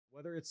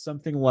Whether it's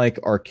something like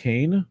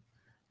Arcane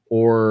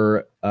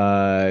or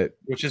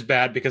which is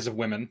bad because of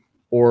women,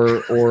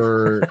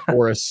 or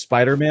a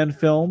Spider-Man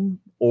film,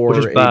 or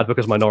which is bad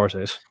because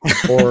minorities,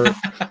 or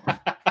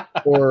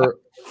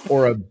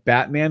or a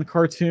Batman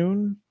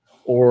cartoon,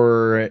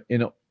 or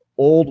an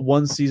old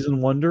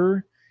one-season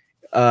wonder.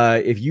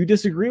 If you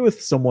disagree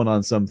with someone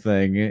on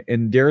something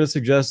and dare to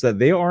suggest that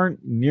they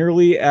aren't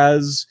nearly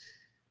as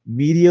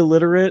media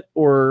literate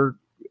or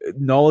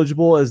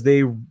knowledgeable as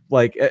they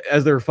like,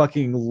 as their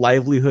fucking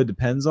livelihood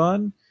depends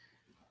on,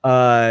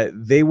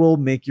 they will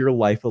make your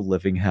life a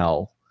living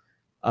hell.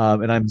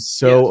 And I'm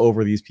so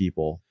over these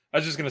people. I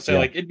was just gonna say,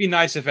 like, it'd be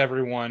nice if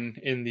everyone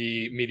in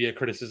the media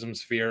criticism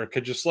sphere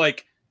could just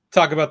like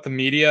talk about the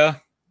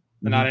media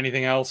and not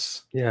anything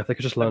else. Yeah, if they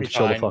could just learn to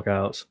chill the fuck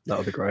out, that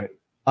would be great.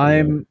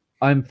 I'm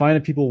fine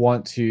if people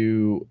want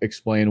to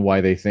explain why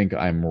they think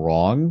I'm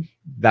wrong.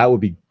 That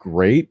would be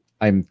great.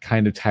 I'm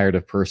kind of tired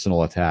of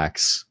personal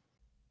attacks.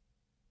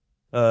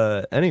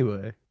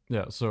 Anyway.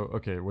 Yeah, so,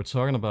 okay, we're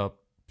talking about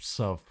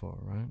Southpaw,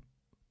 right?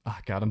 Ah,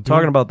 God, I'm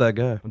talking about that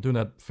guy. I'm doing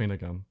that thing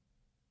again.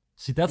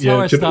 See, that's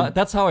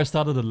how I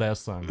started it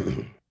last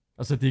time.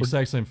 I said the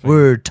exact same thing.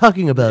 We're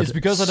talking about It's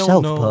because I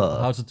don't know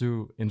how to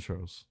do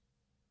intros.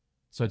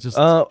 So I just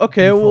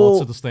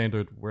default to the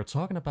standard. We're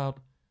talking about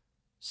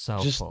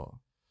Southpaw.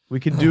 We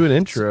can do an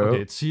intro.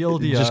 Okay,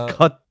 TLDR. Just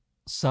cut.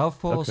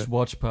 Southpaw's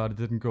watch party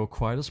didn't go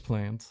quite as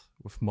planned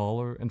with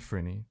Mauler and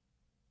Frinny.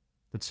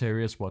 The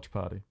Terrier's watch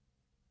party.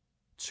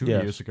 2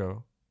 years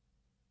ago.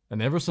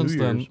 And ever since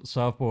then,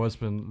 Southpaw has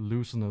been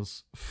losing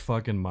his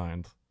fucking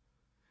mind.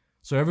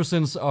 So ever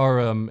since our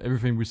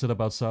everything we said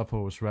about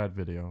Southpaw was right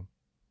video.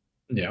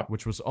 Yeah.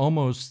 Which was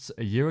almost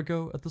a year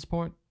ago at this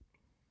point.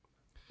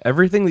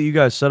 Everything that you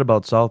guys said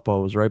about Southpaw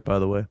was right, by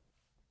the way.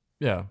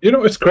 Yeah. You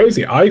know, it's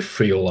crazy. I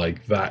feel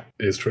like that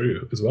is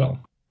true as well.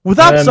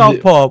 Without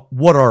Southpaw,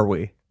 what are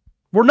we?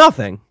 We're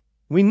nothing.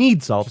 We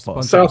need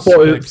Southpaw.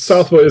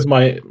 Southpaw is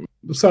my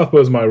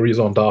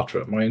raison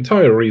d'etre. My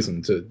entire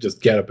reason to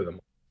just get up in the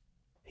morning.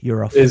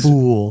 You're a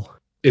fool.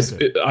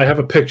 I have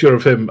a picture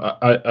of him.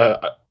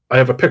 I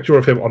have a picture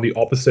of him on the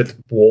opposite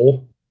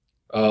wall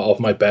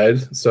of my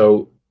bed.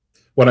 So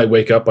when I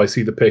wake up, I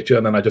see the picture,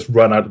 and then I just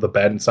run out of the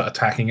bed and start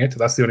attacking it.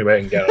 That's the only way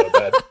I can get out of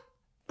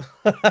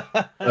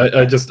bed.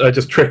 I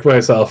just trick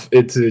myself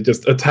into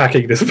just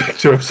attacking this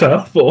picture of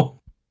Southpaw.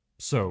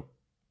 So,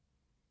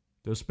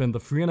 there's been the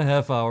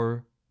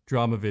 3.5-hour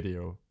drama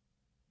video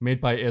made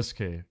by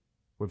SK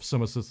with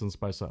some assistance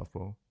by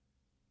Southpaw.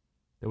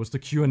 There was the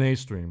Q&A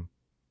stream.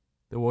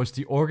 There was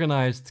the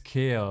organized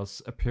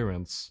chaos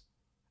appearance,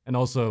 and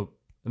also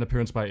an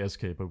appearance by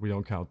SK, but we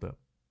don't count that.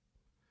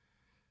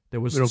 There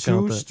was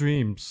 2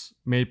 streams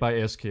made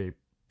by SK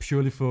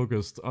purely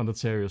focused on the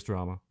Terriers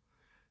drama.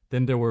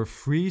 Then there were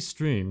 3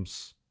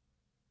 streams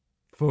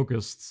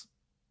focused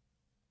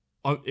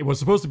on, it was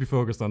supposed to be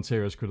focused on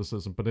Terriers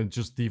criticism, but it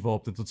just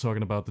devolved into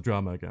talking about the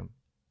drama again.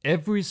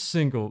 Every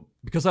single,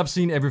 because I've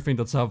seen everything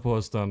that Southpaw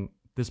has done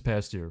this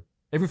past year.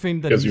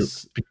 Everything that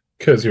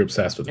because you're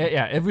obsessed with it.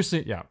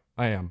 Yeah,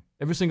 I am.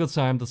 Every single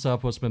time that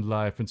Southpaw has been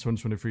live in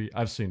 2023,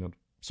 I've seen it.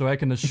 So I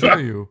can assure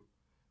you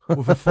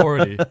with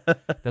authority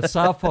that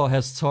Southpaw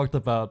has talked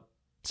about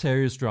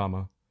Terriers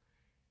drama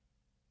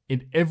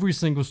in every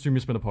single stream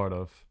he's been a part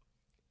of.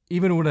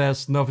 Even when it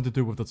has nothing to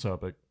do with the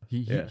topic.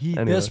 He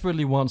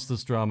desperately wants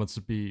this drama to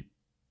be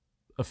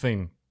a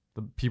thing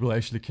that people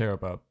actually care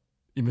about,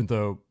 even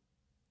though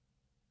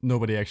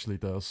nobody actually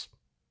does.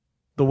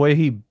 The way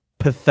he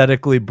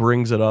pathetically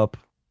brings it up,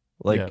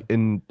 like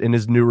in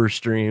his newer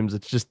streams,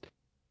 it's just,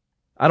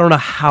 I don't know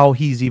how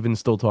he's even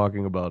still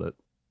talking about it.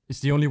 It's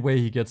the only way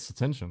he gets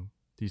attention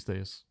these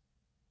days.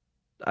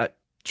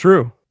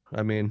 True.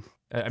 I mean,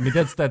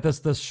 that's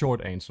the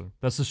short answer.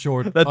 That's the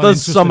short. That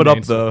does sum it up,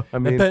 answer. though. I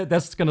mean,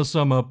 that's gonna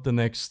sum up the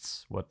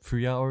next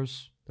 3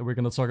 hours that we're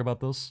gonna talk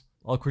about this.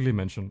 I'll quickly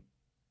mention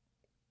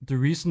the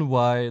reason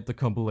why the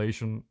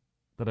compilation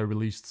that I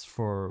released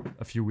for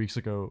a few weeks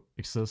ago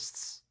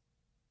exists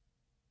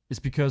is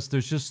because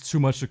there's just too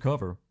much to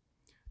cover.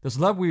 There's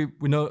a lot we're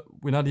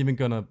not even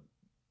gonna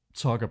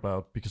talk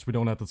about because we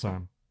don't have the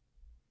time.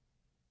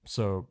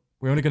 So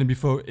we're only gonna be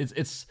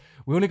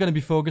we're only gonna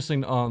be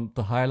focusing on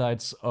the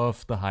highlights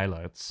of the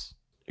highlights.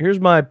 Here's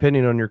my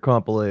opinion on your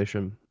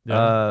compilation.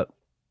 Yeah.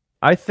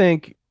 I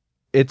think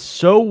it's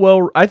so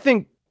well. I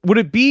think, would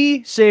it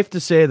be safe to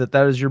say that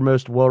that is your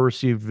most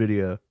well-received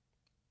video?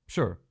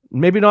 Sure.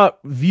 Maybe not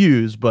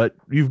views, but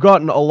you've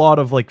gotten a lot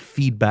of like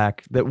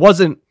feedback that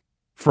wasn't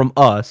from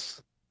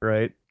us,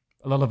 right?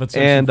 A lot of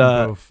attention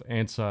from both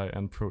anti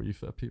and pro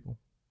ETH people.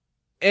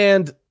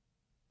 And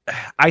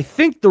I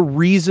think the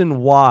reason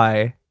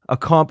why a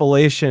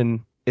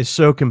compilation is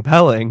so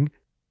compelling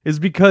is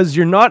because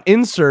you're not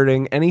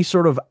inserting any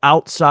sort of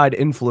outside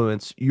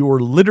influence. You're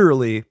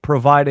literally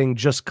providing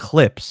just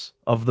clips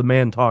of the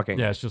man talking.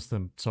 Yeah, it's just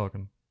them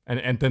talking.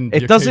 And then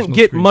it doesn't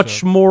get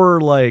much more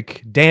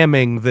like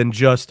damning than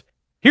just,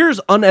 here's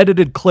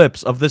unedited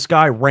clips of this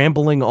guy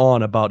rambling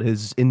on about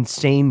his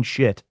insane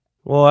shit.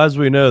 Well, as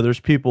we know, there's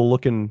people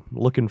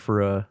looking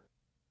for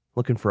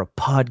looking for a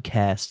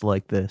podcast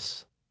like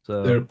this.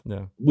 So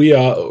Yeah.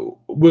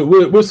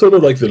 We're sort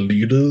of like the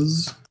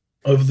leaders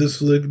of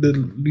this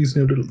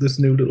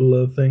new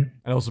little thing.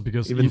 And also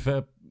because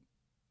EFAP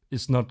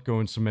is not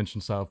going to mention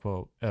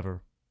Southpaw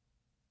ever.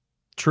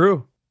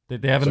 True.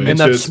 They haven't And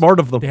that's smart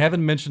of them. They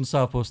haven't mentioned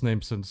Southpaw's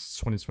name since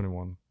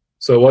 2021.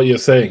 So what you're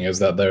saying is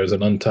that there is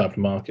an untapped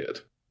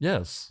market.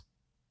 Yes.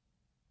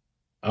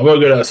 And we're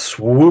gonna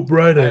swoop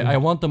right in. I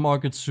want the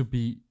market to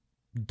be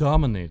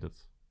dominated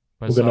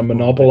by We're gonna Southpaw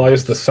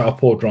monopolize videos. the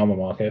Southpaw drama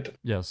market.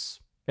 Yes.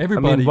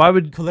 Everybody why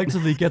would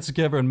collectively get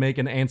together and make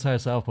an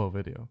anti-Southpaw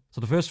video. So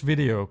the first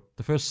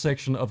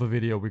section of a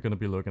video we're going to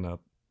be looking at.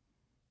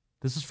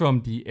 This is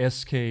from the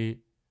SK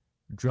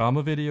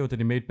drama video that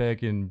he made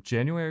back in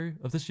January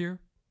of this year.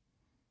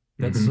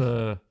 That's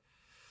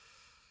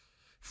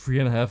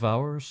 3.5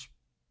 hours.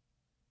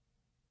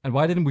 And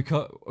why didn't we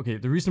okay,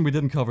 the reason we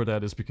didn't cover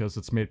that is because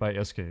it's made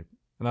by SK.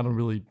 And I don't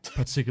really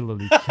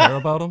particularly care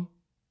about him.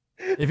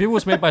 If it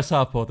was made by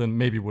Southpaw, then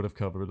maybe we would have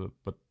covered it,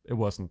 but it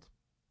wasn't.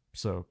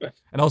 So,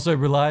 and also it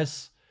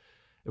relies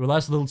a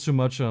little too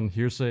much on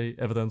hearsay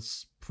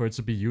evidence for it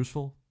to be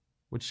useful,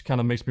 which kind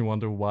of makes me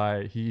wonder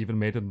why he even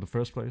made it in the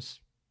first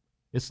place.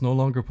 It's no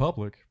longer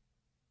public.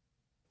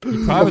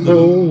 He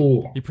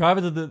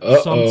privated it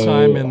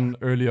sometime in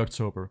early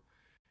October.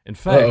 In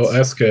fact,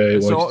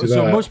 SK,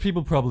 so most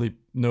people probably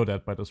know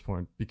that by this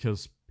point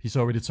because he's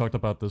already talked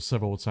about this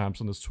several times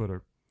on his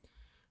Twitter.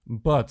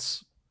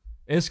 But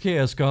SK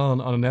has gone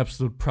on an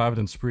absolute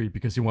private spree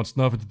because he wants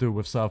nothing to do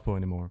with Southpaw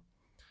anymore.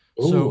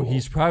 So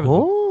he's privated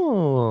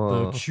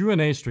the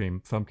Q&A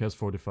stream, Thumbcast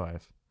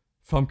 45,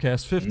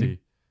 Thumbcast 50,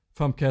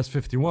 Thumbcast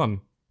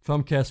 51,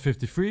 Thumbcast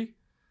 53,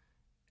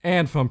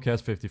 and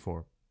Thumbcast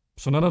 54.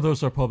 So none of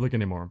those are public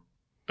anymore.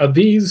 Are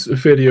these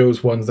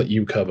videos ones that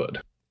you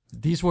covered?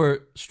 These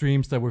were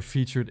streams that were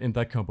featured in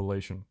that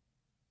compilation.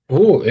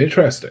 Oh,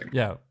 interesting.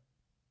 Yeah.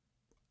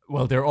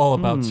 Well, they're all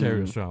about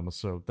serious dramas,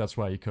 so that's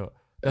why he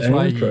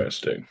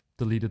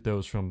deleted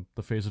those from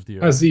the face of the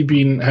earth. Has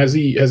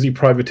he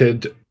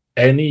privated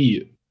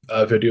any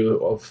video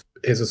of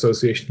his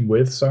association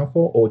with Southpaw,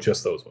 or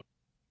just those ones?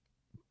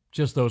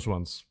 Just those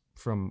ones,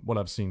 from what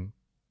I've seen.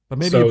 But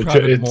maybe he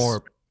private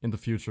more in the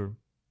future.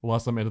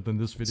 Whilst I'm editing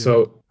this video,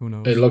 so who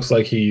knows? It looks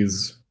like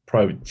he's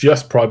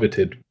just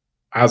privated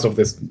as of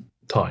this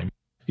time.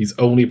 He's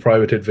only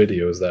privated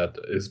videos that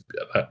is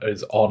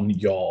on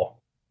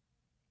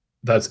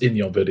that's in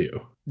your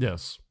video.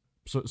 Yes.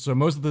 So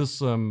most of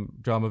this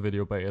drama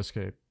video by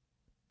SK,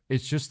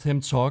 it's just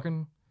him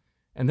talking.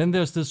 And then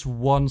there's this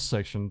one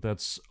section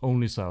that's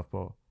only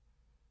Southpaw.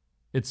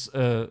 It's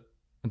and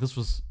this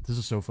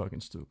is so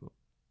fucking stupid.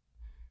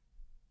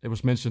 It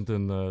was mentioned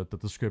in the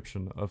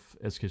description of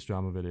SK's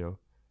drama video.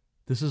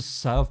 This is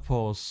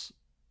Southpaw's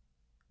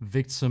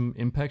victim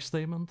impact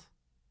statement.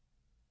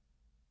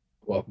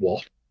 What?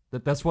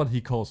 That's what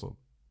he calls it.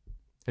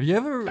 Have you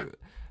ever?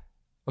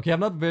 Okay, I'm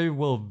not very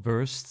well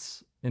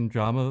versed in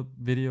drama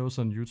videos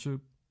on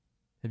YouTube.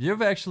 Have you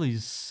ever actually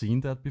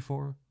seen that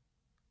before?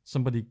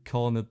 Somebody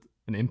calling it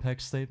an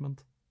impact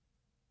statement?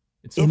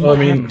 It's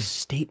so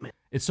statement.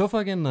 It's so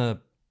fucking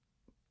what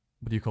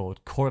do you call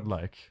it?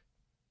 Court-like.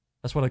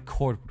 That's what a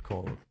court would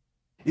call it.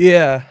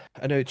 Yeah,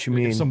 I know what you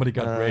mean. If somebody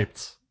got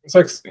raped. It's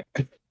like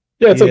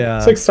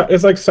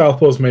it's like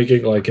Southpaw's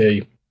making like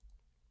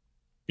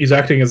he's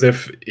acting as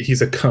if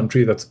he's a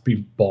country that's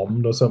been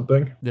bombed or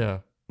something. Yeah.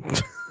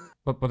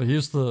 but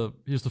here's the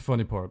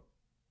funny part.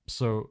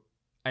 So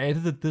I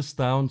edited this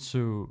down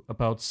to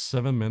about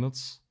 7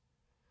 minutes.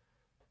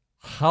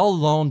 How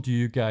long do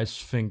you guys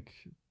think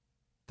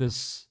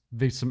this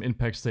victim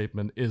impact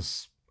statement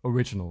is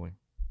originally?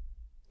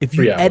 If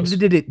you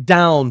edited it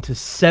down to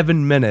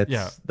 7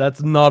 minutes,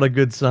 that's not a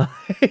good sign.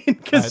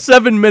 Because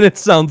 7 minutes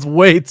sounds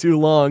way too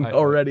long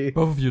already.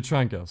 Both of you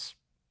try and guess.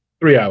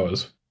 3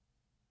 hours.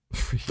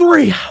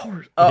 3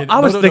 hours? I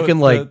was thinking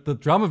like... The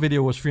drama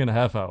video was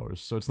 3.5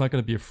 hours, so it's not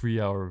going to be a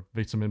 3-hour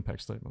victim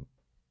impact statement.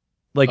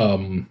 Like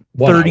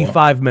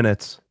 35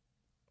 minutes.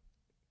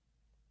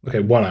 Okay,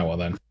 1 hour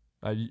then.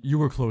 You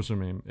were closer,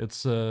 meme.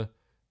 It's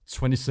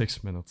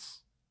 26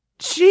 minutes.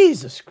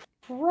 Jesus Christ.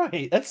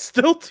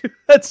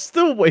 That's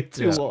still way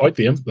too long.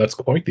 That's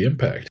quite the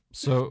impact.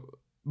 So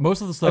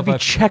most of the stuff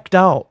I've checked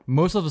out.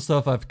 Most of the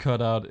stuff I've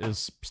cut out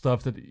is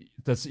stuff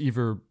that's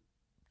either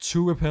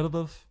too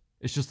repetitive,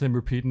 it's just him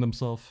repeating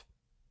himself,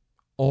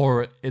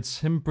 or it's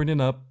him bringing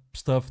up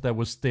stuff that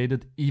was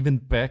stated even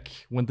back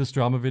when this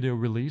drama video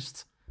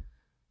released.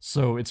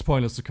 So it's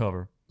pointless to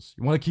cover. So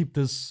you want to keep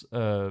this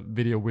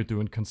video we're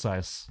doing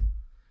concise,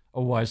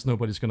 otherwise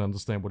nobody's gonna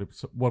understand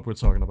what we're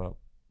talking about.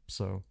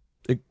 So.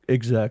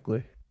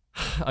 Exactly.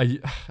 Are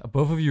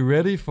both of you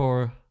ready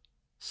for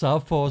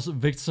Southpaw's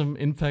victim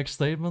impact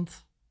statement?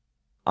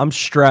 I'm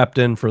strapped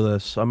in for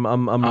this.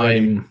 I'm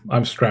ready.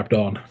 I'm strapped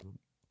on.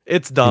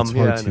 It's dumb. It's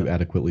hard to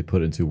adequately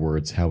put into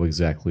words how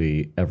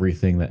exactly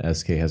everything that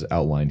SK has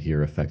outlined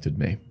here affected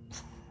me.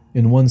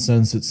 In one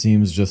sense, it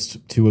seems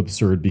just too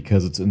absurd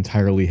because it's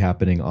entirely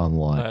happening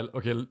online.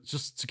 Okay,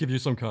 just to give you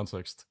some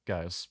context,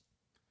 guys.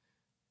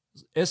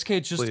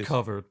 SK just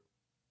covered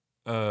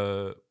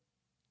the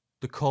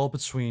call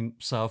between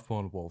Southpaw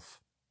and Wolf.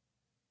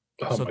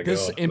 Oh So my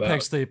this God,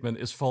 impact statement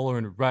is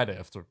following right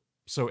after.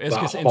 So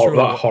SK's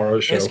that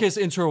horror show. SK's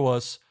intro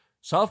was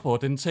Southpaw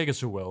didn't take it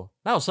too well.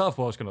 Now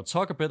Southpaw is going to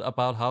talk a bit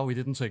about how he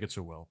didn't take it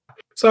too well.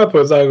 Southpaw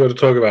is now going to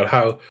talk about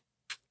how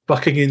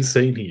fucking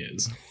insane he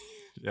is.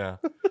 Yeah.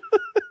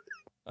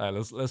 All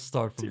right, let's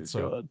start from the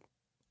top.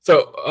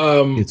 So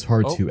It's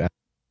hard to.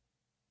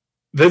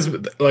 There's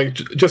like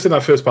just in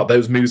that first part, there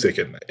was music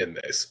in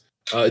this.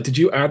 Did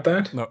you add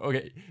that? No,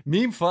 okay.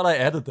 Meme thought I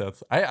added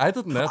that. I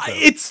didn't add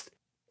that.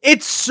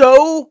 It's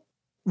so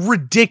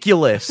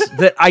ridiculous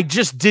that I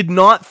just did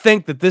not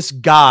think that this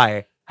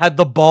guy had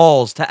the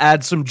balls to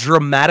add some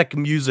dramatic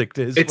music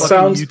to his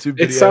YouTube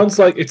video.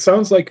 It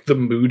sounds like the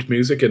mood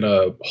music in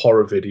a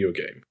horror video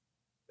game,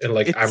 in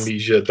like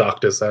Amnesia Dark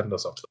Descent or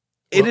something.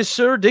 It is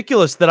so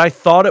ridiculous that I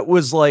thought it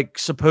was like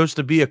supposed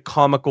to be a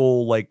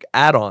comical like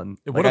add-on.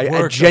 It like, would have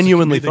worked. I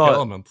genuinely thought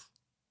element,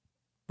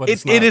 but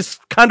it is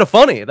kind of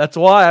funny. That's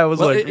why I was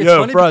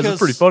 "Yo, Fries, it's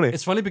pretty funny."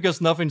 It's funny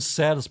because nothing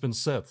sad has been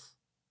said.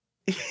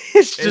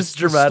 It's just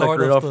dramatic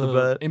right off the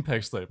bat.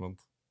 Impact statement.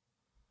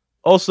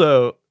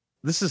 Also,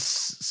 this is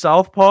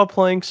Southpaw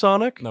playing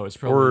Sonic. No, it's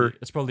probably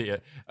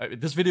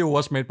this video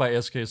was made by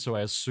SK, so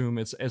I assume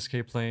it's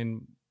SK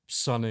playing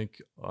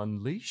Sonic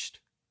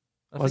Unleashed.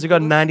 Why's he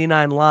got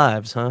 99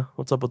 lives, huh?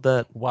 What's up with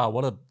that? Wow,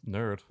 what a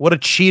nerd. What a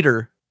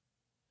cheater.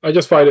 I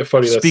just find it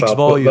funny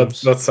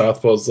that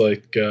Southpaw's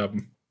like,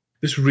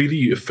 this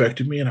really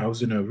affected me and I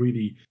was in a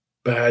really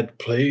bad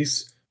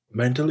place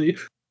mentally.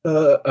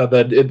 And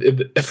then in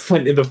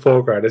the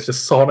foreground, it's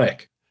just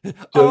Sonic.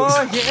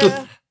 Oh,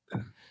 yeah.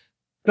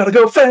 Gotta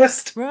go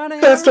fast.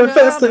 Faster.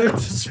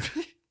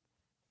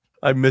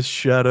 I miss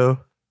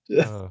Shadow.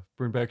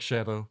 Bring back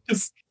Shadow.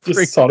 Just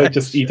Sonic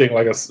just eating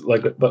like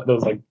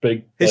those like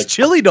big his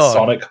chili dog.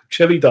 Sonic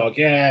chili dog,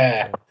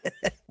 yeah.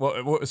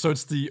 Well, so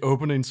it's the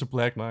opening to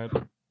Black Knight.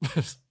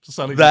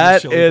 Sonic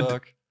that chili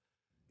dog.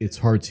 It's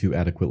hard to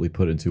adequately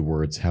put into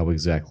words how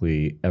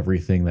exactly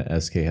everything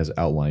that SK has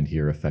outlined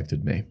here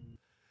affected me.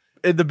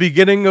 In the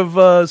beginning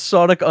of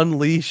Sonic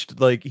Unleashed,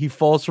 like he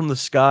falls from the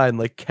sky and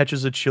like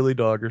catches a chili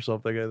dog or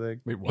something. I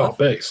think. Wait, what?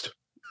 Based.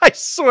 I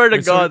swear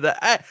to God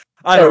that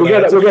we're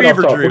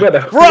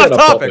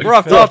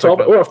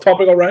off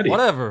topic already.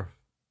 Whatever.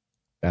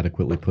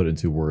 Adequately put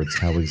into words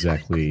how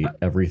exactly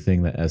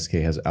everything that SK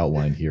has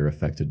outlined here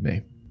affected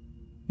me.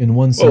 In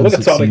one sense,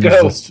 it seems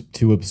just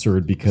too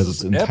absurd because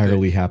it's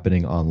entirely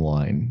happening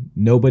online.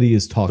 Nobody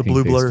is talking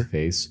face to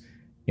face,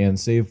 and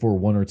save for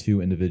one or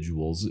two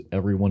individuals,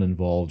 everyone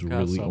involved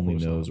really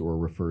only knows or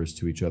refers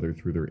to each other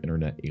through their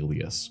internet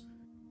alias.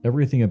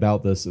 Everything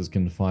about this is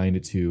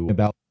confined to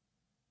about.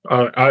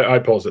 I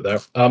pause it there.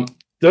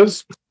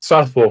 Does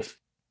Southpaw,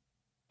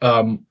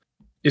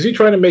 is he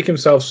trying to make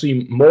himself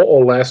seem more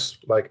or less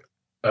like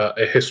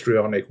a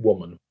histrionic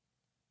woman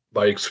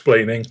by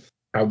explaining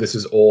how this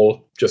is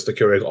all just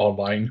occurring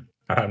online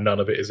and how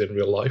none of it is in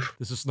real life?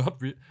 This is not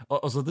real.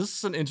 Also, this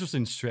is an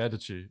interesting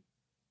strategy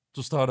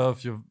to start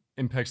off your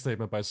impact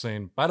statement by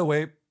saying, by the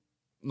way,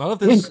 none of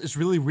this is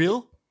really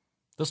real.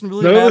 Doesn't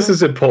really matter. None of this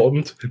is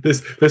important.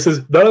 This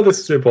is none of this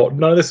is important.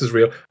 None of this is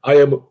real. I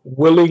am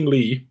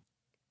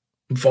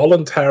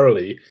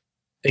voluntarily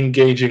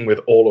engaging with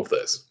all of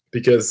this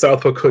because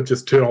Southpaw could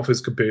just turn off his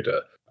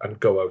computer and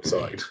go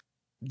outside.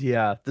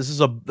 Yeah,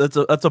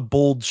 that's a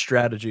bold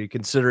strategy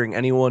considering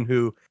anyone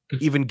who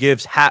even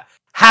gives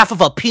half of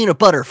a peanut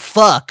butter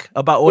fuck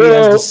about what he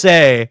has to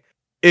say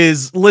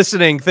is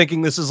listening,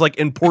 thinking this is like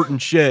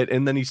important shit,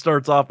 and then he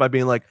starts off by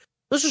being like,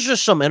 "This is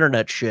just some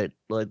internet shit,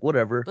 like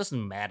whatever."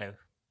 Doesn't matter.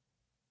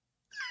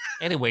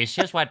 Anyways,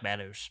 here's what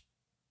matters.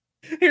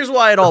 Here's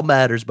why it all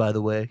matters. By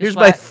the way, here's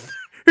my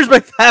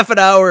half an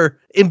hour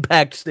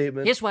impact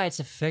statement. Here's why it's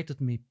affected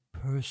me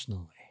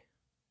personally.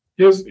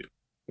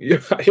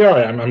 Here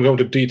I am. I'm going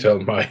to detail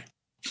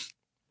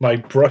my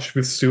brush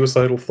with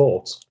suicidal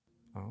thoughts.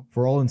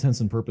 For all intents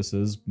and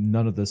purposes,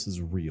 none of this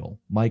is real.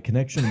 My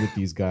connection with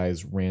these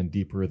guys ran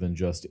deeper than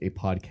just a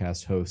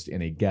podcast host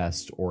and a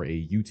guest or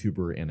a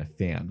YouTuber and a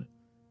fan.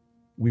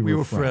 We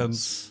were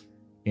friends.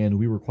 And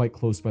we were quite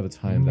close by the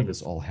time that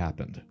this all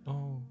happened.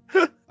 Oh.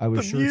 I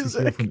was sure to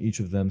hear from each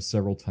of them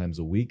several times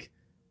a week.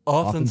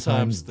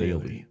 Oftentimes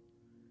daily.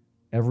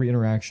 Every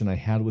interaction I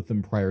had with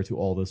them prior to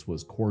all this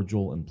was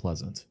cordial and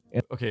pleasant.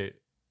 Okay.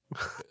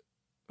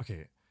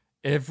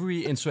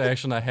 Every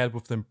interaction I had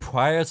with them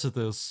prior to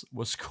this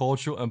was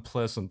cordial and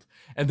pleasant.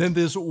 And then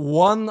this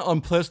one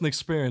unpleasant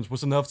experience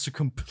was enough to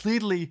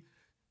completely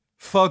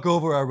fuck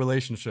over our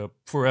relationship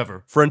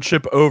forever.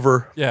 Friendship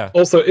over. Yeah.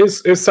 Also,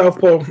 is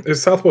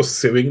Southpaw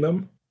suing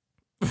them?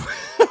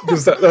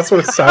 Because that's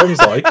what it sounds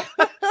like.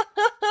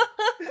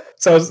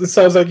 It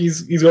sounds like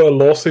he's got a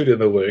lawsuit in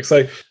the works.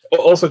 Like,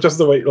 also just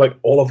the way, like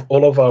all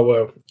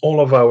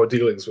of our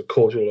dealings were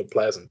cordial and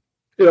pleasant.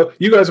 You know,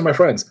 you guys are my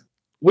friends.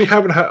 We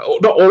haven't had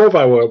not all of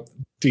our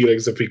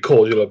dealings have been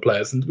cordial and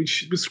pleasant. We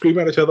scream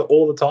at each other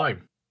all the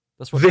time.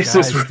 That's what this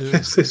is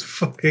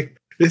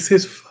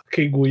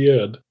fucking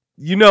weird.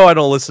 You know I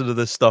don't listen to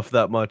this stuff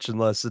that much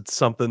unless it's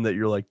something that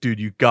you're like, dude,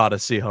 you gotta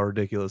see how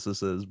ridiculous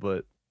this is.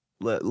 But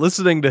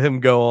listening to him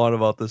go on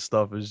about this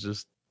stuff is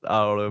just,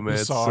 I don't know, man.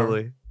 Bizarre. It's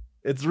silly.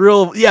 It's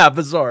real, yeah,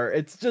 bizarre.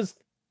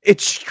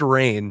 It's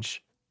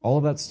strange. All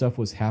of that stuff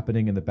was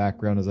happening in the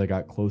background as I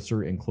got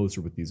closer and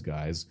closer with these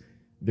guys.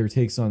 Their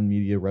takes on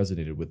media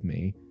resonated with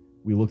me.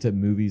 We looked at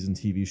movies and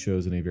TV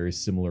shows in a very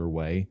similar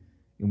way,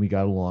 and we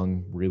got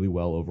along really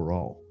well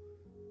overall.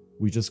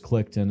 We just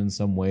clicked, and in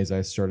some ways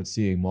I started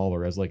seeing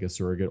Mahler as like a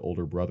surrogate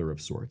older brother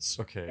of sorts.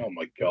 Okay. Oh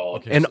my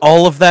god. Okay, And so-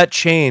 all of that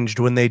changed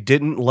when they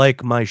didn't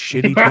like my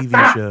shitty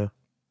TV show.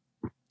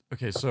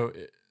 Okay, so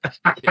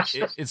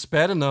it's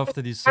bad enough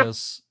that he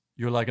says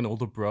you're like an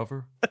older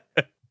brother,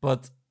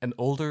 but an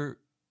older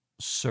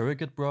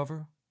surrogate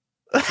brother?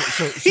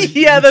 So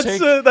Yeah,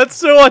 that's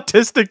so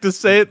autistic to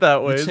say it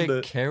that way, you isn't take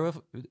it? care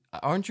of...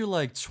 Aren't you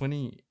like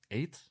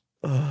 28?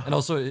 And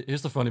also,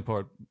 here's the funny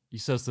part. He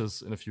says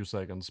this in a few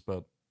seconds,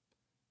 but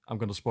I'm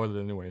going to spoil it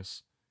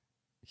anyways.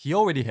 He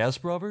already has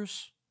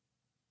brothers.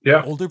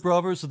 Yeah. Older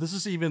brothers, so this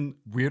is even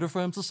weirder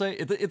for him to say.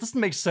 It doesn't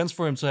make sense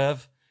for him to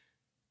have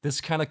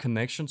this kind of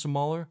connection to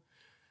Mahler.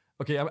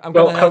 Okay, I'm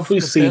Well, going to have have we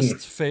the seen-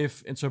 best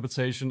faith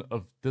interpretation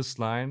of this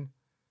line.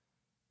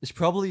 It's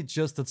probably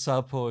just that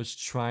Southpaw is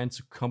trying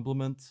to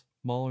compliment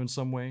Mahler in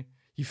some way.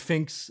 He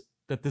thinks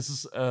that this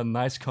is a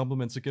nice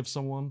compliment to give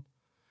someone.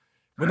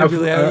 When in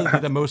reality,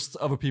 that most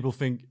other people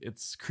think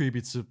it's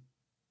creepy to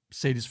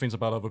say these things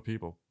about other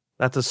people.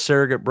 That's a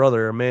surrogate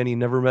brother, a man he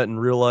never met in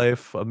real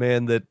life, a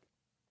man that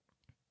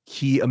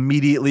he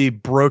immediately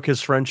broke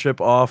his friendship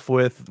off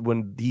with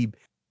when he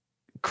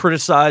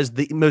criticized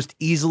the most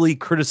easily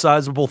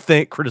criticizable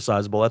thing.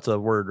 Criticizable, that's a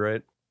word,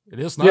 right? It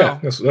is now. Yeah,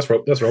 that's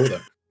roll with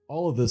it.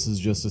 All of this is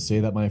just to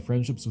say that my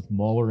friendships with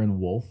Mahler and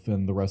Wolf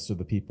and the rest of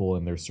the people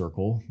in their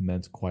circle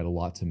meant quite a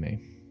lot to me.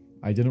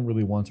 I didn't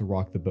really want to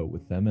rock the boat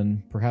with them,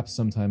 and perhaps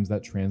sometimes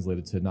that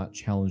translated to not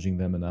challenging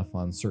them enough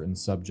on certain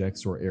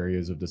subjects or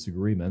areas of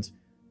disagreement,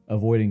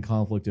 avoiding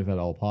conflict if at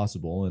all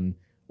possible, and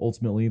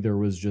ultimately there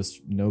was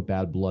just no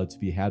bad blood to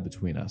be had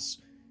between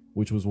us,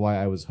 which was why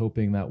I was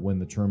hoping that when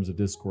the terms of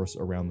discourse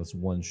around this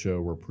one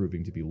show were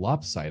proving to be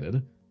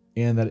lopsided,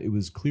 and that it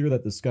was clear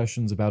that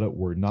discussions about it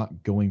were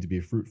not going to be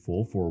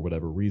fruitful for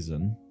whatever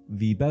reason,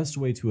 the best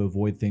way to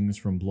avoid things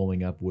from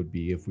blowing up would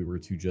be if we were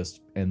to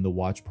just end the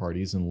watch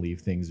parties and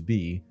leave things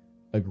be,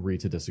 agree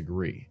to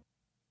disagree.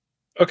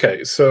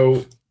 Okay,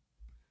 so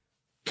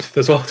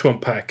there's a lot to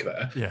unpack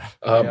there. Yeah.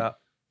 Yeah.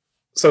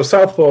 So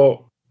Southpaw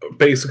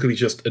basically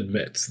just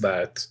admits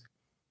that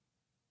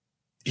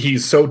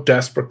he's so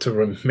desperate to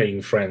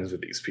remain friends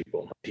with these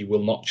people. He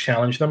will not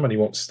challenge them, and he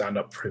won't stand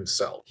up for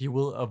himself. He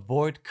will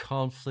avoid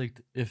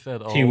conflict if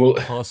at all He will,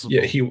 possible.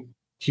 yeah,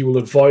 he will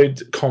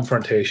avoid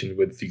confrontation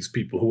with these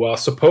people who are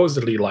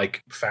supposedly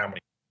like family,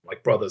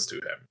 like brothers to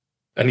him.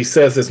 And he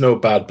says there's no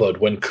bad blood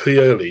when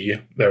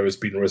clearly there has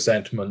been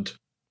resentment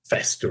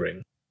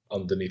festering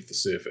underneath the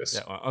surface.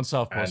 Yeah, on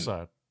Southpaw's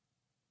side.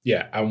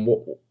 Yeah,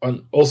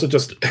 and also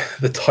just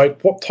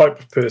what type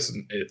of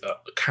person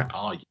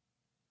are you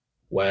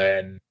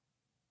when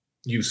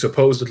you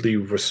supposedly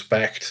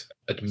respect,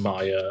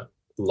 admire,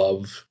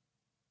 love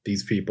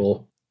these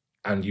people,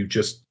 and you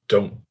just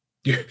don't,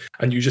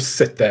 and you just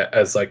sit there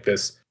as like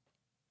this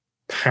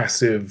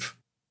passive,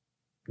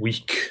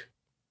 weak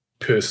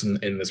person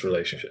in this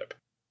relationship.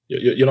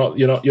 You're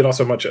not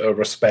so much a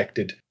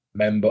respected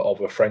member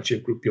of a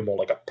friendship group. You're more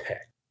like a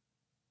pet.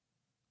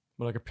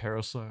 More like a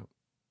parasite.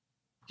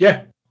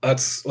 Yeah,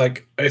 that's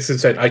like, it's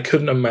insane. I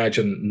couldn't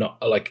imagine not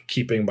like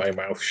keeping my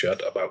mouth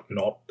shut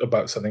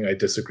about something I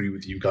disagree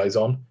with you guys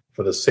on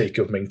for the sake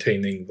of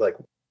maintaining like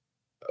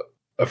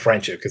a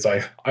friendship, because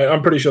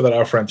I'm pretty sure that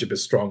our friendship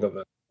is stronger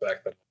than the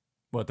fact that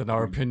What, than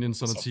our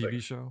opinions on a something.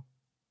 TV show?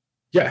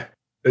 Yeah,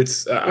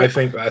 it's I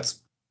think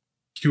that's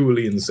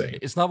purely insane.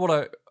 It's not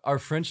what our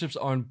friendships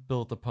aren't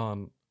built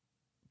upon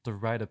the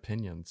right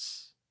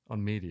opinions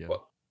on media.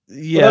 Well,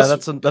 Yeah,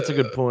 that's- that's a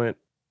good point.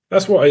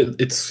 That's what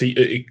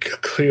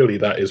clearly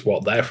that is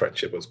what their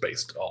friendship was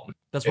based on.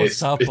 That's what it's-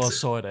 Southpaw it's-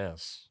 saw it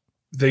as.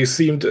 They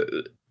seemed, at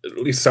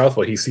least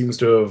Southpaw, he seems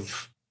to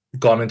have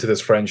gone into this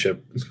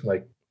friendship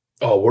like,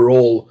 oh, we're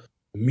all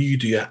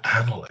media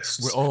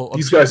analysts. We're all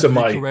These guys are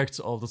objectively my correct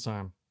all the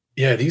time.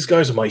 yeah. These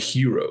guys are my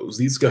heroes.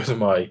 These guys are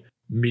my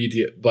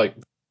media, like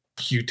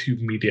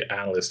YouTube media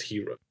analyst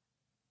hero.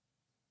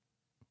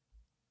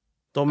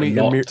 Don't And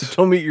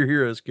don't meet your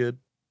heroes, kid.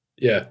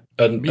 Yeah,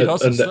 and Meet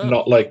us and instead.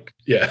 not like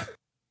yeah.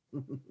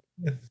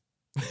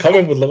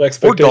 Coming with low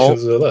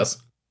expectations of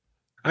this.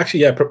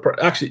 Actually, yeah.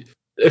 Actually,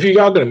 if you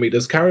are going to meet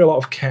us, carry a lot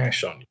of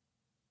cash on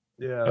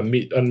you Yeah. and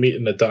meet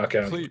in the dark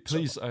alley.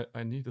 Please,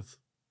 I need it.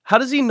 How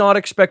does he not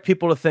expect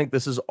people to think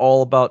this is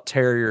all about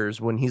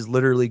terriers when he's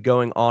literally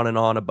going on and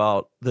on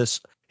about this,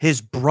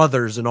 his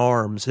brothers in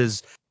arms,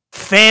 his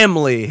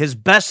family, his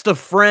best of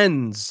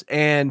friends,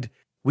 and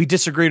we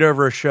disagreed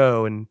over a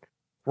show and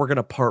we're going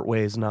to part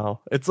ways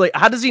now. It's like,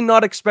 how does he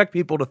not expect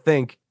people to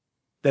think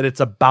that it's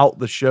about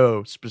the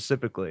show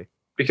specifically?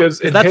 Because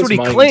in That's his what he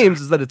mind,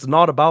 claims, is that it's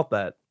not about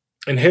that.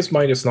 in his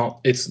mind, it's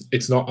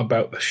not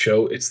about the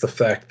show. It's the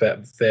fact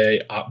that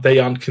they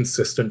aren't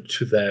consistent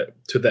to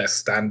their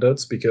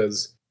standards.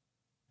 Because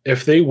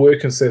if they were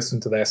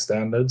consistent to their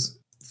standards,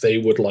 they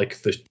would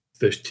like the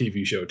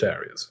TV show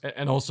Terriers.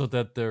 And also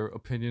that their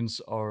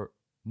opinions are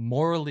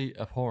morally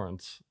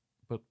abhorrent.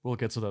 But we'll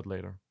get to that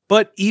later.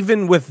 But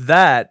even with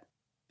that,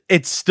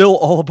 it's still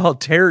all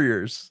about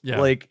terriers. Yeah.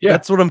 Like,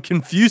 that's what I'm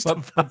confused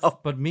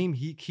about. But Meme,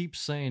 he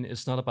keeps saying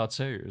it's not about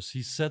terriers.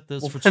 He said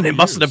this for 2 and it years.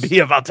 mustn't be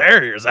about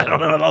terriers. I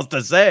don't know what else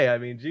to say. I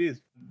mean, geez.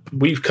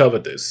 We've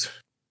covered this.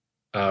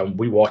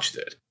 We watched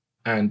it,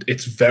 and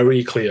it's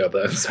very clear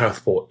that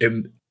Southpaw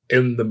in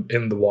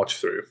the watch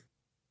through,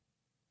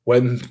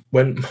 when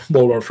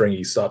Mulder and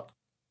Fringy start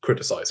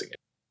criticizing it,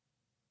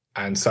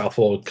 and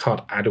Southpaw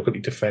can't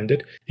adequately defend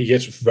it, he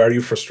gets very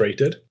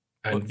frustrated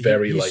and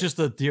he's just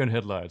a deer in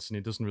headlights, and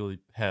he doesn't really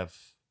have.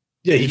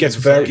 Yeah, he gets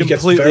very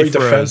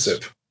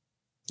defensive.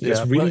 He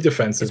gets really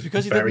defensive. It's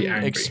because he very didn't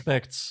angry.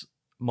 expect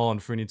Mulder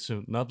and Fringy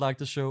to not like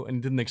the show, and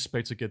he didn't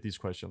expect to get these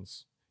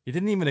questions. He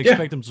didn't even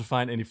expect them to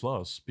find any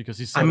flaws because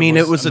he said. I mean,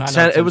 it was a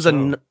 10. It was a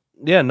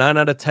 9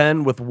 out of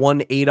 10 with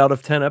one 8 out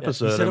of 10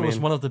 episode. He said it was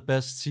one of the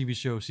best TV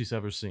shows he's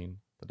ever seen.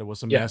 That it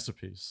was a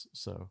masterpiece.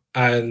 So,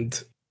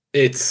 and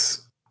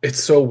it's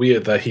so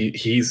weird that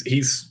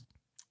he's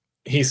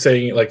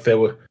saying like there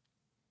were,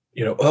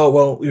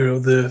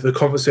 the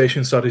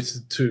conversation started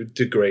to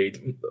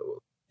degrade.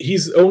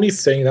 He's only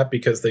saying that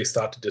because they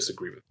start to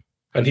disagree with him.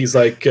 And he's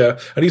like, and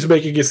he's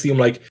making it seem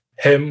like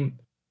him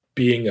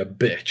being a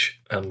bitch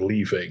and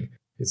leaving.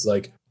 It's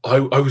like, I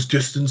was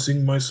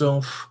distancing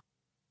myself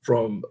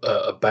from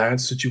a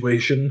bad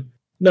situation.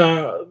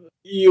 Nah,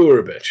 you were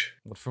a bitch.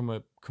 But from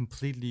a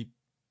completely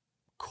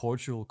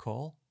cordial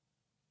call?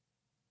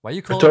 Why are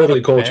you calling totally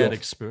it a cordial bad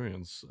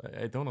experience?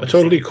 I don't know. A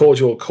totally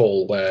cordial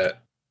call where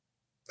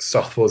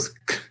Southpaw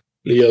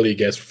clearly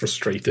gets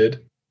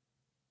frustrated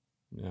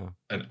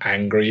and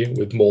angry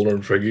with Mulder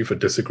and Fringy for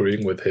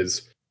disagreeing with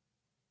his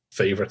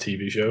favorite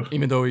TV show.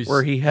 Even though he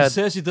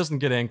says he doesn't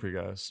get angry,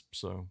 guys.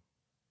 So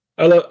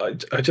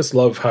I just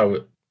love how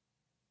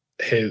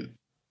these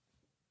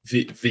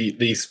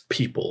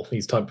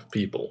type of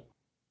people,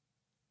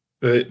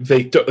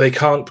 they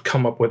can't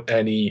come up with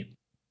any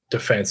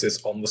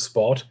defenses on the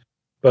spot.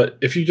 But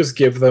if you just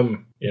give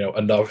them,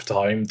 enough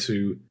time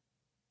to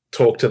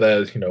talk to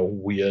their,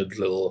 weird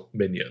little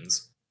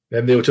minions,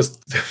 then they'll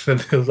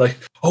like,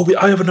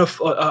 I have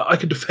enough. I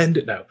can defend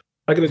it now.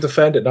 I'm going to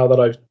defend it now that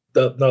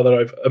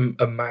I've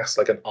amassed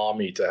like an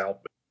army to help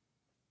me.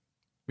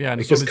 Yeah,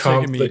 and it's just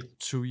taken me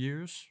 2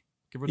 years.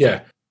 Give or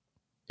take.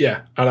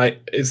 Yeah, and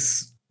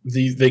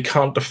they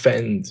can't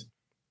defend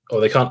or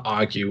they can't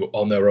argue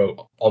on their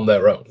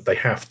own. They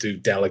have to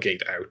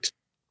delegate out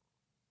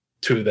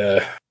to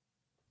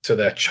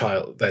their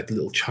child, that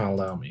little child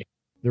army.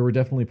 There were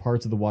definitely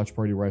parts of the watch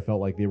party where I felt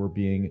like they were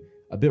being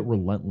a bit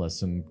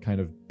relentless and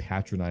kind of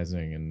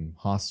patronizing and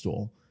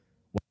hostile.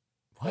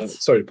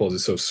 Sorry to pause it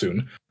so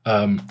soon.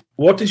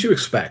 What did you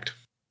expect?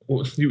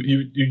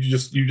 You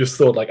just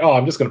thought like,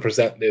 I'm just going to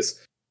present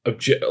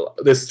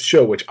this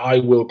show, which I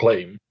will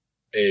claim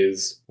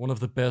is one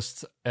of the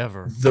best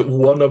ever.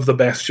 One of the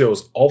best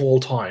shows of all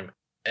time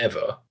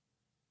ever.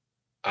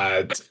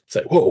 And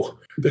say, whoa,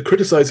 they're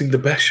criticizing the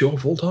best show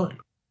of all time.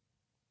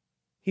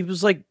 He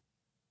was like,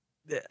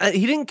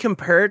 he didn't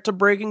compare it to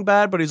Breaking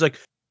Bad, but he's like,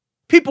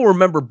 people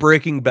remember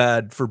Breaking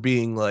Bad for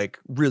being like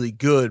really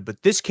good,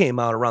 but this came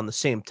out around the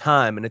same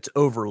time and it's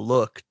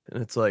overlooked.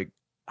 And it's like,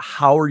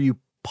 how are you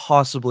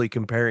possibly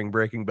comparing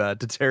Breaking Bad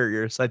to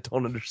Terriers? I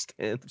don't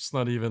understand. It's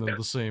not even in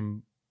the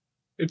same.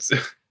 It's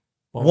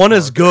one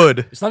is good.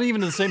 It's not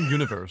even in the same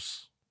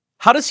universe.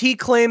 How does he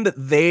claim that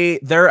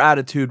their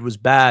attitude was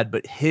bad,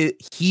 but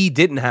he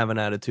didn't have an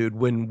attitude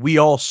when we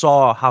all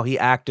saw how he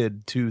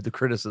acted to the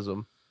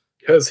criticism?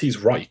 Because he's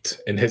right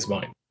in his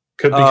mind.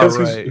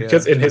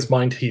 Because in his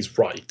mind he's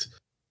right.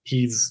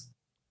 He's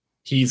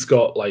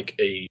got like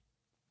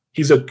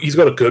he's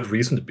got a good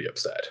reason to be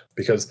upset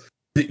because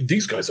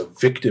these guys are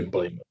victim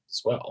blamers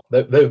as well.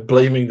 They're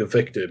blaming the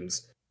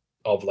victims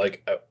of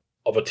like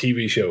of a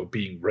TV show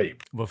being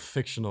raped. Of a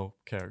fictional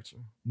character.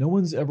 No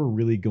one's ever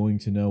really going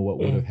to know what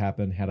would have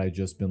happened had I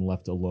just been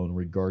left alone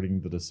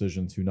regarding the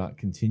decision to not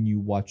continue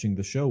watching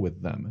the show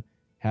with them.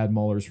 Had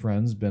Mulder's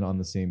friends been on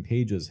the same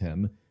page as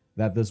him,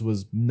 that this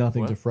was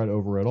nothing to fret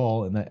over at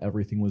all and that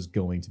everything was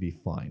going to be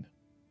fine.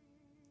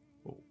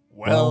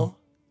 Well,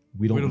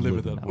 we don't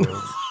live in that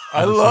world.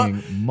 I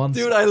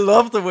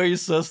love the way he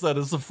says that.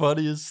 It's the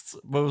funniest,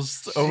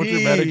 most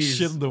overdramatic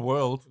shit in the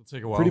world. It'll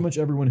take a while. Pretty much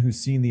everyone who's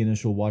seen the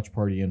initial watch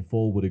party in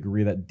full would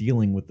agree that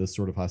dealing with this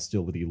sort of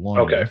hostility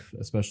long enough,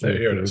 especially if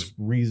there's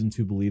reason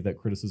to believe that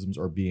criticisms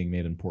are being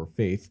made in poor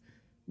faith,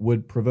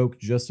 would provoke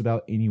just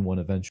about anyone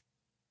eventually.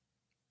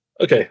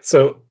 Okay,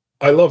 so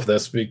I love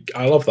this.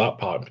 I love that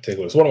part in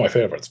particular. It's one of my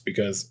favorites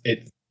because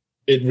it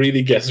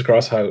really gets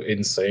across how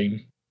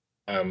insane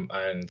and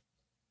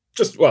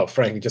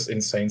frankly, just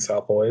insane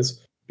Southpaw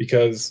is,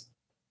 because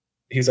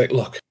he's like,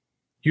 look,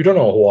 you don't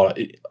know what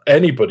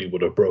anybody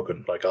would have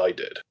broken like I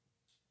did.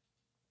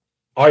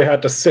 I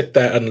had to sit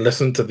there and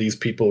listen to these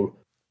people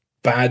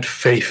bad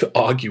faith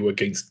argue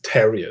against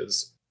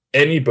terriers,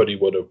 anybody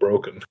would have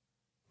broken.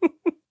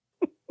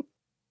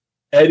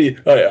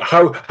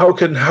 How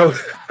can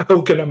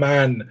a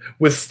man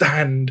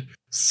withstand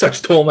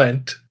such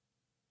torment?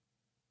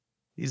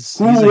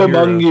 Who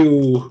among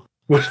you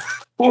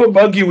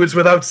is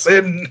without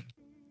sin?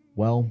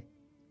 Well,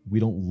 we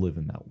don't live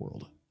in that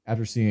world.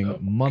 After seeing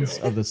months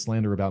of the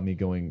slander about me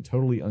going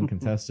totally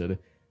uncontested,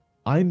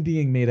 I'm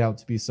being made out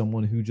to be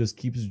someone who just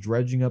keeps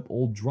dredging up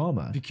old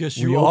drama. Because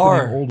you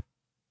are.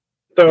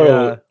 So,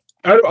 yeah.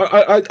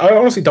 I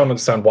honestly don't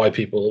understand why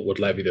people would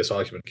levy this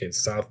argument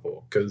against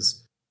Southpaw,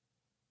 because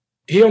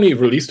he only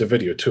released a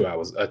video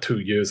 2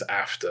 years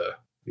after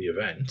the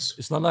event.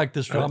 It's not like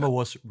this drama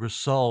was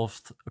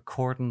resolved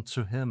according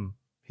to him.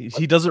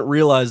 He doesn't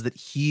realize that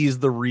he's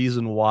the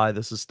reason why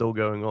this is still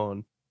going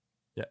on.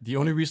 Yeah, the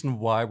only reason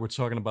why we're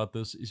talking about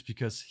this is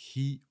because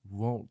he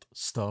won't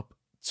stop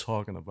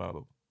talking about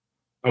it.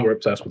 And we're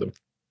obsessed with him.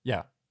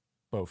 Yeah,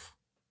 both.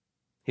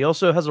 He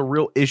also has a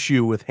real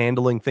issue with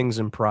handling things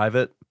in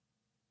private.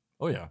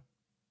 Oh, yeah.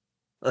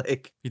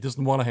 Like, he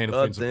doesn't want to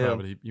handle things in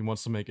private. He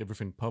wants to make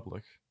everything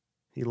public.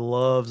 He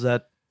loves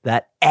that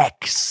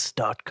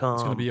X.com.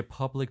 It's going to be a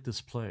public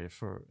display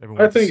for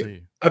everyone to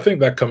see. I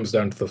think that comes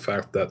down to the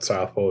fact that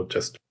Southpaw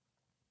just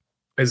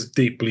is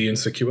deeply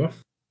insecure.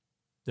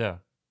 Yeah.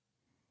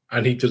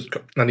 And he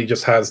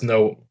just has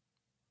no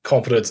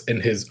confidence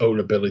in his own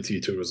ability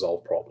to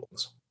resolve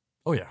problems.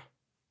 Oh, yeah.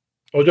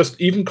 Or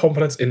just even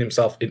confidence in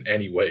himself in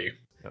any way.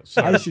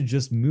 I should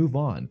just move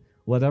on.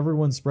 Let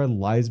everyone spread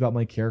lies about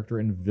my character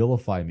and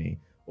vilify me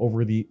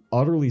over the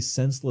utterly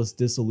senseless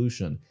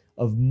dissolution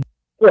of...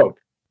 Bro,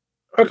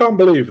 I can't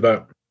believe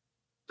that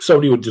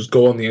somebody would just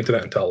go on the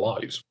internet and tell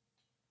lies.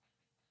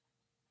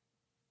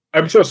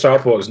 I'm sure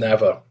Southpaw has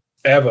never,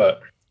 ever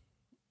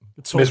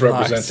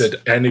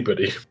misrepresented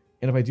anybody.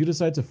 And if I do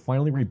decide to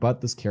finally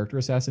rebut this character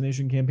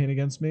assassination campaign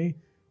against me,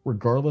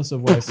 regardless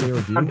of what I say or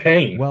do,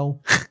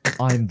 well,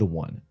 I'm the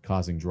one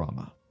causing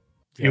drama.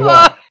 You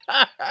are.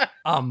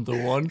 I'm the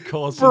one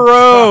causing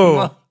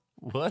drama.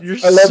 What? You're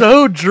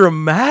so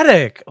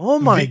dramatic. Oh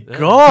my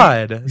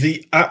god.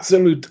 The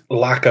absolute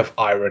lack of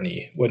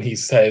irony when he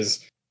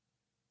says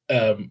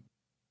a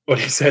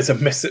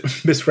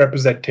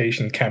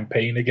misrepresentation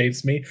campaign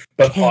against me,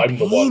 but I'm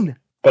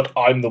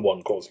the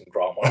one causing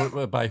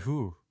drama. By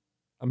who?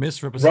 A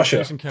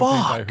misrepresentation campaign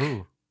by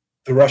who?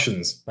 The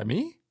Russians. By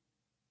me?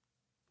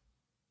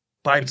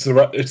 It's the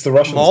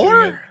Russians Mueller?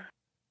 doing it.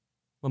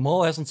 Well,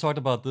 Mueller hasn't talked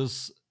about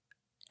this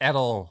at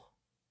all.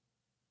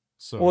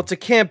 So. Well, it's a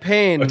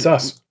campaign. It's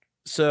us.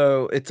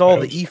 So it's all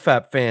the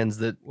EFAP fans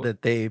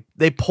that they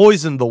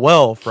poisoned the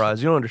well,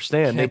 Fries. You don't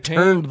understand. They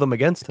turned them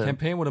against him.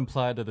 Campaign would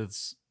imply that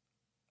it's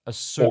a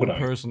certain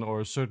person or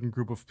a certain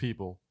group of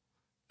people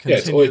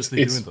it's doing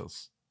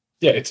this.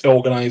 Yeah, it's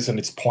organized and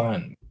it's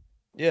planned.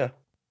 Yeah.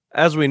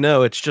 As we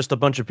know, it's just a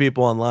bunch of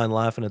people online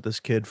laughing at this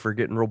kid for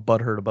getting real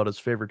butthurt about his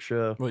favorite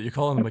show. Well, you're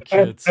calling him a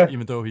kid,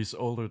 even though he's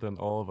older than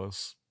all of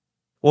us.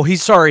 Well,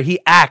 he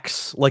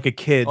acts like a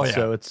kid,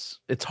 so it's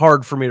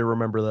hard for me to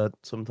remember that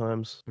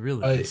sometimes. It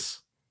really is.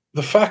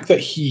 The fact that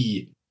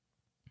he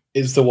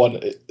is the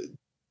one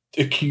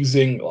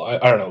accusing, I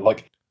don't know,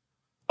 like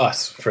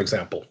us, for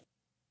example,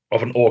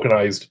 of an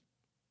organized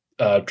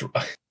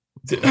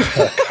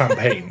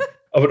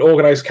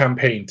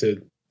campaign,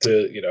 to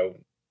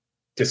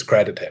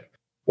discredit him,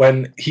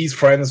 when he's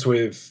friends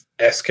with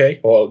SK,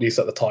 or at least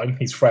at the time,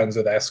 he's friends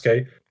with SK,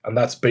 and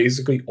that's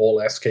basically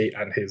all SK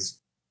and his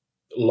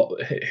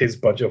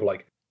bunch of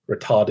like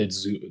retarded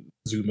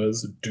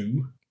Zoomers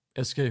do.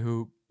 SK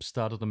who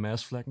started a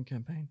mass flagging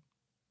campaign.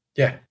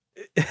 Yeah.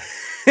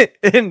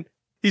 And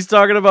he's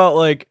talking about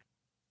like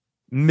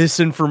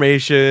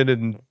misinformation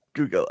and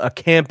a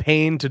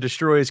campaign to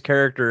destroy his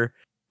character.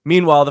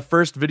 Meanwhile, the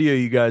first video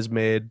you guys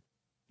made,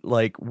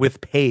 like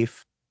with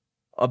Pafe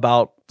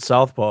about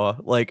Southpaw,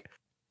 like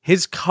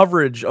his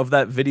coverage of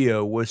that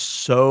video was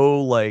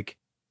so like,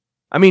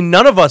 I mean,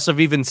 none of us have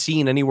even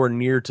seen anywhere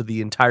near to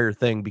the entire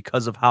thing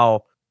because of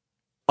how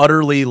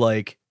utterly,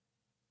 like,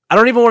 I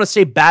don't even want to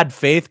say bad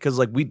faith, because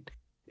like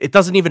it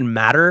doesn't even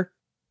matter,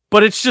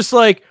 but it's just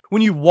like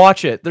when you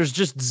watch it, there's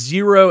just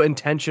zero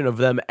intention of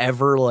them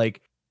ever like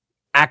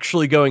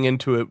actually going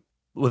into it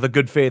with a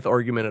good faith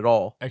argument at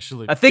all.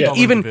 Actually, I think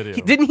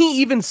didn't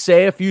he even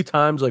say a few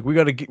times like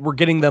we're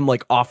getting them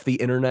like off the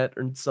internet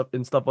and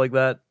stuff like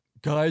that.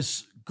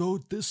 Guys, go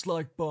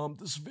dislike bomb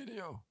this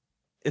video.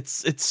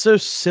 It's so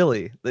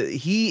silly.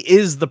 He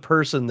is the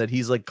person that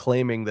he's like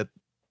claiming that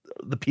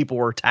the people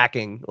were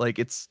attacking. Like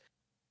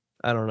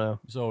I don't know.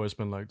 He's always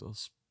been like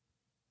this.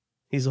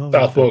 He's always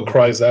Southpaw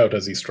cries out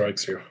as he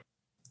strikes you.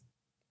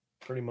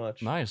 Pretty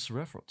much. Nice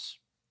reference.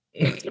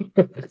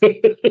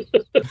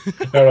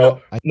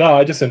 No,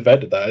 I just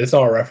invented that. It's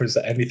not a reference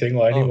to anything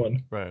or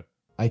anyone. Right.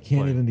 I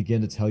can't even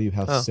begin to tell you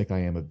how sick I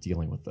am of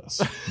dealing with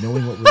this.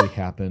 Knowing what really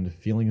happened,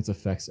 feeling its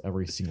effects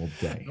every single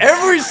day.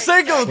 Every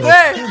single What day!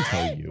 I can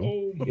tell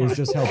you is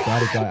just how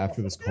bad it got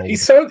after this call.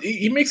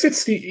 He makes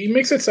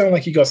it sound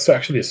like he got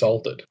sexually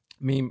assaulted.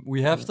 Meme,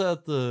 we have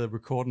that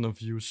recording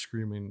of you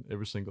screaming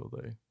every single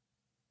day.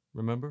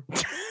 Remember?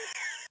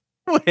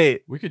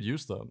 Wait. We could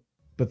use that.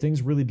 But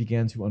things really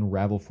began to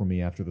unravel for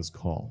me after this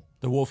call.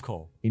 The wolf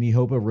call. Any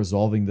hope of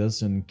resolving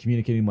this and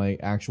communicating my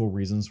actual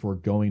reasons for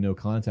going no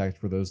contact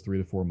for those 3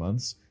 to 4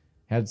 months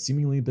had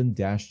seemingly been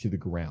dashed to the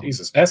ground.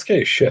 Jesus, SK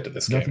is shit at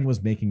this game. Nothing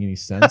was making any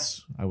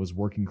sense. I was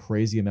working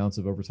crazy amounts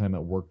of overtime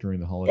at work during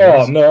the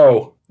holidays. Oh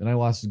no! And I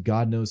lost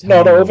God knows how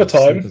Not many hours of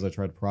overtime. sleep as I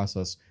tried to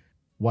process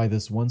why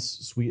this once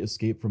sweet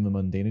escape from the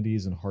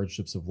mundanities and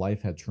hardships of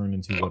life had turned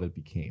into what it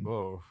became.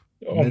 Whoa.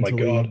 Oh Mentally,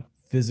 my god!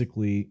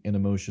 physically, and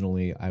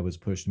emotionally, I was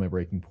pushed to my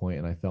breaking point,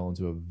 and I fell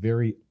into a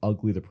very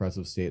ugly,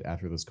 depressive state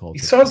after this call. He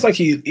sounds like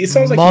he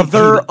sounds like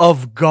Mother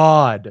of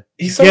God.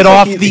 He sounds Get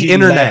like off the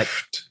internet.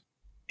 Left,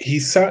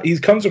 he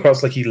comes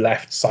across like he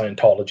left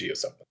Scientology or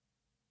something.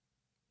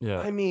 Yeah.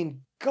 I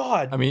mean,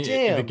 God I mean,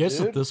 damn, if it gets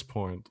dude. at this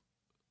point,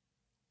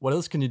 what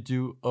else can you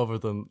do other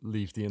than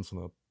leave the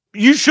internet?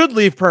 You should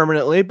leave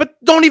permanently, but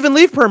don't even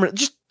leave permanently.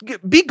 Just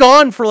be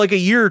gone for like a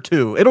year or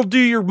two. It'll do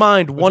your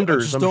mind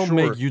wonders. Just I'm don't sure.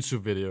 make YouTube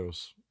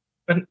videos.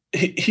 And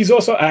he's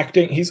also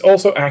acting. He's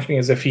also acting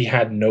as if he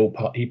had no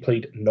part. He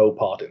played no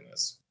part in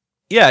this.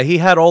 Yeah, he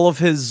had all of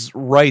his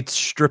rights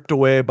stripped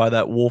away by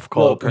that wolf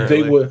call. Well,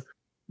 apparently.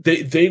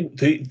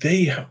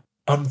 they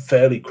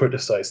unfairly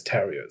criticized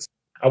terriers,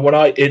 and when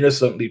I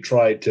innocently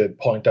tried to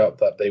point out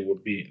that they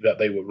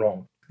were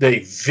wrong, they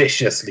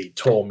viciously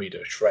tore me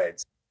to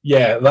shreds.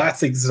 Yeah,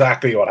 that's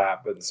exactly what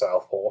happened,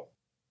 Southpaw.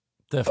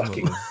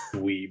 Definitely. Fucking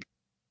dweeb.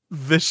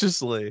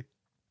 Viciously.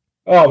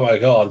 Oh my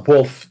god,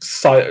 Wolf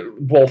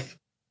psionically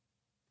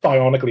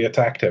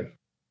attacked him.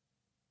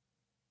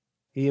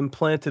 He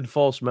implanted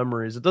false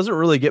memories. It doesn't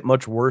really get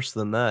much worse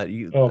than that.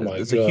 Oh my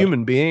as God. a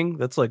human being,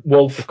 that's like the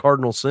Wolf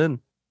cardinal sin.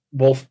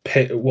 Wolf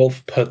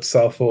put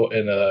Southpaw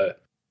in a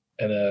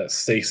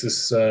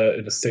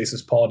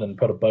stasis pod and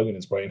put a bug in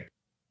his brain.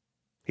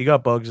 He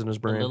got bugs in his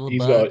brain.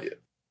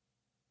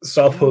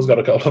 Southpaw's got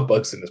a couple of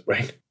bugs in his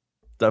brain.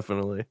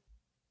 Definitely.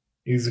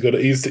 He's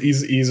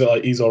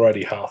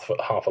already half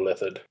a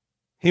lizard.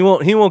 He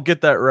won't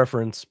get that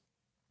reference,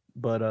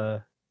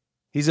 but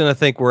he's gonna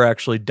think we're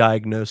actually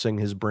diagnosing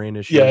his brain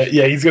issues.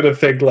 Yeah, he's gonna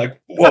think like,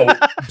 whoa,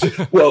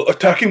 well,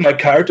 attacking my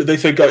character, they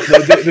think I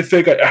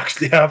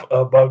actually have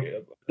a bug.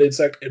 It's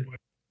like,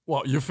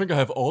 What, you think I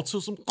have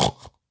autism?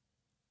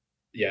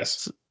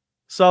 yes.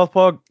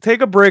 Southpaw, take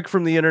a break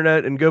from the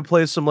internet and go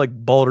play some like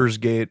Baldur's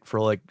Gate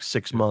for like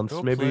 6 months.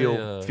 Go Maybe play,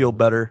 you'll feel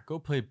better. Go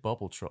play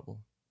Bubble Trouble.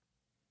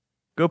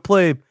 Go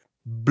play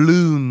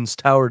Bloons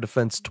Tower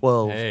Defense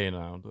 12. Hey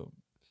now.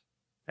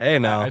 Hey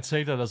now. I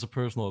take that as a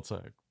personal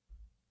attack.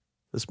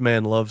 This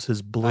man loves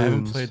his balloons. I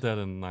haven't played that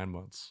in 9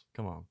 months.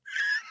 Come on.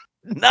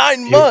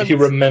 9 months. He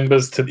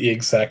remembers to the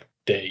exact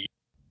day.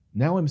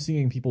 Now I'm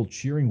seeing people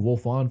cheering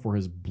Wolf on for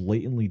his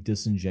blatantly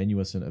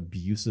disingenuous and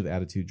abusive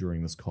attitude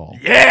during this call.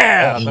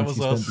 Yeah, In that which was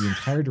he us. spent the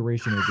entire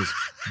duration of just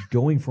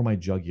going for my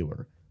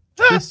jugular,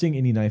 twisting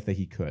any knife that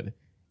he could,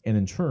 and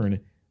in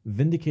turn,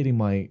 vindicating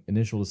my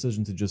initial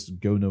decision to just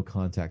go no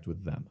contact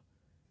with them.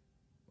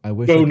 I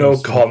wish I Go could no have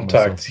stood up for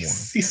contact. myself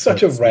more, He's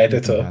such but a speaking from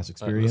Redditor. past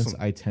experience,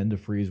 listen. I tend to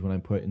freeze when I'm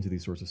put into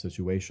these sorts of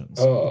situations.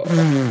 Oh.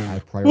 I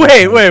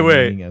prioritize Wait.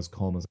 remaining as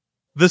calm as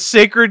The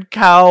sacred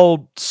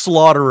cow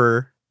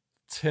slaughterer.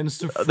 Tends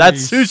to freeze.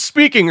 That's who's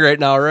speaking right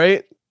now,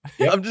 right?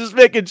 Yep. I'm just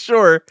making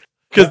sure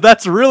because Yep.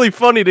 that's really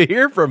funny to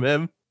hear from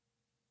him.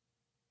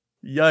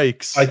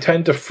 Yikes. I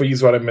tend to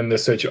freeze when I'm in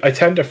this situation. I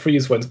tend to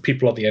freeze when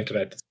people on the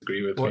internet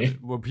disagree with me.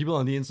 When people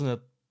on the internet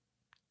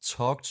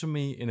talk to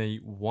me in a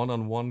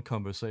one-on-one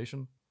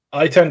conversation,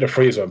 I tend to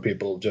freeze when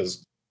people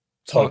just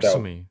talk point to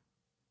out. me.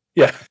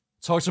 Yeah.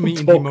 Talk to me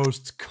in the Talk.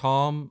 most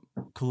calm,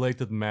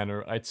 collected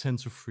manner. I tend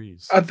to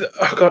freeze. Oh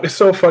god, it's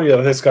so funny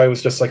that this guy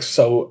was just like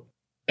so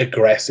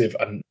aggressive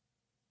and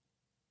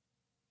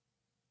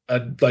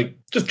like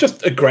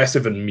just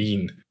aggressive and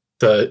mean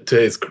to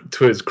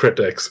his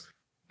critics,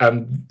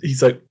 and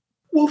he's like,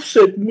 Wolf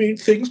said mean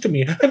things to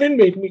me and it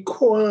made me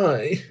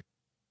cry.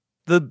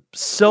 The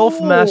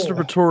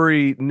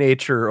self-masturbatory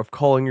nature of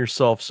calling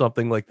yourself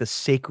something like the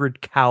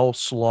sacred cow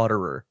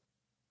slaughterer.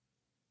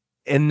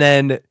 And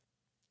then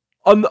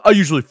I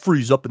usually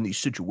freeze up in these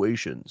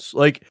situations.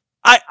 Like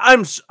I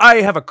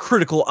have a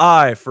critical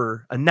eye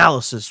for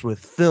analysis with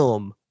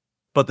film.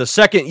 But the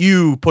second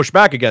you push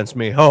back against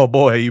me, oh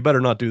boy, you better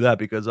not do that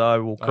because I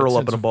will curl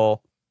up in a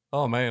ball.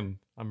 Oh man,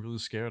 I'm really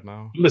scared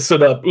now.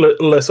 Listen up,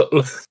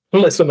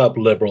 listen up,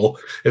 liberal.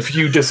 If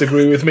you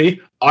disagree with me,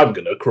 I'm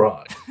gonna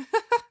cry.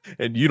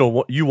 And you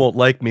won't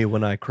like me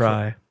when I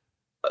cry.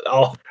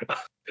 Oh,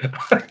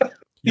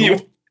 you're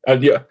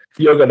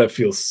gonna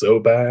feel so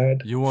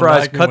bad. You won't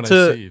Fries, like me cut when I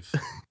to- save.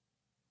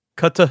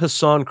 Cut to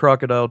Hassan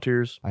Crocodile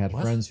Tears. I had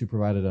What? friends who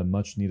provided a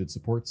much-needed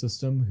support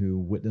system, who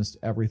witnessed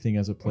everything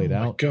as it played Oh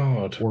my out,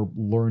 God. or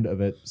learned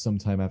of it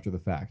sometime after the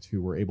fact, who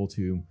were able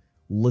to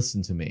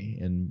listen to me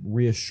and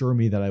reassure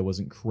me that I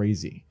wasn't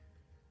crazy,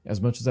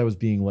 as much as I was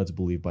being led to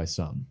believe by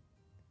some.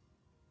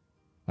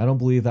 I don't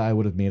believe that I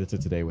would have made it to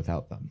today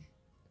without them.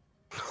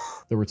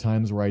 There were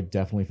times where I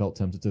definitely felt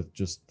tempted to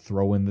just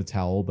throw in the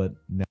towel, but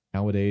now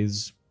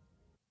nowadays.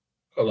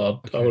 Hold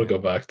on, Okay. I want to go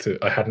back to.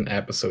 I had an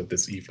episode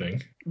this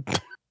evening.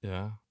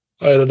 Yeah.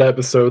 I had an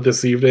episode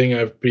this evening.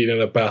 I've been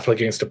in a battle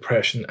against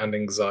depression and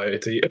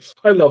anxiety.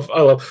 I've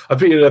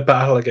been in a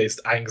battle against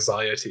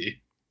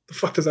anxiety. The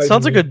fuck does that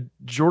Sounds mean? like a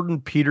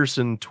Jordan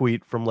Peterson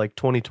tweet from like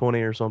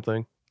 2020 or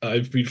something.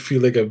 I've been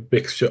feeling a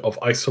mixture of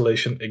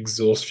isolation,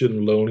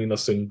 exhaustion,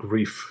 loneliness, and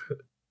grief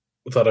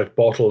that I've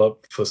bottled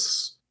up for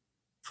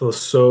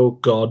so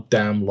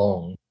goddamn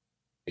long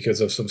because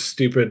of some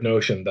stupid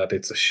notion that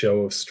it's a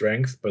show of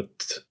strength.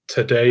 But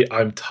today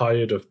I'm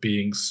tired of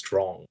being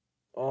strong.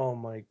 Oh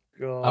my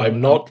god. I'm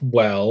not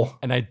well.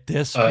 And I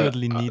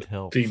desperately need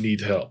help. Do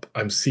need help.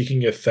 I'm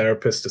seeking a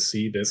therapist to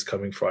see this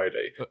coming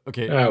Friday.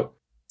 Okay. Now,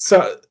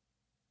 so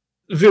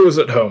viewers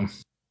at home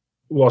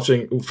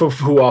watching,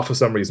 who are for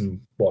some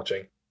reason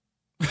watching,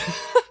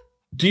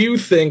 do you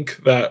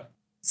think that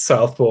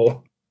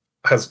Southpaw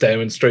has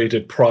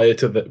demonstrated prior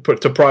to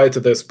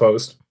this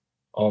post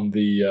on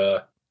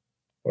the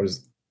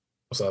was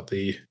that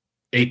the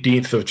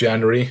 18th of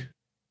January?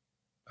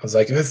 I was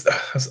like, I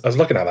was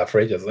looking at that for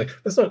ages. I was like,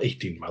 that's not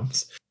 18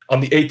 months. On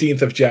the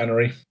 18th of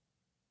January,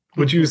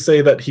 would you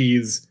say that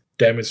he's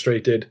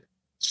demonstrated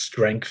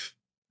strength?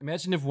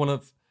 Imagine if one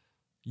of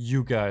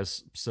you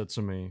guys said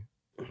to me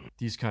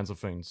these kinds of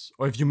things,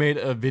 or if you made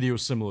a video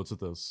similar to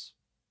this,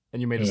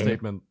 and you made a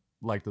statement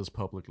like this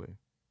publicly.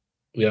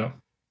 Yeah.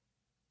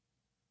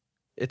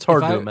 It's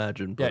hard to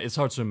imagine. Yeah, it's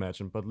hard to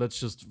imagine, but let's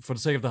just, for the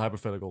sake of the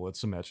hypothetical,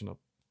 let's imagine it.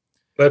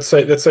 Let's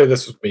say this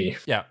was me.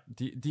 Yeah,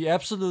 the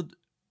absolute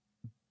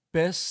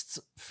best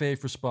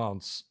faith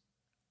response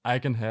I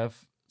can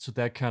have to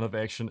that kind of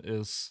action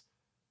is,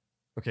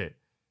 okay,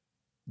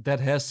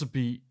 that has to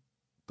be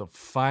the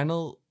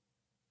final,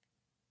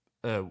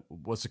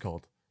 what's it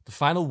called? The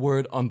final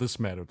word on this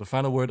matter, the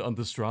final word on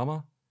this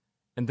drama,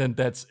 and then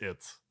that's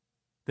it.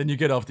 Then you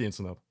get off the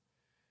internet.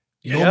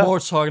 No more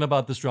talking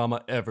about this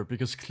drama ever,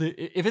 because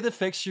if it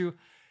affects you,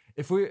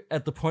 if we're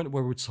at the point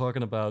where we're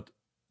talking about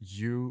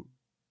you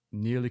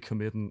nearly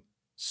committing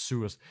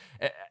suicide,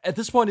 at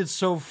this point it's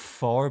so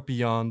far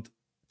beyond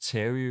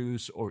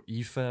Terriers or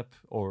EFAP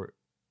or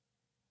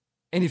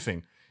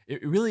anything.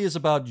 It really is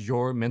about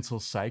your mental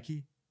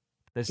psyche.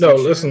 No,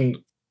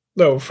 listen,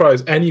 no,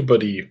 Fries,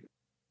 anybody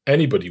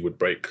would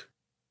break.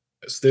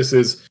 This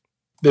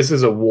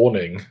is a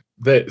warning.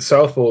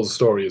 Southpaw's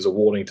story is a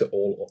warning to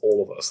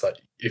all of us that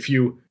if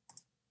you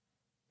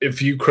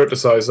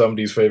criticize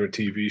somebody's favorite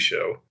TV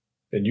show,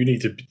 then you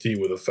need to deal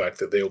with the fact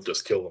that they'll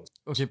just kill them.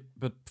 Okay,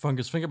 but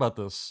Fungus, think about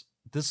this.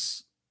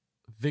 This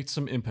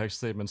victim impact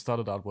statement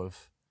started out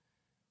with,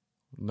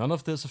 none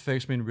of this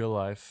affects me in real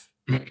life.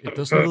 It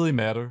doesn't really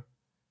matter.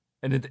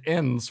 And it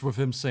ends with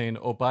him saying,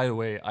 oh, by the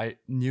way, I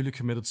nearly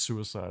committed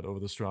suicide over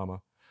this drama.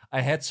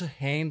 I had to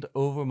hand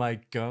over my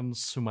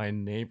guns to my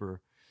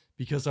neighbor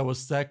because I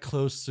was that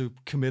close to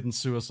committing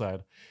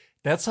suicide.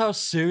 That's how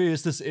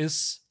serious this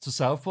is to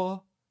Southpaw?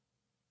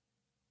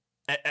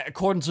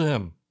 According to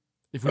him.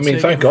 If we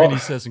take everything he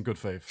says in good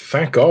faith.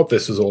 Thank God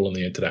this was all on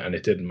the internet and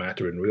it didn't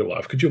matter in real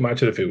life. Could you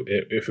imagine if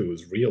it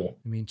was real?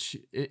 I mean,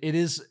 it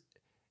is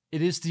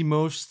the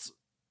most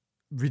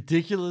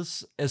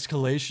ridiculous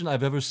escalation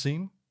I've ever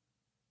seen.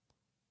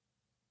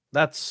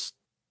 That's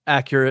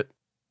accurate.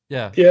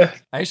 Yeah. Yeah.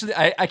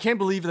 I can't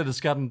believe that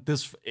it's gotten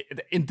this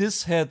in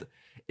this head.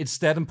 It's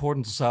that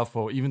important to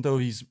Southpaw, even though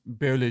he's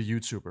barely a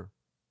YouTuber.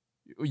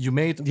 You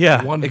made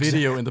one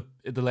video in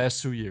the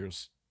last 2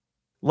 years.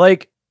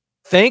 Like,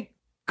 thank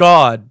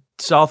God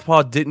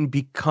Southpaw didn't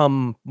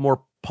become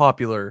more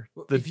popular.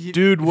 The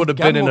dude would have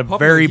been in a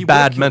very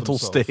bad mental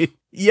state.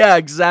 Yeah,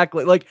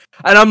 exactly. Like,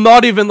 and I'm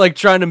not even like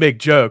trying to make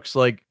jokes.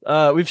 Like,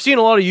 we've seen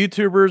a lot of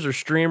YouTubers or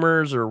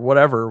streamers or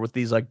whatever with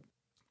these, like,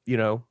 you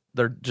know,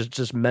 they're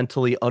just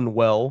mentally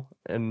unwell,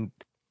 and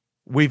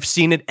we've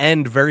seen it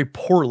end very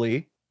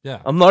poorly.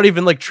 Yeah. I'm not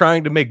even like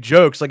trying to make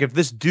jokes. Like, if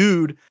this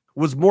dude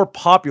was more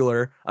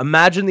popular,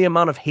 imagine the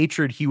amount of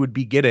hatred he would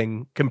be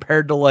getting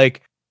compared to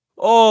like,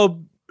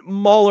 oh,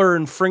 Muller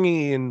and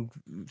Fringy and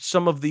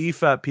some of the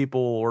EFAP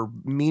people are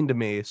mean to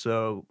me,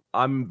 so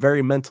I'm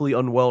very mentally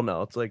unwell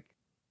now. It's like,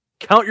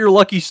 count your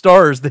lucky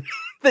stars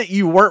that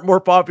you weren't more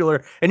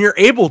popular and you're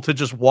able to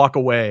just walk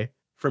away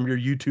from your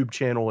YouTube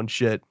channel and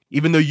shit,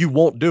 even though you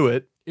won't do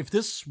it. If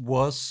this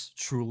was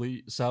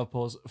truly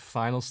Southpaw's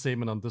final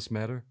statement on this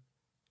matter,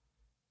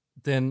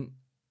 then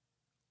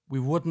we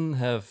wouldn't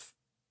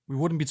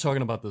be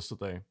talking about this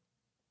today.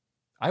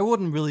 I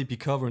wouldn't really be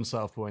covering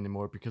Southpaw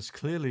anymore because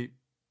clearly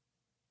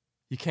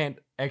he can't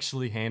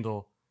actually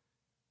handle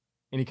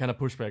any kind of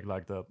pushback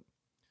like that.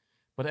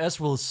 But as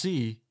we'll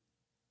see,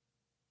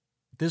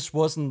 this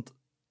wasn't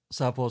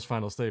Southpaw's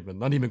final statement,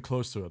 not even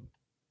close to it.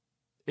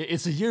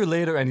 It's a year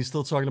later and he's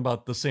still talking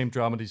about the same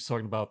drama that he's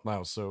talking about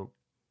now, so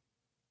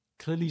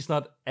clearly he's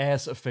not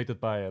as affected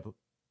by it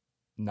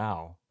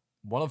now.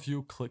 One of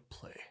you click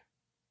play.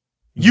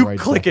 You right,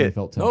 click it. I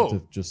felt tempted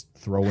to just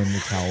throw in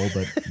the towel,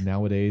 but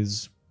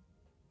nowadays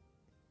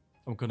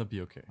I'm gonna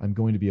be okay. I'm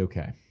going to be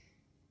okay.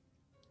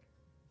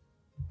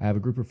 I have a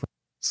group of friends.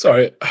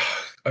 Sorry,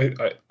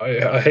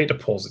 I hate to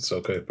pause it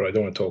so quick, but I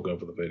don't want to talk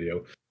over the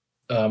video.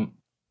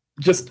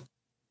 Just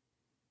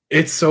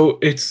it's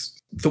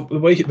the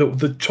way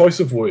the choice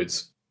of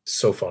words is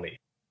so funny.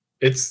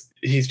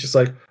 He's just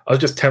like, I was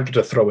just tempted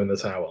to throw in the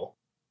towel.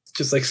 It's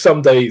just like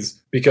some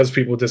days, because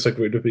people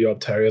disagreed with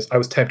Beyond Terriers, I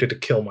was tempted to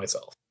kill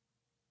myself.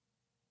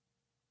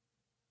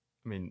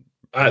 I mean,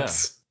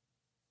 that's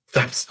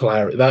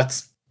hilarious.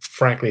 That's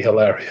frankly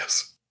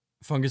hilarious.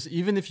 Fungus,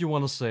 even if you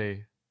want to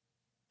say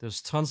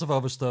there's tons of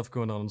other stuff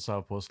going on in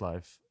Southpaw's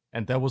life,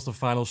 and that was the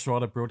final straw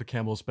that broke the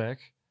camel's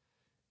back,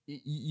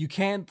 you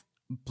can't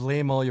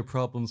blame all your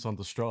problems on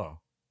the straw.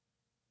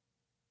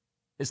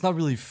 It's not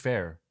really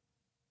fair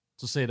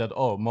to say that,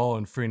 oh, Maul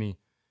and Frinny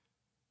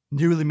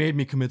nearly made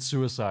me commit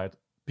suicide,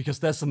 because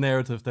that's the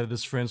narrative that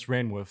his friends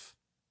ran with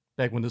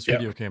back when this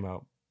video came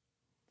out.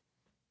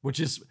 Which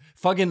is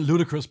fucking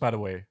ludicrous, by the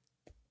way.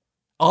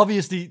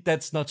 Obviously,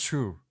 that's not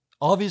true.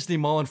 Obviously,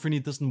 Maul and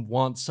Frinny doesn't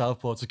want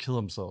Southpaw to kill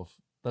himself.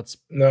 That's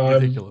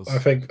ridiculous. I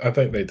think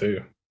they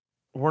do.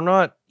 We're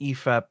not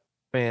EFAP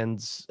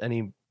fans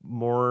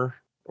anymore,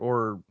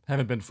 or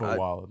haven't been for a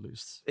while at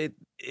least.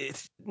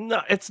 It's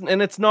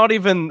not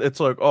even. It's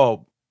like,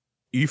 oh,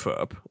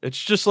 EFAP.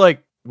 It's just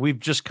like we've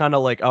just kind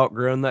of like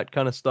outgrown that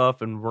kind of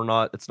stuff, and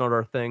it's not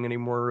our thing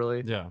anymore,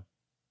 really. Yeah.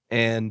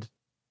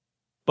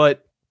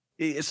 But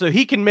so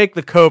he can make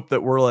the cope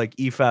that we're like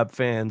EFAP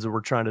fans and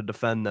we're trying to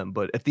defend them,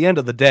 but at the end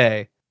of the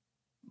day,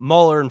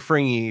 Muller and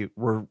Fringy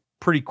were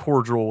pretty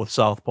cordial with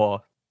Southpaw,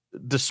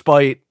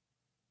 despite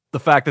the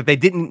fact that they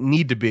didn't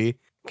need to be,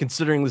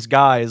 considering this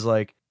guy is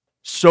like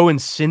so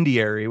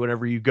incendiary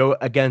whenever you go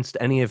against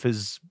any of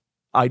his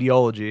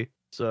ideology.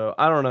 So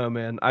I don't know,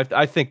 man.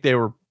 I think they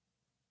were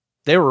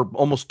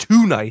almost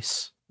too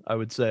nice, I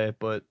would say,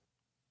 but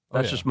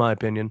that's just my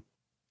opinion.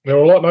 They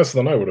were a lot nicer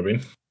than I would have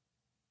been.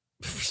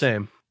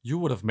 Same. You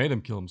would have made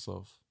him kill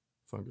himself,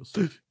 Fungus.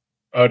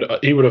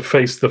 He would have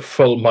faced the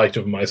full might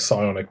of my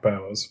psionic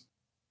powers.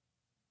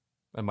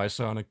 And my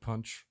psionic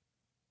punch.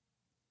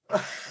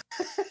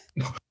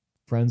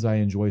 Friends I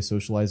enjoy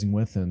socializing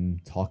with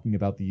and talking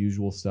about the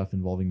usual stuff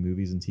involving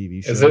movies and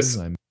TV shows. Is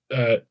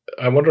this,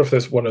 I wonder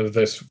if one of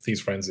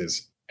these friends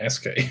is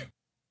SK.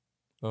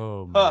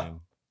 Oh, man.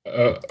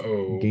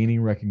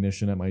 Gaining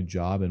recognition at my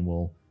job and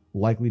will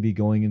likely be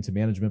going into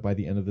management by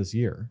the end of this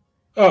year.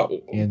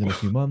 Oh, and in a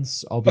few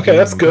months, I'll be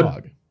that's good.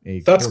 Dog,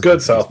 that's good,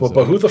 Southpaw.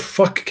 But who the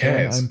fuck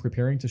cares? And I'm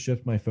preparing to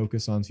shift my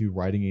focus onto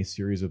writing a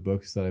series of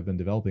books that I've been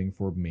developing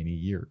for many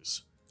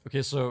years.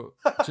 Okay, so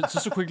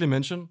just to quickly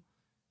mention,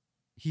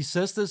 he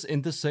says this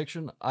in this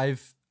section.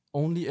 I've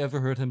only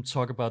ever heard him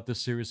talk about this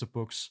series of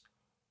books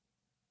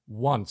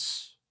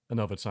once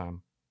another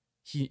time.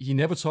 He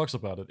never talks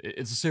about it.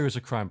 It's a series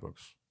of crime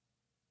books.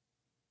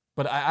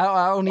 But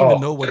I don't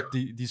even know what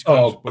these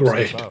crime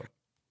books are about.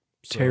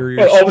 So. Terriers.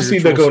 Well, obviously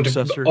they're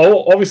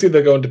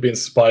going to be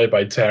inspired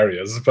by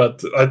terriers,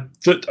 but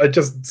I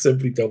just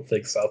simply don't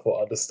think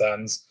Southpaw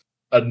understands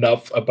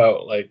enough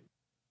about like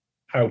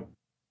how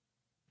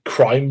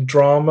crime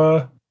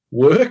drama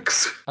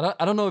works. I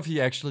don't know if he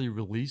actually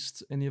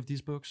released any of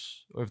these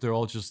books, or if they're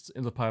all just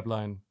in the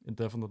pipeline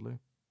indefinitely.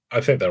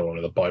 I think they're all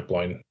in the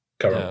pipeline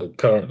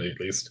currently, at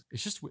least.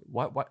 It's just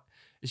why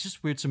it's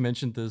just weird to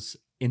mention this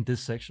in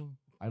this section.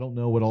 I don't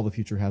know what all the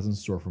future has in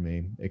store for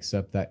me,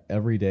 except that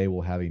every day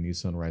will have a new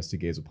sunrise to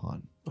gaze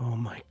upon. Oh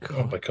my god.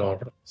 Oh my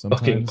god. Sometimes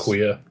fucking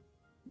queer.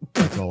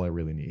 That's all I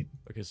really need.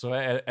 Okay, so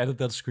I added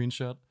that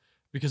screenshot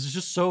because it's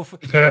just so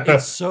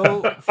it's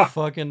so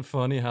fucking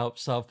funny how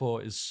Southpaw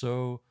is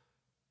so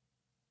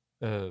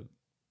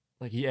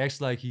like he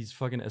acts like he's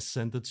fucking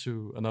ascended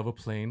to another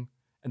plane,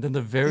 and then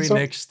the very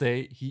next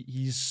day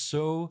he's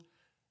so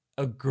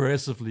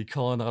aggressively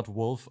calling out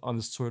Wolf on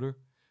his Twitter.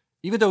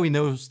 Even though he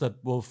knows that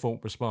Wolf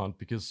won't respond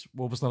because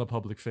Wolf is not a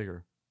public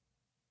figure.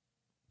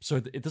 So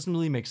it doesn't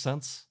really make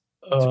sense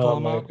to call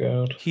him out.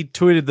 God. He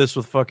tweeted this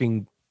with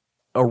fucking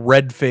a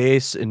red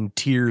face and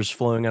tears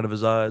flowing out of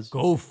his eyes.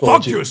 Go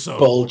fuck yourself!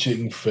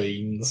 Bulging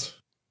fiends.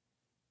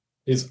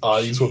 His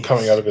eyes were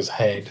coming out of his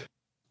head.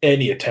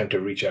 Any attempt to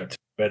reach out to him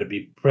better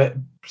be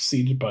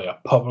preceded by a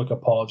public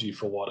apology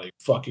for what a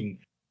fucking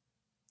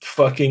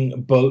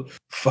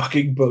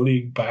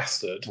bullying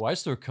bastard. Why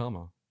is there a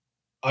comma?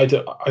 I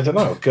don't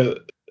know.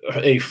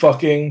 A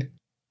fucking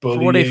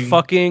bullying what a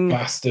fucking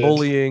bastard.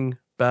 Bullying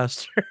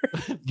bastard.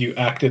 You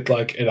acted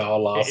like in our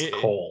last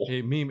call.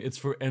 Hey, meme, it's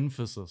for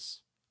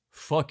emphasis.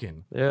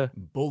 Fucking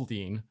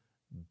bullying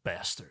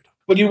bastard.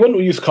 Well, you wouldn't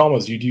use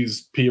commas, you'd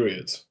use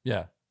periods.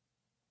 Yeah.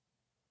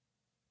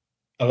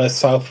 Unless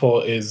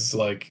Southpaw is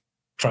like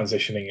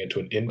transitioning into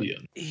an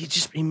Indian.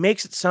 He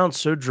makes it sound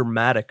so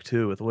dramatic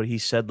too with what he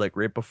said like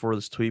right before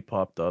this tweet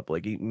popped up.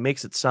 Like he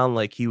makes it sound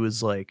like he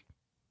was like,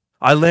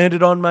 I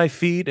landed on my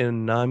feet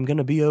and I'm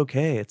gonna be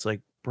okay. It's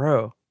like,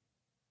 bro,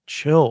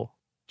 chill.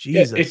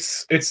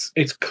 Jesus. Yeah,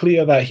 it's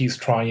clear that he's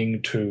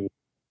trying to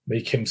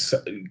make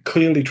himself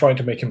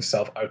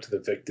out to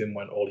the victim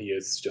when all he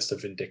is just a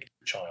vindictive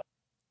child.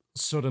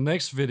 So the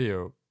next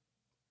video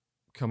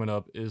coming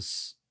up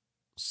is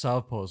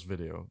Southpaw's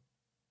video.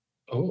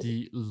 Oh.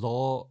 The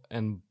Law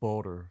and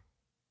Border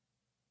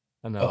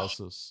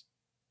analysis.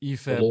 Alone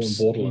EFAP's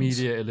Borderlands.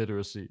 media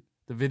illiteracy.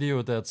 The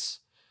video that's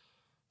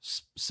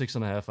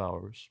 6.5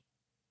 hours.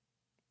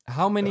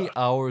 How many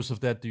hours of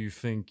that do you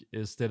think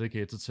is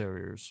dedicated to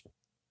terriers?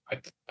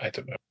 I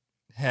don't know.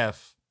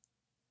 Half.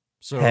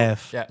 So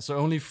Half. Yeah, so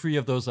only 3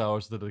 of those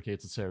hours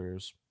dedicated to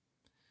terriers.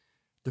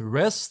 The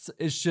rest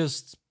is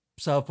just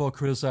Southpaw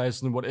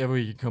criticizing whatever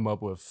he can come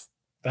up with.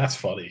 That's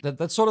funny.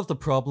 That's sort of the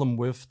problem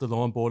with the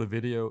Law and Order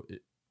video.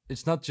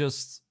 It's not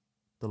just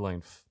the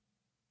length.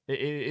 It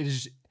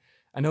is.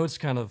 I know it's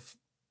kind of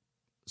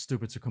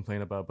stupid to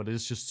complain about, but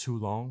it's just too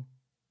long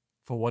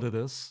for what it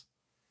is.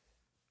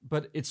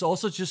 But it's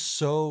also just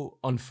so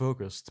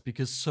unfocused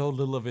because so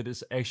little of it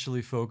is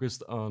actually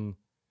focused on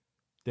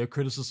their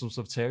criticisms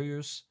of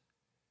terriers.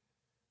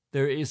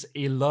 There is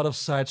a lot of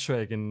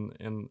sidetrack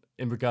in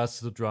regards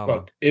to the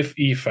drama. But if A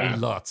EFAP,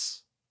 lot.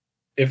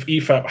 if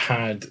EFAP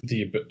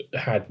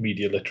had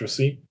media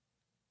literacy,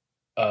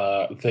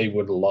 they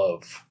would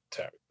love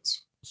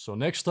terriers. So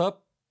next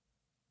up,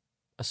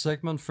 a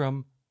segment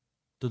from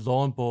the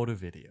Law and Order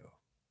video.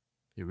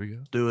 Here we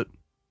go. Do it.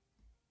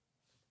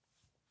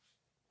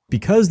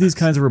 Because these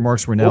kinds of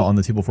remarks were now on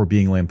the table for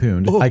being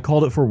lampooned, I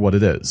called it for what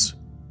it is.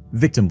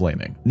 Victim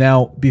blaming.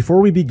 Now, before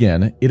we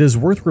begin, it is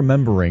worth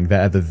remembering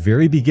that at the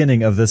very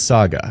beginning of this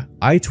saga,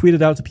 I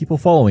tweeted out to people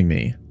following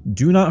me,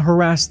 do not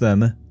harass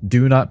them,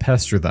 do not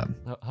pester them.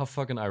 How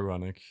fucking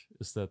ironic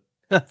is that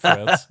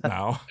threat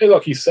now? Hey,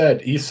 look, he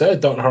said,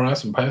 don't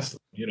harass and pester them.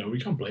 You know, we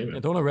can't blame him. Yeah,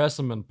 don't harass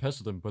them and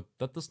pester them, but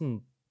that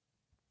doesn't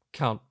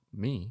count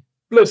me.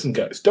 Listen,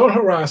 guys, don't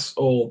harass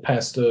or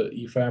pester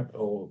EFAP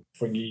or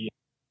Fringy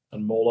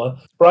and Mola.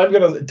 But I'm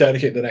going to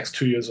dedicate the next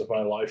 2 years of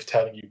my life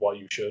telling you why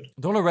you should.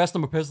 Don't harass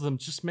them or pester them,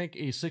 just make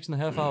a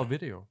 6.5 hour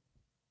video.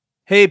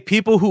 Hey,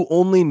 people who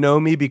only know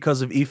me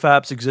because of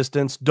EFAP's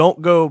existence,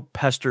 don't go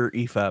pester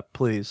EFAP,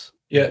 please.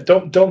 Yeah,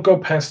 don't go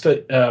pester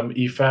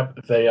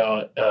EFAP. They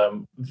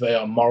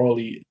are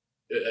morally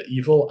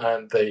evil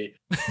and they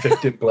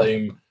victim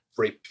blame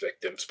rape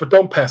victims. But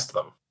don't pester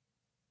them.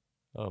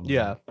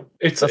 Yeah,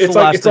 It's that's the like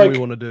last thing we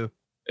want to do.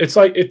 It's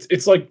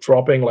like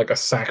dropping like a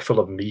sack full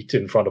of meat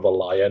in front of a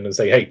lion and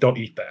say, "Hey, don't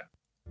eat that."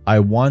 I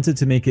wanted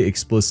to make it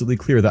explicitly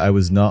clear that I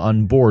was not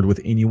on board with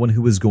anyone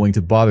who was going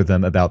to bother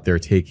them about their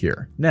take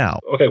here. Now,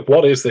 Okay,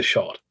 what is this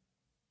shot?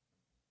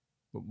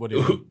 What do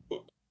you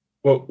mean?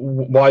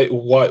 Why?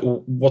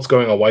 What's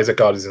going on? Why is it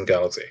Guardians of the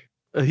Galaxy?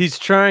 He's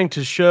trying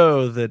to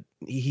show that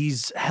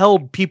he's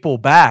held people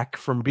back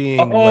from being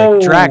Oh.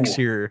 like Drax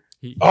here.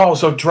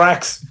 So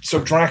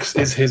Drax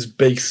is his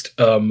based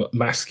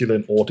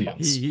masculine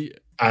audience,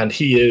 and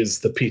he is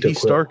the Peter He's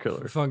Quill.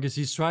 Starkiller. Fungus,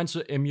 he's trying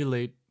to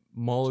emulate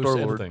Mauler's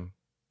Star-Lord. editing,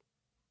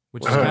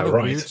 which is Ah, kind of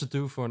right. weird to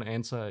do for an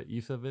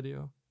anti-EFA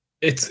video.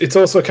 It's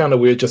also kind of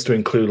weird just to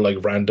include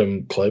like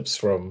random clips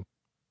from.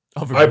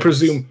 Of I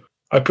events.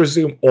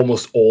 presume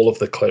almost all of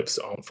the clips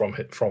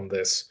from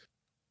this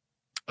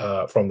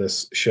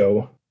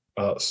show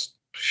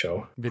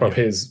Video. from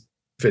his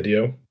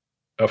video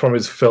from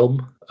his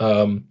film.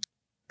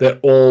 They're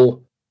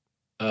all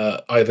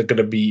either going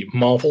to be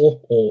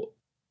Marvel or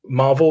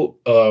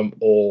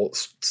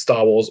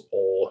Star Wars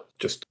or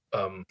just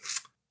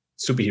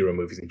superhero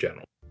movies in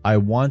general. I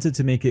wanted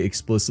to make it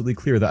explicitly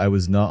clear that I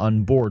was not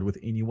on board with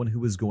anyone who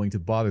was going to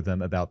bother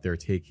them about their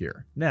take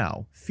here.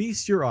 Now,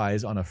 feast your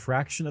eyes on a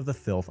fraction of the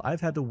filth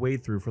I've had to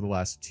wade through for the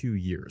last 2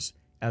 years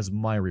as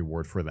my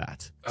reward for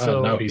that.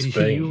 So now he's you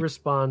paying.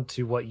 respond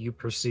to what you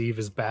perceive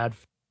as bad.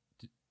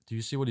 Do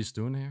you see what he's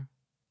doing here?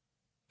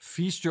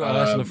 Feast your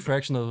eyes on a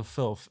fraction of the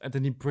filth, and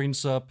then he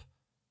brings up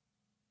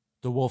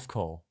the wolf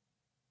call.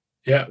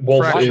 Yeah,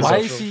 Wolf Why is is a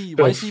he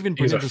filth- he's bringing a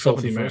this up in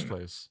filthy the first man.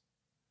 place?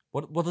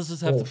 What does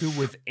this have to do Wolf.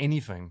 with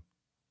anything?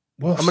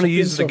 Wolf I'm gonna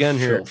use is it a again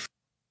here. filth.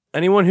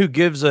 Anyone who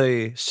gives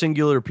a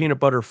singular peanut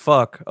butter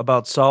fuck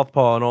about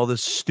Southpaw and all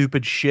this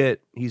stupid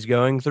shit he's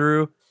going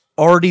through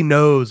already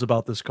knows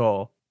about this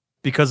call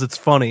because it's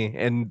funny,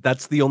 and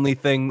that's the only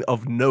thing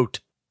of note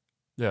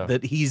Yeah.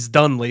 that he's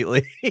done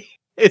lately.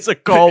 It's a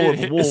call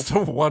with Wolf. It's the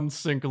one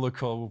singular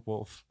call with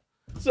Wolf.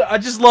 So I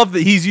just love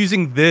that he's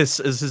using this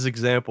as his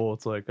example.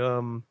 It's like,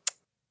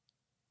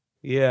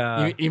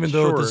 yeah. Even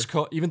though this sure.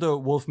 call, even though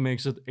Wolf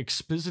makes it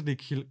explicitly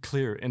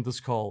clear in this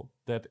call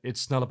that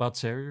it's not about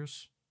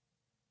terriers,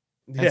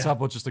 and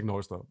Southpaw just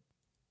ignores that.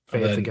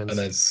 Faith against and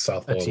then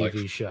Southpaw a TV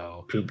like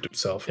show, pooped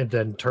himself. and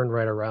then turn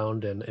right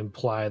around and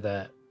imply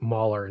that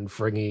Mauler and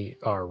Fringy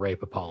are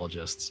rape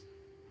apologists.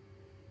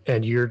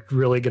 And you're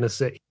really gonna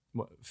say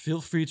Well,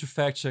 feel free to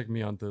fact check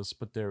me on this,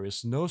 but there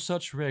is no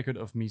such record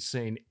of me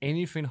saying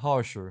anything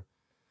harsher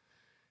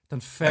than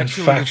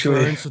factually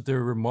referring to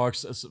their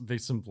remarks as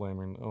victim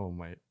blaming. Oh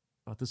my,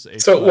 this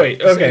is So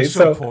wait, okay,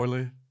 so so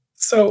poorly.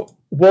 So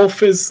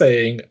Wolf is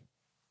saying,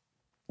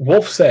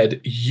 Wolf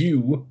said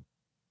you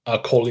are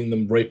calling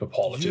them rape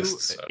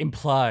apologists. You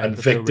imply and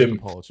that they're victim- rape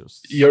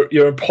apologists.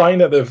 You're implying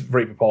that they're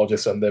rape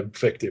apologists and they're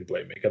victim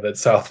blaming, and then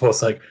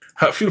Southpaw's like,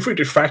 feel free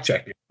to fact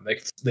check me on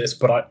this,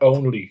 but I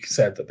only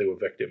said that they were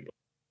victim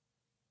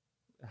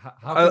blaming.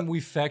 How come we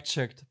fact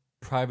checked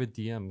private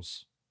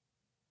DMs?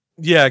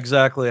 Yeah,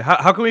 exactly.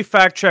 How can we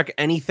fact check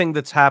anything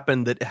that's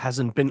happened that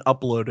hasn't been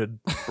uploaded,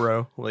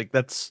 bro? Like,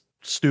 that's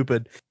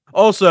stupid.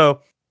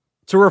 Also,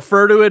 to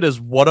refer to it as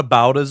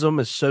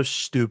whataboutism is so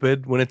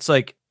stupid when it's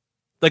like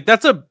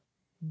that's a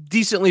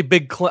decently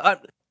big claim. I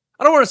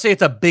don't want to say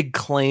it's a big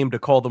claim to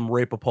call them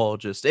rape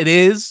apologists. It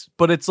is,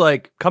 but it's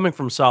like coming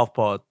from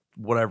Southpaw,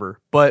 whatever.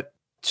 But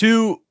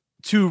to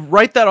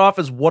write that off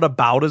as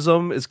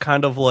whataboutism is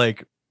kind of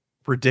like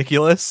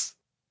ridiculous.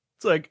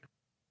 It's like,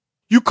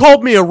 you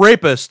called me a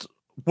rapist.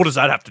 What does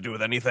that have to do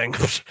with anything?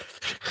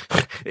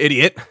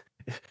 Idiot.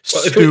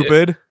 Well,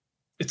 stupid.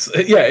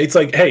 It's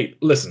like, hey,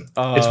 listen,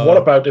 it's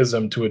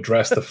whataboutism to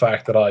address the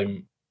fact that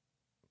I'm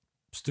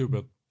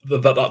stupid.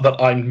 That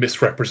I'm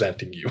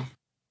misrepresenting you.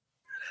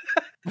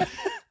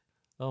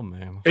 Oh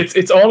man.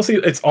 It's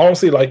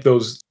honestly like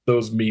those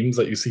memes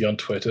that you see on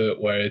Twitter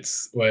where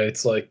it's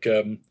like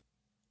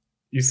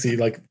you see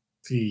like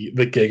the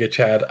Giga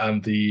Chad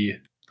and the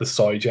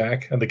Soy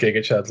Jack, and the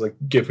Giga Chad's like,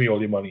 give me all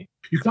your money.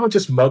 You can't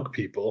just mug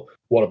people.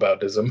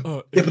 Whataboutism?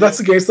 Yeah, but that's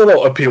against the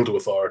law. Appeal to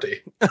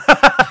authority.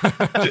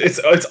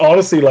 it's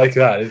honestly like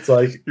that. It's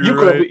like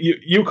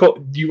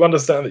you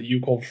understand that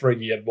you call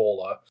Friggy and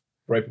Waller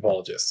rape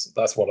apologists.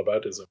 That's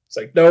whataboutism. It's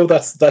like, no,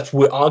 that's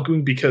we're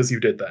arguing because you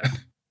did that.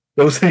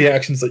 Those are the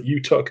actions that you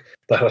took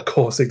that are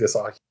causing this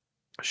argument.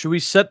 Should we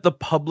set the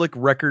public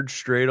record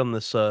straight on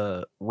this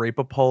rape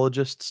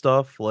apologist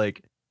stuff?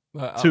 Like,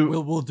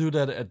 we'll do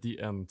that at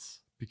the end,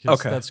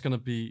 because that's gonna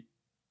be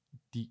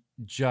the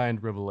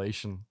giant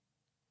revelation.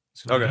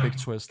 It's gonna be a big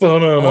twist.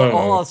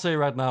 All I'll say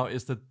right now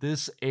is that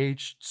this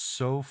aged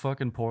so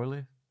fucking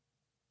poorly.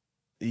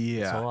 Yeah,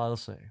 that's all I'll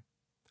say.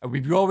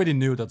 We already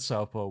knew that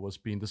Southpaw was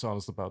being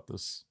dishonest about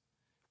this.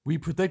 We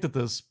predicted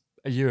this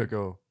a year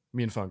ago,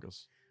 me and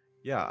Fungus.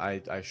 Yeah,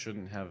 I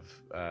shouldn't have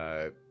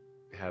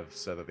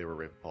said that they were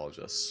rape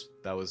apologists.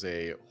 That was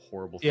a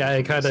horrible thing. Yeah,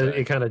 it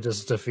kind of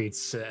just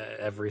defeats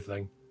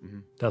everything,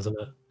 doesn't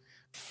it?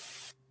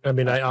 I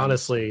mean, I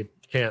honestly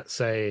can't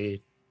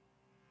say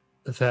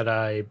that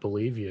I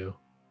believe you.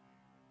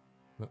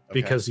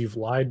 Because you've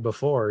lied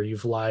before.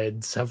 You've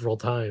lied several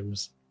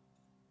times.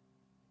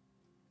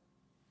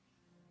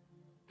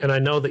 And I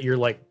know that you're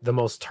like the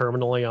most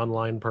terminally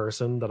online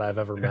person that I've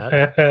ever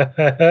met.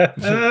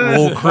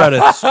 Roll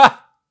credits.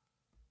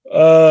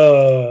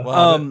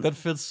 Wow, that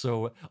fits so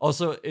well.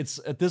 Also, it's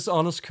a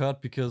dishonest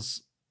cut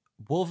because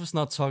Wolf is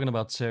not talking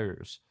about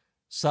terriers.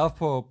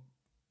 Southpaw,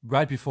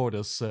 right before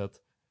this, said,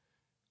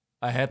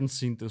 I hadn't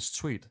seen this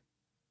tweet.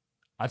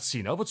 I'd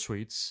seen other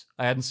tweets.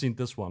 I hadn't seen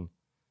this one.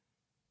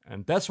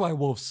 And that's why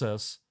Wolf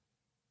says,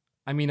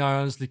 I mean, I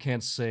honestly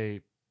can't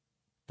say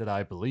that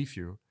I believe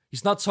you.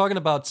 He's not talking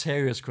about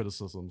terriers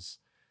criticisms.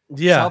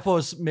 Yeah. Southpaw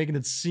is making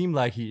it seem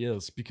like he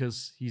is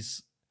because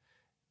he's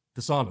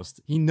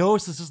dishonest. He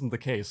knows this isn't the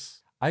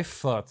case. I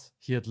thought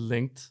he had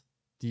linked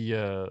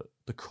the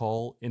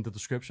call in the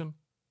description.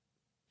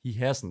 He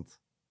hasn't.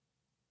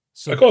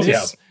 So of course he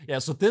has. Yeah,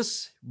 so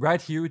this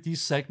right here,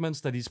 these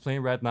segments that he's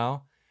playing right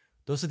now,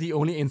 those are the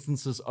only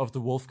instances of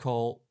the wolf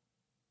call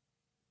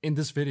in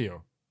this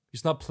video.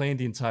 He's not playing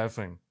the entire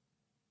thing.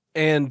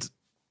 And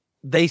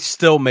they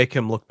still make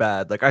him look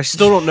bad. Like, I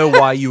still don't know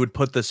why you would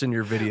put this in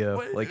your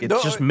video. Like, it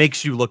just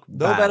makes you look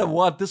bad. No matter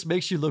what, this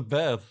makes you look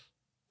bad.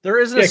 There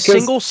isn't a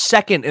single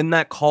second in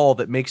that call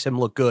that makes him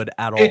look good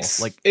at all.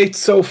 It's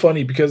so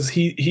funny because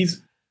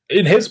he's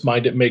in his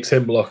mind it makes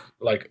him look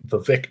like the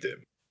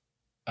victim,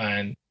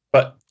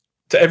 but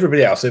to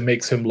everybody else it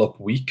makes him look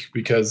weak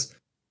because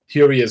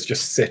here he is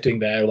just sitting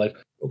there like,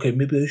 okay,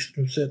 maybe I should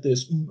have said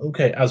this.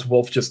 Okay, as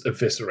Wolf just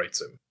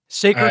eviscerates him.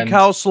 Sacred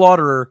Cow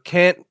Slaughterer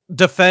can't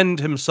defend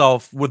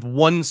himself with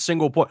one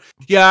single point.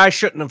 Yeah, I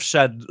shouldn't have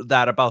said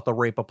that about the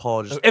rape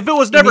apologist. If it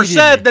was never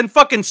said, then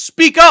fucking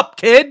speak up,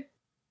 kid.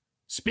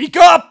 Speak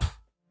up!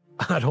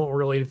 I don't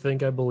really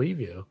think I believe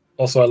you.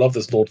 Also, I love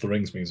this Lord of the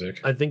Rings music.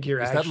 I think you're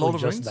actually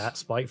just that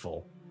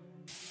spiteful.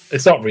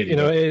 It's not really. You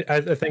know, I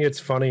think it's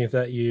funny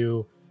that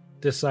you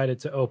decided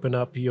to open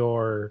up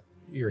your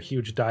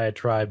huge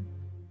diatribe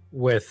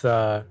with,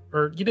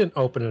 or you didn't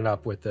open it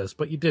up with this,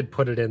 but you did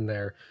put it in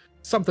there.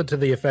 Something to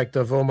the effect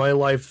of, oh, my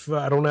life,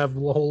 I don't have a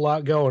whole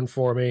lot going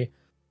for me.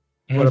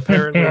 But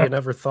apparently you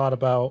never thought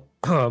about,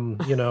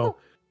 you know,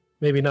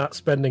 maybe not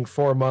spending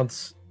 4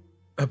 months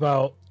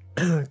about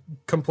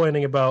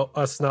complaining about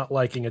us not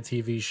liking a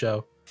TV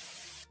show.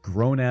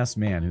 Grown-ass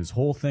man whose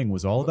whole thing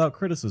was all about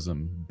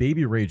criticism,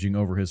 baby raging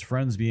over his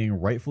friends being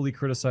rightfully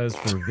criticized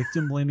for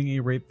victim blaming a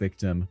rape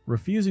victim,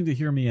 refusing to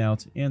hear me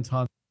out, and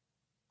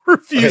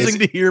refusing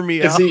to hear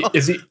me out.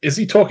 Is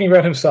he talking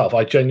about himself?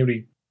 I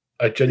genuinely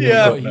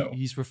don't know.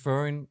 He's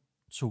referring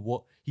to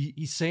what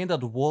he's saying that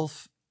the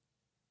wolf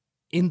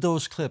in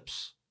those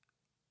clips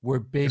were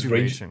baby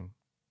raging.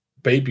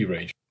 Baby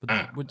raging.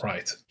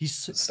 Right.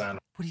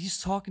 But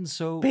he's talking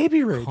so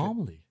baby raging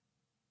calmly.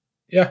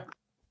 Yeah.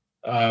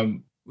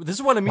 This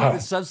is what I mean. Wow.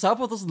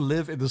 Southpaw doesn't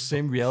live in the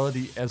same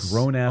reality as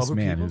grown-ass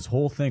man whose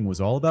whole thing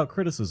was all about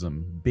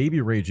criticism,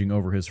 baby raging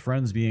over his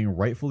friends being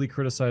rightfully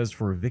criticized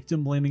for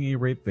victim blaming a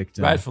rape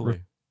victim.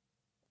 Rightfully.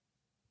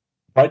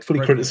 rightfully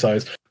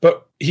criticized,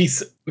 but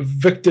he's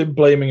victim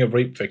blaming a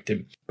rape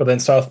victim. But then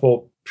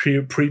Southpaw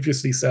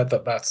previously said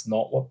that that's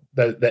not what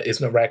there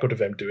isn't a record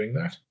of him doing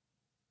that.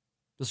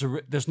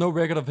 There's no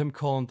record of him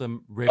calling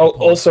them rape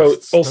Also,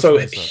 apologists.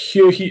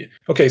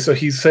 so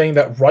he's saying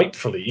that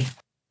rightfully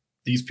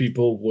these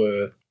people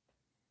were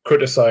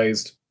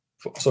criticized.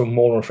 So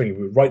Mauler and Finney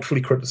were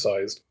rightfully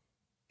criticized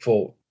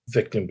for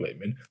victim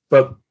blaming,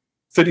 but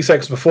 30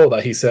 seconds before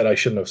that, he said I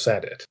shouldn't have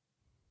said it.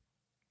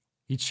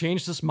 He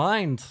changed his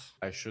mind.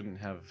 I shouldn't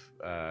have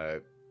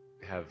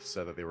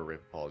said that they were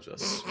rape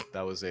apologists.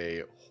 That was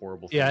a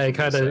horrible thing. Yeah, it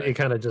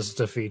kind of just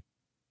defeats.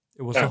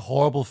 It was a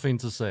horrible thing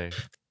to say.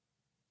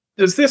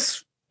 Does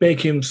this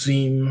make him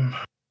seem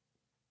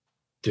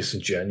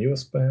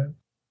disingenuous,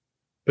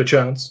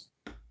 perchance?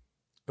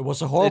 It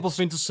was a horrible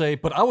thing to say,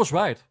 but I was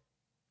right.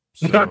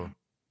 So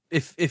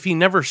if he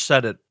never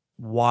said it,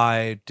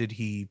 why did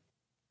he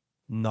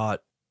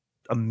not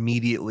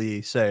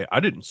immediately say, I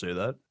didn't say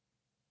that?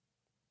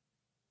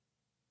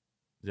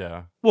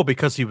 Yeah. Well,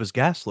 because he was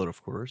gaslit,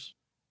 of course.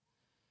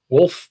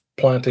 Wolf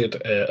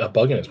planted a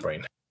bug in his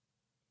brain.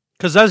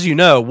 Because as you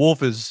know,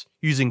 Wolf is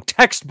using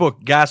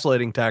textbook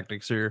gaslighting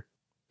tactics here.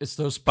 It's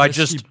those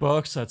pesky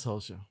bugs, I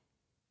told you.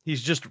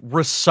 He's just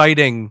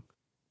reciting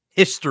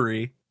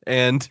history,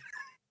 and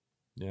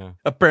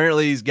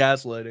apparently he's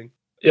gaslighting.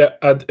 Yeah,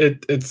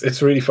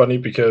 it's really funny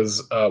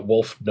because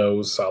Wolf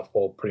knows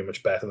Southpaw pretty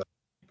much better than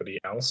anybody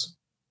else.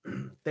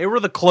 They were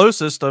the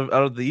closest out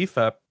of the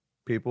EFAP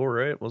people,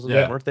 right?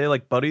 Weren't they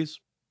like buddies?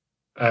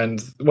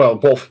 And well,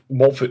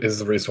 Wolf is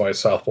the reason why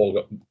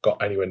Southpaw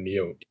got anywhere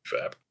near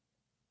EFAP.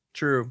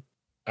 True.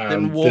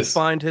 Didn't Wolf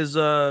find his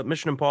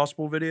Mission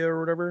Impossible video or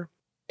whatever?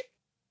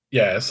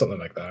 Yeah, something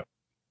like that.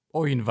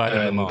 Or he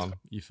invited him on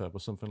EFAP or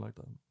something like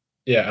that.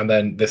 Yeah, and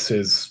then this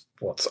is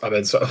Wolf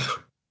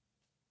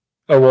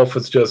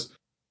has just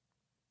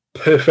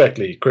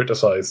perfectly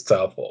criticized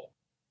Southpaw.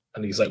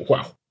 And he's like,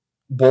 wow,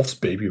 Wolf's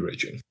baby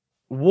raging.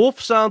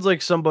 Wolf sounds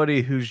like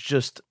somebody who's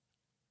just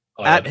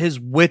at his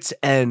wit's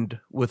end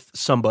with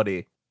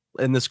somebody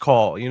in this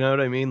call. You know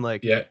what I mean?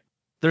 Like,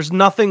 there's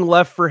nothing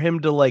left for him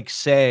to like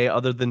say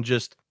other than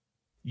just,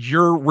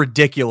 you're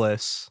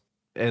ridiculous.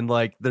 And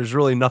like, there's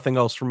really nothing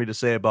else for me to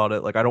say about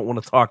it. Like, I don't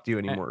want to talk to you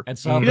anymore. And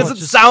he doesn't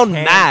sound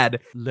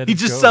mad. He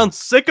just sounds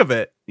sick of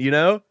it, you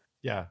know?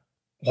 Yeah.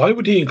 Why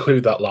would he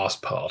include that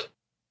last part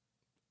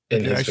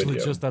in his actually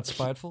video? Just that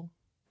spiteful?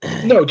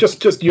 No,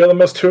 just you're the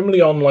most terminally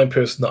online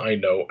person that I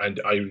know, and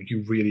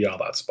you really are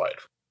that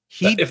spiteful.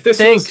 If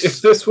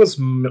this was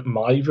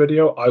my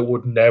video, I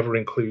would never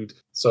include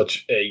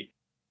such a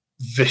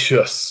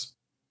vicious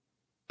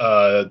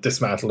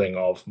dismantling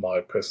of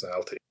my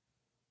personality.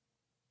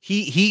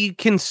 He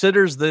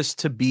considers this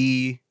to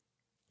be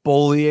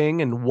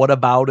bullying and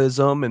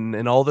whataboutism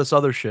and all this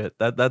other shit.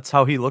 That's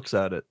how he looks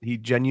at it. He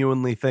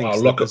genuinely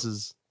thinks this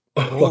is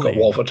look at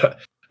Wolf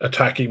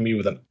attacking me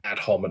with an ad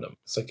hominem.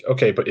 It's like,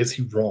 okay, but is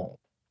he wrong?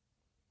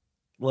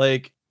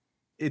 Like,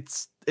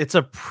 it's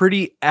a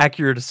pretty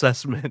accurate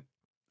assessment.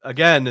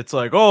 Again, it's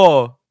like,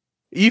 oh,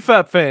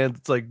 EFAP fans.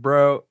 It's like,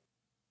 bro,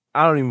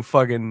 I don't even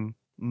fucking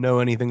know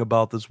anything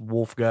about this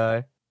Wolf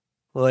guy.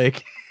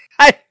 Like,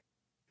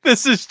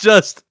 this is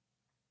just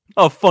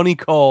a funny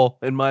call,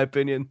 in my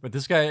opinion. But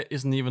this guy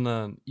isn't even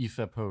an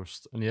EFAP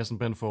host, and he hasn't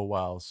been for a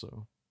while,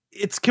 so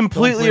it's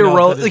completely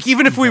irrelevant. Like,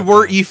 even if we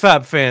were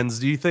EFAP fans,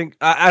 do you think?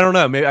 I don't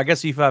know. Maybe I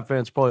guess EFAP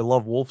fans probably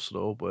love Wolf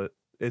still, but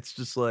it's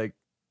just like,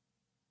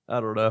 I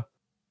don't know.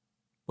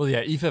 Well,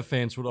 yeah, EFAP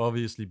fans would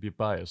obviously be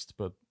biased,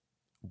 but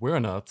we're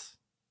not,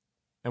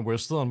 and we're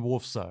still on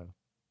Wolf's side.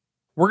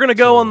 We're gonna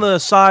go on the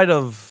side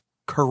of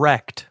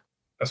correct.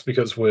 That's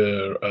because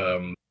we're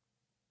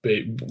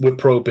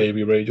pro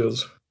baby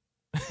ragers.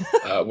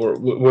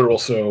 We're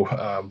also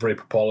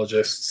rape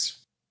apologists.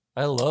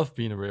 I love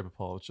being a rape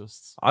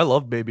apologist. I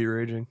love baby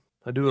raging.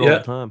 I do it all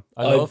the time.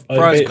 I love.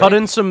 Cut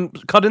in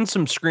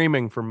some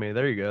screaming from me.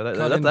 There you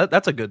go.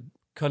 That's a good.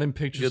 Cut in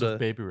pictures of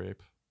baby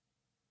rape.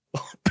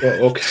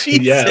 Well, okay.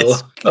 Yeah.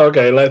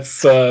 Okay.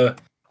 Let's. All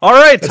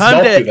right.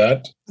 Time to do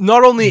that.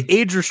 Not only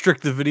age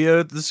restrict the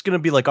video. This is going to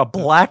be like a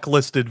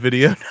blacklisted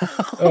video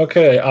now.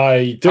 Okay.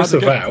 I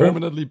disavow.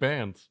 Permanently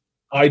banned.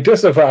 I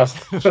disavow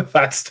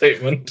that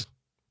statement.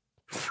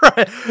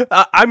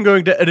 I'm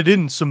going to edit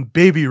in some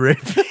baby rape.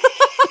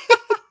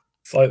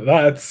 It's like,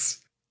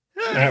 that's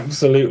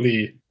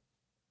absolutely.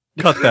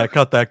 Cut that.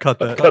 Cut that.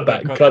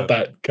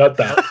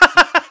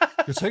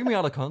 You're taking me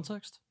out of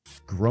context?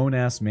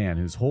 Grown-ass man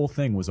whose whole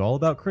thing was all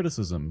about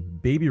criticism,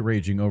 baby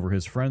raging over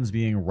his friends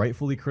being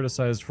rightfully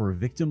criticized for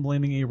victim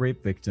blaming a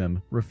rape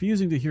victim,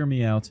 refusing to hear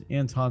me out,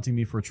 and taunting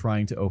me for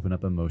trying to open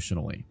up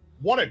emotionally.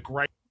 What a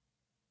great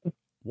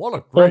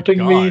taunting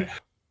guy.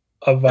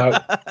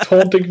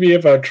 Taunting me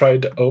about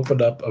trying to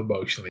open up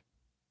emotionally.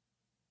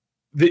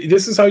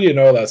 This is how you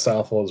know that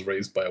Southpaw was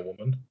raised by a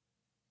woman.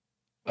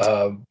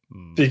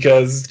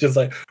 Because just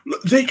like,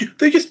 they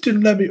just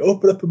didn't let me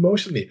open up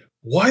emotionally.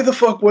 Why the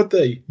fuck would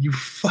they? You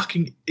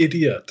fucking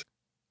idiot.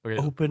 Okay.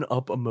 Open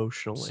up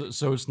emotionally.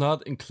 So it's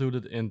not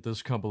included in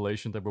this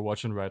compilation that we're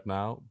watching right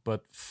now,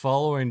 but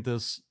following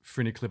this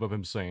funny clip of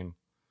him saying,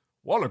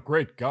 "What a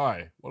great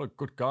guy! What a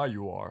good guy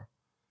you are!"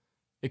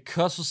 It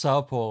cuts to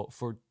Southpaw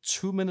for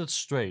 2 minutes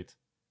straight,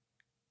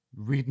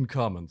 reading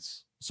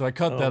comments. So I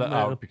cut that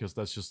out because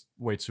that's just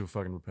way too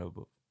fucking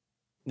repetitive.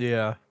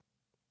 Yeah,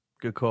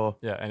 good call.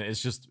 Yeah, and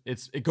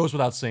it goes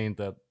without saying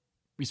that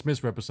he's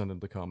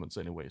misrepresented the comments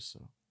anyway.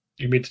 So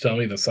you mean to tell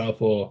me that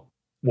Southpaw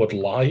would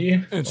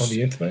lie on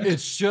the internet?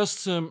 It's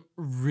just him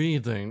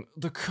reading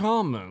the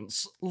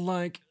comments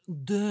like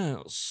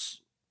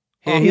this.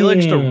 Yeah, he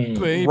likes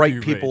to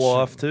write people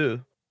off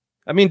too.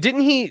 I mean,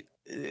 didn't he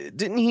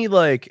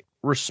like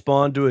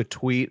respond to a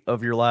tweet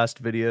of your last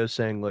video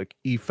saying like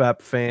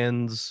EFAP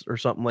fans or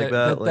something like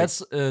that? That's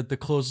the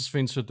closest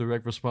thing to a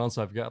direct response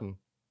I've gotten.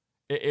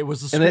 It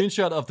was a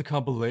screenshot of the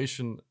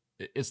compilation.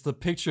 It's the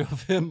picture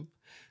of him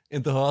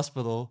in the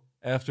hospital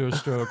after a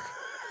stroke.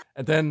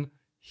 And then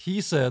he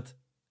said,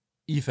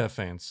 EFAP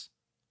fans.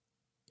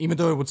 Even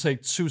though it would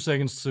take 2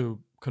 seconds to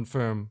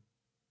confirm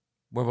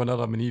whether or not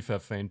I'm an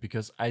EFAP fan,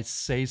 because I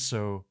say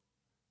so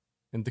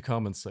in the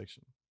comments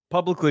section.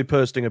 Publicly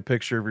posting a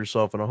picture of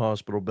yourself in a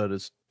hospital bed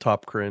is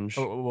top cringe.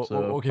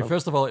 Okay,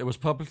 first of all, it was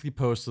publicly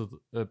posted.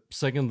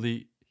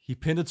 Secondly, he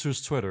pinned it to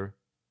his Twitter,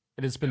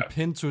 and it's been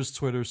pinned to his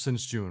Twitter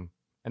since June,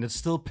 and it's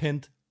still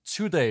pinned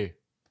today.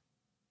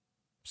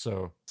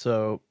 So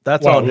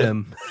that's on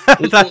him.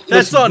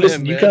 That's on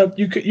him.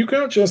 You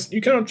can't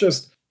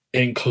just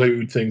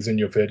include things in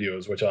your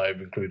videos, which I've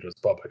included as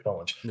public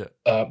knowledge. Yeah.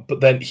 But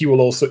then he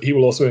will also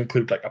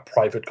include like a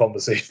private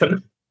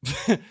conversation.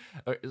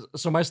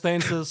 So my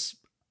stance is,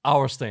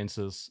 our stance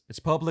is, it's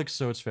public,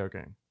 so it's fair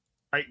game.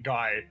 Great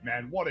guy,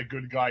 man. What a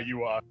good guy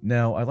you are.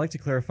 Now, I'd like to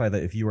clarify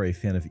that if you are a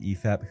fan of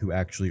EFAP who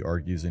actually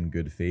argues in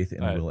good faith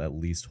and will at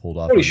least hold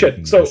off. Holy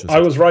shit! So I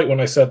was right when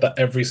I said that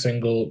every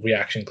single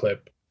reaction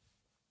clip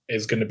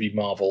is going to be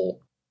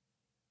Marvel.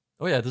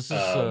 Oh yeah, this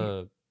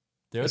is.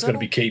 It's going to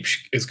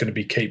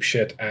be Cape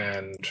Shit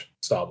and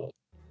Star Wars.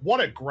 What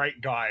a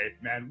great guy,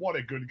 man. What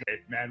a good guy,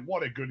 man.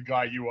 What a good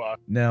guy you are.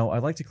 Now,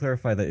 I'd like to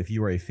clarify that if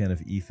you are a fan of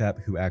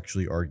EFAP who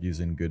actually argues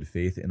in good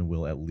faith and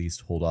will at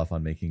least hold off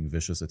on making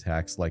vicious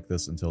attacks like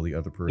this until the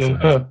other person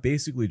has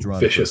basically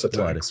drawn vicious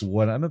blood,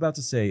 what I'm about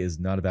to say is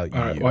not about you.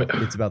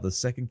 It's about the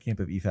second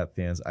camp of EFAP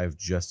fans I've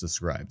just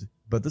described.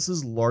 But this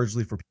is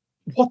largely for...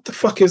 What the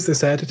fuck is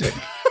this editing?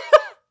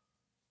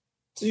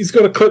 He's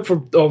got a clip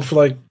of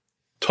like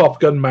Top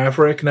Gun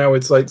Maverick. Now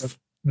it's like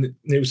the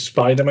new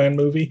Spider-Man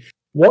movie.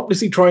 What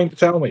is he trying to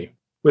tell me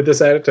with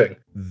this editing?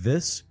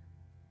 This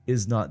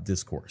is not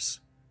discourse.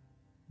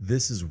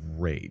 This is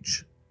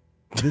rage.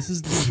 This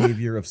is the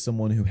behavior of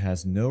someone who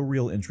has no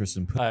real interest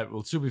in...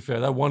 well, to be fair,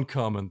 that one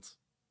comment...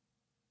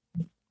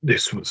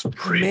 This was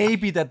pretty...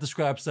 Maybe that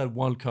describes that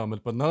one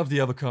comment, but none of the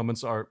other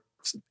comments are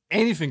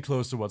anything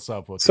close to what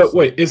Southpaw said. So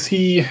wait, is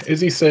he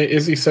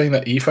saying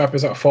that EFAP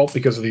is at fault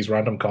because of these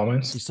random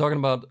comments? He's talking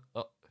about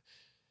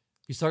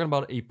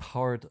a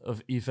part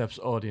of EFAP's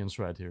audience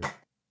right here.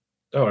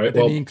 All right.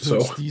 Then he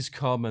includes these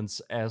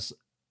comments as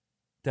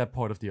that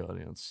part of the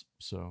audience.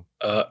 So,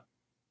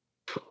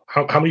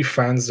 how many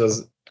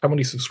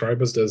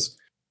subscribers does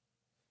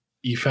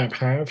EFAP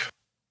have?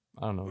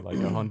 I don't know, like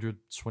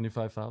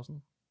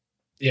 125,000.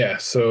 Yeah.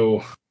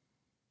 So,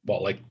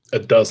 what, like a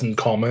dozen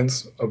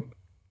comments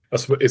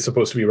is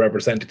supposed to be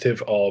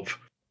representative of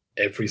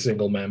every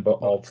single member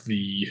of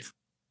the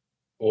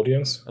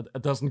audience? A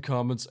dozen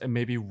comments and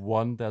maybe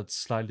one that's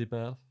slightly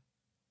bad.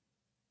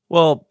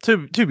 Well,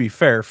 to be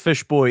fair,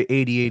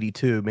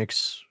 Fishboy8082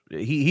 makes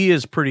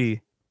he's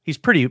pretty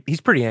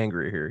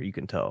angry here. You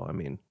can tell. I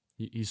mean,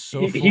 he's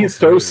so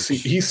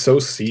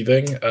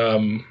seething.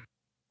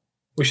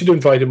 We should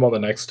invite him on the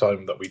next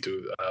time that we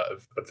do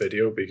a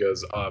video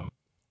because I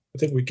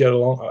think we get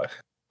along.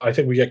 I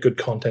think we get good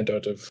content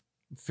out of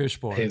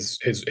Fishboy.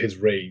 His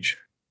rage.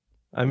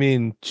 I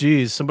mean,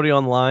 geez, somebody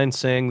online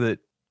saying that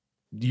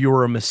you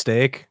were a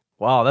mistake.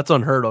 Wow, that's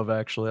unheard of,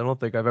 actually. I don't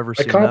think I've ever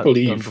seen that. I can't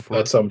believe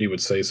that somebody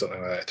would say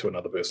something like that to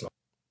another person.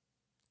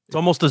 It's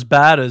almost as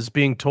bad as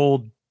being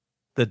told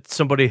that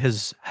somebody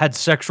has had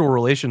sexual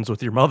relations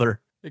with your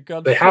mother.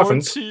 They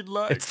haven't.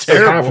 It's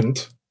terrible.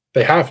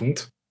 They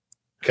haven't.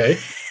 Okay?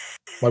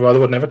 My mother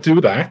would never do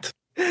that.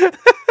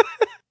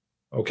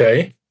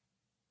 Okay?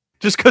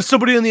 Just because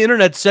somebody on the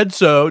internet said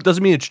so, it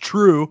doesn't mean it's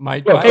true.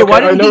 Why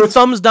didn't he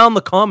thumbs down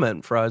the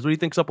comment, Fries? What do you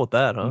think's up with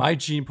that, huh? My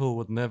gene pool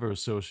would never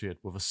associate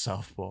with a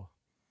Southpaw.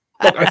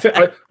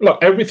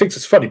 Look, everybody thinks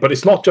it's funny, but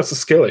it's not just a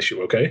skill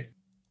issue, okay?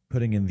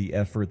 Putting in the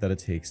effort that it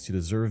takes to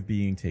deserve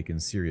being taken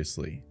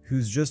seriously,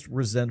 who's just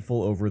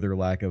resentful over their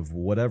lack of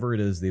whatever it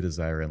is they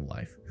desire in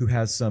life, who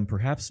has some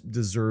perhaps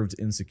deserved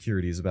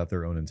insecurities about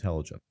their own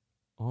intelligence.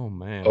 Oh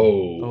man.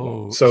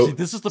 So see,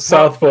 this is the part,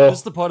 Southpaw. This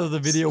is the part of the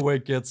video where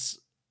it gets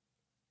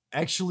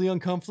actually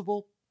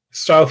uncomfortable.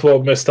 Southpaw,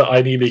 Mr.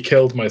 I nearly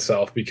killed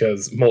myself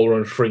because Molar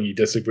and Fringy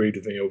disagreed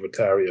with me over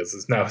terriers,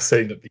 is now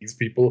saying that these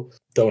people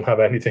don't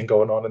have anything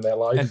going on in their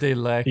life. And they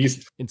lack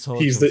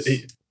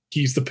intelligence.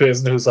 He's the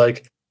person who's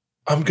like,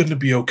 I'm gonna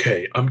be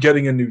okay. I'm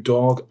getting a new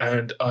dog,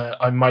 and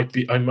I might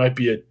be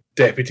a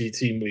deputy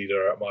team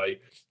leader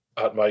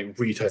at my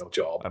retail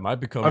job. I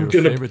might become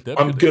your favorite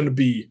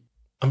deputy.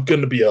 I'm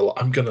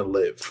gonna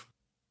live.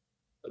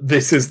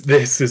 This is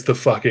the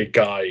fucking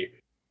guy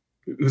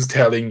who's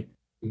telling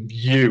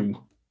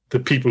you, the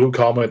people who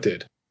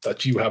commented,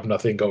 that you have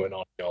nothing going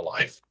on in your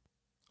life.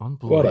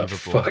 Unbelievable. What a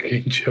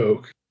fucking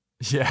joke.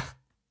 Yeah.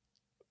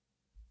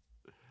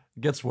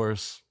 It gets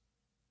worse.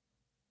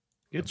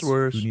 It's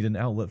worse. Who need an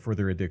outlet for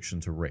their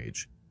addiction to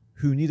rage,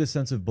 who need a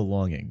sense of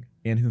belonging,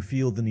 and who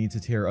feel the need to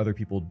tear other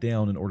people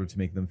down in order to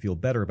make them feel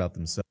better about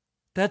themselves.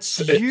 That's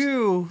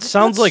you.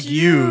 Sounds like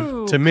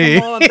you to me.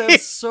 Come on,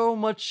 that's so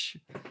much.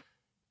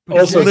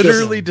 Also,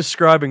 literally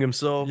describing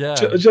himself. Yeah.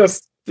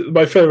 Just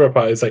my favorite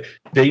part is like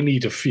they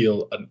need to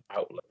feel an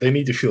outlet. They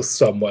need to feel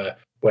somewhere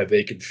where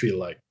they can feel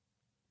like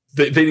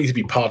they need to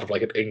be part of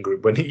like an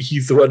in-group. When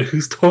he's the one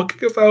who's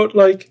talking about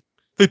like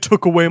they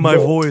took away my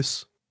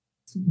voice.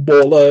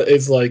 Bola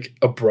is like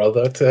a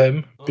brother to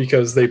him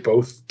because they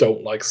both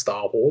don't like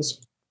Star Wars.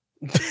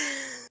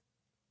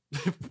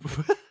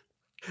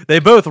 They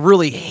both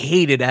really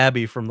hated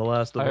Abby from The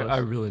Last of Us. I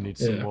really need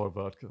some more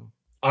vodka.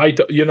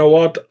 You know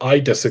what? I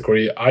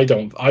disagree. I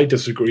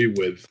disagree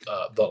with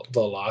the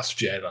Last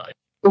Jedi.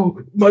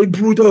 Oh, my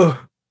brother,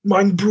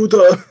 mein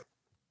Bruder.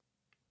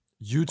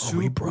 You two, are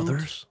we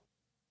brothers?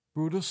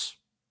 Brutus.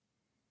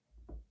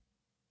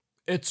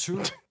 It's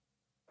true.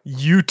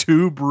 You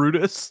too,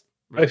 Brutus.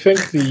 I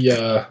think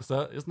the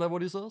isn't that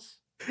what he says?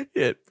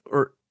 Yeah,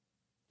 or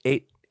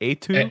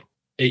A2?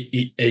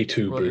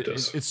 A2 well,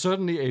 Brutus. It's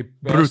certainly a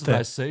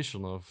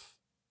bastardization of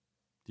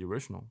the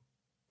original.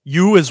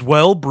 You as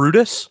well,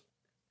 Brutus?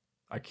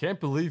 I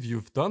can't believe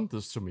you've done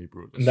this to me,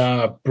 Brutus.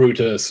 Nah,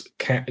 Brutus,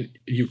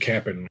 you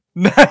camping.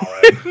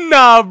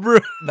 Nah,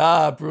 Brutus.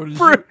 Nah, Brutus,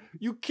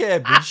 you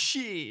can't be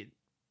shit.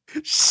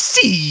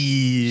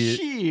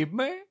 Shit,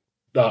 man.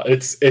 No,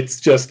 it's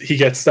just he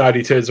gets sad,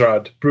 he turns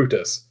around.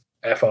 Brutus,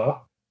 FR.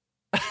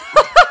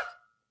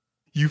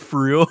 You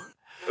for real?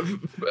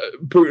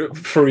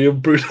 For real,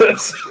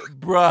 Brutus.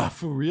 Bruh,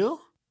 for real?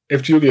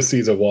 If Julius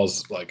Caesar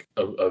was like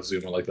a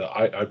Zoomer like that,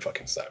 I'd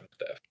fucking stab him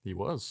to death. He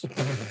was.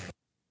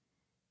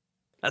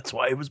 That's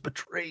why he was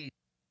betrayed.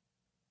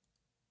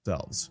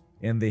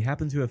 And they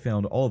happen to have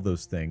found all of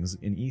those things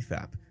in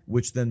EFAP,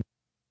 which then...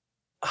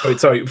 Wait,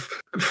 sorry.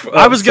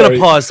 I was going to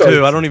pause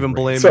too. I don't even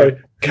blame you.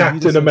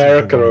 Captain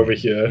America over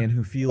here. And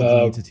who feel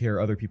the need to tear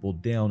other people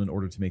down in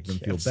order to make them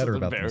feel better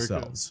about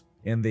themselves.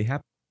 And they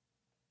happen...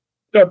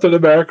 Captain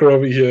America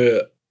over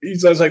here, he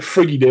says like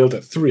Friggy nailed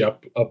it. 3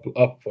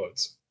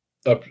 upvotes.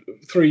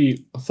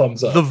 3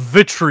 thumbs up. The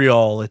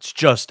vitriol, it's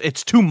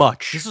too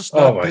much. This is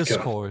not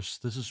discourse,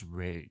 this is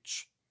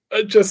rage.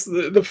 Just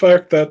the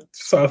fact that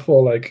Southpaw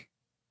like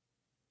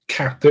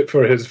capped it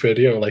for his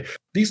video, like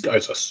these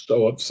guys are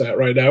so upset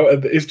right now,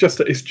 and it's just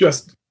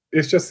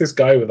this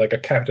guy with like a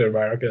Captain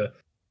America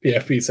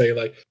PFP saying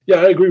like, yeah,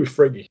 I agree with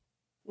Friggy.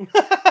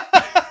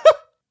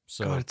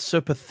 So God, it's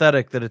so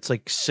pathetic that it's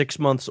like 6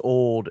 months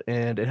old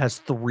and it has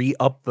 3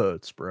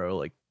 upvotes, bro.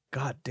 Like,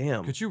 god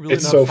damn. Could you really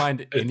not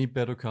find any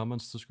better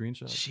comments to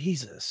screenshot?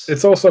 Jesus.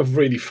 It's also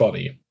really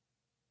funny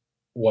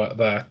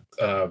that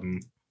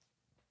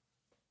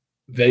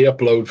they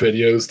upload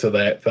videos to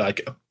their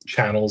like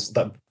channels,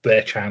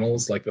 their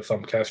channels, like the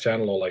Thumbcast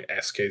channel or like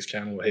SK's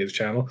channel or his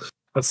channel.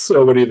 And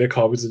so many of the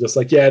comments are just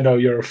like, yeah, no,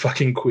 you're a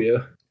fucking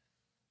queer.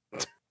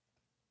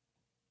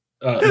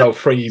 No,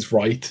 Frey's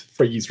right.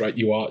 Frey's right.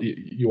 You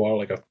are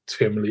like a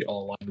terminally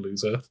online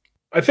loser.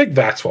 I think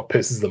that's what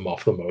pisses them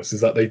off the most,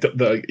 is that they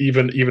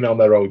even on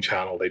their own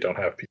channel, they don't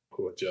have people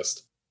who are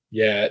just,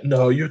 yeah,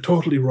 no, you're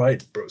totally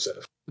right,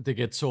 Broseph. They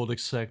get told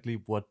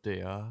exactly what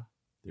they are.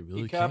 They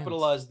really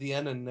capitalized the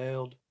N and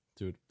nailed.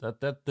 Dude,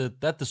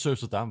 that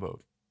deserves a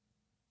downvote.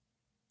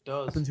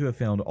 Happen to have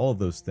found all of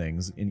those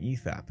things in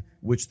EFAP,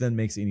 which then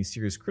makes any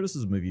serious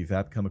criticism of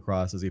EFAP come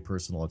across as a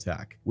personal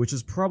attack, which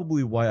is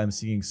probably why I'm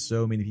seeing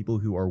so many people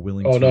who are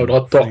willing to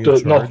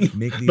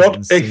make these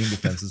insane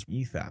defenses for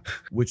EFAP,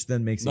 which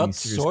then makes any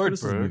serious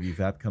criticism of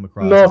EFAP come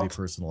across as a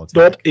personal attack.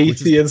 Not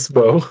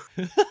Atheismo.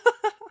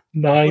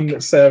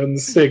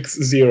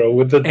 9760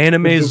 with the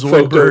anime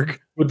Zoidberg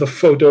with the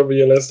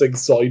photorealistic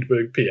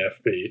Zoidberg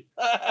PFP.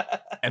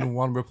 And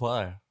one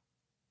reply.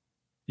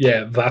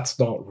 Yeah, that's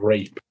not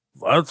rape.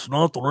 That's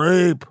not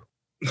rape.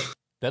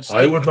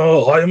 I would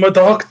know. I'm a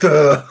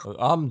doctor.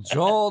 I'm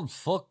John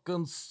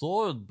fucking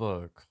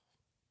Zoidberg.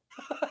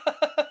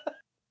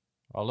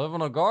 I live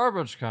in a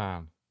garbage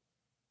can.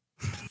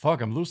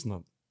 Fuck, I'm losing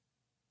it.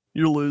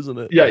 You're losing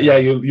it. Yeah,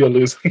 you're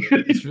losing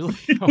it. It's really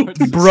hard.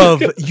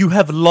 Bruv, you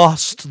have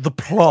lost the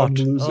plot.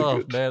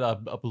 Oh man,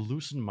 I'm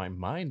losing my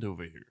mind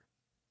over here.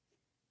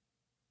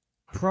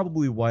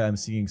 Probably why I'm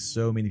seeing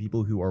so many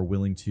people who are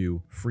willing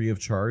to, free of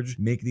charge,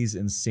 make these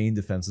insane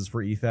defenses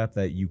for EFAP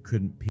that you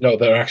couldn't pay. No,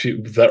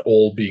 they're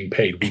all being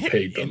paid. We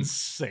paid them.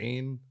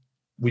 Insane.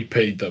 We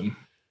paid them.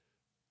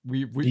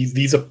 We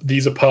these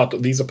are part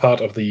of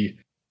the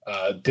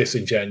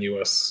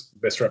disingenuous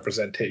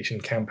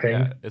misrepresentation campaign.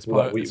 Yeah, it's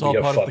all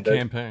part of the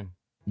campaign.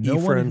 No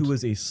one E-friend. who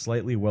is a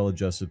slightly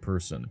well-adjusted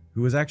person,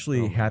 who is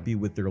actually happy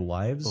with their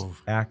lives,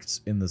 acts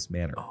in this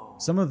manner.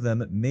 Some of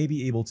them may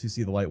be able to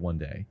see the light one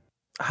day.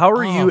 How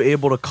are you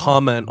able to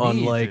comment on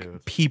me, like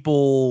dude.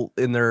 people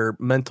in their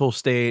mental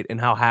state and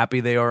how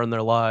happy they are in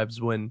their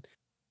lives when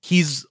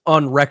he's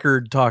on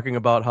record talking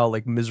about how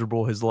like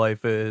miserable his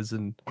life is?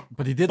 And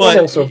But he did But say,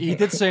 also- he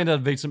did say in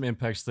that victim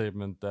impact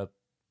statement that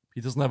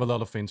he doesn't have a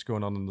lot of things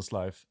going on in his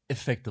life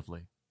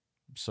effectively.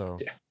 So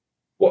Yeah.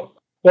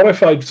 What I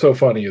find so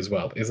funny as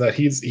well is that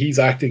he's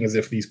acting as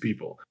if these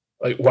people,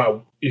 like,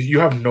 wow, you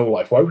have no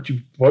life. Why would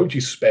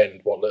you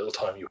spend what little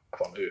time you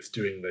have on Earth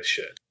doing this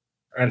shit?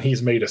 And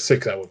he's made a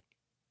 6-hour.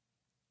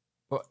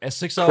 Well, a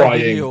 6-hour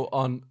Crying. video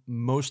on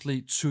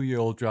mostly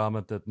 2-year-old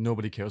drama that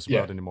nobody cares Yeah.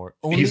 about anymore.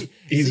 Only He's-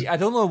 see, I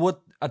don't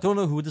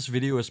know who this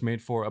video is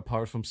made for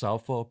apart from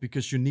Southpaw,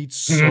 because you need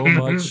so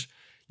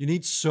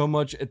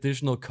much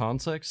additional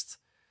context.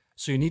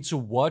 So you need to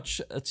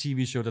watch a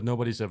TV show that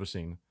nobody's ever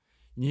seen.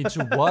 You need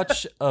to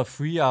watch a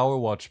 3-hour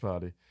watch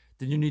party.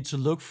 Then you need to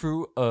look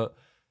through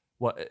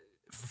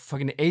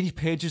fucking 80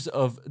 pages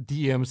of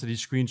DMs that he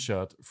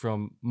screenshot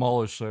from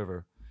Mahler's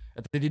server.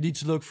 And then you need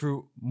to look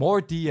through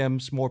more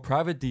DMs, more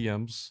private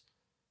DMs.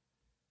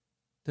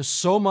 There's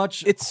so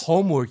much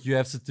homework you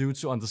have to do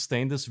to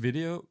understand this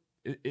video.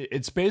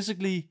 It's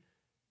basically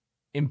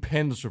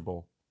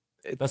impenetrable.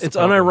 That's the it's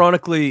problem.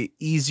 unironically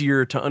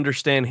easier to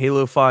understand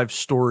Halo 5's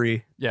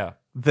story Yeah.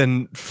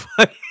 than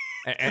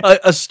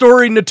a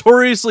story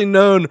notoriously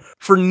known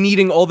for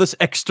needing all this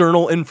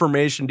external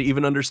information to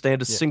even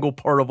understand a single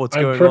part of what's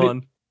going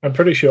on. I'm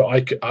pretty sure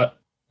I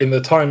in the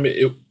time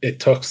it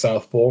took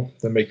Southpaw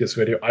to make this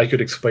video, I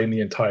could explain the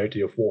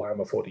entirety of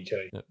Warhammer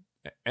 40k.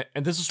 Yeah.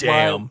 And this is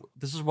Damn.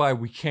 why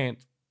we can't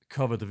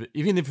cover the video.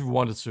 Even if we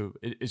wanted to,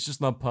 it's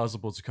just not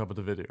possible to cover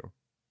the video.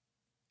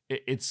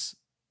 It's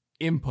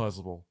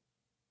impossible.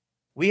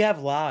 We have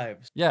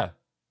lives. Yeah,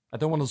 I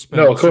don't want to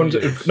spend.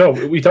 No,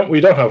 we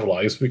don't have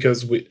lives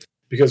because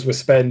we're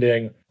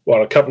spending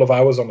a couple of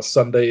hours on a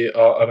Sunday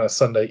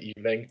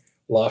evening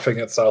laughing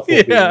at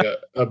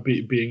Southpaw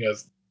being a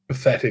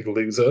pathetic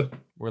loser.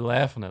 We're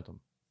laughing at them.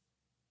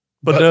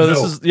 But no,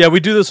 this is we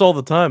do this all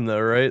the time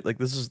though, right? Like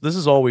this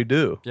is all we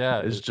do.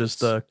 Yeah, is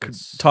just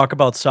it's talk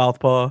about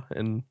Southpaw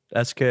and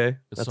SK.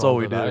 That's all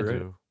we do, I right?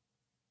 do.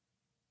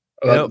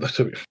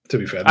 To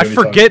be fair, I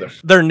forget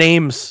their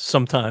names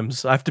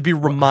sometimes. I have to be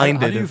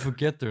reminded. How do you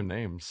forget their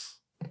names?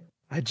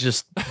 I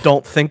just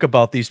don't think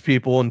about these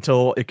people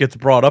until it gets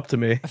brought up to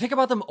me. I think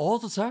about them all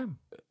the time.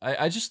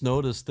 I just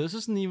noticed this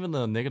isn't even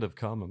a negative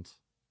comment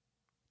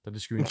that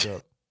is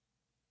screenshot.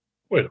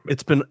 Wait a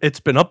minute. It's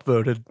been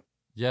upvoted.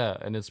 Yeah,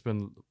 and it's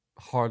been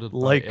hearted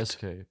Liked. by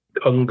SK.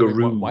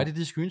 Ungaroo. Why did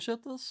he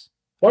screenshot this?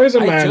 Why is a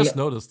I man? just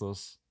noticed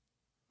this.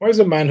 Why is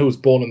a man who was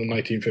born in the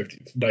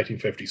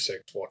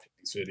 1956 watching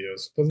these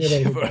videos? Doesn't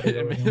he have But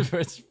anything better going on?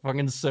 it's a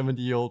fucking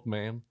 70-year-old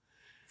man.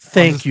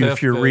 Thank you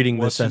if you're reading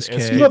this, SK.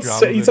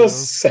 He's not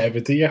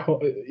 70. Yeah,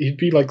 he'd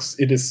be like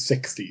in his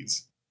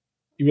 60s.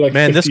 He'd be like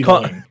Man,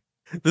 59.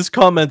 this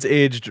comment's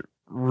aged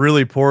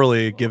really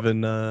poorly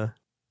given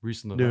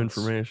Recent new events.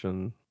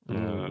 information.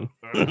 Yeah.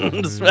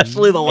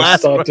 Especially the I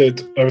last one.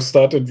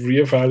 started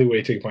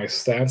reevaluating my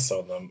stance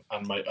on them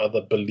and my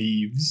other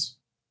beliefs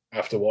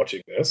after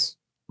watching this.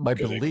 My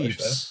Good English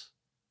beliefs.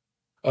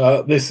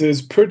 This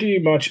is pretty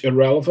much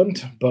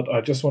irrelevant, but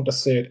I just want to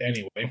say it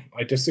anyway.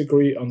 I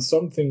disagree on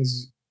some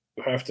things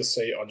you have to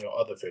say on your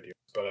other videos,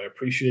 but I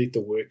appreciate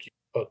the work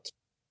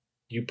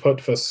you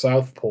put for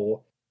Southpaw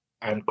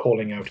and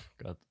calling out.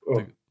 God,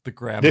 Oh, the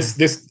grammar.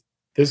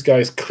 This guy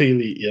is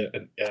clearly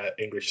an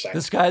English sound.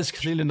 This guy's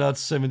clearly not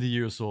 70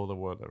 years old or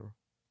whatever.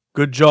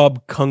 Good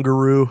job,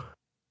 Kangaroo.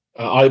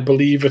 I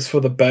believe it's for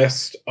the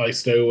best. I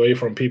stay away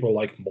from people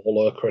like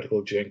Mauler,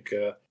 Critical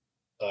Drinker,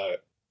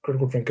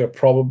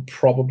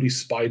 probably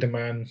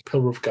Spider-Man,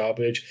 Pillar of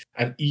Garbage,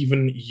 and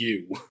even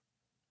you.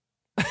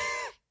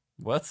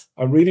 What?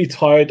 I'm really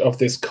tired of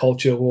this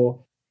culture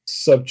war,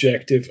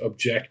 subjective,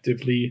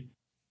 objectively,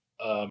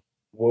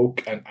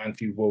 woke and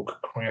anti-woke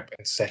crap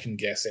and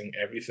second-guessing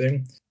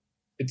everything.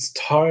 It's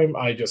time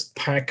I just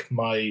pack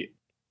my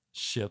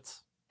Shit.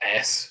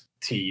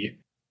 ST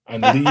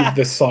and leave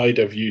the side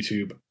of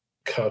YouTube.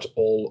 Cut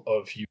all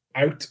of you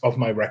out of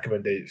my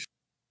recommendation.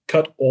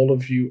 Cut all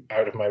of you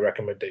out of my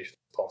recommendation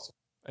if possible.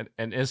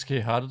 And SK,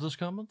 how did this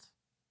comment?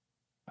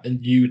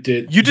 And you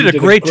did a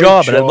great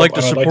job, and I'd like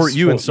to support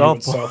you in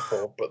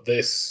Southpaw. But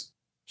this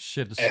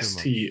Shit is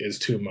ST too much. is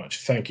too much.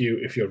 Thank you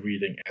if you're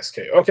reading SK.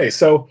 Okay,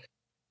 so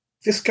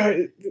this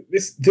guy,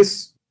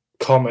 this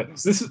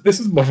comment, this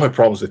is one of my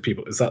problems with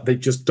people is that they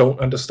just don't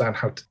understand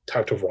how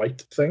to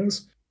write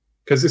things,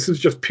 because this is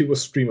just pure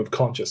stream of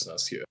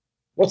consciousness here.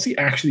 What's he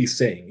actually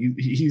saying?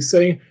 He's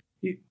saying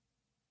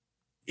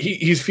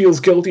he feels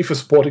guilty for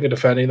supporting and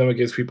defending them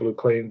against people who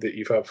claim that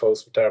EFAB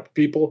foes were terrible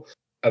people,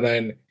 and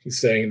then he's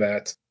saying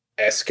that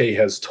SK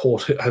has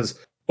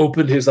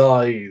opened his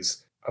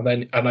eyes,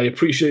 and I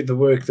appreciate the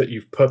work that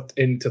you've put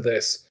into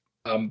this.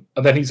 And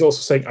then he's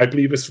also saying, I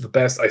believe it's for the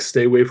best. I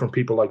stay away from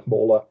people like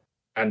Mauler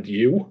and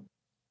you.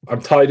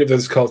 I'm tired of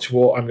this culture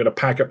war. I'm going to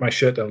pack up my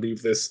shit and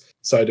leave this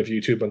side of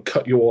YouTube and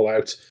cut you all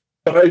out.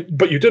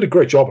 But you did a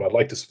great job, and I'd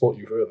like to support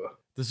you further.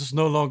 This is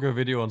no longer a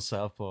video on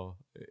Southpaw.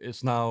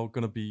 It's now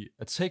gonna be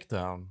a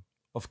takedown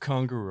of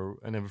Kangaroo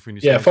and everything.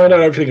 Yeah, find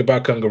out everything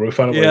about Kangaroo.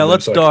 Find out where he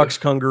let's lives, dox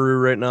Kangaroo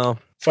right now.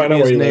 Find out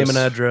his where he name lives. and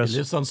address. He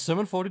lives on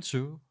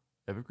 742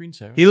 Evergreen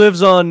Terrace. He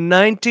lives on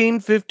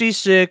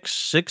 1956,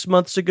 6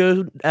 months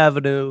ago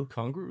Avenue.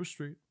 Kangaroo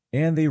Street.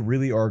 And they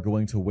really are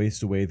going to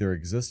waste away their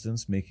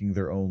existence, making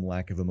their own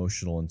lack of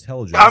emotional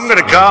intelligence. I'm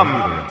gonna come!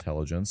 Their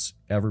intelligence,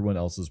 everyone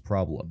else's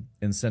problem,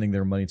 and sending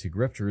their money to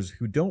grifters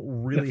who don't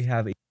really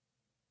have a...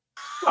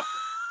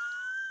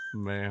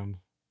 Man.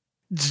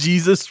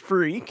 Jesus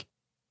freak.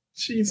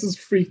 Jesus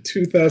freak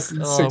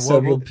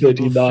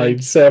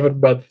 2,639,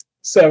 what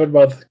 7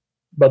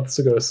 months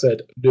ago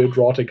said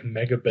neurotic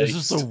mega This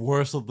based. is the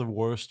worst of the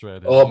worst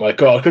right Oh my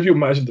god, could you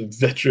imagine the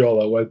vitriol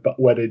that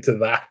went into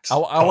that?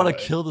 I want to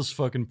kill this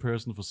fucking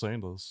person for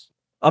saying this.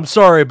 I'm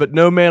sorry, but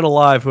no man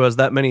alive who has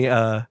that many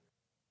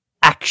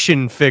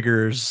action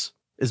figures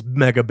is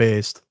mega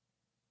based.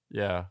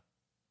 Yeah.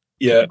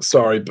 Yeah,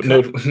 sorry, but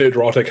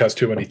Neurotic has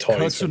too many toys.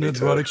 Cut to for me to-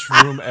 Neurotic's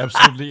room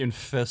absolutely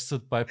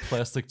infested by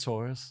plastic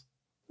toys.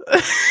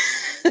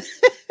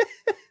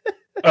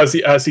 as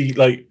he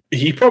derides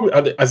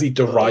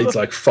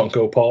like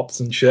Funko Pops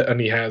and shit,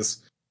 and he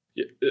has,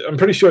 I'm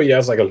pretty sure he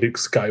has like a Luke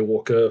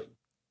Skywalker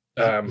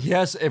He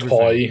has everything.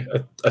 toy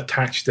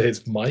attached to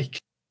his mic.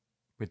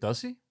 Wait,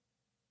 does he?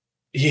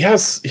 He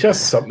has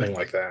something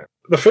like that.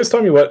 The first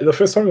time he went at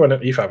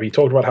EFAB, he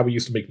talked about how he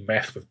used to make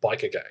meth with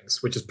biker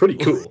gangs, which is pretty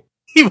cool.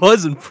 He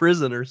was in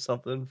prison or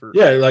something for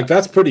Yeah, like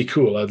that's pretty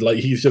cool. And like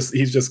he's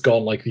just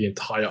gone like the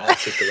entire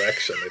opposite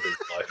direction in his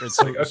life.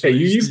 It's like, okay,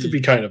 you used to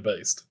be kind of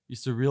based.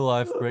 He's the real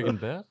life Breaking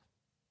Bad.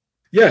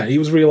 Yeah, he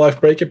was real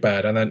life Breaking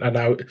Bad, and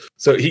now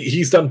so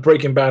he's done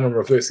Breaking Bad in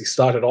reverse. He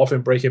started off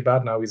in Breaking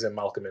Bad, now he's in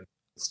Malcolm in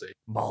the State.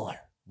 Mueller,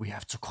 we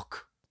have to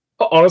cook.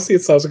 Honestly,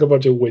 it sounds like a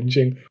bunch of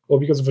whinging,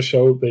 or because of a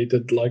show they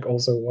did. Like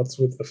also, what's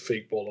with the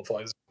fake ball of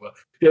ice?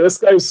 Yeah, this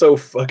guy's so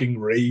fucking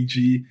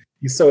ragey.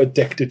 He's so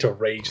addicted to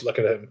rage. Look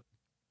at him.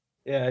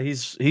 Yeah,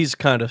 he's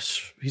kind of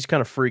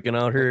freaking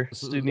out here.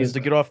 This dude needs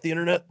to get off the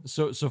internet.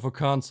 So for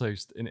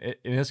context,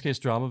 in SK's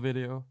drama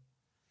video,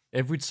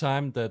 every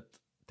time that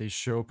they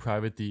show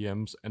private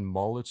DMs and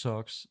Mueller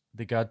talks,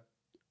 they got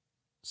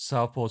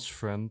Southpaw's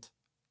friend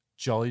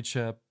Jolly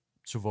Chap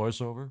to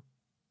voiceover,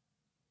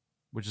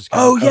 which is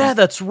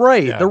that's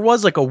right. Yeah. There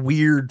was like a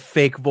weird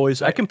fake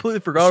voice. I completely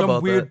forgot about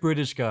some weird that.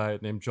 British guy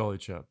named Jolly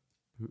Chap.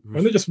 Why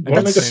don't they just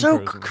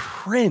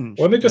Cringe.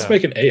 Why don't they just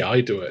make an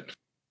AI do it?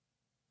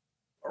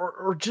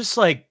 Or just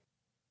like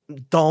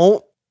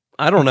don't.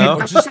 I don't know.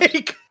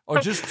 or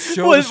just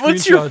show the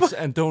screenshots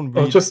and don't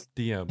read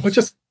DMs. Or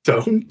just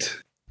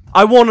don't.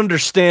 I won't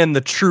understand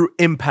the true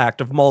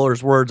impact of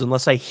Mueller's words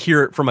unless I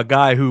hear it from a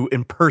guy who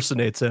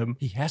impersonates him.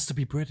 He has to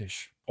be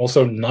British.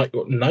 Also,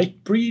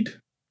 Nightbreed.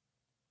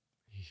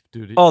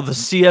 Dude, the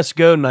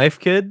CS:GO knife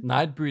kid.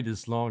 Nightbreed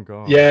is long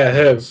gone. Yeah,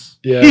 him.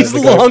 Yeah, he's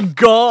long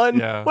gone.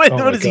 Yeah. Wait,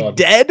 what is he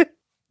dead?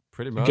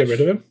 Pretty much. Get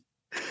rid of him.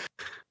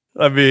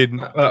 I mean,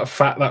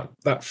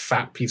 that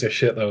fat piece of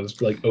shit that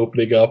was like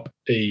opening up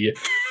a.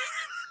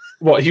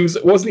 What he was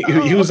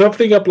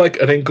opening up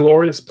like an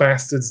Inglourious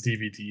Bastards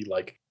DVD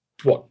like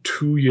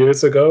 2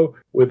 years ago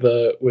with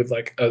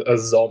a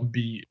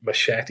zombie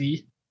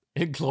machete.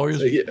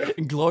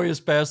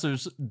 Inglourious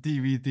Bastards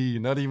DVD,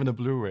 not even a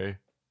Blu-ray.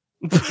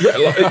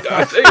 Yeah,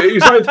 I think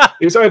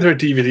it was either a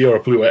DVD or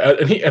a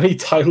Blu-ray, and he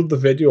titled the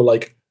video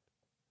like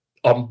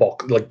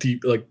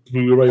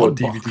Blu-ray or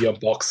DVD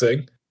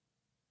unboxing,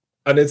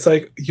 and it's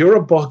like you're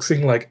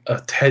unboxing like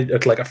a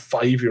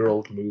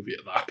 5-year-old movie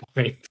at that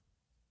point.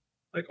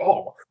 Like,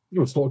 oh, it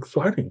was so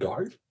exciting,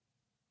 guys.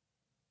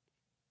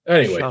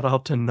 Anyway, shout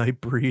out to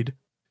Nightbreed.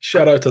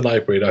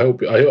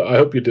 I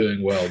hope you're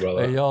doing well,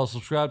 brother. Hey, y'all,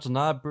 subscribe to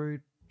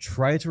Nightbreed.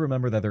 Try to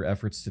remember that their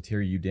efforts to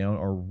tear you down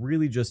are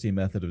really just a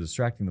method of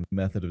distracting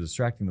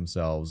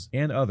themselves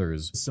and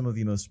others, some of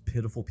the most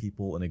pitiful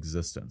people in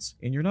existence.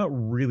 And you're not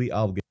really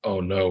obligated. Oh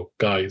no,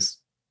 guys.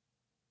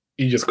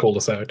 He just called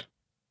us out.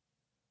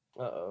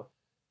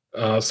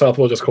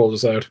 Southpaw just called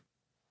us out.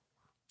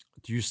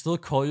 Do you still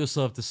call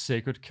yourself the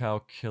Sacred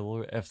Cow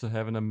Killer after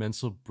having a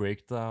mental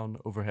breakdown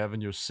over having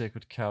your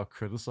Sacred Cow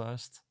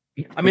criticized?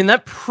 I mean,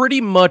 that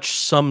pretty much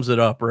sums it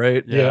up,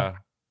 right? Yeah.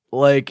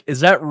 Like,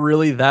 is that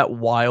really that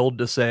wild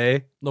to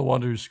say? No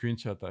wonder you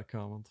screenshot that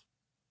comment.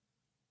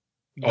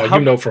 Oh, you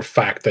know for a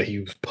fact that he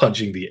was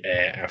punching the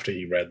air after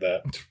he read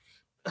that.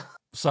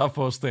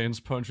 Southpaw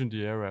Stain's punching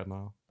the air right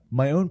now.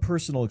 My own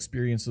personal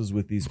experiences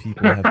with these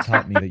people have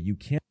taught me that you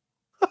can't.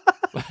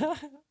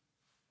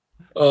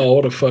 Oh,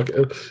 what a fuck!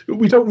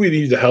 We don't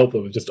really need to help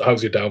them. Just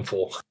how's your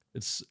downfall?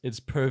 It's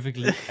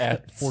perfectly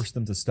apt. Force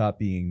them to stop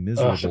being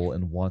miserable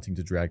and wanting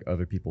to drag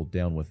other people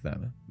down with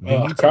them. They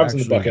need to crabs in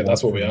the actually bucket.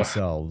 That's want what for we are.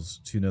 themselves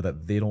to know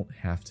that they don't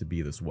have to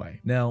be this way.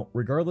 Now,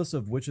 regardless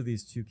of which of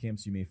these two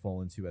camps you may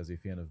fall into as a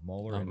fan of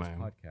Mauler and his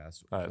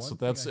podcast, Alright, so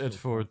that's it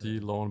for the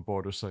Law and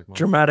Border segment.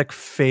 Dramatic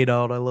fade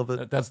out. I love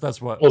it.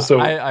 That's what. Also,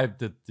 I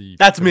did the.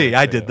 That's me.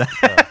 I did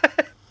that.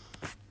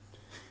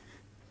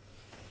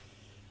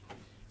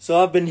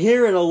 So I've been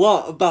hearing a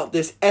lot about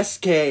this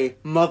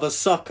SK mother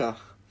sucker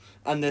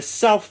and this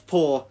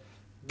Southpaw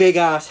big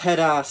ass head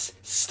ass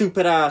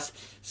stupid ass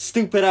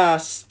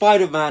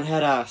Spider-Man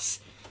head ass.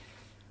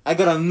 I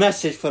got a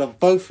message for the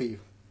both of you.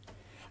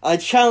 I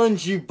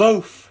challenge you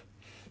both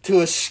to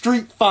a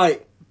street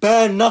fight,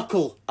 bare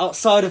knuckle,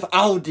 outside of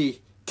Aldi,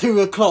 2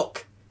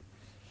 o'clock.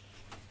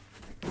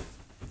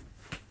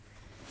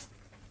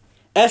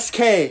 SK,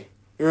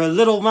 you're a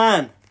little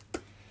man.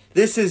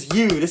 This is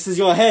you. This is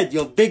your head.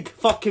 Your big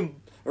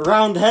fucking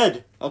round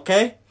head.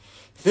 Okay?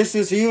 If this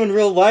is you in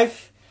real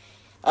life,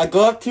 I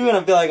go up to you and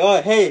I'd be like,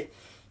 oh, hey,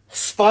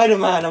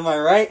 Spider-Man, am I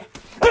right?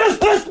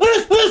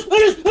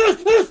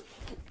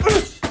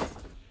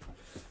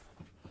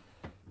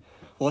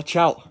 Watch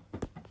out.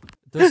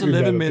 Those You've 11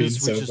 never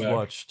minutes been we so just bad.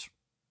 watched,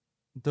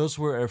 those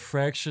were a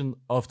fraction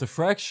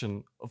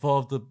of all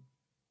of the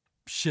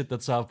shit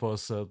that Southpaw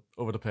said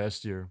over the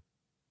past year.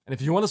 And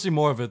if you want to see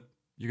more of it,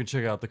 you can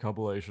check out the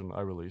compilation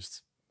I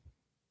released.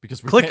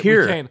 Because Click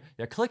here.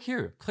 Click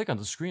here. Click on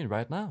the screen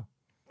right now.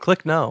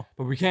 Click now.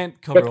 But we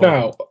can't cover Click all of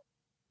now.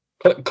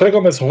 it. Click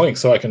on this link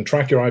so I can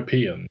track your IP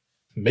and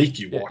make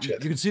you watch You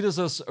it. can see this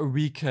as a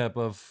recap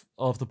of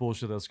all of the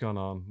bullshit that's gone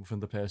on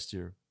within the past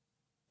year.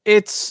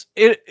 If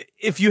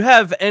you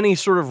have any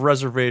sort of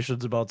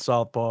reservations about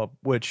Southpaw,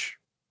 which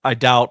I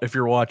doubt if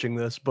you're watching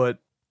this, but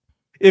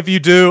if you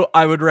do,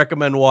 I would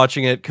recommend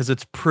watching it because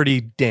it's pretty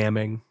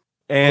damning.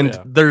 And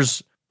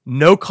there's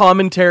no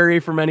commentary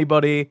from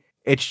anybody.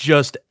 It's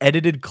just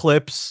edited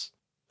clips,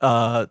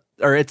 or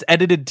it's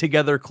edited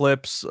together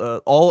clips,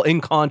 all in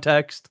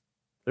context.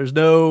 There's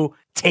no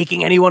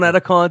taking anyone out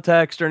of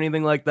context or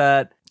anything like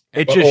that.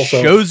 It But just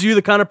also- shows you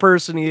the kind of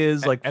person he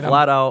is, like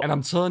flat out. And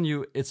I'm telling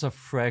you, it's a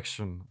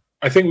fraction.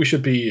 I think we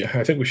should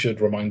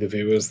remind the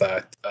viewers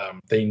that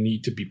they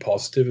need to be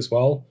positive as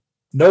well.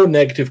 No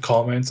negative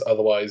comments,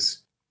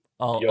 otherwise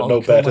I'll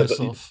no kill better.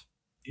 myself.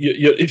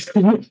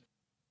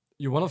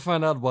 You want to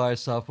find out why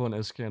Southpaw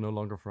and SK are no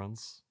longer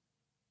friends?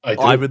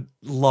 I would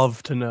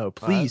love to know.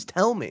 Please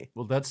tell me.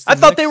 Well, that's. I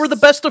thought they were the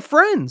best of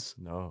friends.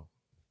 No,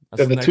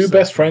 They're the two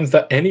best friends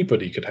that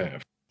anybody could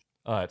have.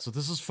 All right, so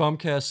this is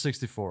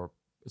Fumcast64.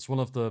 It's one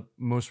of the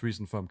most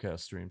recent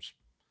Fumcast streams.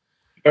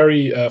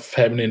 Very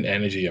feminine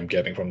energy I'm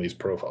getting from these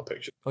profile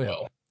pictures. Oh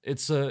yeah,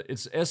 it's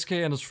SK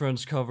and his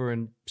friends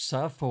covering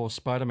Southpaw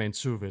Spider-Man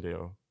 2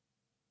 video,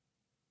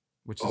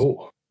 which is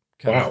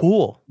kind of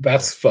cool.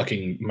 That's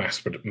fucking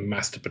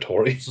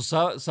masturbatory.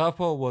 So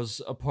Southpaw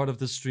was a part of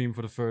this stream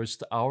for the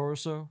first hour or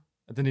so,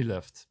 and then he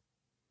left.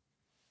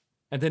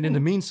 And then in the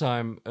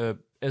meantime,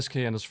 SK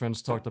and his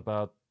friends talked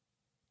about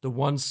the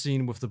one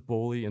scene with the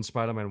bully in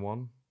Spider-Man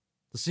 1.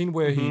 The scene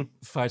where he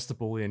fights the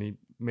bully and he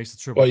makes the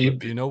triple flip.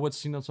 Do you know what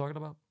scene I'm talking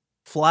about?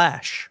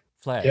 Flash.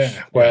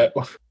 Yeah, where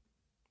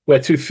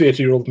 2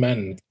 30-year-old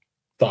men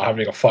start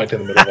having a fight in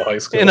the middle of a high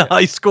school. In a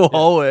high school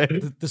hallway.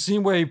 The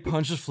scene where he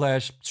punches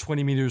Flash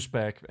 20 meters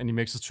back and he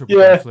makes the triple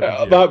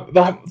flip.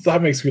 That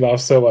makes me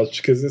laugh so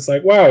much because it's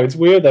like, wow, it's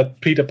weird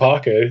that Peter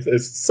Parker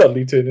is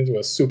suddenly turned into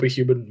a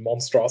superhuman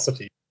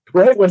monstrosity.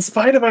 Right when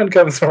Spider-Man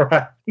comes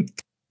around,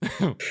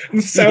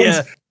 he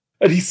sounds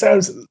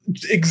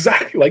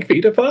exactly like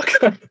Peter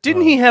Parker.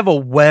 Didn't he have a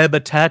web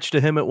attached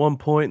to him at one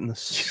point in the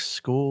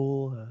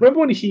school?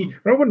 Remember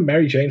when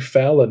Mary Jane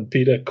fell and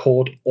Peter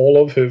caught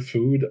all of her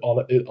food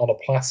on a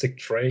plastic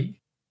tray?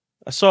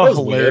 I saw a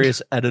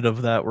hilarious edit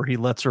of that where he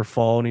lets her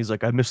fall and he's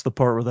like, I missed the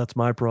part where that's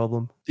my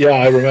problem. Yeah,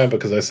 I remember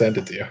because I sent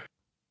it to you.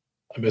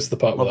 I missed the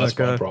part Love where that's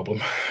that my guy.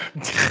 problem.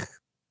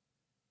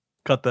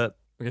 Cut that.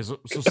 Okay,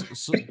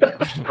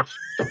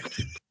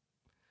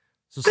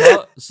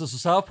 so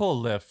Southpaw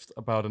left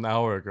about an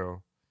hour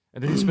ago,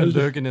 and then he's been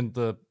lurking in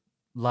the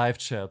live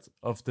chat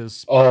of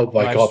this. Oh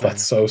my live god, stream.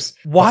 that's so.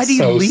 Why that's did he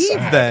so leave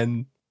sad.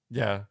 then?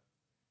 Yeah.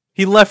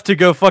 He left to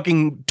go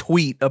fucking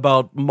tweet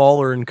about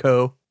Mauler and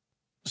co.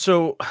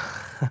 So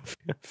I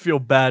feel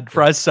bad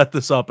for I set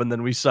this up and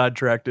then we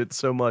sidetracked it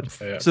so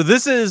much. Yeah. So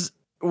this is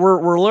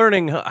we're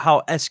learning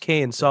how SK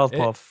and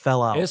Southpaw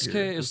fell out. SK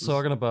here. is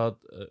talking about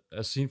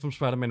a scene from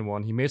Spider-Man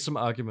 1. He made some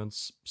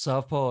arguments.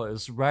 Southpaw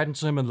is writing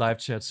to him in live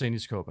chat saying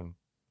he's coping.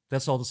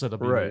 That's all the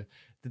setup. Right.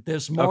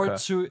 There's more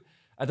Okay. to.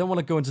 I don't want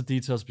to go into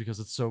details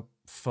because it's so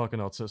fucking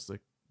autistic.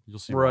 You'll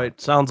see.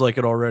 Right. Sounds like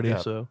it already. Yeah.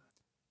 So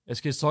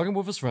SK is talking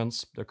with his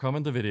friends. They're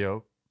commenting the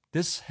video.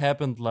 This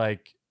happened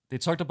like they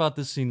talked about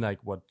this scene like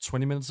what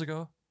 20 minutes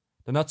ago.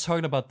 They're not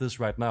talking about this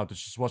right now. They're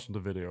just watching the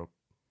video.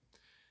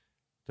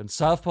 Then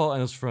Southpaw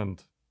and his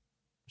friend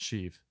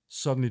Sheev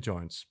suddenly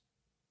joins.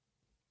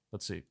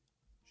 Let's see.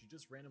 She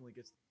just randomly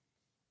gets.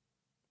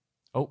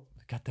 Oh,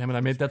 God damn it!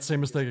 I made that same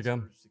mistake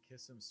again. To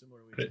kiss him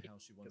similarly to how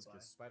she once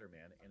kissed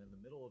Spider-Man, and in the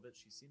middle of it,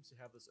 she seems to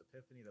have this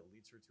epiphany that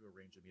leads her to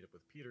arrange a meetup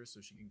with Peter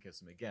so she can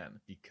kiss him again.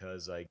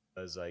 Because I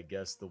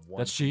guess the one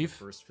That's from the Chief.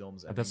 first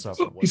films And that's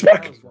ending He's just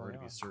back. wasn't enough for her to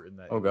be certain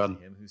that Oh, it was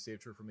God. him who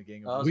saved her from a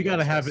gang Oh, of we monsters.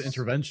 gotta have an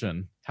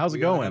intervention. How's it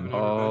going?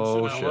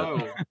 Oh, shit.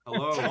 Hello.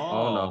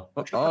 Oh no.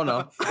 Oh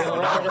no.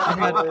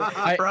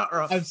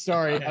 I'm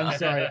sorry.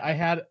 I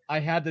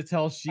had to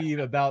tell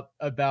Sheev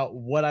about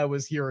what I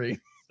was hearing.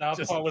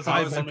 Southpaw was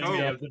how was it informing me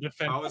cope? of the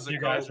defense How was it you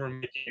guys cope? were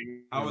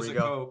making. How was we it go.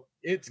 cope?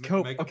 It's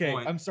cope. Make a Okay,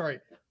 point. I'm sorry.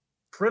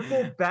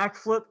 Triple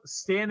backflip,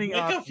 standing Make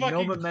a up, no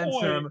fucking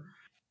momentum. point.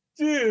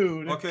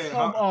 Dude, Okay,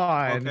 come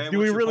on. okay, Do we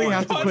what's your really point?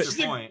 have to What's put?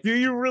 your point? Do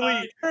you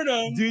really?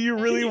 Do you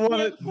really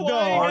want to? No.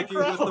 Argue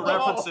with the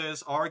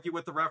references. Argue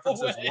with the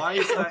references. Why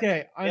is that?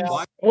 Okay,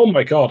 Why? Oh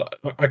my god,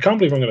 I can't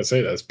believe I'm going to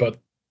say this, but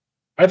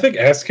I think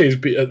SK's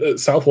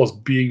Southpaw's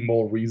being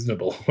more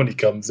reasonable when he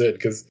comes in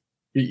because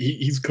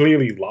he's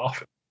clearly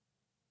laughing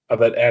at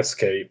that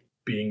SK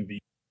being the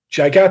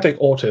gigantic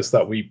autist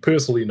that we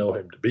personally know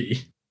him to be.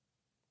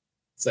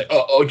 It's like,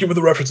 oh, argue with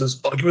the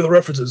references. Argue with the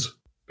references.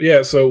 But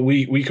yeah, so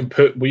we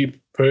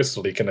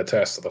personally can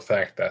attest to the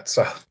fact that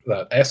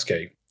that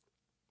SK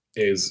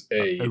is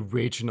a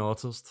raging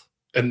autist.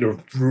 A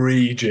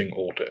raging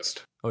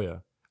autist. Oh yeah.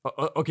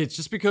 Okay, it's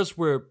just because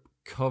we're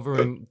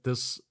covering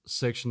this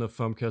section of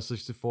Thumbcast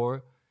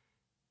 64,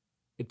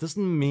 it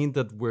doesn't mean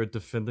that we're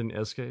defending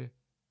SK.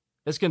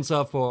 SK and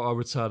Southpaw are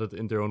retarded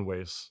in their own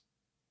ways.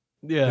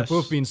 Yes. They're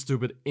both being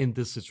stupid in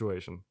this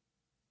situation.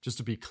 Just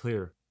to be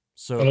clear.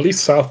 So And at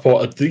least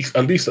Southpaw, at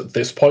least at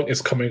this point,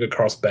 is coming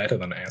across better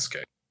than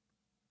SK.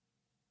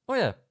 Oh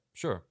yeah,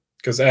 sure.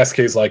 Because SK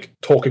is like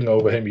talking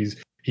over him.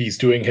 He's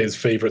doing his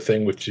favorite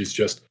thing, which is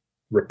just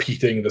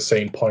repeating the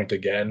same point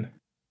again,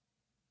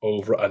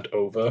 over and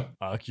over.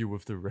 Argue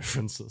with the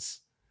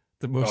references.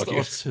 The most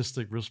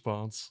autistic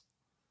response.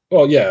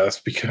 Well, yeah, that's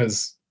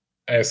because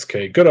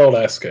SK, good old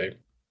SK,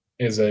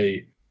 is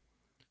a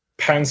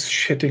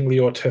pants-shittingly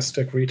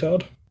autistic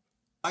retard.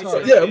 It's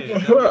not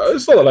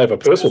that I have a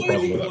personal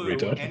problem with that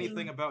retard.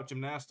 Anything about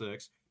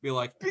gymnastics, be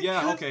like,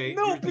 yeah, okay,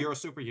 you're a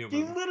superhuman.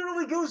 He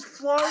literally goes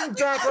flying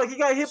back like he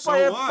got hit So by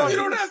a what? fucking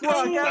truck.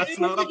 That's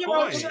not a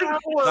point.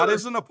 That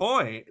isn't a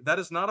point. That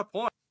is not a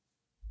point.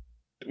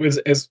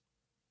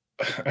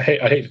 I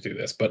hate to do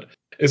this, but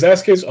is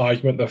SK's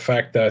argument the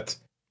fact that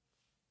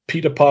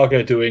Peter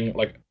Parker doing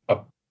like a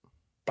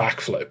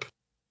backflip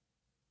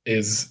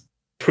is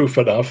proof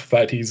enough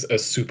that he's a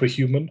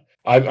superhuman?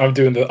 I'm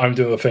doing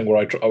the thing where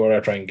I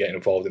try and get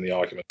involved in the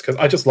argument because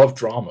I just love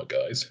drama,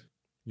 guys.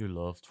 You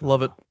love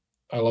it.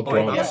 I love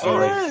drama. I'm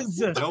sorry. No, it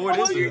isn't. No, it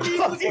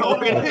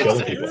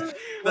isn't.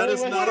 That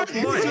is not a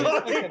point.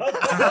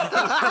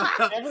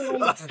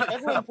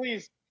 Everyone,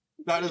 please.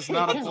 That is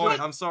not a point.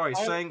 I'm sorry.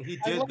 Saying he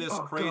did this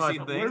crazy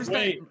thing.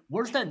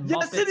 Where's that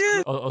Yes, it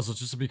is. Also,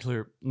 just to be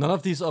clear, none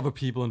of these other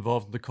people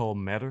involved in the call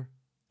matter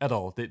at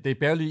all. They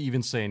barely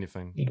even say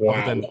anything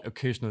other than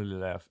occasionally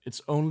laugh.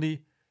 It's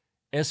only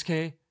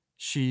SK,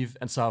 Sheev,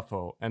 and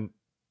Southpaw, and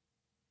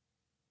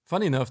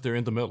funny enough, they're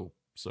in the middle.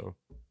 So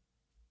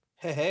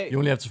you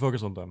only have to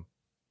focus on them.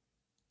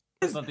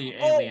 But the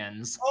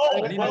aliens.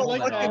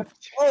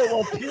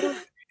 Well, Peter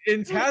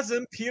in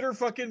TASM, Peter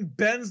fucking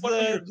bends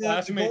the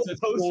goalpost with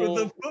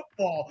the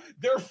football.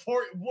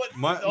 Therefore, what?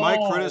 My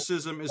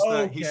criticism is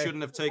that he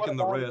shouldn't have taken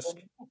the risk.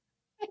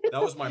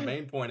 That was my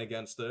main point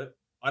against it.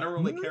 I don't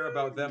really care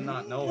about them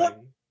not knowing.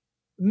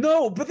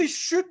 No, but they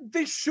should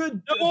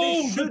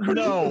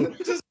know.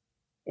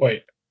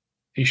 Wait,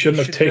 he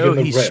shouldn't have taken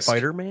the risk.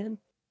 Spider-Man?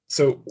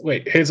 So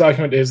wait, his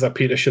argument is that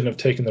Peter shouldn't have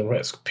taken the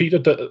risk. Peter,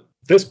 at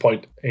this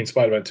point in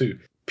Spider-Man 2,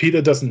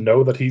 Peter doesn't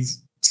know that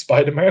he's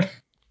Spider-Man.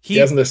 He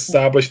hasn't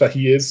established that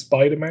he is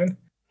Spider-Man.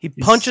 He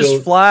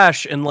punches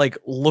Flash and like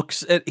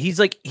looks at.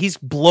 He's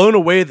blown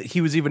away that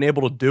he was even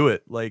able to do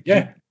it. Like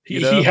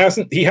he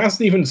hasn't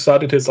even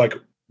started his like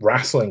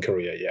wrestling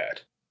career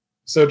yet.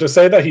 So to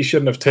say that he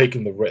shouldn't have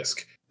taken the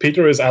risk,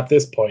 Peter is at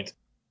this point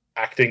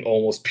acting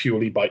almost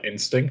purely by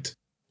instinct.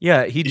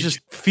 Yeah, he just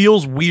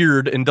feels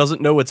weird and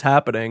doesn't know what's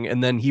happening,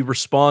 and then he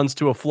responds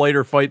to a flight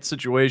or fight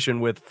situation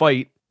with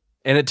fight,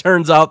 and it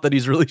turns out that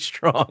he's really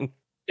strong.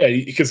 Yeah,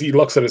 because he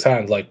looks at his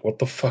hand like, "What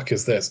the fuck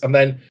is this?" And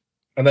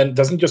then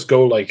doesn't just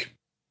go like,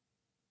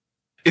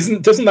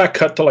 doesn't that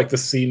cut to like the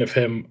scene of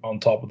him on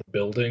top of the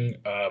building,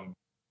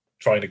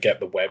 trying to get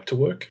the web to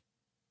work?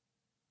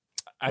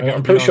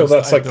 I'm pretty sure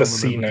that's like the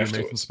scene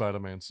after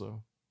Spider-Man.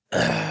 So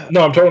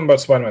no, I'm talking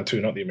about Spider-Man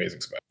 2, not the Amazing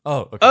Spider.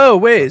 Oh, okay. Oh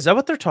wait, is that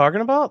what they're talking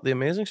about? The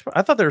Amazing Spider?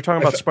 I thought they were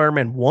talking about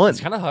Spider-Man 1. It's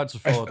kind of hard to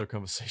follow their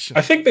conversation.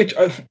 I think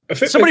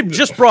somebody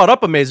just brought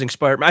up Amazing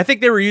Spider-Man. I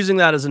think they were using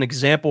that as an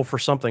example for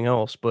something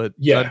else, but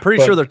yeah, I'm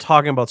pretty sure they're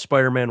talking about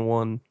Spider-Man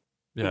 1.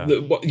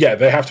 Yeah,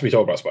 they have to be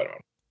talking about Spider-Man.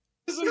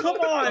 Come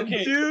on,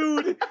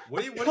 dude!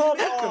 What do you mean? Come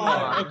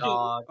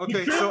on.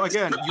 Okay, so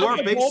again, you're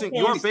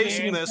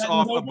basing this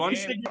off a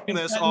bunch.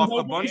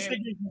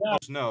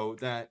 Know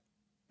that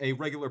a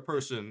regular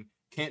person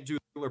can't do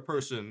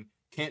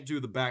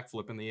the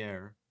backflip in the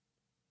air.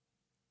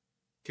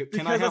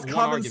 Can I have one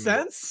common argument?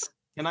 sense?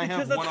 Can I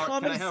have Because one? that's Can I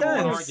common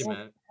have one sense.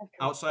 argument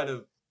outside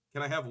of?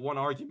 Can I have one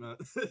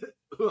argument?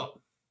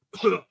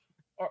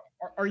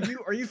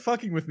 Are you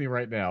fucking with me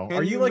right now? Can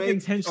are you you like make-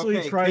 intentionally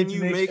okay, trying can to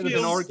you make make an an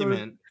absurd-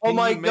 argument? Oh Can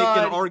my you make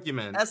God. an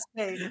argument?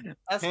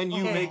 Can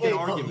you make an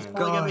argument? He's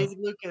pulling Amazing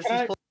Lucas.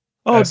 He's pulling...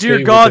 Oh SK dear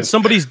with God, his-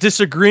 somebody's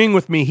disagreeing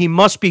with me. He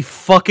must be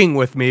fucking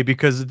with me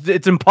because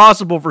it's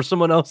impossible for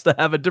someone else to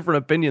have a different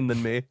opinion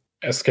than me.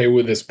 SK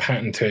with his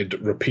patented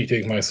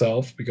repeating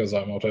myself because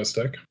I'm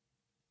autistic.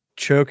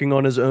 Choking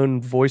on his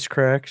own voice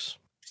cracks.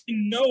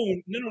 No.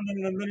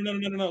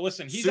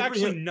 Listen, he's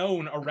actually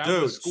known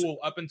around the school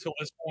up until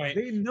this point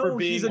They know for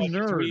being he's a like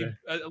nerd.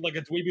 like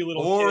a dweeby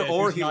little Or kid.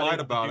 or who's he not lied able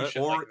to about do it,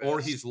 shit like or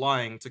this. he's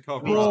lying to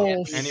cover up.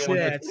 Bullshit.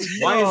 Why is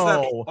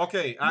that? No.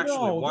 Okay, actually,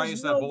 No, why there's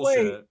is that no way.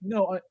 bullshit?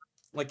 No,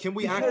 Like, can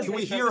we because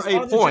hear it's a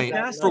on the point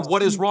gymnastics for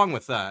what is team. wrong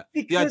with that?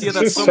 The Because idea that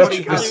This is somebody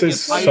such- has this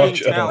is hiding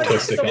such an talent.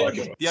 autistic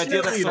argument. The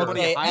idea that somebody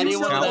Okay, hides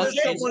anyone talent.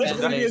 that thinks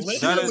That is,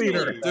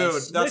 cheerleader. dude,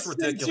 that's Listen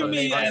to ridiculous.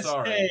 me, I'm SK,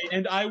 sorry.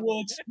 and I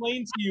will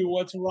explain to you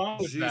what's wrong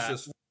with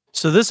Jesus. that.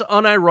 So this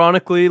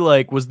unironically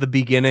like was the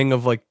beginning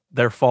of like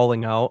their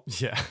falling out.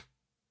 Yeah.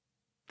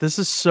 This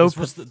is so This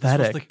was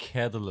pathetic. the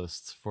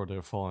catalyst for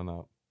their falling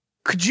out.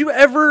 Could you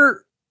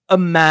ever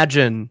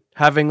imagine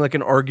having like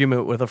an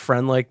argument with a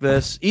friend like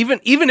this? Even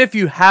if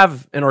you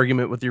have an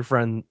argument with your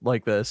friend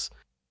like this,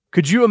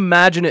 could you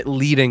imagine it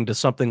leading to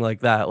something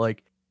like that?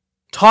 Like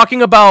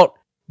talking about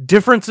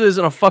differences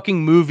in a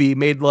fucking movie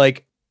made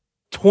like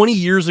 20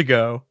 years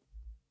ago,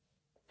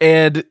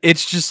 and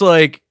it's just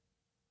like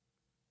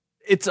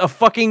it's a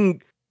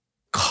fucking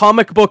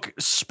comic book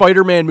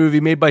Spider-Man movie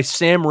made by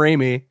Sam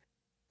Raimi,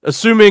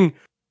 assuming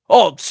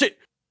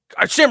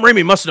Sam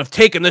Raimi mustn't have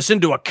taken this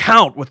into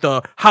account with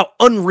how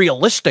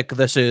unrealistic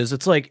this is.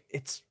 It's like,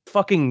 it's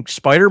fucking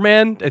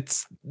Spider-Man.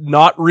 It's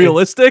not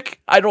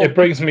realistic. It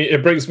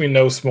brings me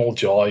no small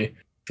joy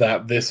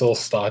that this all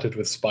started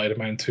with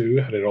Spider-Man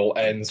 2 and it all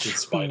ends with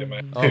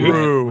Spider-Man 2. Oh,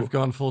 man, we've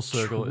gone full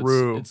circle.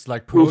 It's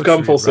like poetry. We've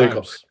gone full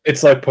circle. rhymes.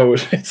 It's like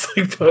poetry. It's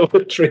like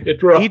poetry.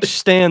 It rhymes. Each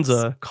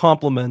stanza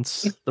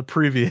complements the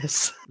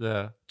previous.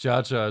 Yeah,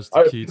 Jaja is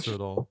the key to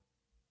it all.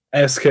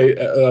 SK,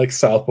 like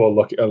Southpaw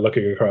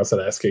looking across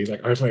at SK,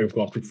 like, I think we've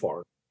gone too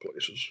far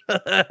places.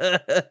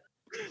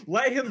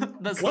 Let him.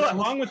 What's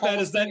wrong with that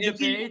is that if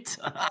he,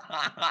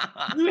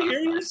 you hear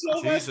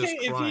yourself, Jesus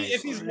SK? Christ.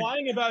 If he's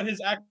lying about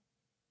his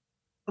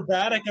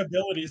acrobatic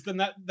abilities, then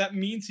that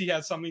means he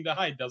has something to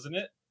hide, doesn't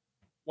it?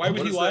 Why would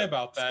What he is lie that?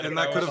 about that? And if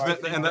that I could was have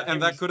been, thinking and he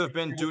that was could have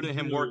been due to able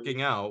him do-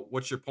 working out.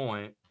 What's your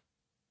point?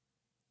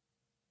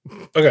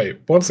 Okay,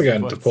 once again,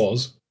 to What?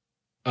 pause.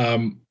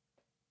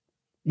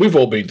 We've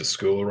all been to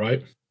school,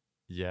 right?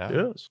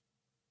 Yeah. Yes.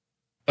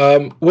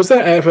 Was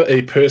there ever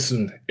a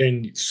person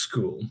in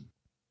school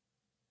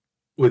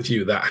with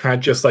you that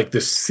had just like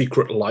this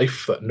secret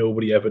life that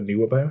nobody ever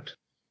knew about?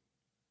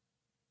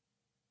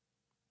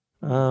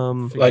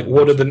 Like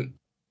one of the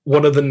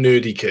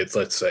nerdy kids,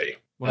 let's say.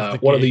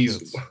 One of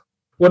these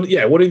like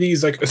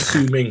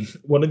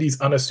one of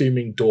these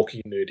unassuming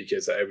dorky nerdy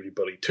kids that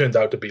everybody turned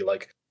out to be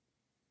like,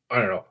 I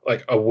don't know,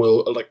 like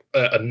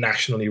a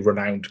nationally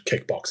renowned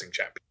kickboxing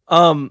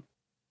champion.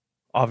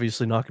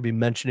 Obviously not gonna be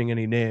mentioning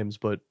any names,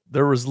 but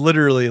there was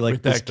literally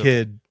like this Redacted.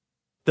 kid.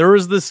 There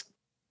was this.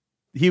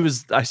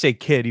 I say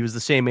kid. He was the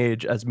same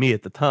age as me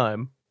at the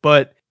time,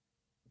 but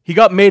he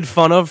got made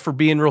fun of for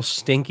being real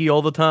stinky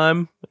all the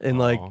time, and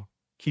like Aw.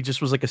 he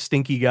just was like a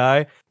stinky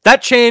guy.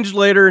 That changed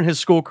later in his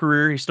school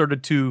career. He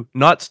started to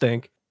not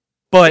stink,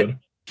 but Good.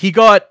 he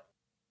got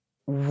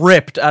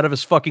ripped out of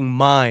his fucking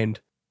mind,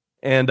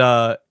 and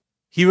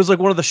he was like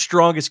one of the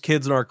strongest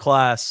kids in our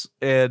class,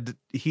 and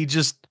he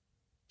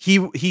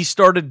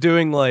started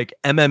doing like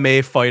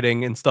MMA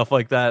fighting and stuff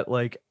like that,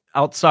 like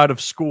outside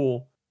of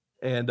school,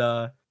 and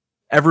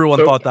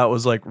everyone thought that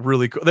was like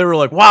really cool. They were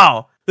like,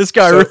 "Wow, this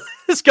guy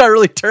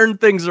really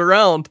turned things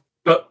around."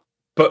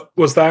 But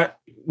was that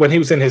when he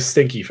was in his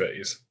stinky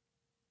phase?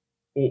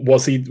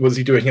 Was he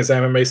doing his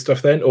MMA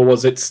stuff then, or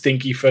was it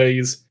stinky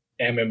phase,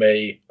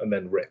 MMA, and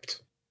then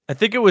ripped? I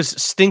think it was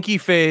stinky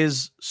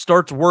phase,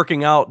 starts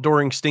working out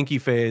during stinky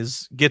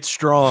phase, gets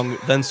strong,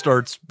 then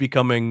starts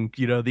becoming,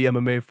 the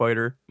MMA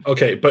fighter.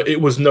 Okay, but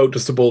it was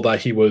noticeable that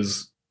he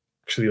was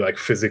actually like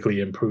physically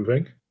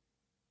improving.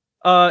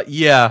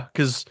 Yeah,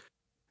 because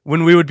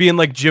when we would be in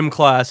like gym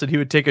class and he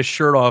would take his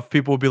shirt off,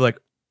 people would be like,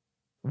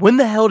 "When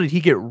the hell did he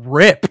get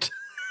ripped?"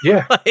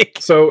 Yeah. Like,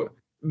 so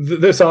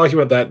this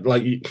argument that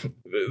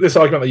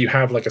you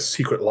have like a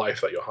secret life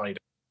that you're hiding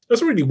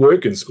doesn't really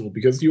work in school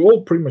because you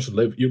all pretty much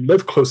live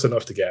close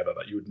enough together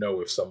that you would know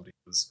if somebody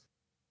was,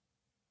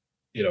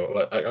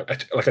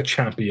 like a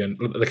champion,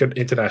 like an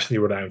internationally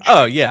renowned.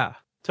 oh yeah,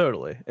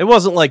 totally. It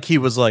wasn't like he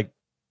was like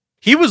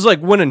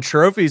winning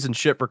trophies and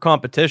shit for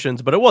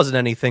competitions, but it wasn't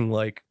anything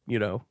like,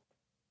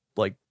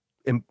 like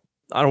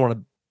I don't want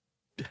to.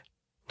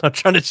 Not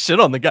trying to shit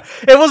on the guy.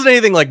 It wasn't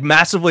anything like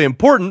massively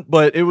important,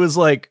 but it was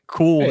like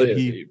cool that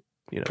he,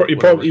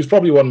 he's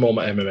probably won more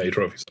MMA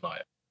trophies than I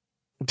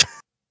am.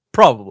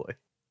 Probably.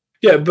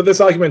 Yeah, but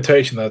this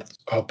argumentation that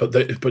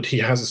but he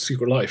has a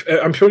secret life.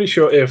 I'm pretty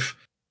sure if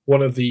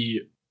one of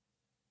the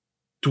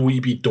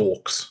dweeby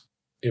dorks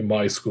in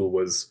my school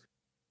was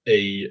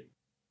a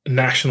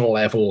national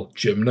level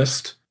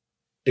gymnast.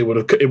 It would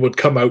have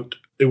come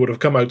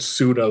out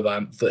sooner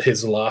than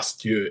his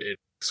last year in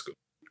school.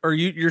 Are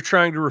you're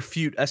trying to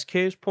refute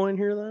SK's point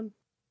here then?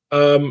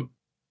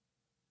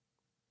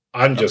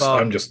 I'm just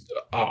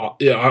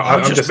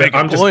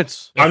making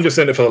points. I'm just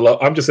in it for the love.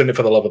 I'm just in it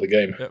for the love of the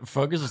game. Yeah,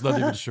 Fungus is not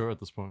even sure at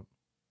this point.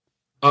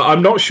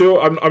 I'm not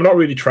sure. I'm not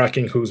really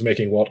tracking who's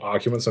making what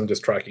arguments. I'm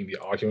just tracking the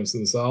arguments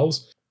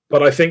themselves.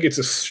 But I think it's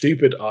a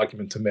stupid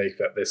argument to make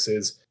that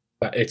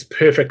it's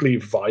perfectly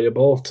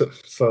viable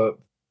for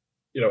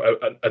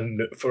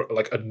for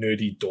like a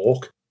nerdy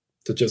dork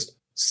to just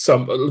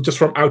from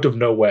out of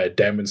nowhere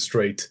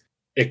demonstrate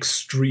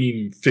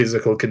extreme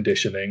physical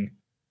conditioning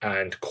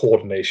and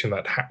coordination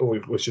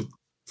which is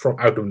from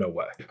out of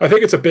nowhere. I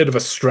think it's a bit of a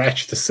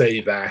stretch to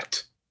say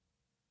that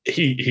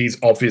he's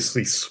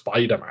obviously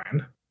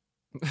Spider-Man.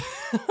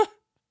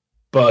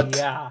 But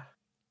yeah.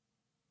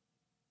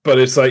 But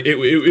it's like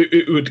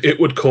it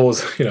would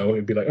cause,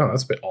 it'd be like, oh,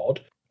 that's a bit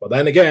odd. But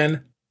then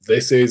again,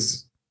 this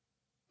is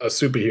a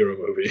superhero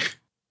movie.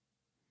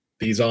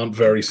 These aren't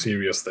very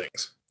serious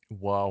things.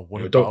 Wow,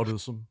 what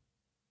aboutism?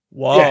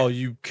 Wow,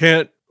 you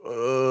can't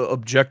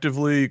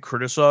objectively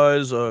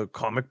criticize a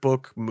comic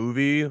book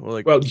movie.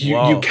 Like, well,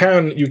 you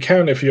can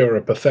if you're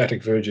a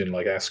pathetic virgin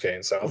like SK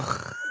and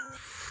South.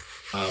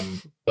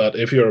 But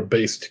if you're a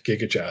based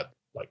gigachat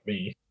like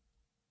me,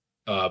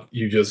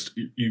 you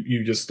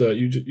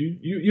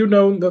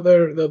know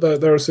that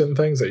there are certain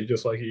things that you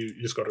just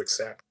got to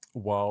accept.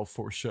 Wow,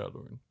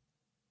 foreshadowing.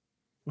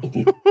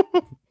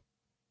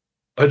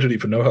 I don't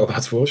even know how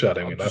that's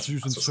foreshadowing. That's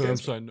using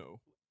terms I know.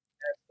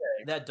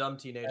 That dumb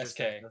teenager.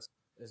 SK.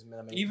 Is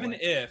my main Even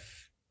point.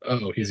 if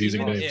he's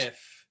using names.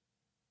 If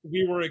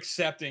we were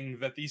accepting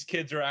that these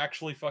kids are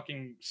actually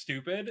fucking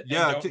stupid.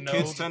 Yeah, and don't know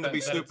kids tend to be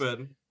that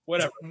stupid.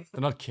 Whatever.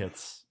 They're not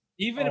kids.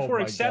 Even if we're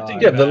accepting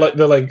yeah, that,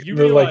 they're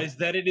realize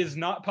that it is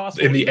not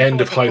possible. in the even end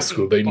for, of like, high a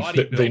school.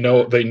 fucking They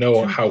know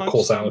bodybuilder how to punch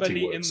causality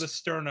somebody works. in the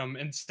sternum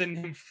and send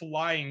him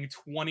flying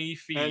 20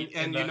 feet.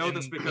 And you know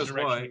this because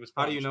why?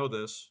 How do you know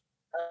this?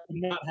 That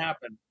would not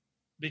happen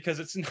because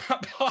it's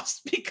not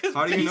possible. Because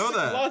how do you know basic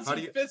that? laws How of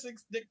do you...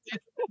 physics dictate.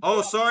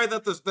 Oh, sorry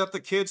that the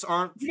kids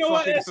aren't fucking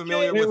what,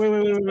 familiar wait,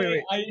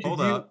 with. wait.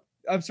 Hold up.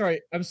 I'm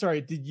sorry.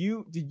 Did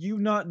you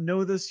not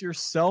know this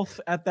yourself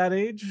at that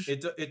age?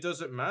 It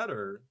doesn't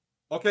matter.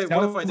 Okay, Sounds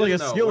what if I like didn't a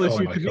know? skill What if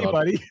issue I- to me,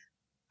 buddy.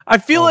 I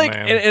feel like,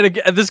 man. and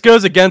again, this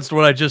goes against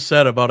what I just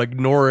said about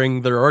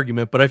ignoring their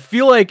argument, but I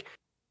feel like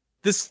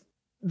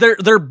they're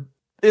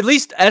at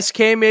least SK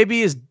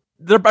maybe is.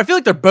 I feel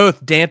like they're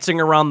both dancing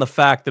around the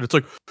fact that it's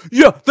like,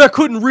 yeah, that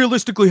couldn't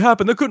realistically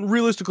happen. That couldn't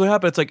realistically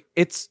happen. It's like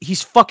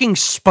he's fucking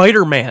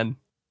Spider-Man.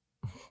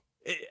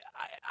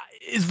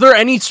 Is there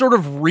any sort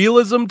of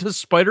realism to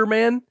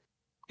Spider-Man?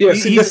 Yeah,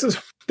 see,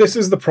 this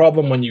is the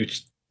problem when you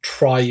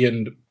try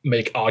and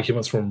make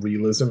arguments from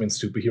realism in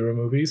superhero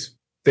movies.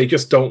 They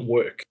just don't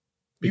work.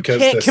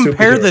 Because you can't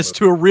compare this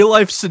to a real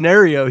life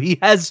scenario. He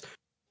has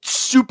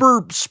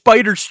super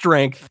spider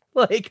strength.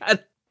 Like, I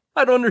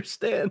don't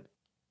understand.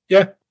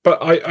 Yeah, but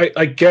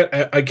I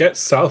get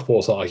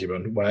Southpaw's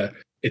argument where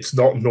it's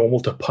not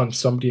normal to punch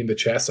somebody in the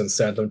chest and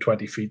send them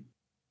 20 feet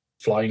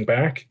flying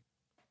back.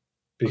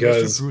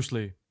 Because Bruce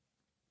Lee.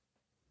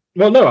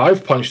 Well, no,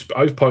 I've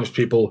punched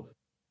people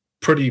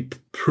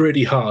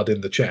pretty hard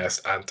in the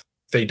chest, and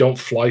they don't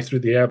fly through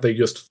the air; they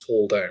just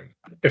fall down.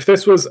 If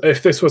this was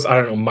I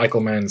don't know,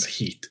 Michael Mann's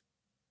Heat,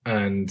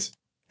 and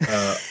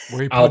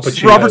Al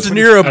Pacino, Robert De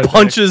Niro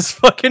punches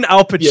fucking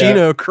Al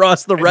Pacino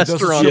across the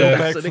restaurant,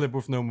 backflip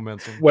with no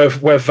momentum. where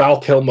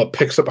Val Kilmer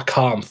picks up a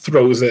car and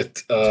throws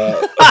it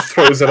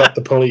at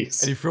the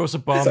police, and he throws a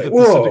bomb like, that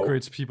whoa,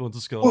 disintegrates people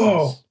into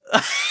skeletons.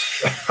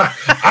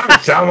 I'm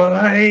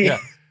Samurai. Yeah.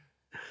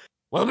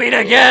 We'll meet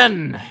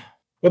again.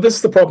 Well, this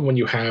is the problem when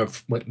you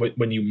have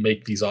when you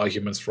make these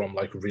arguments from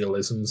like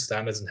realism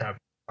standards and have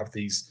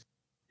these,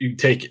 you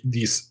take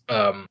these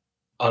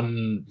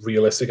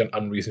unrealistic and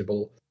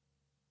unreasonable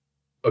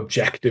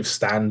objective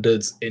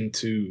standards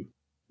into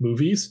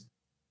movies,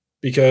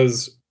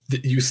 because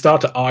you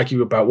start to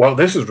argue about, well,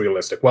 this is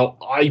realistic. Well,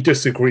 I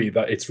disagree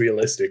that it's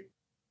realistic,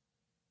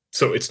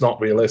 so it's not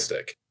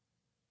realistic.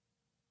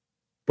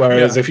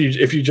 Whereas if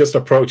you just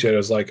approach it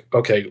as like,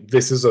 okay,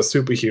 this is a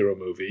superhero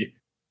movie,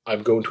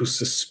 I'm going to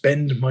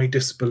suspend my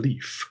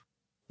disbelief.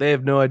 They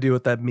have no idea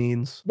what that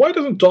means. Why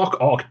doesn't Doc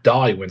Ock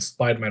die when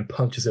Spider-Man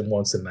punches him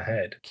once in the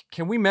head?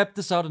 Can we map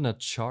this out in a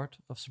chart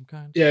of some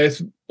kind? Yeah,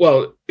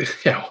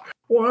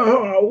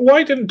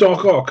 why didn't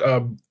Doc Ock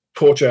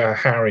torture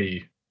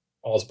Harry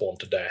Osborn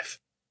to death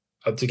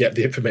to get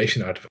the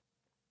information out of him?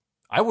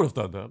 I would have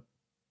done that.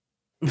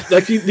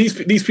 Like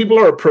these people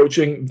are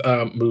approaching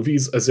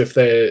movies as if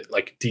they're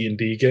like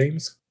D&D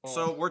games.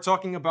 So we're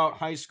talking about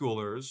high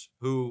schoolers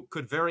who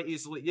could very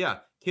easily,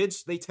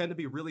 kids, they tend to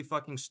be really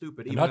fucking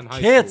stupid, even in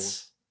high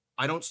school.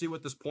 I don't see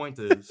what this point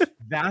is.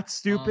 That's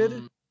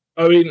stupid.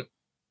 I mean,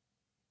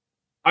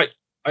 I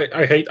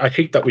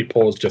hate that we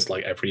pause just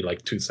like every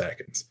 2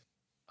 seconds.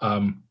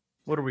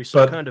 What are we,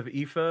 some kind of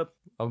EFAP?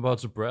 I'm about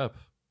to brap.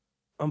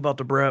 I'm about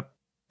to brap.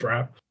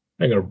 Brap.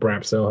 I'm gonna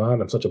brap so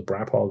hard. I'm such a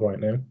brap hog right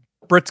now.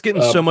 Brett's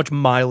getting so much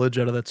mileage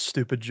out of that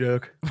stupid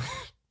joke.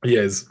 He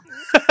is.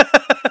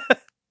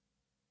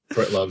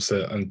 Brett loves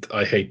it, and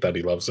I hate that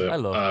he loves it. I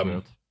love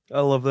Brett. I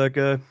love that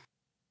guy.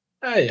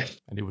 Hey.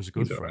 And he was a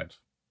good friend. Right.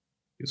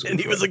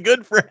 He was a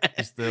good friend.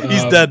 He's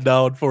He's dead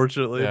now,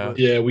 unfortunately. Yeah. but-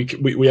 Yeah,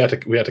 we had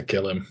to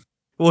kill him.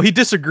 Well, he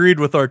disagreed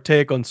with our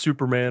take on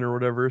Superman or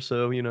whatever,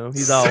 so you know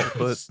he's out.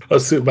 But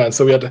Superman,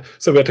 so we had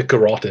to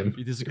garrote him.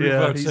 He disagreed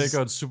with our take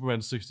on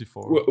Superman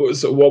 64.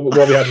 So what we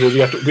had to do, we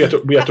had to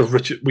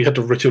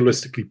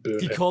ritualistically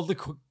burn He him. called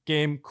the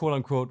game "quote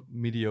unquote"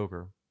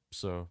 mediocre.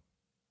 So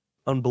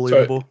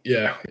unbelievable. So,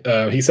 yeah,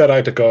 he said I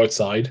had to go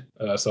outside,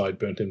 so I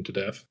burnt him to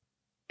death.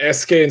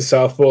 SK and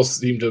Southpaw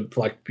seem to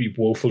be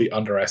woefully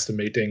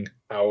underestimating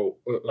how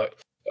a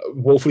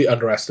 17,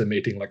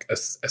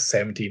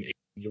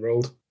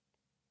 18-year-old.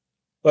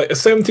 Like a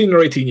 17 or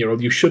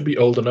 18-year-old, you should be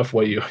old enough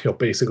where you're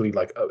basically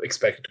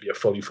expected to be a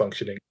fully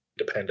functioning,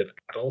 independent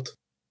adult.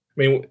 I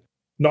mean,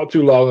 not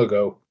too long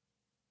ago,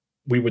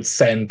 we would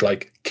send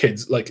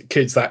kids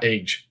that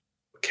age,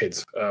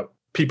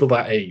 people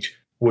that age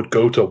would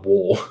go to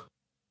war.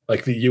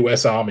 Like the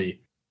U.S. Army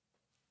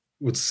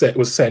was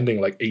sending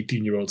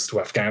 18-year-olds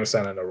to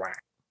Afghanistan and Iraq,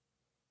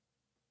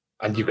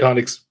 and you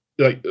can't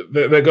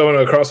they're going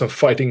across and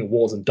fighting in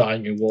wars and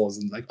dying in wars,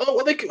 and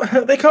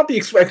they can't be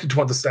expected to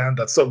understand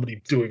that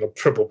somebody doing a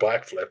triple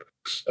backflip,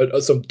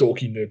 some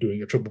dorky nerd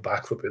doing a triple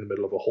backflip in the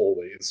middle of a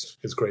hallway is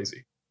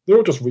crazy. They're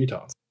all just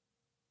retards.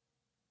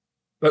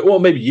 Well,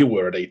 maybe you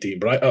were at 18,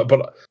 but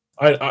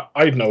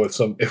I'd know if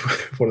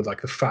one of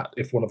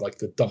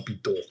the dumpy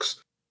dorks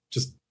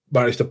just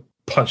managed to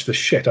punch the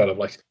shit out of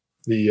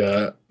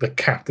the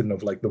captain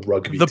of the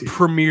rugby team.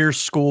 Premier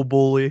school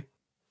bully.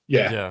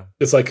 Yeah.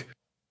 It's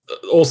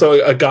also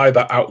a guy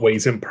that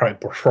outweighs him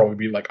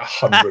probably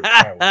 100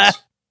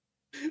 pounds.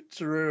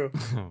 True.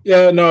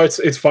 Yeah, no,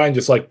 it's fine.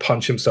 Just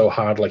punch him so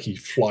hard he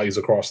flies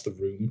across the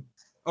room.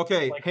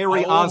 Okay,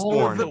 Harry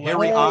Osborn.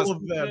 Harry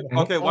Osborn.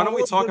 Okay, why don't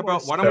we talk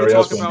about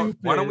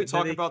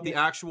the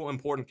actual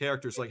important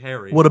characters like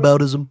Harry?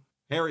 Whataboutism?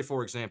 Harry,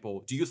 for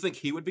example, do you think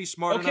he would be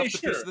smart enough to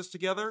piece this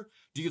together?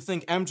 Do you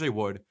think MJ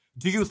would?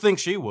 Do you think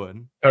she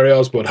would? Harry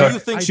Osborn. Do you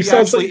think she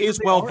actually is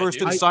well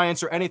versed in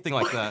science or anything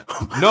like that?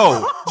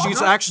 No,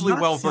 she's actually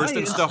well versed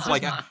in stuff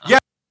like yeah.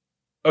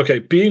 Okay,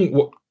 being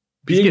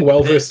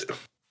well versed.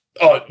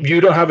 Oh, you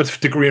don't have a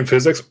degree in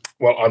physics?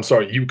 Well, I'm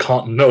sorry, you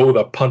can't know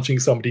that punching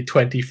somebody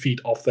 20 feet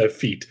off their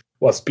feet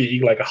whilst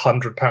being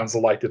 100 pounds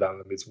lighter than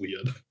them is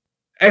weird.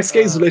 SK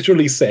is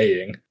literally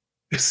saying,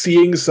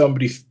 seeing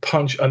somebody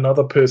punch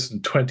another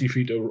person 20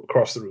 feet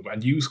across the room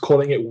and you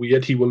calling it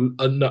weird, he will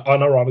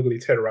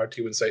unironically turn around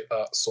to you and say,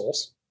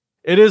 sauce.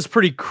 It is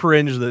pretty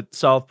cringe that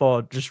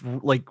Southpaw just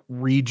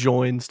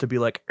rejoins to be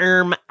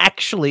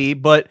actually,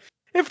 but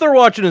if they're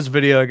watching his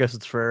video, I guess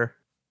it's fair.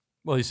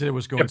 Well, he said it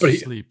was going to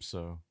sleep,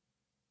 so.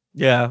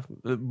 Yeah,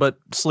 but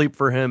sleep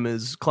for him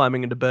is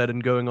climbing into bed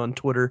and going on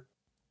Twitter.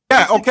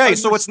 Yeah, okay,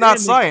 so it's not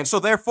science, so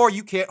therefore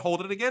you can't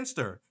hold it against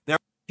her.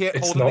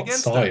 It's not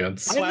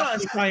science. I'm not a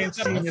science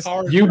genius.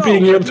 You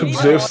being able to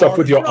observe stuff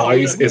with your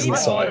eyes isn't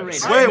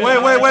science.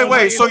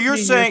 Wait. So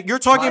you're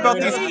talking about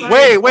these.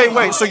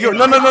 Wait. So you're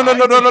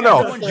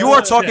no. You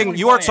are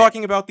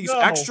talking about these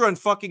extra and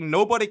fucking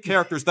nobody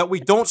characters that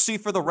we don't see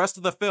for the rest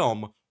of the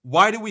film.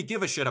 Why do we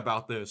give a shit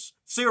about this?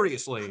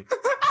 Seriously.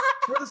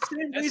 For the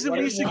same reason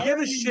we should give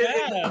a shit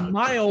if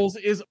Miles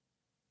is.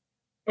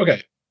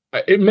 Okay,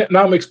 it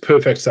now makes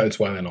perfect sense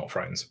why they're not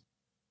friends.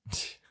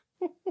 It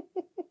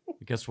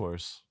gets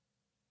worse.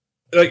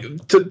 We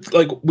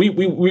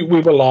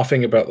were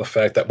laughing about the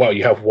fact that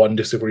you have one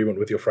disagreement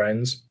with your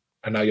friends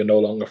and now you're no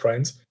longer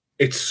friends.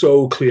 It's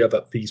so clear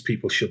that these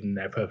people should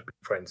never have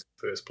been friends in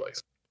the first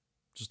place.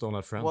 Just don't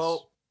have friends.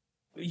 Well,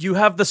 you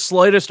have the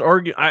slightest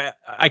argument.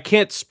 I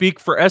can't speak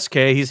for SK.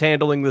 He's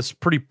handling this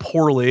pretty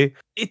poorly.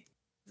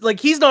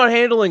 He's not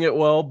handling it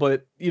well,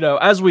 but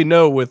as we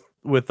know with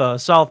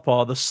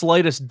Southpaw, the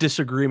slightest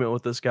disagreement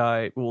with this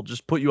guy will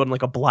just put you on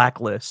a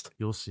blacklist.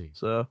 You'll see.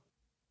 So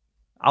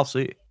I'll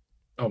see.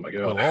 Oh my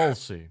god. We'll all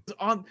see.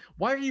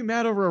 Why are you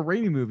mad over a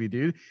Raimi movie,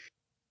 dude?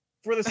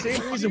 For the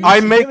same reason.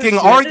 I'm making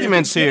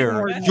arguments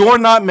here. You're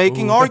not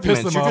making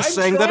arguments. You're just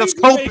saying that it's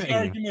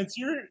coping.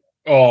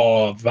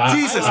 Oh, that.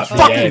 Jesus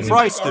fucking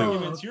Christ,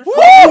 dude.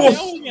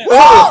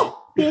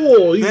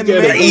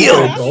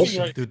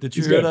 Dude, did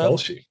you hear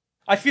that?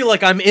 I feel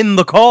like I'm in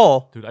the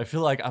call. Dude, I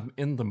feel like I'm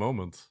in the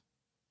moment.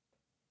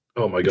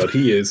 Oh my god,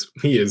 he is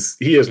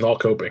not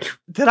coping.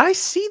 Did I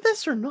see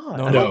this or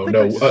not? No.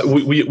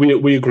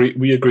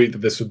 We agreed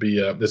that this would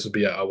be our.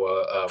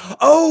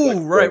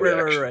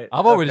 Right.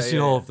 I've already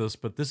seen all of this,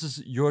 but this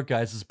is your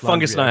guys'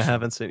 Fungus reaction. and I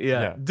haven't seen.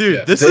 Yeah.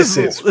 Dude, this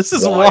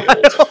is wild.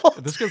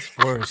 This gets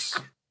worse.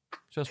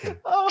 Trust me.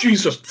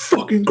 Jesus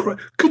fucking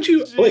Christ! Could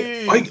you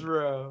Jeez,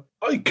 bro.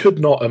 I could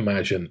not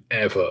imagine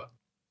ever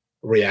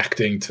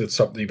reacting to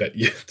something that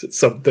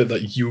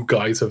you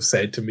guys have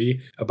said to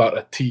me about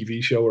a TV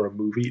show or a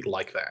movie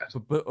like that.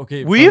 But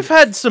okay, We've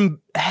had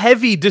some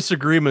heavy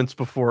disagreements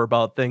before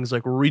about things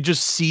like where we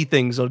just see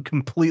things on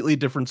completely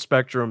different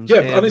spectrums.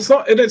 Yeah, and it's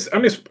not, it's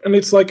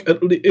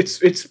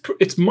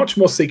much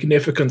more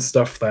significant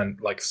stuff than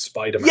like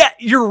Spider-Man. Yeah,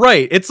 you're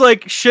right. It's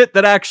like shit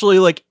that actually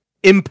like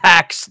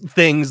impacts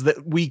things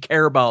that we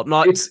care about,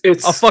 not a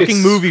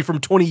fucking movie from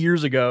 20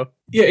 years ago.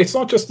 Yeah, it's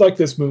not just like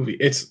this movie.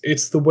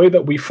 It's the way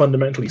that we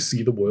fundamentally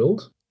see the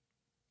world.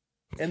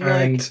 And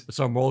like, it's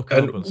our moral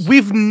compass.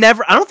 I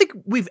don't think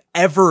we've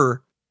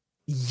ever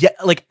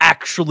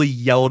actually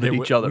yelled at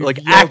each other. Like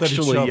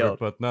actually yelled,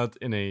 but not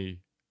in a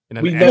in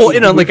a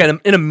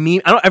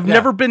meme. I've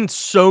never been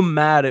so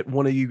mad at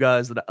one of you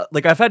guys that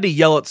like I've had to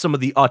yell at some of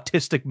the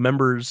autistic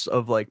members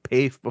of like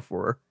PAFE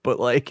before, but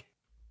like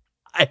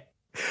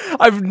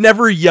I've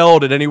never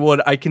yelled at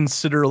anyone I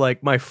consider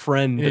like my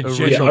friend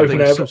over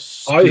something so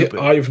stupid.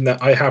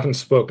 I haven't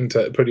spoken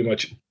to pretty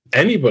much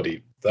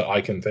anybody that I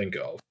can think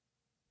of.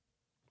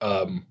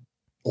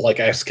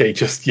 Like SK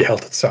just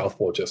yelled at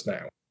Southpaw just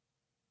now.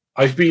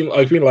 I've been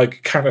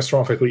like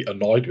catastrophically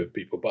annoyed with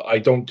people, but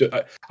I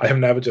have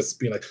never just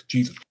been like,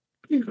 Jesus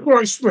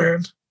Christ,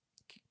 man.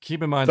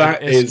 Keep in mind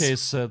that SK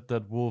said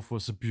that Wolf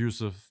was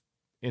abusive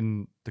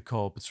in the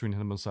call between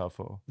him and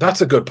Southpaw.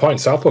 That's a good point.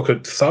 Southpaw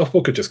could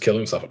just kill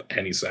himself at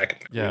any second.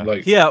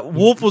 Yeah,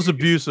 Wolf was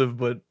abusive,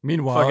 but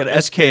meanwhile,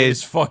 fucking SK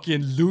is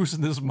fucking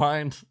losing his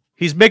mind.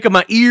 He's making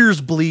my ears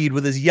bleed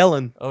with his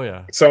yelling. Oh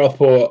yeah,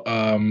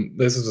 Southpaw.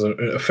 This is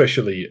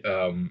officially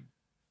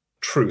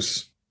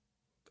truce.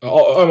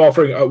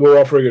 We're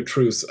offering a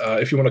truce.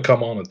 If you want to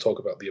come on and talk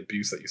about the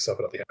abuse that you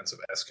suffered at the hands of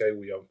SK,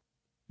 we are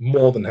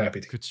more than happy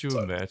to. Could you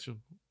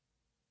imagine?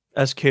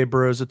 SK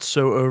bros, it's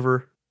so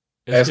over.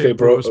 SK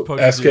bros,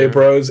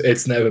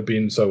 it's never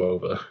been so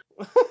over.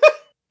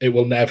 It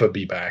will never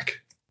be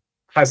back.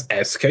 Has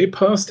SK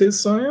passed his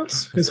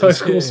science? His high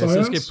school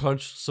science? Has SK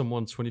punched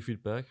someone 20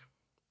 feet back?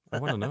 I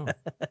want to know.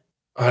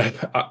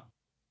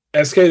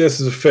 SK, this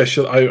is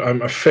official.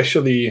 I'm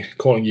officially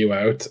calling you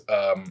out.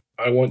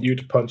 I want you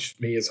to punch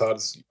me as hard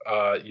as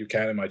you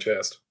can in my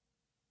chest.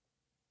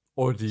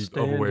 Or the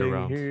other way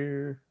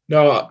around.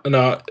 No.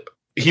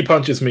 He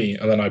punches me,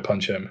 and then I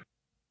punch him.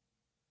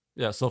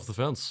 Yeah,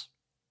 self-defense.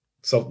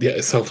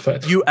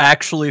 Self-defense. You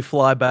actually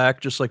fly back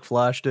just like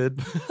Flash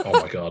did.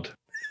 Oh my god!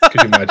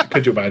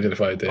 Could you imagine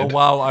if I did? Oh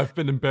wow! I've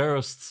been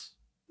embarrassed.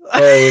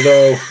 Oh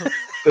no!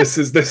 This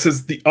is the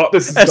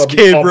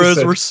SK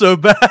bros were so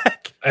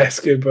back.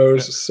 SK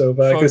bros are so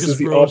back. Focus this is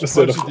the bros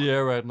opposite of the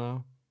air right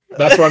now.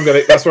 That's where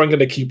I'm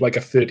gonna keep like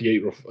a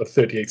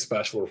 38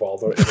 special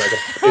revolver in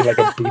like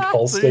a boot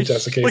holster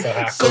just in case that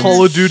happens.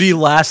 Call of Duty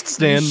Last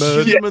Stand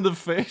mode. Shoot him in the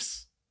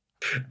face.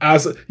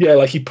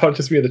 Like he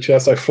punches me in the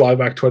chest, I fly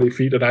back 20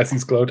 feet, and as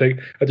he's gloating,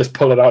 I just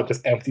pull it out,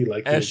 just empty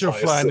like as you're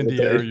flying in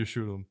the air, you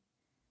shoot him.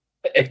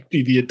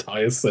 Empty the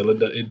entire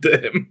cylinder into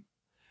him.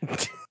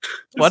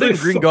 Why didn't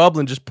Green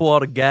Goblin just pull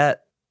out a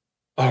gat?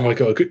 Oh my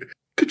god!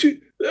 Could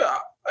you?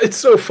 It's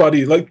so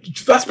funny. Like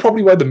that's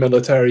probably why the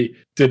military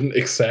didn't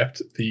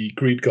accept the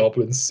Green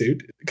Goblin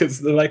suit,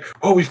 because they're like,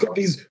 "Oh, we've got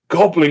these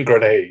goblin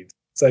grenades."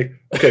 It's like,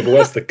 okay, but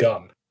where's the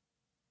gun?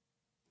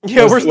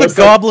 Yeah, where's the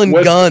goblin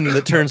gun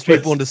that turns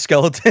people into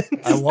skeletons?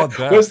 I want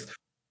that.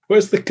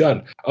 Where's the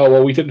gun? Oh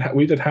well, we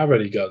didn't have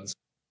any guns.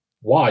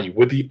 Why?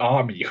 With the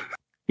army,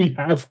 we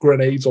have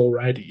grenades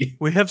already.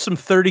 We have some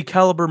 30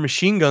 caliber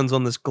machine guns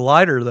on this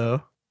glider,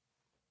 though.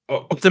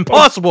 It's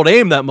impossible to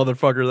aim that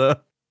motherfucker, though.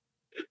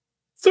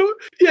 So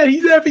yeah, he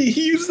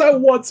used that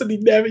once and he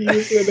never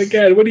used it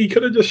again. When he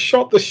could have just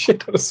shot the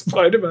shit out of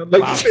Spider-Man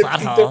like 50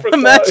 different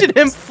Imagine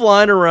times. him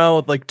flying around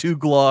with like 2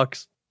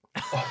 Glocks.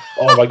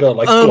 Oh my god!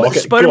 Like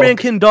Spider-Man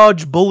can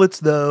dodge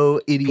bullets,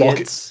 though,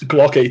 idiots.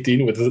 Glock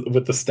 18 with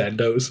the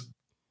stendos.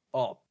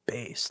 Oh,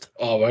 based.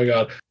 Oh my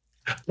god!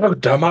 Oh,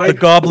 damn I. The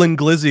Goblin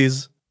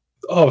Glizzies.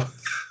 Oh,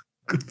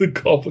 the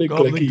Goblin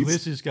Glickies.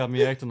 Glizzies got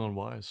me acting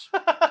unwise.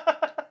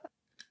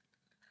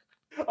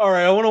 All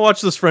right, I want to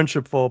watch this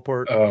friendship fall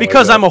apart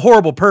because I'm a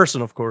horrible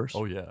person, of course.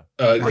 Oh yeah.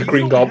 The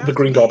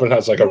Green Goblin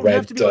has like a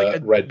red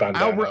red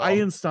bandana. Albert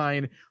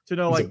Einstein to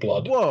know like,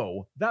 blood.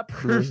 Whoa, that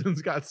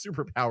person's got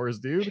superpowers,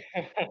 dude.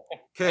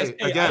 Okay,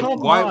 again,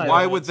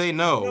 why would they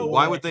know?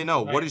 Why would they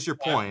know? What is your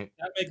point?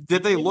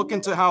 Did they look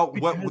into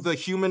what the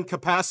human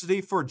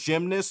capacity for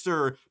gymnasts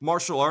or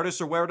martial artists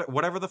or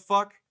whatever the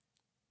fuck?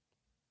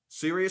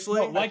 Seriously?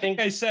 No, like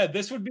I said,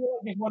 this would be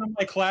like if one of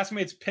my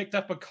classmates picked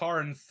up a car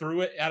and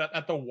threw it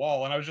at the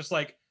wall, and I was just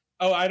like,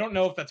 "Oh, I don't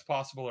know if that's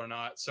possible or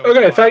not." So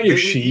okay, thank you,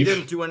 Sheev. He Sheev.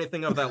 didn't do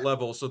anything of that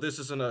level, so this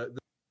isn't a.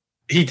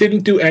 He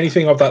didn't do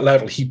anything of that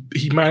level. He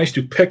managed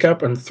to pick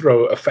up and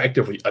throw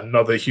effectively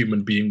another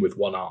human being with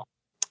one arm.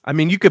 I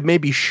mean, you could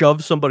maybe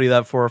shove somebody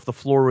that far if the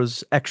floor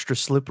was extra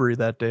slippery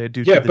that day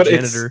due to the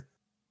janitor.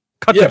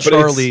 Cut to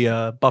Charlie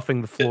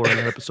buffing the floor in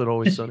an episode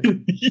Always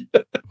Sunny.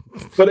 Yeah.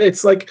 But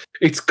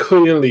it's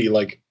clearly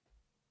like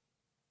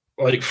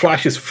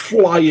Flash is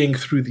flying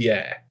through the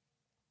air.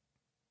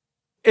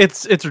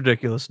 It's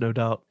ridiculous, no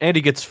doubt. And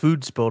he gets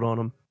food spilled on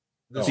him.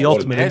 The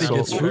ultimate Eddie insult.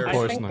 gets food I think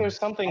poisoning. there's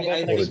something What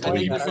a that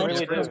dweeb. I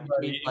really do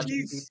mean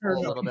punching people a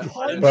little bit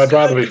harder. But I'd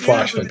rather be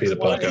Flash than Peter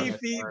Parker. 20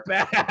 feet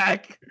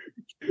back.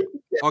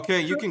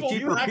 Okay, you can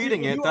keep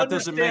repeating it. That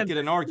doesn't make it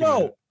an argument.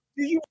 No,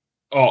 do you?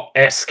 Oh,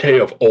 SK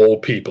of all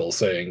people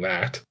saying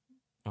that.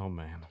 Oh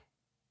man.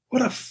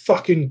 What a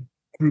fucking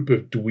group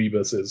of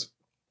dweebuses.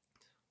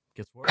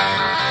 Gets worse.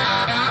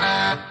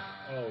 Oh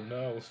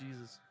no.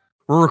 Jesus.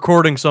 We're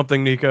recording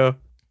something, Nico.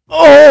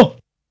 Oh!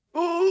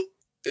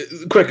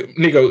 Quick,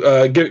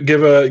 Nico,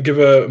 give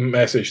a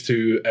message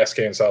to SK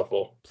and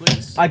Southpaw.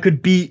 Please. I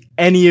could beat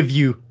any of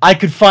you. I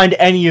could find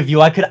any of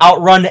you. I could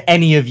outrun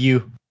any of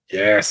you.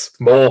 Yes,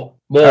 more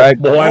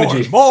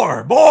energy.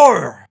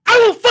 More! I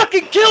will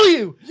fucking kill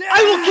you!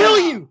 I will kill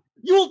you!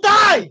 You will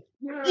die!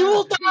 You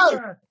will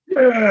die!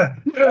 Yeah.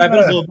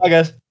 Bye,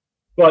 guys.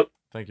 But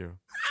Thank you.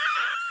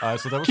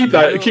 So that was Keep the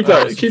that- video. keep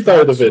that in the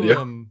Subscribe to,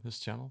 video. His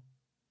channel.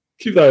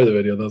 keep that in the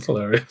video. That's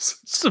hilarious.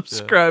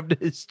 Subscribe to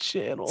his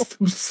channel.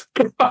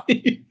 Subscribe.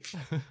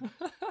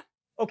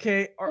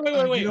 Okay.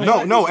 Wait.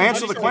 No,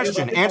 answer the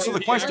question. Answer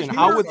the question.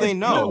 How would they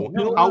know?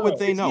 How would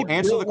they know?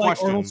 Answer the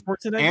question.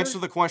 Answer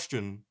the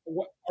question.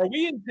 Are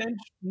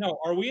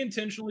we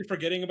intentionally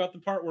forgetting about the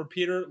part where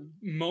Peter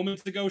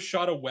moments ago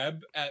shot a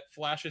web at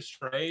Flash's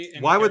tray?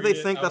 And Why would they carried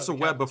it think out that's a of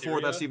the web before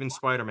cafeteria? that's even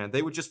Spider-Man?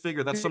 They would just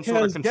figure that's some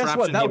sort of Because guess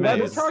what? contraption That he web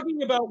made. is We're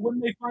talking about when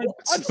they find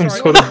Some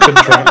sort of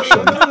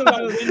contraption.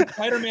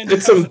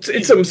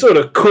 It's some sort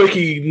of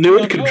quirky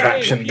nerd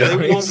contraption, They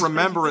guys. won't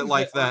remember it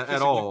like that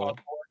at all.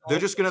 They're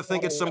just gonna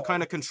think it's some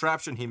kind of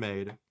contraption he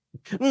made.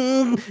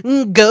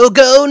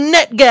 Go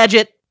net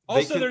gadget.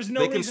 Also, there's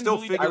no they can reason still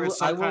to believe figure I it's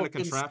some will kind of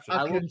contraption.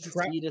 I will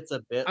concede it's a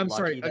bit I'm lucky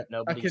sorry, that a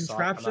nobody saw it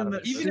come out contraption of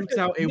that his shoots suit.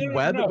 out a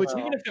web, which,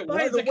 even if it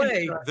by was the a way,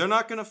 contraption, They're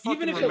not gonna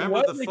fucking even if it remember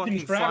was the a fucking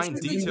contraption, fine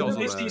then details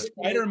they of see that.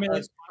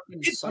 Spider-Man.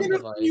 It's been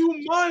a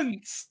few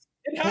months.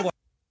 It has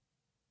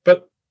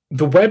But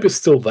the web is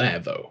still there,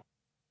 though.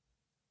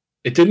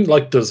 It didn't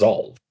like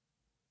dissolve.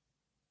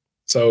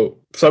 So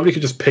somebody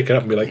could just pick it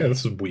up and be like, "Oh,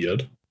 this is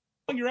weird."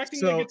 You're acting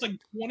So- like it's like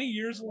 20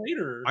 years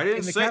later. I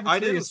didn't say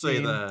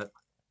scene, that.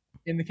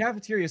 In the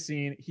cafeteria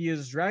scene, he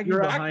is dragging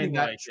You're behind acting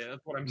that. like it.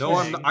 That's what I'm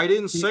No, saying. I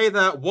didn't say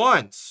that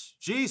once.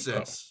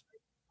 Jesus.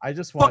 I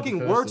just wanted to Fucking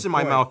finish words this in my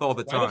point. mouth all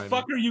the Why the time.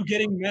 fuck are you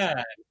getting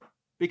mad?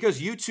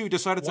 Because you two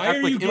decided to Why act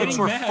are like you getting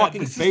immature mad?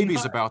 fucking This is babies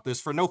not- about this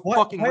for no What-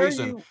 fucking why are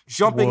reason. you-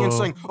 Jumping and Whoa.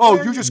 saying, "Oh,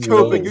 Why you're are just you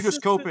coping, so you're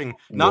just coping," Whoa.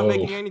 not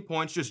making any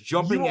points, just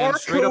jumping You in, are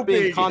straight up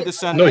being coping.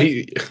 condescending. No,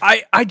 he.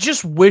 I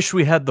just wish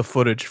we had the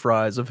footage,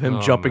 Fries, of him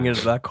Oh, jumping man.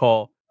 into that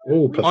call.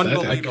 Oh,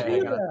 pathetic.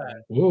 Unbelievable.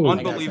 Ooh.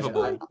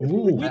 Unbelievable.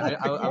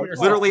 Ooh.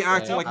 Literally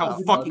acting like how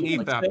fucking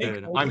EFAP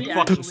did. I'm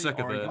fucking sick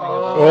of it.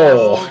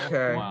 Oh,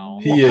 okay. Wow.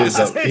 he is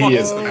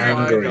Oh my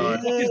angry. God.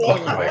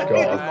 Oh my Oh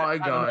god. my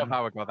god.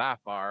 How would go that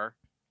far?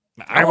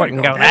 I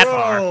wouldn't go that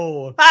far.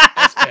 Whoa.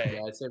 SK.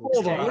 Yeah, I'd say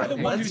Hold on. We're the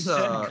ones who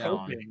Let's, said uh,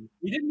 coping.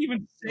 We didn't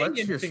even say Let's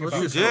anything just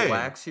about just it.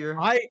 relax here.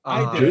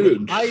 I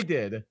Dude.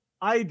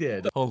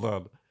 did. Hold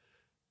on.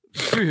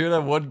 Did you hear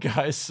that one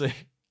guy say,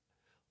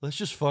 "Let's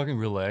just fucking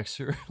relax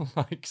here,"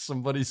 like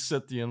somebody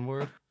said the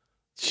N-word?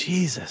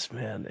 Jesus,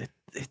 man,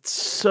 it's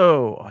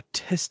so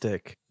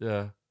autistic.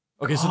 Yeah.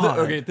 Okay, so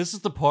God. this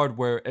is the part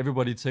where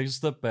everybody takes a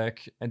step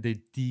back and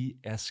they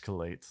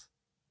de-escalate.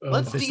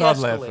 Let's They start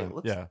de-escalate. laughing.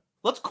 Let's, Yeah,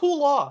 let's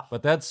cool off.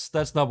 but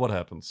that's not what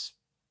happens.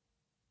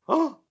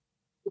 Huh?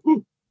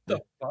 The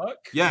fuck?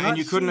 Yeah, Not and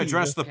you couldn't seen.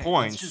 address the Okay,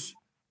 points.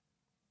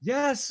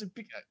 Yes,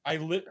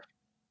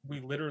 We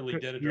literally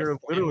did address you're the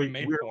point. We literally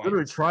made we're points.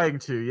 literally trying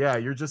to. Yeah,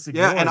 you're just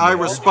Yeah, ignoring and I it.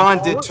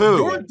 responded too.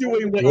 You're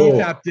doing what Whoa.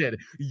 EFAP did.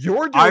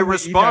 You're doing I what EFAP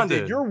responded.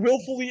 did. You're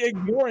willfully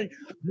ignoring.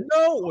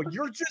 No,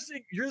 you're just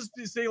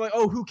saying like,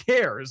 oh, who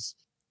cares?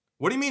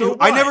 What do you mean? So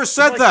I what? never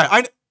said Like- that.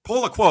 I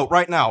pull a quote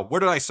right now.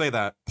 Where did I say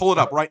that? Pull it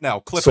up right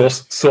now. Clip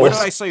Source. it. Where did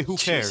Source. I say who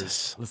cares?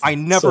 Jesus. Listen, I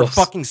never Source.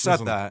 fucking said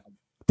Listen. that.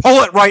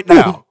 Pull it right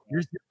now.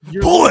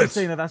 You're Pull literally it!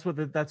 saying that that's what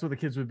the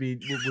kids would be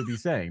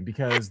saying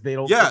because they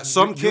don't. Yeah,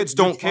 some you're- kids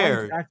you're don't trying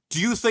care. to act- Do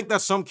you think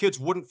that some kids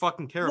wouldn't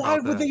fucking care Why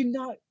about would that? they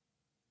not?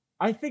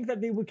 I think that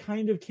they would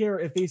kind of care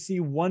if they see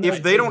one.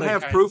 If they don't like,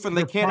 have proof and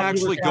they their can't popular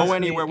actually go classmate-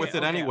 anywhere with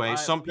it okay, anyway,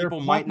 some their people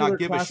might not popular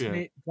give a shit.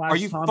 classmate Are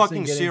you Thompson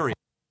fucking getting- serious?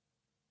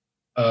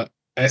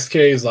 SK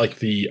is like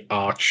the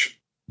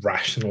arch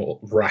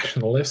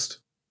rationalist,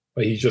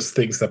 where he just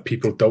thinks that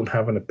people can't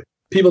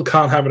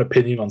have an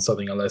opinion on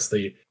something unless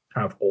they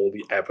have all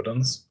the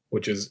evidence,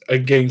 which is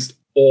against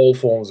all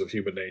forms of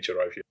human nature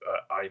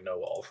I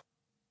know of.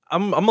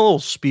 I'm a little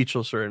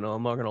speechless right now.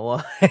 I'm not gonna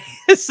lie.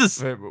 This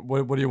is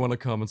Wait, what do you want to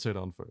commentate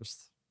on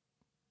first?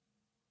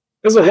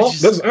 There's a lot.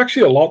 just- There's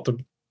actually a lot to.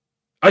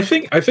 I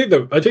think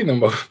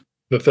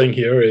the thing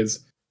here is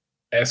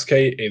SK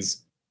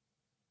is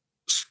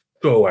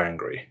so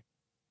angry.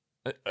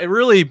 it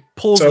really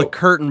pulls So- the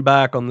curtain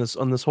back on this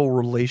whole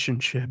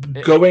relationship.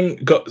 Going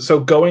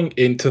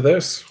into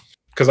this,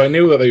 because I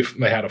knew that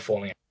they had a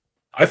falling out.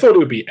 I thought it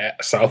would be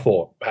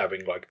Southpaw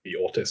having like the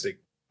autistic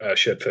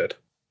shit fit.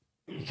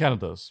 He kind of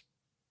does.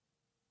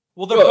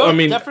 Well, they're Well, I both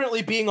mean-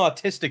 definitely being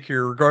autistic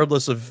here,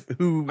 regardless of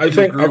who. I you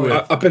think agree with.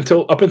 up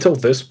until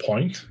this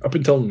point, up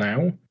until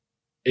now,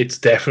 it's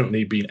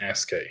definitely been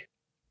SK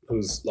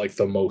who's like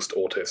the most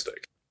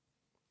autistic.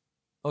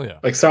 Oh yeah.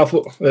 Like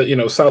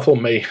Southpaw, Southpaw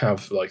may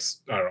have like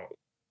I don't know.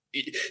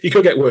 He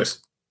could get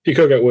worse. He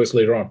could get worse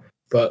later on,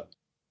 but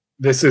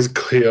this is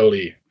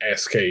clearly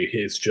SK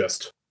is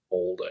just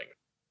holding.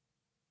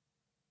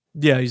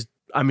 Yeah, he's.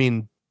 I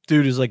mean,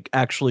 dude is like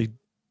actually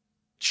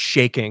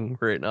shaking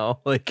right now.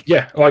 Like,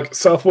 Yeah, like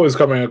Southpaw is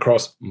coming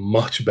across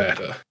much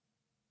better.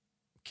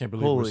 Can't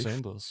believe we're Holy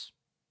saying this.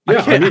 Yeah,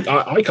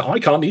 I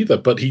can't either,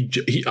 but he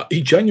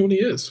genuinely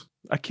is.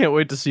 I can't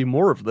wait to see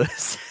more of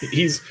this.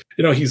 He's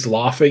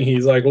laughing.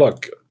 He's like,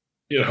 look,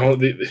 he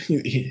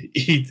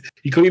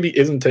clearly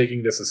isn't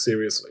taking this as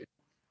seriously.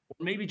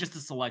 Maybe just a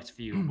select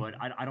few, but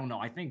I don't know.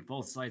 I think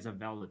both sides have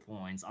valid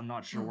points. I'm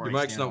not sure where Your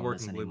I mic's stand not on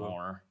this working, Lilo.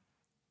 anymore.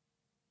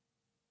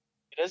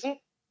 It isn't?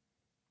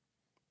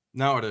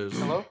 Now it is.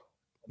 Hello?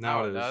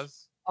 Now it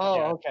is. Oh,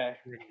 Yeah. okay.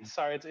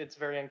 Sorry, it's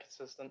very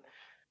inconsistent.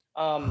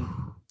 All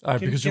right,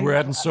 because you were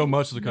adding so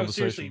much to the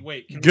conversation. Seriously,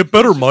 wait. Can Get we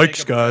better please just mics,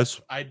 take a breath?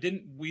 guys. I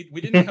didn't. We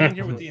didn't come in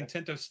here with the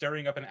intent of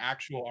stirring up an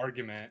actual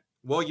argument.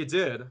 Well, you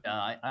did.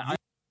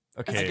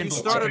 Okay. You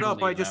started up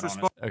by just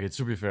responding. Okay,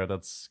 to be fair,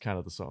 that's kind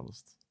of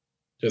dishonest.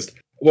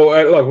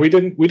 Look, we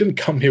didn't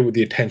come here with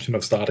the intention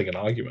of starting an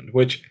argument,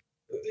 which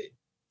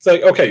it's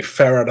like okay,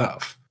 fair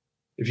enough.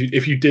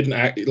 If you didn't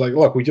act like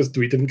look, we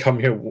didn't come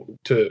here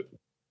to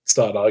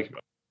start an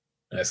argument.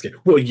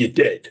 Well, you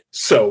did.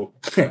 So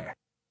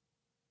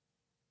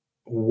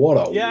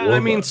what a Yeah, woman. I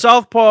mean,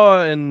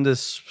 Southpaw and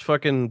this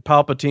fucking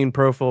Palpatine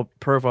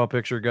profile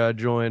picture guy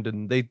joined,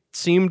 and they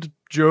seemed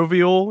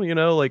jovial.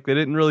 Like they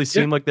didn't really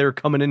seem like they were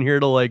coming in here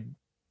to like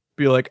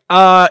be like,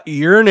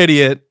 you're an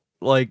idiot.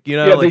 Like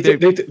like they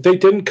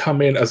didn't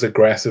come in as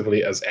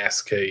aggressively as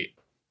SK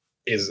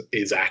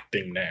is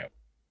acting now.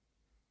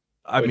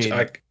 I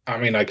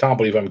mean, I can't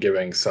believe I'm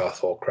giving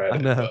Southpaw credit. I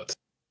know. But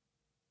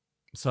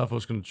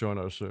Southpaw's going to join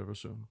our server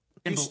soon.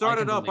 You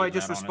started up by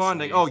just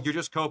responding. Oh, you're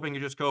just coping.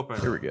 You're just coping.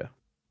 Here we go.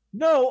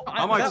 No,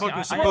 how am I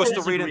fucking supposed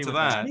to read into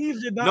that?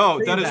 No,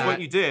 that is what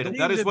you did.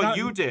 That is what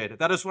you did.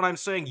 That is what I'm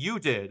saying. You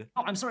did.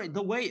 Oh, I'm sorry.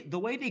 The way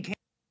they came.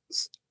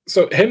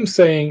 So him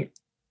saying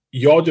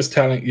you're just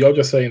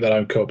saying that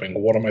I'm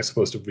coping. What am I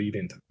supposed to read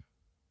into?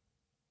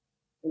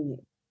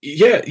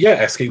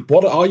 Yeah, SK.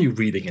 What are you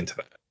reading into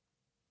that?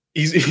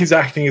 He's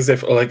acting as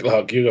if like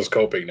look, you're just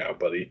coping now,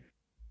 buddy.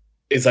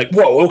 It's like,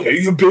 whoa, okay,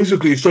 you're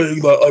basically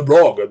saying that I'm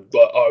wrong and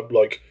that I'm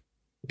like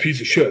a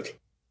piece of shit.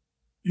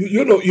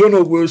 You're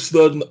no worse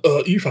than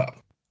EFAP.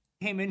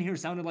 Came in here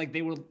sounded like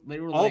they were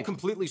all like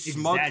completely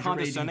smug,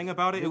 condescending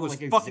about it. It was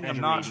like fucking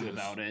exaggerating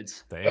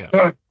obnoxious. about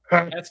it.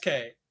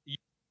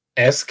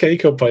 Damn. SK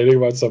complaining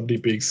about somebody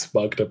being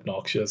smug and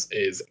obnoxious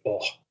is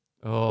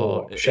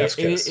chef's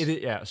kiss.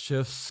 Yeah,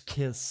 chef's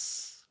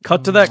kiss.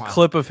 Cut to that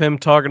clip of him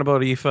talking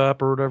about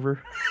EFAP or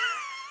whatever.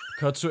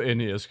 Cut to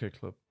any SK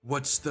clip.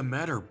 What's the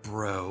matter,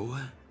 bro?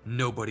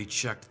 Nobody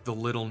checked the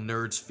little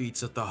nerd's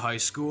feats at the high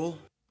school?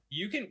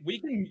 You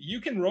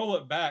can roll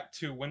it back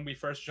to when we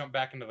first jumped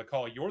back into the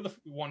call. You're the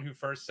one who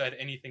first said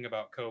anything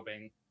about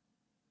coping.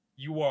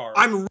 You are.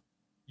 I'm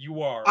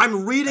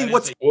reading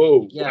what's.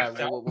 Whoa. Yeah,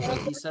 what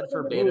he said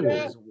verbatim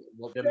is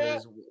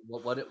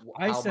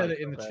I said it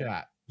in the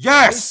chat.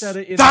 Yes, that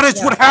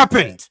is what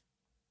happened.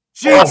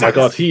 Oh my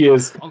god, he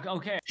is.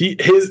 Okay. He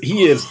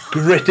is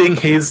gritting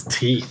his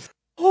teeth.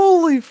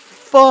 Holy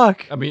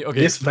fuck! I mean, okay.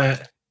 This man,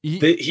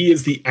 he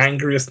is the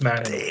angriest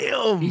man.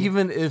 Damn.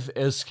 Even if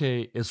SK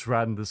is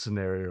right in this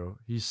scenario,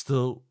 he's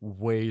still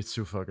way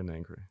too fucking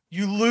angry.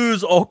 You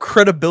lose all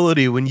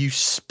credibility when you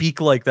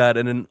speak like that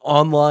in an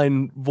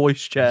online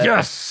voice chat.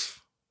 Yes!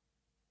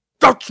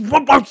 That's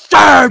what I said!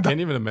 I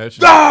can't even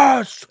imagine.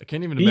 Yes! I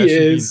can't even He imagine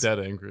being is. that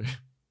angry.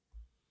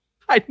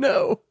 I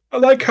know. I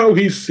like how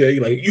he's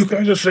saying, like, you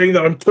guys are saying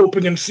that I'm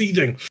coping and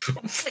seething.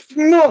 I'm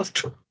fucking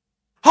not.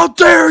 How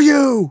dare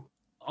you!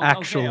 Oh,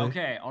 Actually.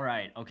 Okay. All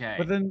right. Okay.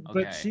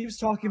 But Chief's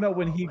talking about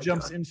when he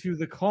jumps into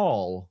the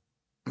call.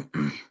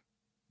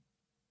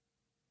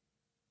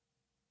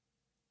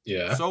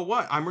 Yeah. So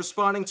what? I'm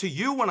responding to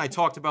you when I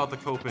talked about the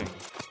coping.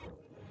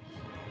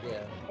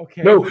 Yeah.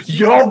 Okay. No,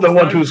 you're the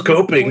one who's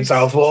coping,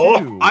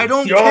 Southpaw. I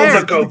don't You're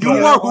care. the coper.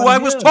 You are who I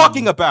was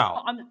talking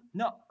about.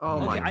 No. Oh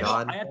okay, my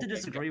God. I have to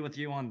disagree with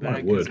you on My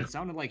that because word. it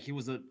sounded like he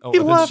was Oh,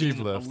 and then Chief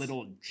a left.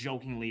 little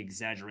jokingly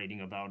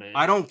exagerating about it.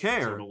 I don't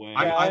care. Sort of way.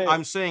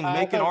 I'm saying I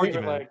make an thought we were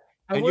argument. like-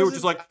 And you were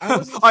just like,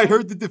 I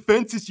heard the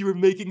defenses you were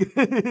making.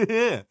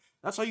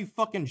 That's how you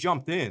fucking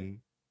jumped in.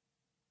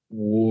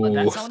 But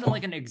that Whoa. sounded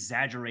like an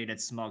exaggerated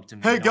smug to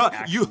me. Hey, not God,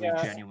 actually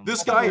genuine.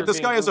 this I thought we were guy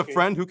being has a goofy.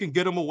 friend who can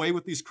get him away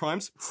with these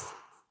crimes.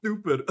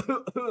 Stupid.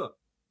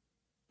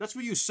 That's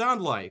what you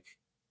sound like.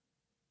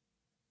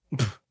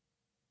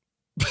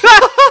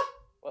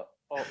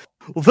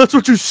 Well, that's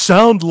what you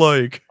sound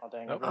like. Oh,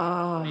 dang,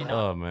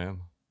 Oh, man.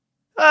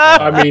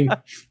 I mean,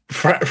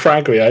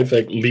 frankly, I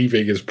think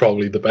leaving is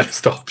probably the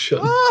best option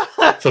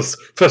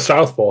for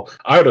Southpaw.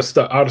 I would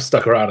have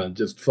stuck around and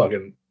just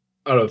fucking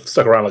I don't know,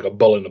 stuck around like a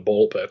bull in a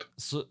ball pit.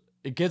 So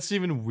it gets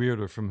even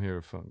weirder from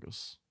here,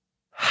 Fungus.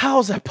 How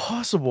is that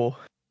possible?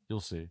 You'll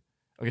see.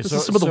 Okay, This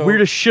is some of the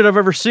weirdest shit I've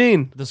ever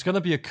seen. There's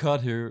gonna be a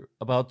cut here.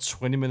 About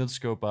 20 minutes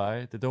go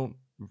by. They don't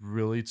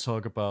really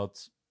talk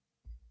about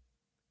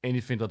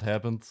anything that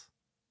happened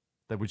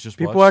that we just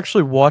People watched.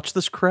 actually watch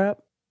this crap?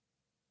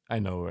 I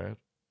know, right?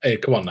 Hey,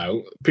 come on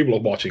now. People are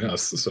watching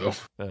us, so.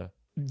 Yeah.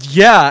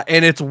 Yeah,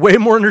 and it's way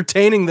more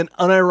entertaining than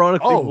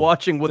unironically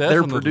watching what they're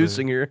definitely.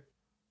 producing here.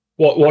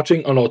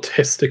 Watching an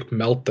autistic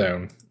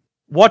meltdown.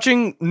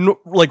 Watching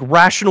like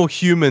rational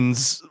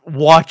humans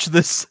watch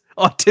this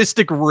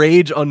autistic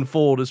rage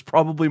unfold is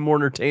probably more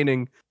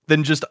entertaining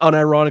than just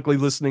unironically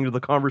listening to the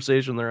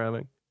conversation they're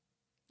having.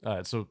 All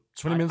right, so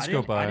 20 minutes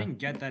go by. I didn't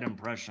get that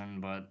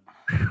impression, but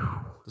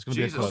There's gonna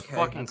Jesus be a cut.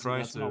 fucking that's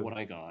Christ, not dude. what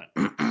I got.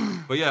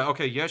 But yeah,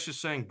 okay, Yesh is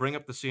saying bring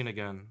up the scene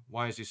again.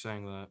 Why is he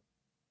saying that?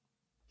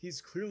 He's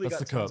clearly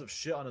That's got the tons cut. of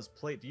shit on his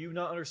plate. Do you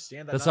not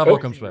understand that? That's not how it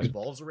everything comes back.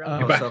 revolves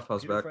around back.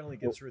 Southpaw's Peter back. finally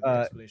gets rid of the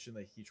explanation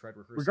that he tried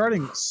rehearsing.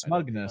 Regarding uh, I know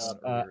smugness,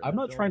 I'm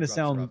not trying to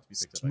sound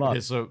smug. Okay,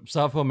 so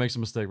Southpaw makes a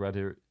mistake right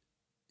here.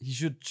 He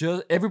should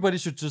just everybody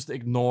should just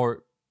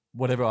ignore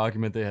whatever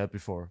argument they had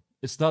before.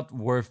 It's not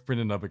worth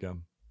bringing up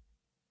again.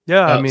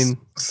 Yeah, I mean,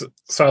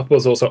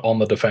 Southpaw's also on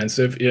the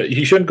defensive. Yeah,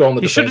 he shouldn't go on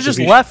the he should defensive. have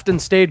just left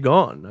and stayed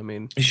gone. I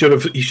mean, He should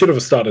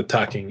have started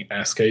attacking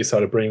SK,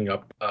 started bringing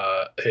up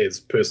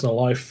his personal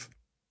life.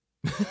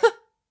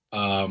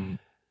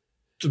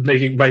 Just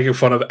making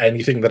fun of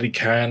anything that he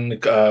can,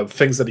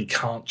 things that he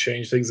can't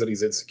change, things that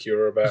he's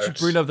insecure You about. should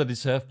bring up that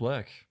he's half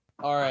black.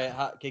 All right,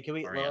 okay, can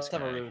we let's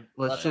have a rule.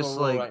 Let's have a just,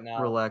 rule like, right now.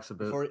 relax a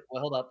bit. Well,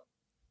 hold up.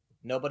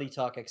 Nobody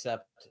talk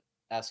except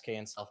SK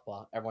and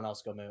Southpaw. Everyone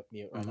else go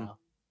mute right Mhm. now.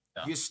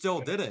 You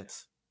still did it.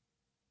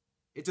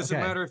 It doesn't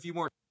Okay. matter if you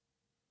weren't.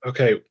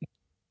 Okay.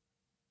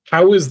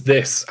 How is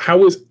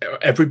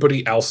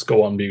everybody else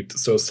go on mute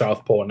so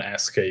Southpaw and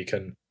SK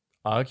can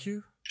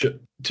argue?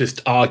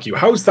 Just argue.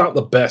 How is that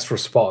the best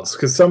response?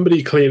 Because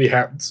somebody clearly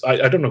had,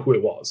 I don't know who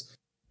it was,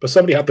 but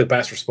somebody had the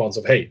best response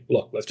of, hey,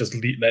 look, let's just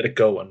let it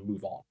go and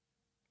move on.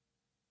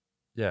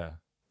 Yeah.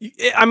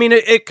 I mean,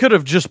 it could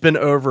have just been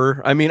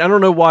over. I mean, I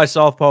don't know why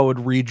Southpaw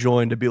would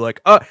rejoin to be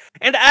like,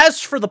 and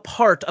as for the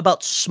part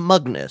about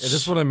smugness. Yeah,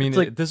 this is what I mean. it's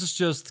like, This is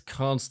just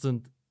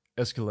constant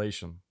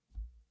escalation.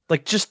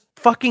 like, just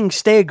fucking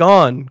stay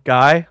gone,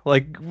 guy.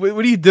 Like,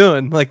 what are you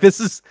doing? Like,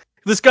 this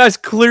guy's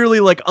clearly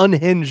like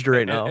unhinged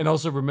right now. And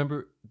also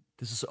remember,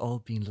 this is all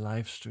being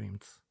live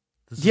streamed.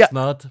 This Yeah. is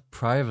not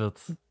private.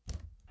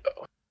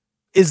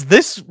 Is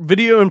this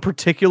video in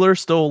particular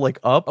still like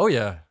up? Oh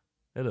yeah,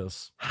 it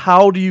is.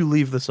 How do you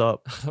leave this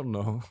up? I don't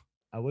know.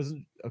 I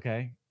wasn't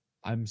okay.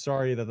 I'm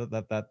sorry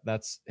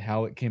that's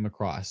how it came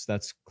across.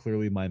 That's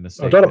clearly my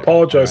mistake. I don't there,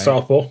 apologize, all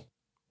right? Southpaw.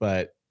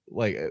 But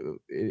like,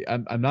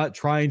 I'm not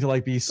trying to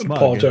like be smug.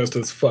 Apologize to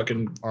this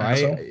fucking all right.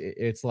 asshole.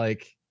 It's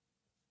like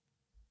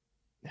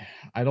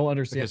I don't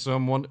understand. Okay, so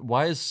I'm wondering,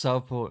 why is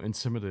Southpaw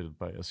intimidated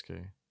by SK?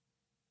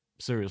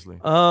 Seriously.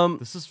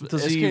 This is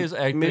does SK he is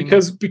acting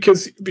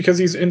because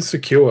he's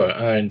insecure,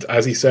 and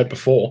as he said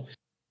before,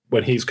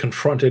 when he's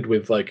confronted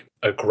with like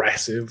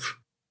aggressive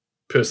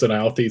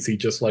personalities, he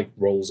just like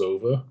rolls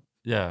over.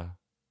 Yeah.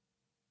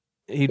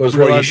 He Whereas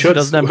what he realizes he should-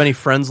 doesn't have many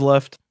friends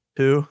left,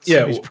 too. So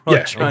Yeah, he's well, probably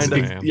yeah, trying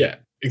to. yeah,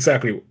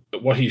 exactly.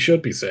 What he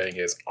should be saying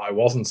is, "I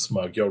wasn't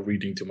smug. You're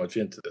reading too much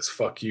into this.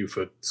 Fuck you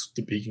for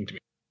speaking to me."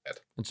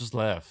 And just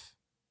laugh.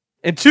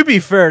 And to be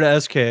fair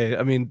to SK,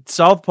 I mean,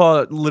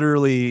 Southpaw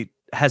literally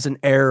has an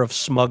air of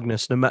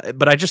smugness,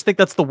 but I just think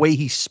that's the way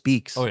he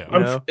speaks. Oh yeah. You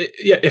know?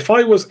 Yeah, if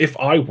I was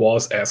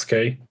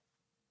SK,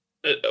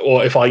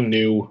 or if I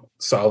knew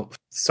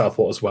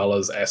Southpaw as well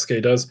as SK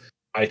does,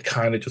 I'd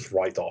kind of just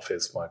write off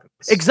his smugness.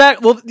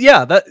 Exactly. Well,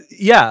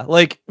 yeah.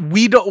 Like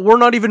we're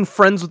not even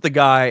friends with the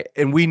guy,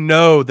 and we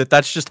know that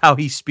that's just how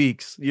he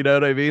speaks. You know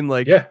what I mean?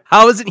 Like, Yeah.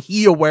 how isn't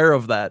he aware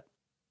of that?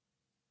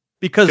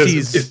 Because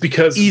he's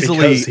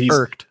easily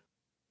irked.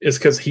 It's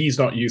because he's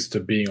not used to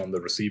being on the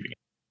receiving end.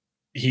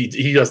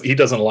 He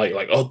doesn't like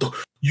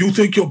you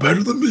think you're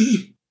better than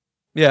me.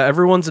 Yeah,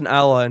 everyone's an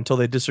ally until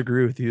they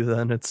disagree with you.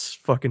 Then it's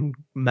fucking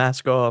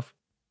mask off.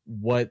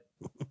 What?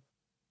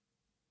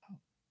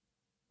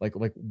 Like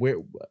where?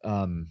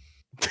 Come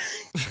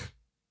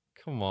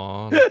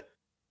on.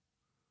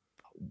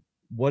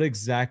 What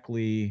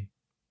exactly?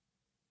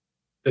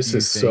 This do you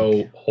is so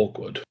think,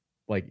 awkward.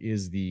 Like,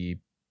 is the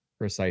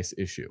precise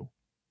issue?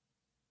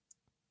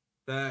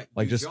 That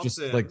Like you just jumped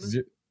in, like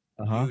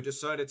uh-huh. you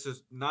decided to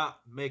not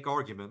make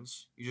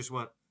arguments. You just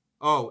went,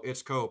 "Oh,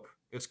 it's cope.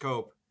 It's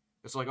cope."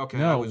 It's like, okay,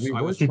 No, I we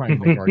was were trying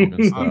to make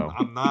arguments, though.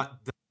 I'm not.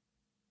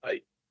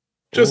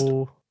 Just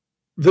Oh.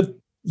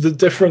 the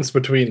difference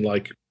between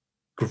like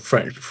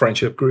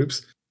friendship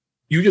groups.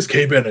 You just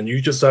came in and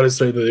you just started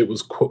saying that it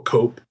was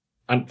cope,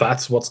 and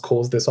that's what's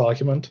caused this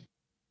argument.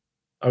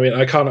 I mean,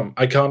 I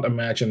can't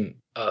imagine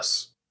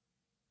us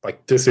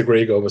like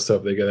disagreeing over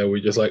stuff together.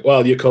 We're just like,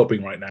 well, you're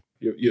coping right now.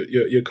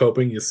 You're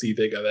coping. You see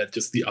together,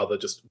 just the other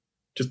just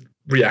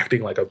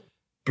reacting like a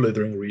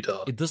blithering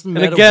retard. It doesn't And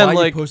matter again, why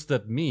like- you post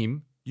that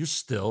meme, you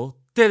still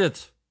did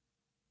it.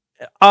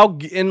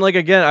 and like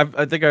again,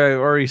 I think I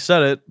already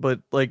said it, but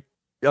like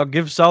I'll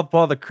give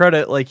Southpaw the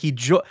credit. Like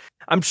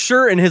I'm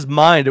sure in his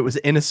mind it was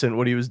innocent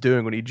what he was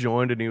doing when he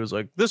joined, and he was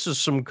like, "This is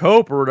some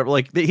cope or whatever."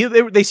 Like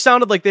they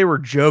sounded like they were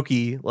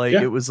jokey. Like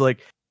it was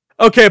like,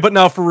 okay, but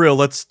now for real,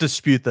 let's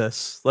dispute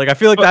this. Like I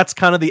feel like that's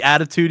kind of the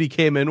attitude he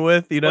came in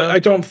with. You know,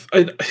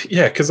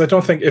 because I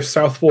don't think if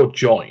Southpaw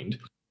joined,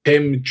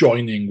 him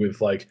joining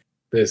with like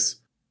this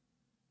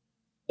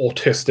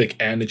autistic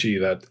energy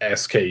that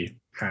SK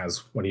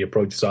has when he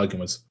approaches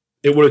arguments,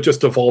 it would have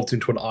just evolved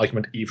into an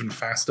argument even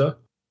faster.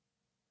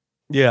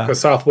 Yeah, because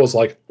Southpaw's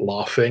like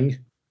laughing.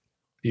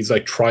 He's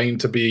like trying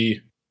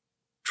to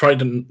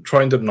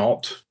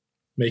not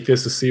make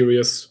this a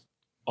serious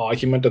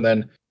argument, and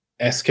then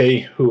SK,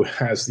 who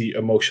has the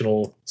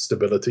emotional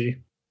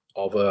stability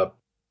of a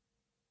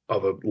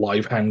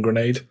live hand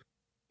grenade,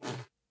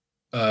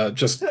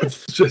 just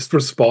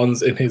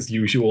responds in his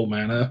usual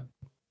manner.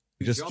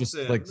 You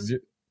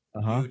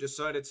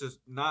decided to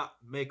not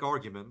make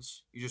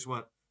arguments. You just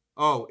went,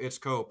 "Oh, it's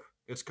cope.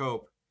 It's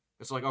cope."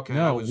 It's like, okay,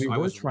 no, we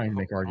were trying to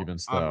make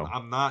arguments though.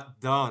 I'm not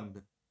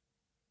done.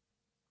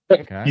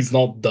 Okay. He's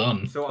not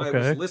done. So I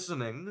was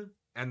listening,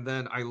 and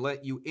then I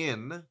let you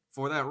in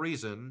for that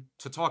reason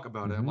to talk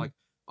about it. I'm like,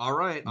 all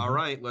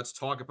right, let's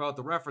talk about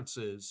the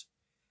references.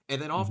 And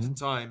then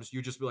oftentimes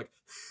you just be like,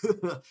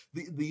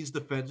 these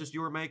defenses you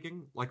were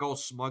making, like all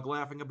smug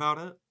laughing about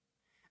it.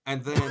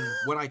 And then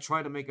when I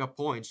try to make up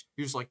points,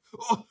 you're just like,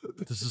 oh,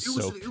 this is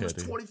it was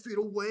 20 feet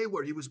away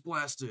where he was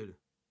blasted.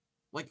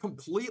 Like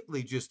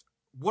completely just,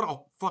 what a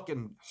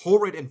fucking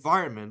horrid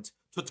environment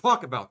to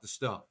talk about this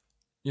stuff.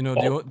 You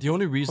know, the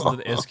only reason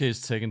that SK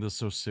is taking this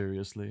so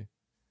seriously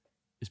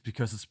is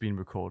because it's being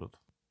recorded.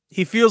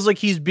 He feels like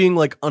he's being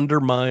like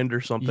undermined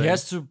or something. He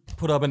has to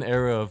put up an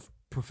air of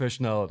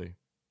professionality.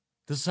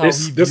 This is how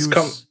he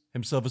views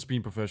himself as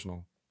being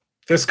professional.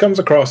 This comes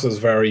across as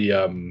very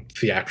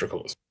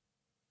theatrical.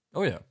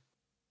 Oh yeah.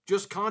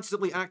 Just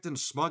constantly acting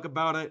smug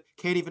about it.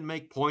 Can't even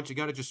make points. You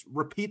gotta just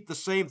repeat the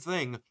same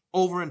thing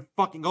over and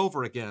fucking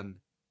over again.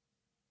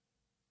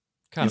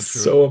 Kind of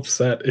true. So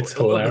upset. It's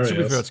hilarious. To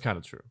be fair, it's kind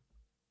of true.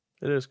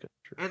 It is kind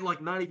of true. And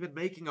like not even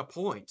making a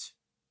point.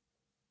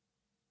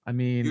 I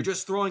mean, you're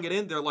just throwing it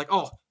in there like,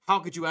 oh, how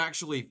could you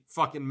actually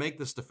fucking make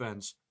this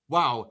defense?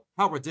 Wow,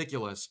 how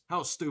ridiculous.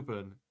 How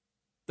stupid.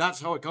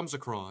 That's how it comes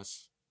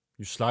across.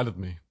 You slighted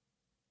me.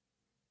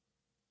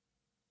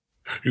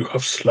 You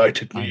have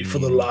slighted me for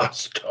the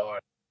last time.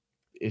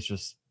 It's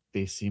just,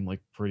 they seem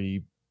like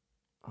pretty...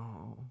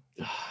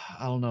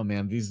 I don't know,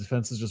 man. These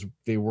defenses just,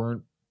 they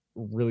weren't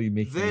really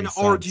making Then any sense.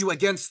 argue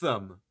against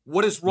them.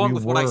 What is wrong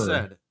with what I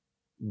said?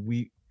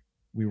 We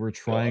were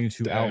trying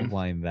to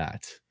outline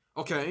that.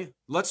 Okay,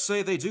 let's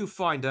say they do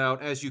find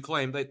out, as you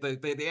claim,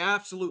 they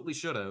absolutely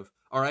should have.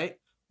 All right,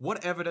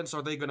 what evidence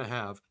are they going to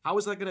have? How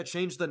is that going to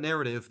change the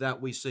narrative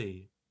that we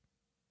see?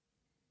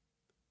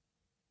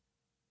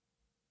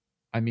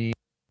 I mean,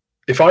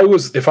 if I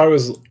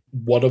was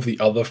one of the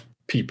other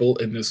people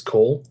in this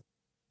call,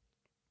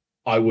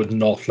 I would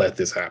not let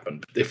this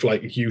happen. If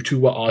like you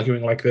two were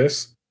arguing like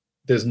this,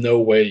 there's no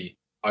way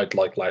I'd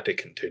like let it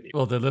continue.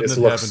 Well, they let it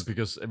happen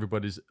because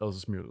everybody else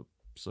is muted.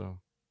 So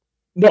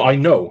no, I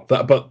know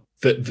that, but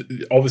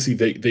obviously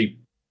they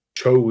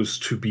chose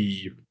to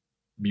be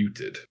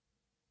muted.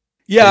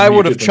 Yeah, I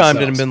would have chimed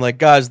in and been like,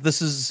 "Guys,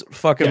 this is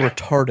fucking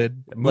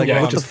retarded. Like,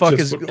 what the fuck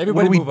is? What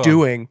are we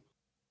doing?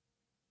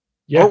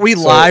 Yeah, are we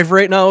live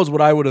right now?" Is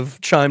what I would have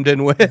chimed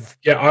in with.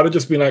 Yeah, I'd have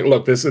just been like,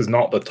 "Look, this is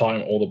not the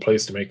time or the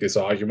place to make this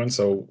argument.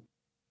 So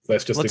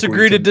let's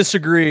agree to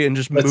disagree and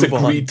just move on. Let's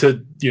agree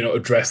to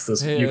address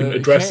this. Hey, you can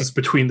address this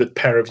between the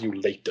pair of you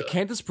later.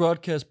 Can't this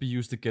broadcast be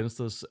used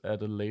against us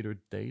at a later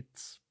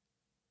date?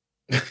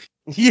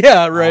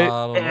 Yeah, right.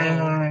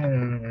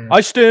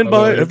 I stand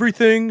by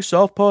everything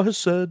Southpaw has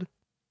said.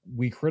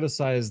 We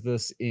criticized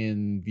this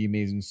in The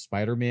Amazing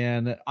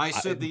Spider-Man. I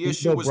said the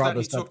issue was that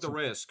he took the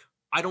risk.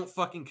 I don't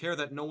fucking care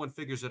that no one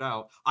figures it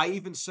out. I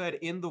even said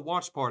in the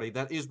watch party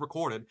that is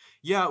recorded,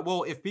 yeah,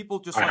 well, if people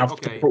just like,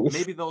 okay,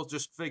 maybe they'll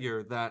just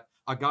figure that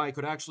a guy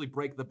could actually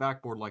break the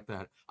backboard like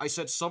that. I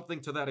said something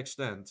to that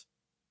extent.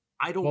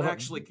 I don't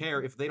actually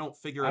care if they don't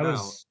figure it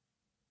out.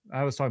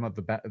 I was talking about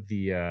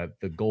the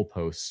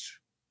goalpost.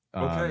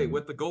 Okay,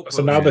 with the goalpost.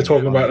 So now they're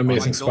talking about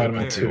Amazing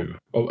Spider-Man 2.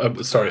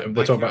 Oh, sorry,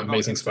 they're talking about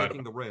Amazing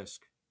Spider-Man. The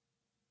risk.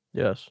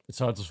 Yes. It's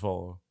hard to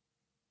follow.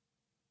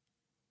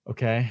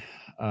 Okay.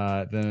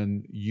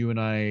 Then you and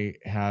I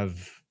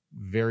have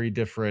very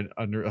different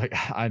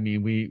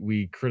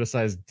we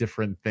criticize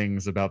different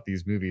things about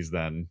these movies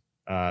then,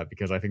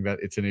 because I think that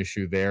it's an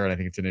issue there, and I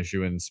think it's an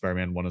issue in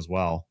Spider-Man 1 as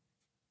well.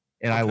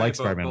 And I like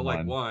Spider-Man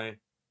 1. Why?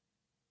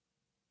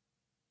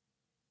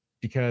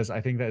 Because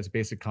I think that it's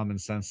basic common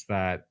sense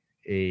that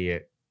a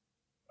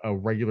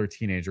regular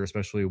teenager,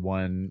 especially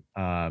one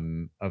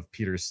of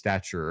Peter's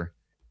stature,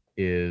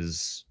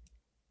 is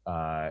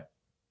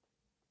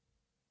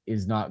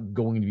not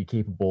going to be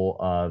capable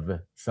of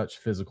such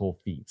physical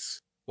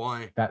feats.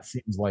 Why? That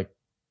seems like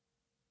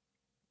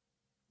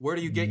Where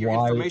do you get your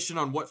Why- information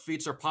on what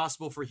feats are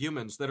possible for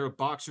humans that are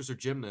boxers or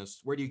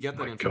gymnasts? Where do you get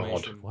that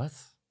information? What?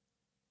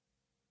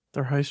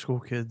 They're high school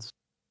kids.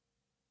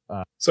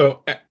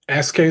 So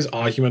SK's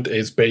argument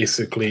is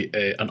basically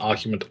an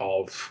argument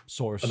of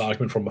source, an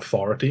argument from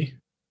authority,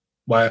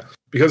 where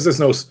because there's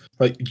no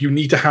like you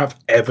need to have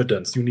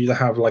evidence, you need to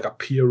have like a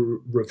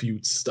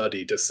peer-reviewed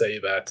study to say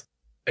that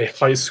a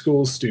high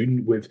school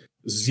student with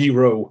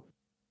zero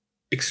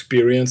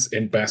experience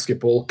in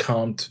basketball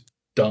can't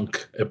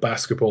dunk a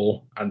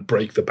basketball and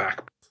break the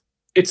back.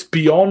 It's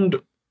beyond.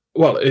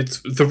 Well, it's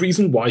the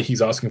reason why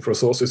he's asking for a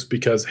source is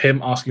because him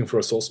asking for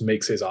a source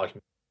makes his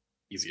argument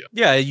easier.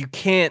 Yeah, you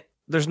can't.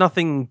 There's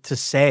nothing to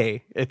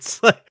say.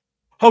 It's like,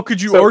 how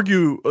could you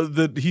argue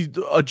that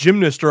a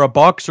gymnast or a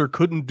boxer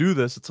couldn't do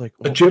this? It's like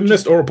a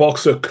gymnast or a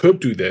boxer could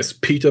do this.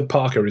 Peter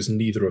Parker is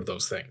neither of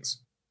those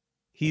things.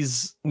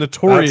 He's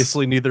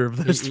notoriously neither of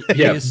those things.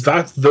 Yeah,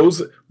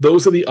 those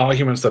are the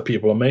arguments that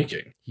people are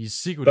making. He's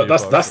secretly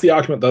that's the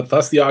argument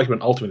that's the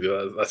argument ultimately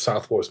that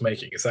Southpaw is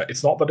making, is that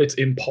it's not that it's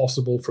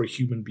impossible for a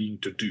human being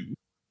to do,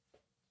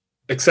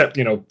 except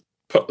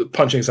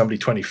punching somebody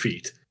 20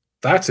 feet.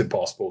 That's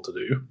impossible to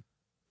do.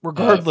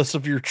 Regardless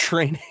of your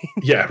training.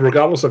 Yeah,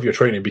 regardless of your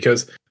training,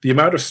 because the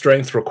amount of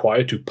strength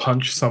required to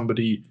punch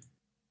somebody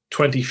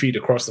 20 feet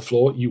across the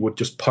floor, you would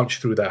just punch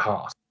through their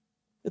heart.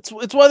 It's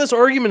why this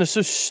argument is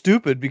so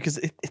stupid, because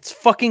it's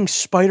fucking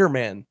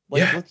Spider-Man.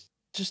 Like, let's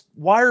just,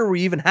 why are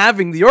we even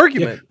having the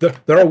argument? Yeah,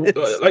 there are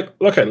like,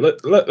 okay,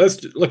 let's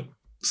look.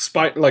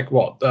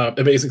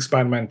 Amazing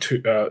Spider-Man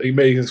 2,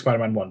 Amazing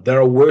Spider-Man 1. There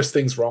are worse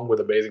things wrong with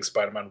Amazing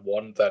Spider-Man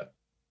 1 than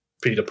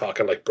Peter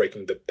Parker like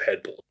breaking the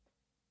headboard.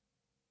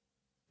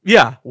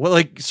 Yeah, well,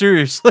 like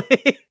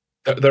seriously.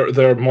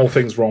 there are more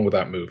things wrong with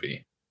that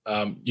movie.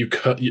 You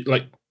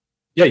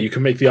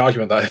can make the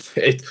argument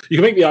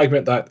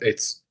that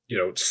it's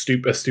a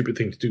stupid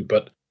thing to do,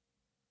 but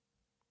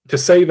to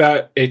say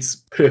that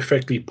it's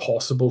perfectly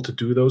possible to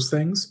do those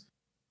things,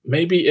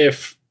 maybe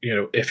if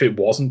it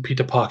wasn't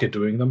Peter Parker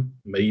doing them,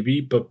 maybe,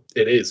 but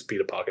it is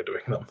Peter Parker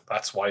doing them.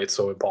 That's why it's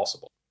so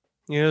impossible.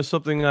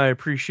 Something I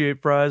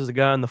appreciate, Fries, the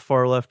guy on the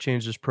far left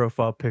changed his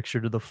profile picture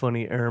to the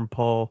funny Aaron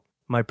Paul,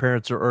 my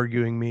parents are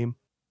arguing meme.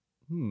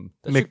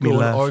 That Make should me go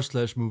laugh. on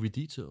r/movie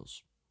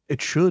details.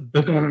 It should.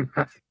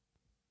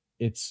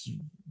 It's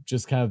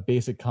just kind of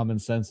basic common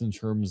sense in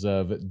terms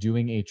of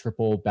doing a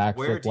triple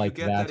backflip like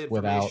that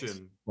without,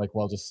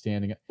 while just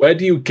standing. Where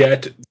do you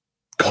get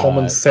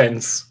common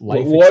sense?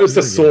 life What is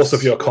the experience. source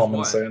of your With common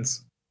what?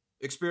 sense?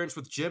 Experience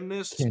with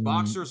gymnasts, Can-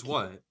 boxers,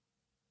 what?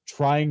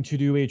 Trying to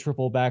do a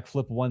triple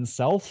backflip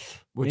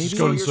oneself, Which is maybe?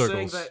 going in You're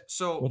circles. saying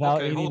that, Without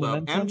okay, any hold up.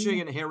 momentum?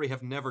 MJ and Harry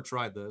have never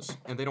tried this,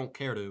 and they don't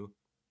care to.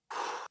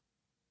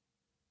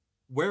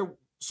 Where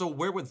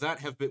would that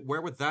have been?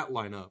 Where would that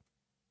line up?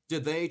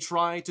 Did they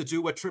try to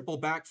do a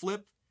triple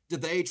backflip?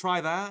 Did they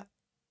try that?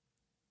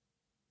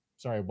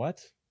 Sorry,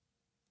 what?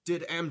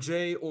 Did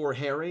MJ or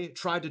Harry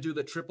try to do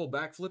the triple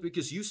backflip?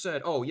 Because you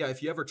said, oh yeah,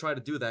 if you ever try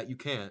to do that, you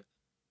can't.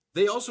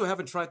 They also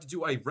haven't tried to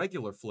do a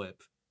regular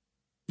flip.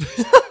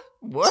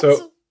 What?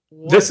 So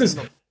this is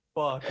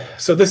fuck?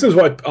 So this is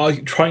why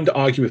trying to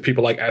argue with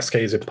people like SK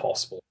is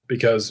impossible,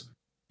 because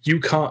you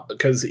can't,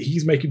 because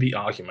he's making the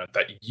argument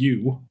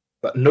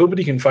that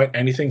nobody can find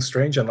anything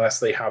strange unless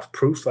they have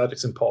proof that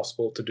it's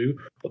impossible to do,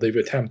 or they've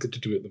attempted to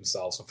do it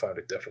themselves and found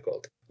it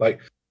difficult.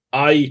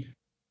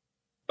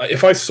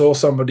 If I saw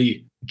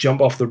somebody jump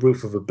off the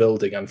roof of a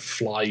building and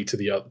fly to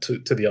the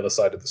other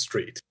side of the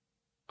street,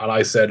 and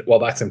I said, well,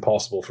 that's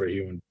impossible for a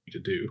human being to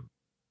do,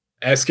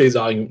 SK's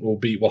argument will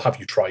be, well, have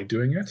you tried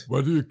doing it?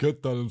 Where do you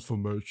get that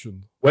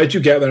information? Where'd you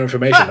get that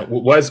information?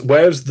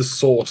 Where's the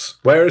source?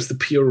 Where is the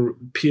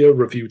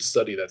peer-reviewed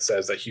study that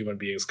says that human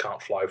beings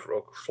can't fly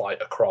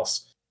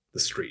across the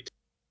street?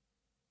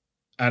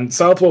 And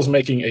Southpaw's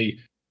making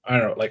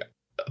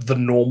the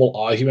normal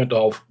argument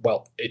of,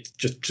 well, it's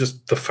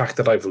just the fact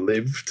that I've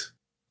lived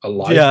a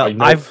life. Yeah,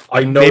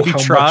 I know maybe how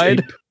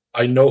tried.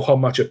 I know how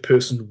much a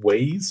person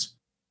weighs.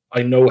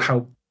 I know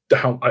how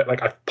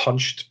I've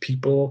punched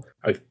people.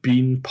 I've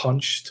been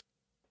punched.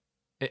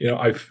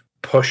 I've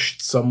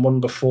pushed someone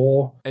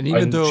before. And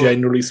even though,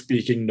 generally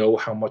speaking, know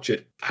how much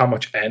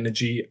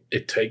energy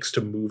it takes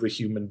to move a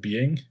human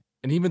being.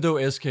 And even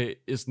though SK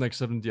isn't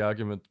accepting the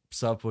argument,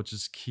 Southpaw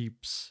just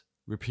keeps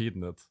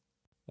repeating it.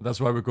 And that's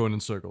why we're going in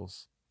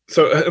circles.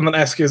 So, and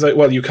then SK is like,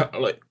 well, you can't,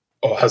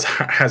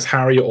 has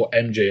Harry or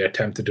MJ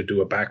attempted to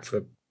do a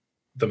backflip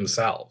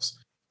themselves?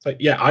 It's like,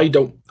 yeah,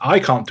 I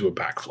can't do a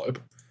backflip,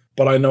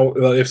 but I know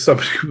that if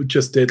somebody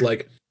just did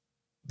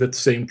the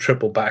same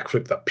triple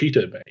backflip that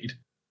Peter made,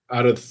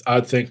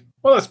 I'd think,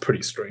 well, that's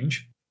pretty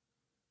strange.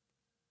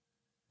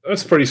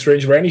 That's pretty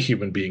strange for any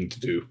human being to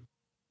do.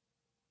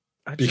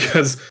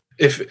 Because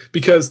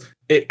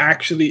it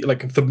actually,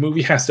 the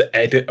movie has to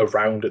edit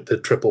around the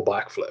triple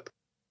backflip,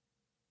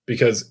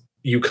 because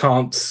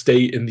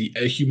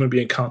a human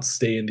being can't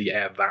stay in the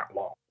air that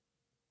long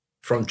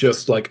from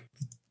just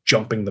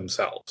jumping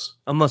themselves.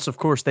 Unless, of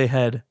course, they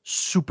had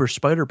super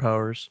spider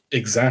powers.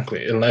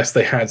 Exactly, unless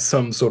they had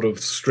some sort of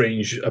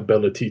strange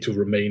ability to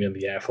remain in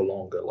the air for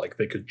longer, like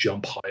they could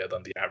jump higher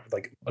than the average.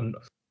 Like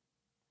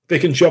they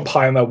can jump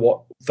higher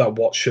than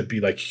what should be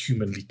like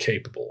humanly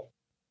capable.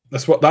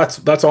 That's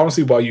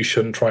honestly why you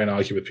shouldn't try and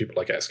argue with people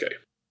like SK.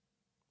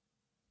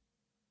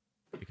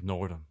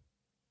 Ignore them.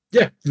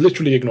 Yeah,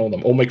 literally ignore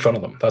them or make fun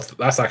of them.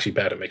 That's actually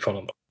bad to make fun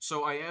of them.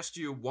 So I asked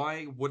you,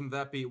 why wouldn't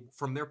that be,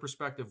 from their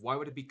perspective, why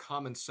would it be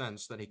common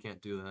sense that he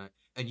can't do that?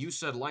 And you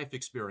said life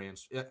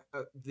experience,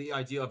 the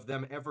idea of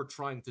them ever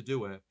trying to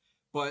do it.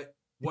 But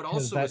what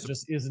Because also that is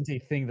just isn't a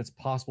thing that's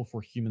possible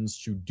for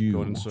humans to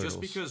do. just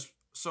because.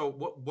 So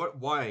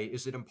why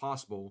is it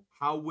impossible?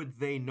 How would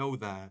they know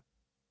that?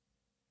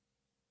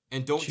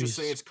 And don't just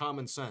say Jeez. it's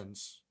common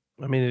sense.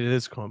 I mean, it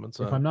is common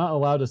sense. If I'm not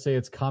allowed to say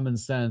it's common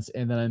sense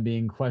and then I'm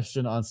being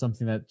questioned on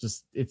something that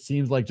just it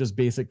seems like just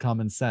basic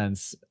common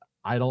sense,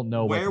 I don't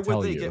know what to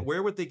tell you.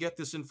 Where would they get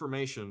this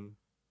information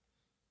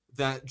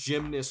that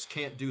gymnasts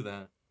can't do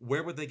that?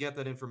 Where would they get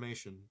that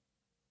information?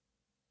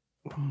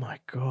 Oh my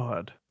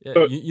god.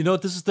 Yeah, you know,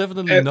 this is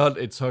definitely not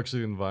a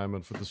toxic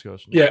environment for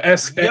discussion. Yeah,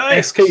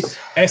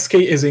 SK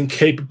is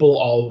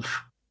incapable of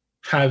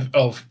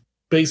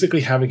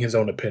basically having his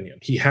own opinion.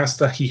 He has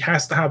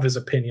to have his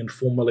opinion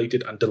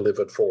formulated and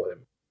delivered for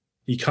him.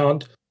 He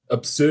can't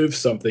observe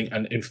something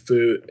and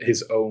infer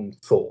his own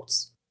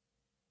thoughts.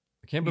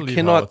 I can't believe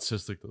how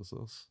autistic this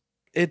is.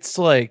 It's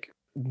like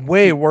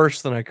way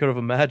worse than I could have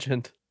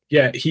imagined.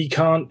 Yeah, he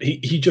can't.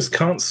 He just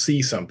can't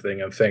see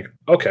something and think,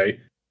 okay,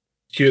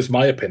 here's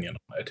my opinion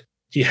on it.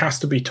 He has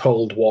to be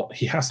told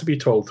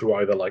through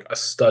either like a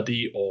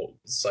study or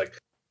it's like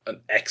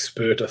an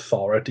expert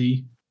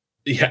authority.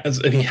 He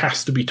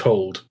has to be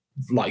told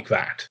like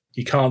that.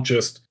 He can't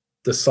just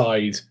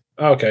decide,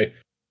 okay,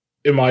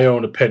 in my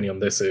own opinion,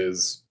 this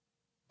is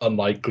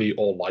unlikely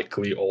or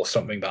likely or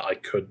something that I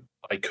could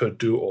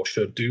do or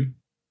should do.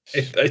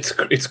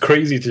 It's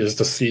crazy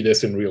to see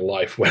this in real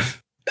life when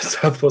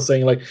Southpaw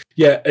saying like,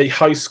 yeah, a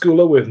high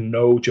schooler with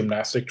no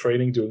gymnastic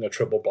training doing a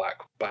triple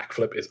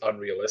backflip is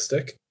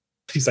unrealistic.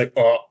 He's like,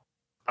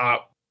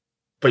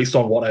 based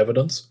on what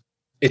evidence?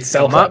 It's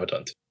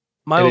self-evident.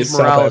 Miles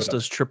Morales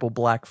does triple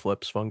black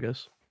flips,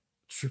 Fungus.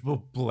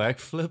 Triple black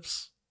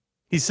flips?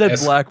 He said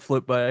black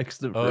flip by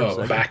accident for a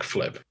second.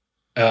 Backflip.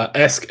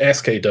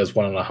 SK does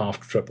 1.5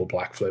 triple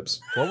black flips.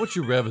 What would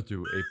you rather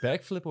do, a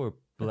backflip or a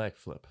black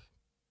flip?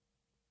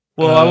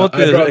 Well, I want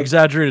the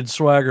exaggerated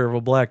swagger of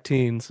a black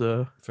teen,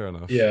 so fair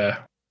enough.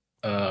 Yeah.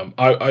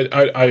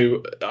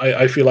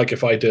 I feel like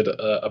if I did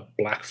a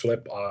black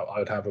flip,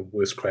 I'd have a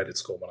worse credit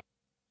score.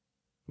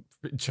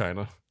 In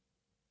China.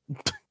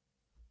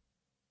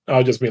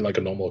 I just mean like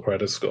a normal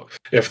credit score.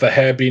 If the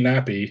hair be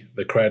nappy,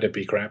 the credit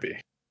be crappy.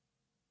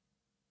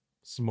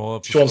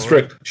 Small.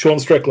 Sean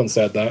Strickland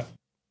said that,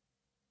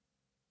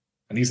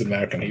 and he's an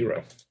American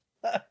hero.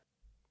 All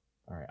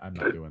right, I'm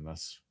not doing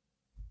this.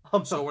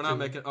 So we're not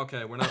making.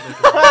 Okay, we're not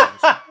making.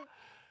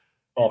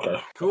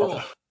 Okay. Cool.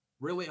 Okay.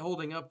 Really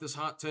holding up this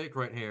hot take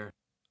right here.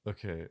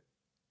 Okay.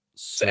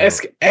 So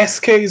SK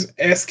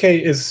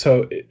is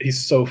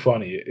so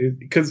funny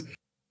because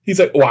he's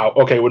like, wow,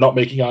 okay, we're not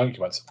making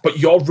arguments, but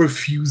you're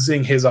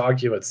refusing his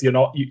arguments. You're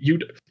not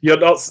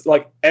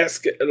like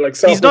SK like.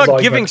 He's not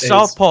giving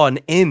Southpaw an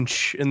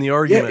inch in the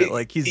argument. Yeah,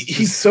 like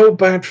he's so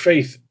bad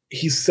faith.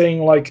 He's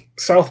saying like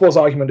Southpaw's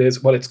argument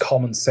is, well, it's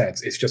common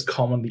sense. It's just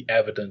commonly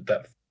evident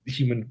that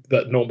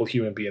normal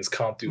human beings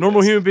can't do.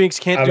 Normal human beings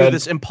can't do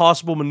this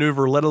impossible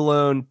maneuver, let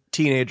alone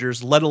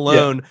teenagers, let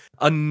alone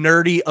a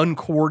nerdy,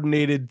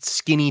 uncoordinated,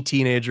 skinny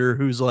teenager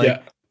who's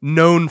like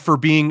known for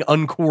being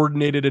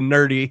uncoordinated and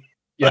nerdy.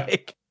 Yeah.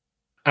 Like,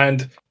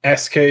 and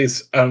SK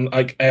is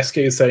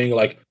saying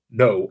like,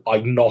 no,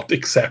 I'm not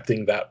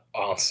accepting that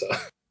answer.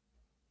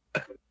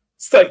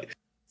 It's like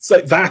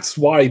that's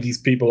why these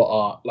people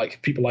are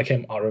like people like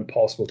him are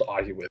impossible to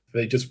argue with.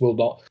 They just will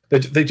not.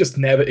 They just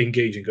never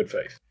engage in good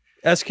faith.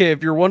 SK,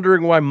 if you're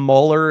wondering why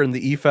Mahler and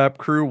the EFAP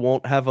crew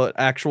won't have an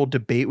actual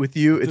debate with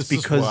you, it's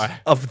because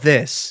of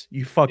this,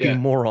 you fucking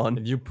moron.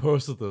 And you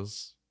posted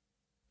this.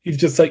 He's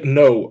just like,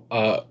 no,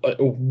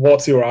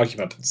 what's your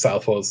argument?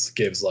 Southpaw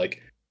gives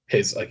like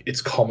his like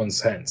it's common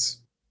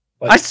sense.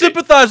 Like, I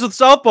sympathize with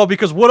Southpaw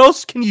because what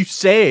else can you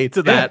say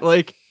to that?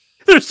 Like,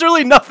 there's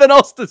really nothing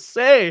else to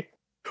say.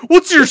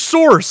 What's your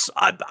source?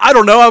 I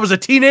don't know. I was a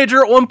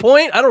teenager at one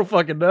point. I don't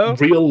fucking know.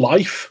 Real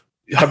life?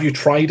 Have you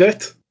tried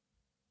it?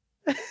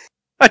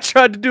 I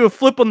tried to do a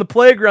flip on the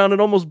playground and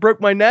almost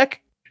broke my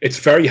neck. It's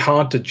very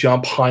hard to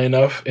jump high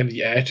enough in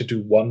the air to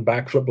do one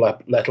backflip,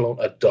 let alone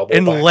a double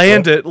and backflip.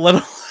 Land it, let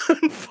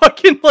alone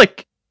fucking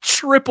like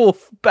triple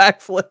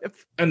backflip.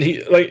 And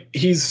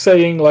he's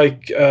saying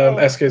like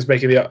SK is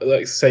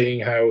making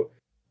saying how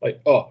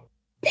like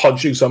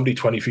punching somebody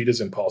 20 feet is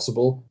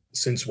impossible.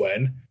 Since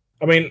when?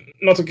 I mean,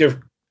 not to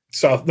give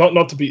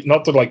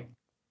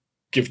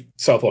give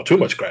Southpaw too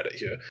much credit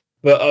here.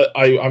 But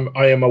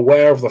I am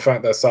aware of the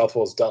fact that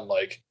Southpaw's done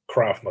like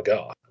Krav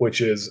Maga, which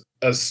is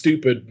a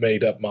stupid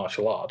made up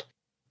martial art,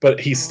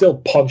 but he still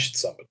punched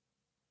somebody.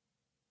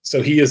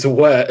 So he is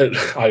aware,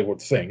 I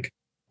would think,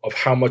 of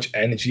how much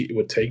energy it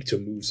would take to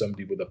move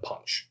somebody with a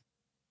punch.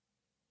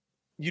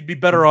 You'd be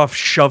better off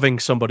shoving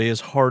somebody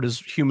as hard as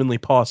humanly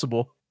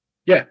possible.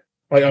 Yeah,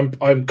 like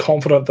I'm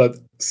confident that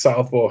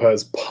Southpaw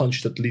has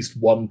punched at least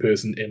one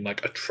person in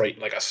like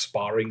a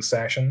sparring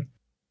session,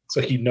 so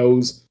he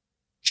knows,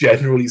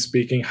 generally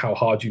speaking, how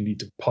hard you need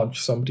to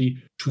punch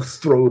somebody to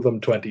throw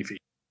them 20 feet.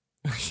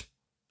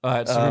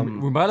 Alright, so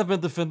we might have been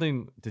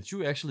defending. Did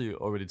you actually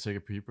already take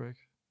a pee break?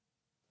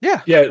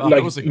 Yeah, Yeah, Wow,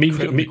 that was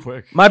incredibly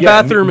quick. My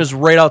bathroom is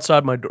right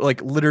outside my door.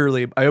 Like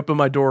literally, I open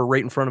my door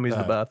right in front of me is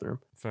the bathroom.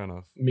 Fair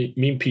enough.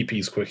 Mean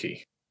PP's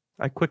quickie.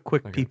 I quick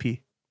PP.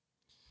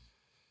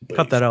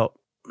 Cut that out.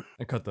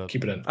 I cut that.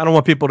 Keep it in. I don't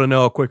want people to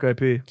know how quick I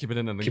pee. Keep it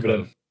in and then Keep cut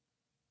it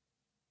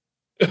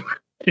in.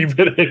 Keep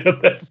it in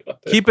and then cut it.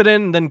 Keep it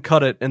in, then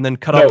cut it, and then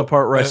cut out the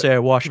part where I say I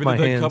washed my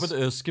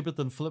hands. Skip it,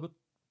 then flip it.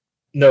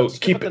 No,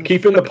 keep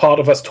in the part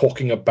of us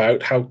talking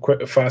about how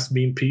fast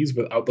Mean pees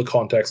without the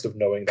context of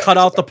knowing that. Cut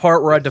out the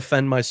part where I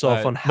defend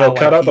myself on how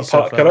cut I out the pee so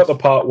part. Cut out fast. the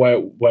part where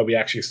we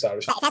actually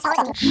established.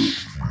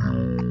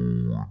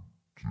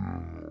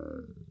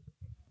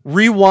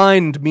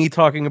 Rewind me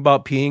talking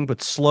about peeing,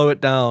 but slow it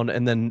down,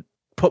 and then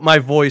put my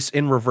voice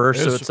in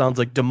reverse so it sounds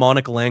like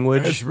demonic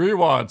language. It's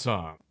rewind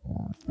time.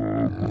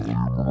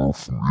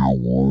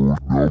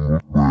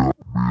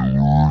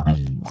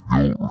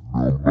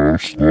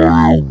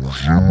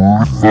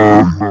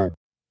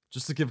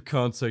 Just to give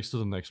context to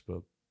the next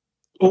bit.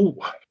 Oh,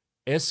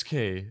 SK,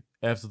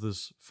 after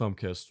this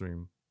Thumbcast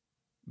stream,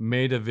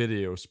 made a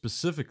video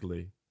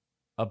specifically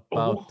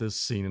about this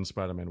scene in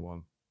Spider-Man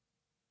 1.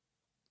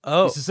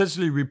 Oh. He's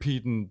essentially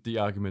repeating the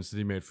arguments that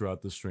he made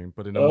throughout the stream,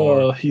 but in a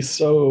more... he's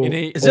so...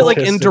 Is it like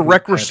in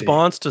direct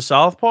response to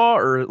Southpaw,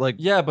 or like...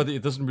 Yeah, but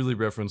it doesn't really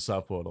reference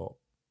Southpaw at all.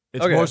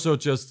 It's Okay. more so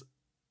just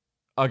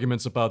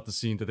arguments about the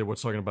scene that they were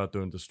talking about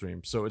during the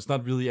stream. So it's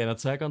not really an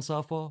attack on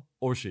Southpaw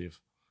or Sheev.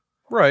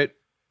 Right.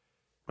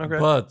 Okay.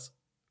 But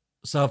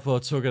Southpaw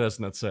took it as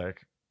an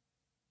attack.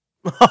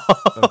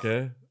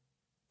 Okay?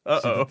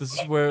 So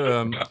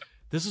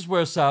this is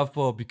where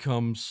Southpaw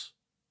becomes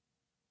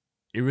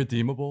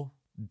irredeemable.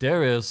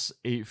 There is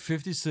a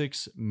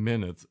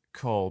 56-minute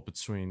call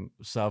between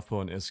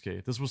Southpaw and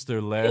SK. This was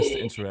their last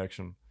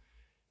interaction.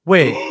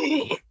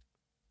 Wait.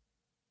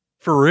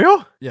 For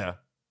real? Yeah.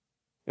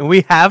 And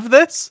we have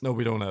this? No,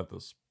 we don't have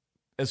this.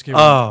 SK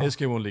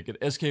won't leak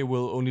it. SK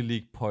will only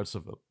leak parts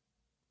of it.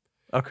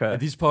 Okay. And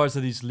these parts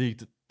that he's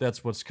leaked,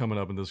 that's what's coming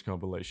up in this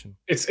compilation.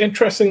 It's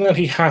interesting that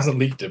he hasn't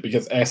leaked it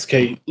because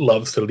SK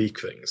loves to leak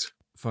things.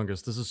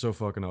 Fungus, this is so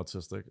fucking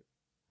autistic.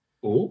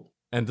 Oh.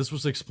 And this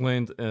was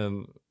explained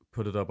and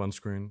put it up on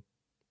screen.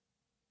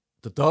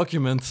 The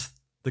document,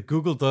 the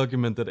Google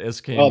document that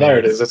SK Oh, there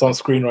made, it is. It's on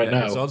screen right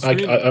now. it's on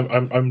screen.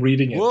 I'm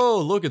reading it. Whoa,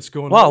 look, it's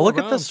going Wow, all look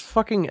around. at this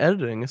fucking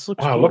editing. This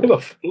looks Wow, cool. look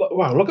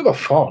at the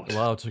font.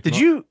 Wow, Did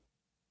you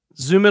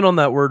zoom in on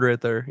that word right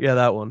there? Yeah,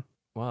 that one.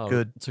 Wow,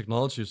 Good.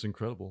 Technology is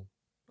incredible.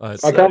 I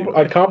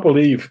can't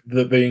believe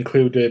that they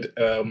included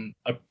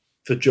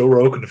the Joe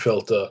Rogan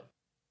filter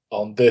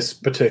on this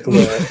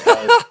particular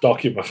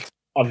document,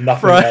 on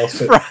nothing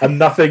else, and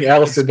nothing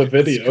else in the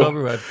video. It's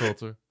copyright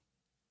filter.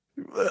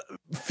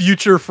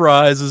 Future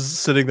Fries is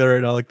sitting there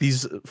right now, like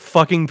these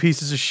fucking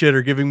pieces of shit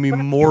are giving me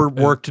more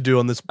work to do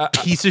on this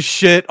piece of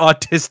shit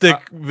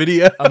autistic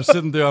video. I'm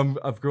sitting there.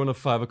 I've grown a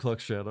 5 o'clock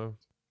shadow.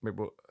 Wait,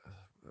 what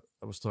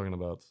I was talking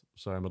about.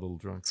 Sorry, I'm a little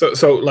drunk.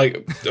 So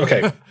like,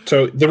 okay.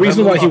 So the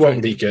reason why he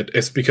won't leak it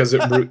is because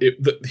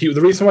the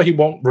reason why he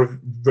won't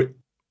the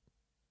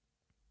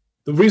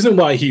reason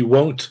why he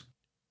won't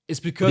it's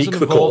because leak it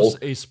the involves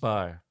call a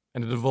spy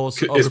and it involves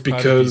is other private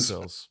because-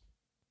 details.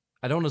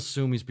 I don't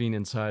assume he's being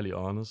entirely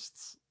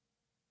honest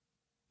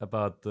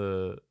about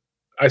the.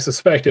 I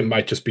suspect it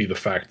might just be the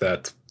fact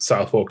that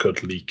Southpaw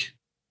could leak.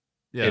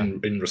 Yeah.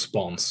 In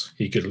response,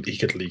 he could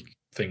leak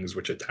things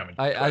which are damaging.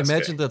 I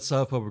imagine that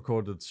Southpaw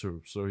recorded it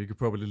too, so he could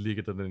probably leak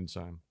it at any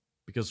time.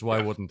 Because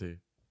why wouldn't he?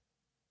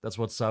 That's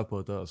what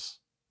Southpaw does.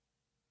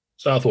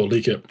 Southpaw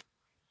leak it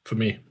for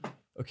me.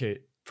 Okay.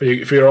 For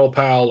your old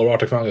pal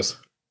EroticFungus.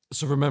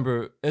 So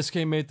remember,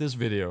 SK made this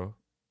video.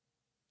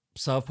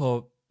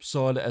 Southpaw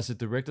saw it as a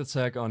direct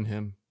attack on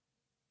him.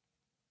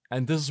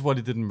 And this is what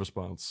he did in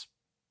response.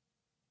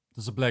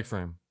 There's a black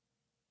frame.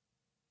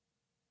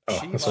 Oh,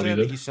 She that's what he said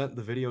did. he sent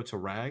the video to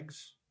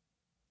Rags.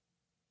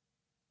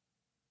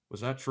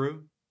 Was that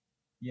true?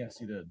 Yes,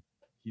 he did.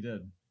 He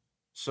did.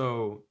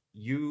 So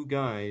you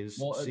guys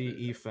Well,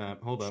 see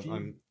EFAP. Hold up, she-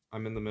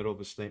 I'm in the middle of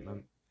a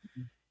statement.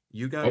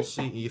 You guys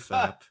see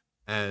EFAP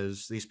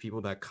as these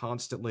people that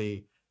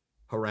constantly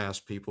harass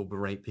people,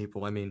 berate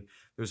people. I mean,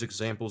 there's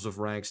examples of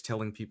Rags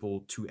telling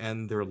people to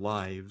end their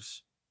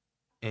lives,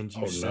 and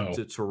you Oh, sent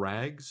no. it to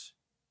Rags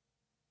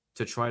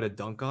to try to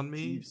dunk on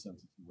me. She sent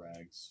it to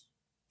Rags.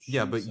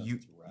 Yeah, She but sent you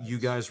it to Rags. you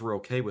guys were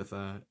okay with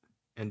that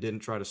and didn't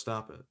try to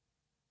stop it.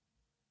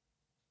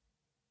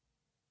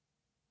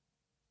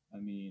 I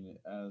mean,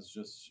 as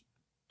just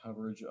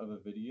coverage of a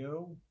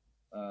video,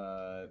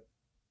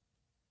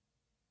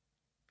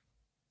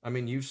 I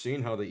mean, you've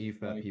seen how the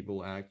EFAP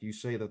people act. You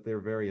say that they're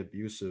very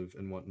abusive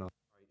and whatnot.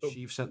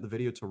 Sheev sent the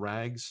video to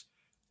Rags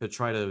to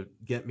try to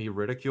get me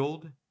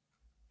ridiculed,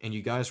 and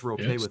you guys were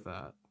okay with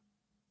that.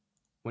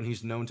 When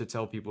he's known to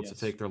tell people to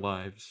take their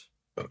lives.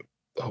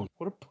 Oh,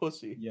 what a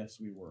pussy. Yes,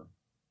 we were.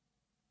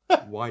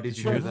 Why did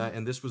you do that?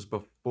 And this was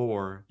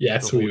before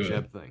Yes, the whole we were.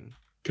 Jeb thing.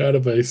 Kind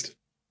of based.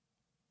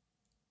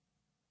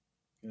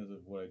 Because of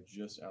what I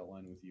just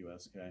outlined with you,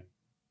 SK.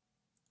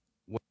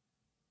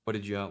 What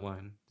did you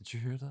outline? Did you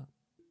hear that?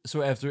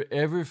 So after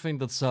everything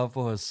that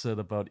Southpaw has said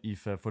about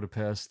EFAP for the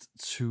past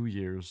 2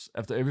 years,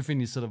 after everything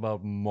he said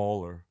about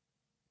Mauler,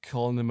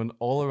 calling him an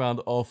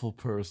all-around awful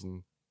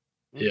person,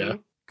 Yeah.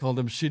 calling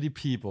them shitty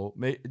people,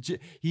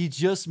 he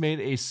just made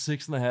a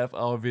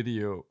 6.5-hour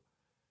video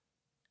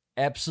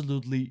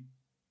absolutely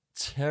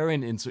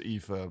tearing into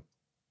EFAP.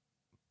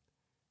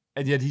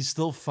 And yet he's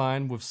still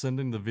fine with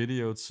sending the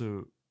video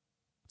to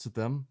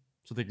them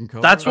so they can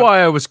cover That's it. why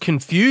I was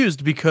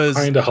confused because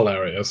Kind of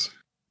hilarious.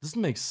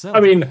 Doesn't make sense.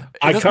 I mean, it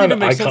doesn't even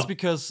make sense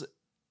because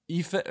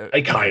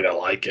I kind of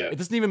like it. It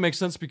doesn't even make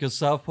sense because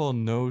Southpaw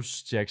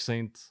knows Jack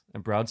Saint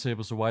and Brown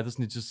Saber, so why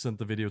doesn't he just send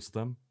the video to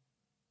them?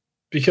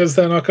 Because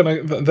they're not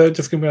gonna. They're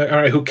just gonna be like,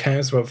 all right, who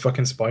cares about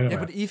fucking Spider-Man?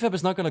 Yeah, but EFAP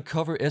is not gonna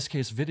cover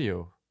SK's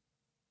video.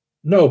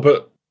 No,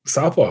 but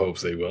Southpaw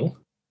hopes they will.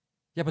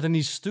 Yeah, but then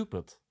he's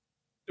stupid.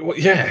 Well,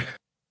 yeah,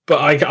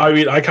 but I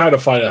mean, I kind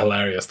of find it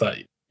hilarious that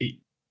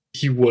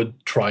he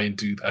would try and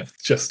do that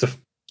just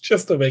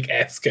to make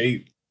SK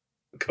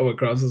come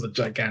across as a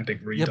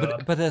gigantic retard. Yeah,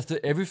 but after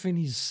everything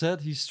he's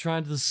said, he's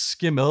trying to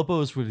skim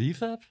elbows with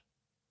EFAP.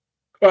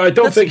 Well, I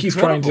don't That's think he's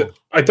trying incredible. to.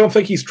 I don't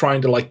think he's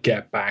trying to like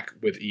get back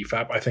with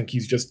EFAP. I think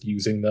he's just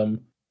using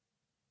them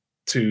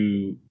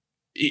to.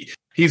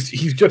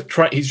 He's just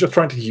trying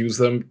to use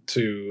them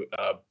to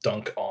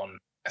dunk on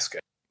SK.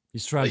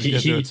 He's trying to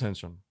get their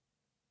attention.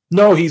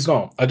 No, he's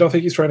not. I don't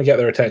think he's trying to get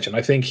their attention.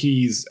 I think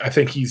he's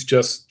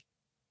just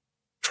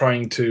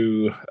trying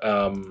to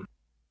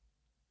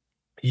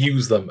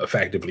use them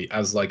effectively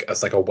as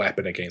a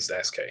weapon against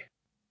SK,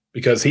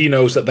 because he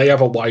knows that they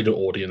have a wider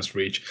audience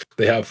reach.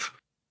 They have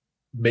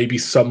maybe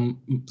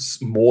some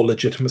more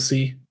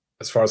legitimacy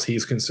as far as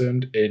he's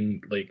concerned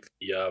in like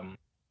the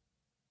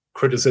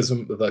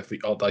criticism, like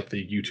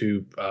the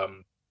YouTube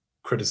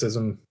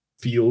criticism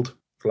field,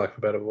 for lack of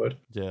a better word.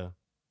 Yeah.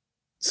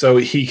 So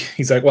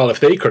he's like, well, if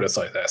they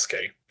criticize SK,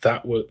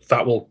 that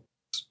will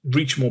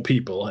reach more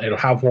people. It'll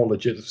have more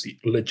legitimacy,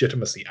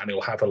 and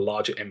it'll have a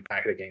larger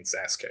impact against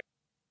SK.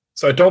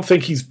 So I don't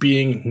think he's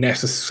being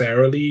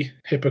necessarily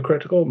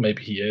hypocritical.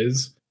 Maybe he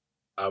is.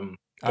 But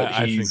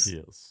I think he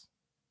is.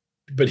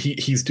 But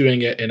he's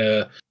doing it in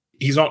a.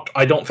 He's not.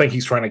 I don't think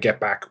he's trying to get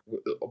back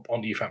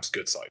on EFAP's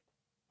good side.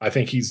 I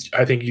think he's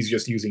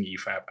just using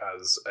EFAP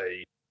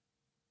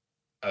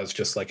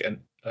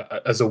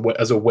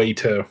as a way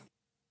to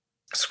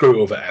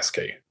screw over SK,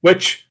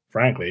 which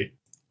frankly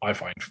I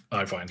find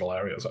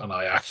hilarious, and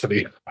I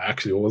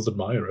actually always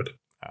admire it.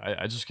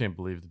 I just can't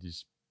believe that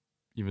he's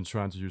even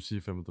trying to use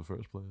EFAP in the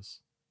first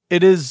place.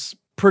 it is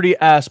pretty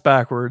ass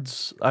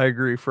backwards. I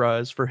agree,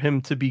 Fries, for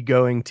him to be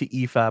going to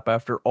EFAP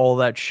after all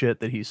that shit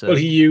that he said. Well,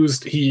 he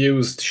used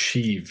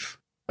Sheev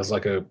as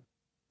like a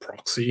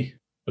proxy,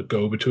 a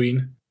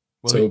go-between.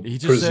 Well, so he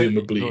just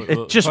presumably,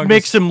 it just Fungus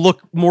makes him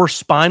look more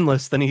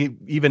spineless than he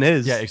even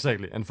is. Yeah,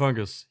 exactly. And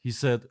Fungus, he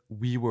said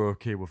we were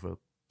okay with it.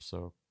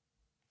 So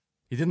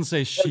he didn't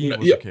say she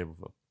was okay with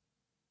it.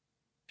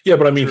 Yeah,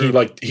 but I mean, he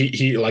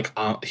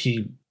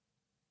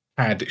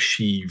had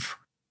Sheev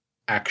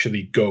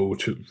actually go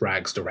to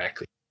Rags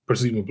directly.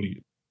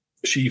 Presumably,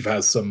 Sheev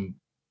has some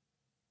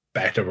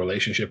better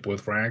relationship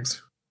with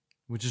Rags.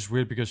 Which is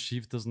weird because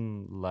Sheev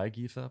doesn't like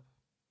EFAP.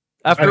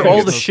 After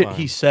all the shit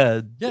he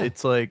said,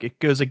 it's like it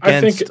goes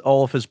against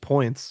all of his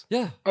points.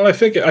 Yeah. Well, I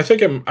think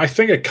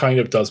it kind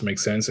of does make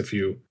sense if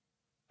you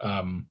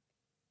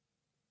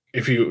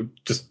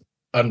just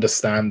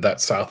understand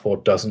that Southpaw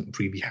doesn't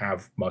really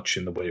have much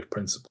in the way of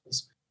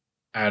principles,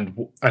 and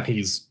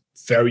he's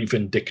very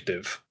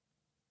vindictive.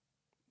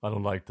 I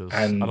don't like this.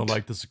 And I don't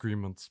like this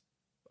agreement.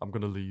 I'm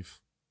gonna leave.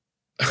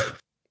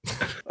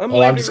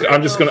 I'm just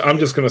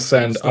gonna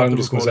send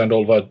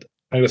all of our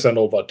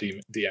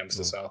DMs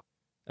to Sal.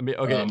 I mean,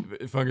 okay,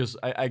 Fungus,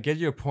 I get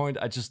your point.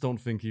 I just don't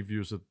think he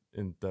views it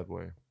in that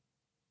way.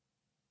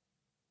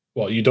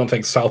 Well, you don't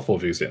think Southpaw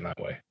views it in that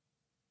way?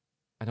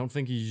 I don't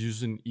think he's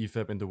using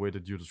EFAP in the way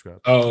that you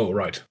described. Oh,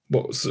 right.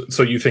 Well,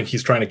 so you think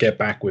he's trying to get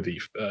back with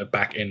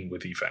back in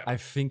with EFAP? I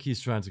think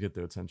he's trying to get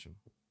their attention.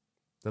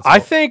 I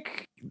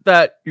think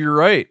that you're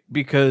right,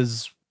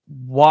 because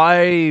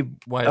why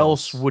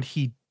else would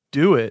he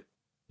do it?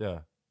 Yeah.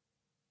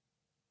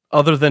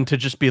 Other than to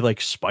just be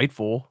like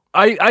spiteful.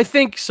 I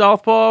think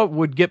Southpaw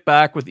would get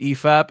back with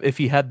EFAP if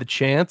he had the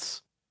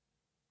chance,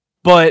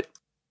 but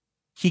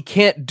he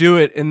can't do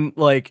it in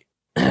like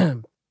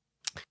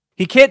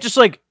he can't just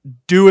like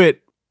do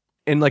it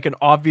in like an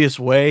obvious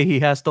way.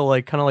 He has to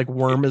like kind of like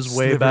worm his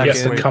way back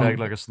in. Back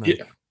like a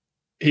snake.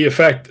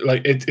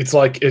 It's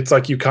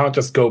like you can't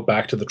just go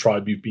back to the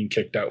tribe you've been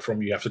kicked out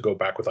from. You have to go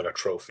back with like a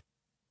trophy.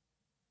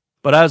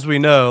 But as we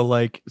know,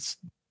 like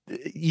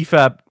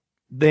EFAP,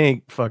 they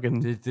ain't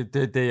fucking.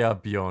 They are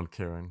beyond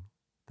caring.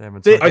 They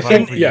haven't They- talked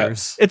about it for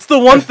years. It's the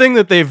one thing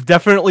that they've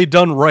definitely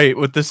done right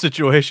with this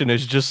situation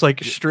is just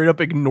like straight up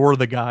ignore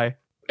the guy.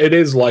 It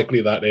is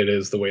likely that it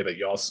is the way that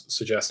you're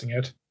suggesting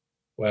it,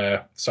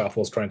 where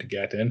Southpaw's trying to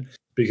get in,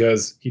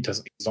 because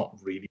he's not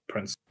really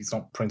he's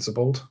not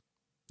principled.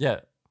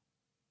 Yeah.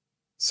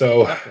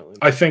 So Definitely.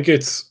 I think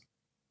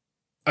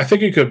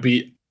it could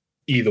be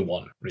either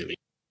one, really.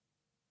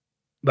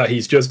 That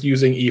he's just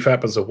using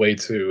EFAP as a way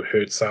to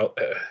hurt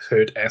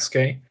SK,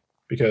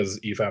 because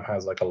EFAP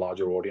has like a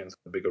larger audience,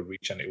 a bigger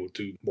reach, and it will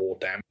do more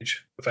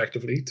damage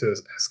effectively to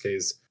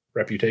SK's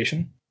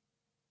reputation.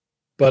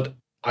 But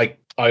I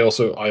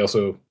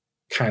also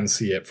can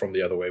see it from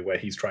the other way, where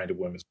he's trying to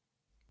worm his.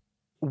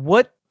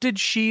 What did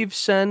Sheev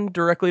send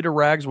directly to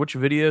Rags? Which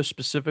video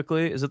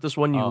specifically? Is it this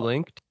one you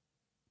linked?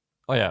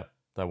 Oh yeah,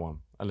 that one.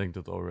 I linked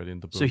it already in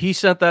the book. So he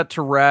sent that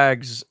to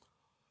Rags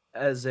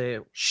as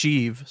a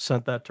Sheev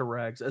sent that to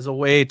Rags as a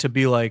way to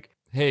be like,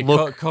 hey,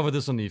 look, cover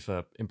this on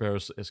EFAP.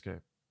 Embarrass SK.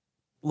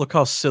 look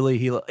how silly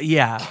he.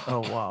 Yeah. Oh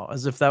wow.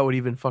 As if that would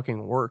even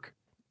fucking work.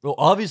 Well,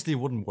 obviously it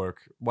wouldn't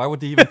work. Why would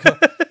they even?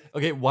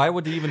 Okay, why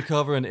would they even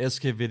cover an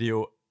SK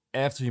video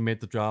after he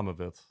made the drama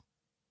of it?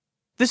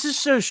 This is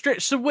so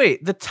strange. So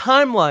wait, the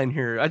timeline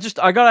here. I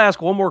gotta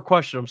ask one more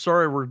question. I'm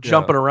sorry we're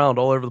jumping around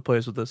all over the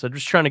place with this. I'm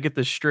just trying to get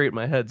this straight in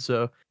my head.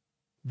 So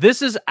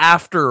this is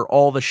after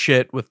all the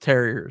shit with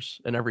terriers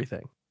and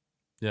everything.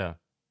 Yeah.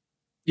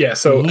 Yeah.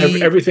 So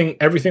everything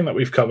that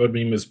we've covered,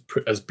 Meme,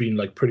 has been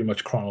like pretty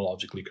much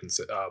chronologically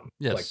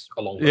yes. like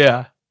along. With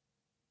Yeah.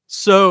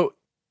 So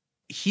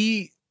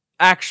he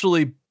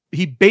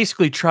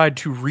basically tried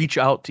to reach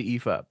out to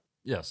EFAP.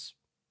 Yes.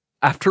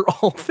 After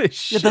all this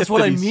shit. Yeah, that's what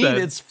that I he mean. said.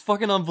 It's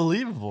fucking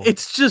unbelievable.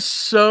 It's just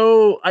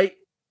so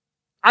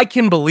I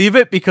can believe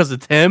it because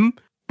it's him,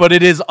 but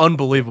it is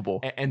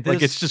unbelievable. And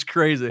like it's just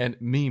crazy. And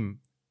Meme,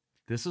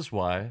 this is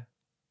why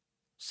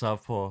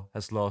Southpaw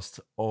has lost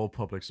all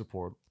public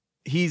support.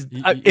 If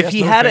has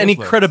he no had fans any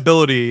left.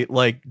 credibility,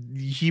 like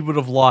he would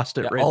have lost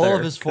it right all there.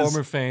 of his 'cause-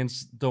 former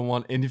fans don't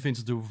want anything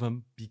to do with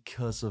him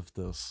because of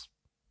this.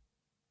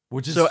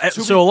 Which is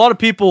so a lot of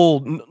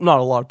people, not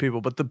a lot of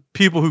people, but the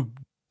people who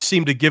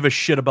seem to give a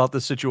shit about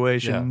this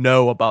situation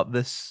know about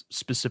this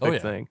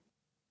specific thing.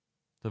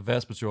 The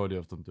vast majority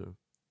of them do.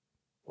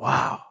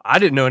 Wow, I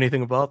didn't know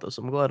anything about this.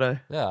 I'm glad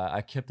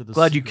I kept it.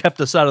 Glad you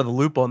kept us out of the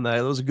loop on that.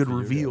 That was a good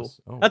reveal.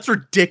 Oh. That's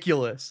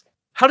ridiculous.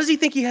 How does he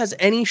think he has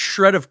any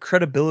shred of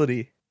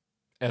credibility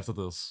after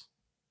this?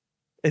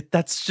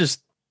 That's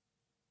just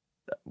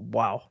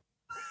wow.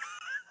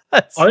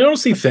 I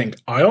honestly think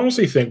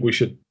we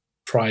should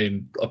try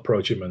and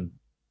approach him and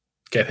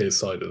get his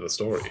side of the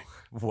story.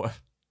 What?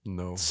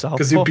 No,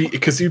 because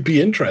you'd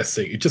be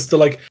interesting. Just to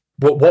like,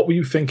 what were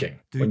you thinking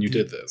when you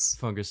did this?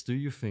 Fungus, do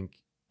you think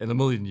in a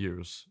million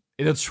years,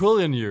 in a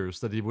trillion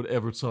years, that he would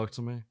ever talk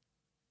to me?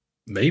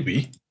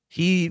 Maybe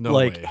he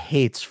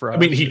hates fries. I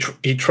mean, he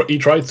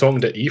tried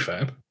talking to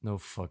EFAP. No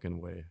fucking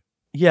way.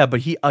 Yeah, but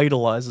he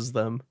idolizes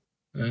them,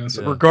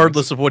 so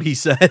regardless of what he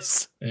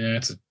says. Yeah,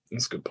 that's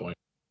a good point.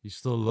 He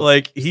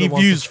still he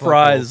views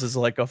fries as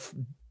like a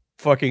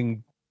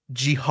fucking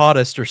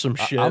jihadist or some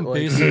shit. I'm like,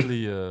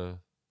 basically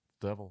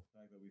devil.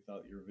 We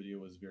thought your video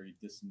was very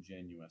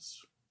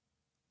disingenuous.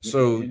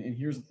 So and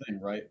here's the thing,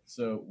 right?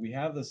 So we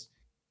have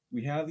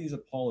these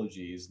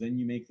apologies, then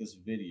you make this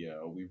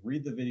video. We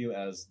read the video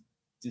as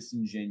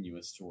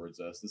disingenuous towards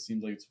us. This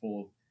seems like it's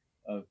full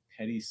of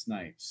petty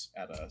snipes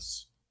at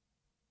us.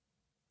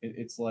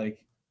 It's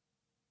like,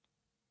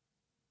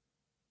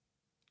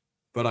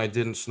 but I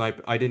didn't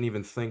snipe. I didn't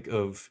even think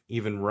of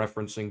even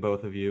referencing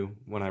both of you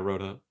when I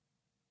wrote it.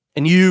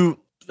 And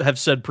you have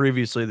said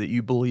previously that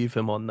you believe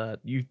him on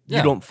that. You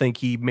don't think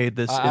he made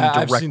this in direct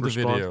I've seen response?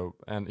 the video,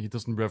 and he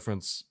doesn't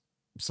reference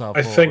Southpaw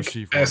I think or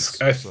Sheev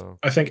once,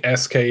 I think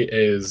SK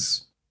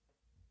is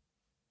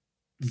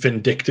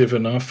vindictive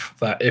enough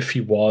that if he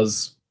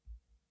was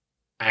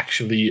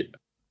actually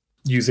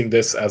using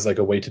this as like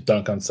a way to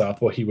dunk on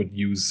Southpaw, he would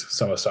use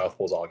some of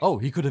Southpaw's arguments. Oh,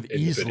 he could have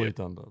easily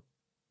done that.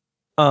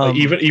 Like,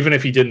 even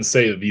if he didn't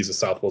say that these are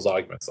Southpaw's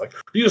arguments, like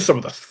these are some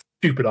of the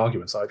stupid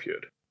arguments I've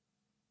heard.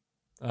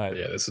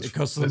 Yeah, this is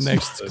because the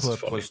next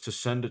clip was to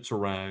send it to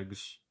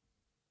Rags,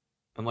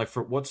 and like,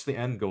 for what's the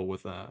end goal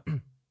with that?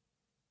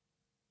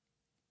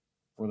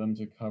 For them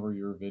to cover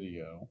your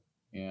video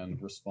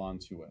and respond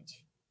to it.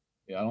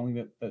 Yeah, I don't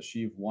think that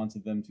Sheev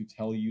wanted them to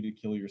tell you to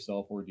kill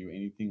yourself or do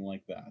anything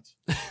like that.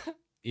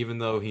 Even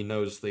though he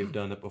knows they've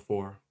done it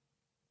before.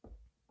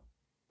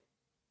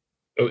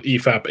 So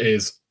EFAP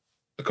is,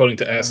 according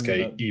to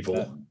SK, evil.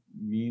 That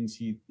means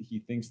he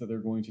thinks that they're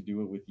going to do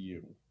it with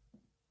you.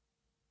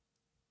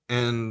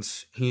 And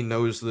he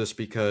knows this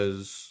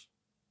because...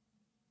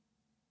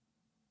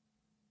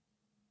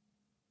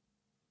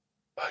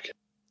 Oh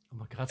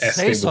my god, SK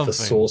say with something. the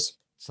source.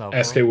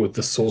 Southpaw. SK with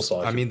the source.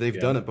 I mean, they've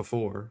done it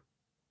before.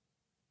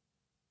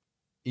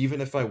 Even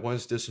if I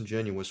was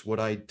disingenuous, would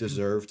I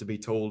deserve to be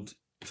told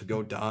to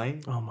go die?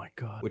 Oh my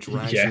god. Which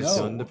Rags has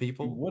done to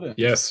people? You wouldn't.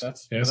 Yes,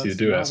 you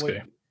do, not SK.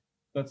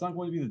 that's not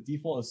going to be the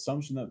default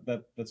assumption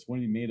that's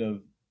going to be made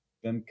of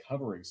them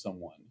covering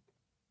someone.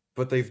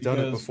 But they've done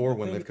it Because before the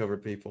when thing- they've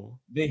covered people.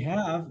 They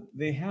have,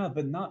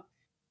 but not.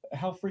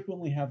 How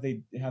frequently have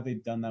they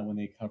done that when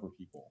they cover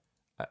people?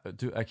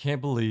 Dude, I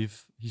can't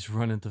believe he's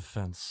running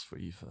defense for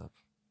EFAP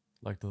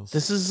like this.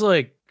 This is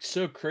like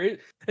so crazy.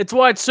 It's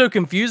why it's so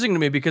confusing to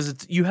me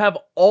because you have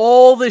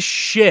all this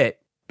shit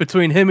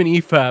between him and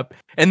EFAP,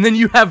 and then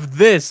you have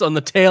this on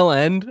the tail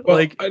end. Well,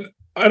 like,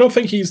 I don't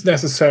think he's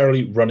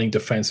necessarily running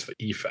defense for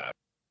EFAP.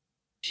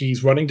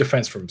 He's running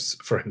defense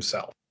for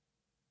himself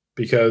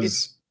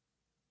because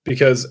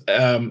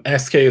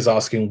SK is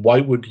asking,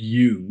 why would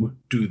you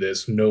do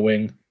this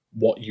knowing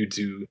what you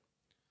do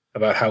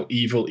about how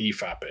evil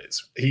EFAP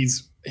is?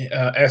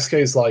 SK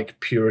is like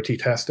purity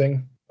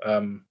testing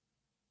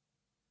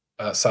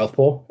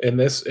Southpaw in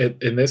this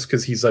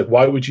because he's like,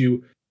 why would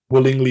you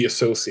willingly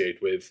associate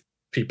with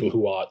people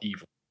who are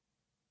evil?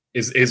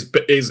 Is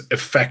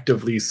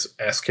effectively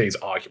SK's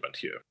argument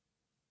here,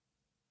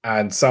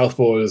 and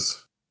Southpaw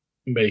is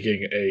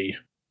making a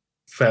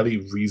fairly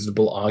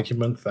reasonable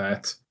argument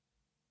that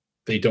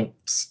they don't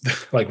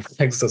like.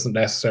 Rex doesn't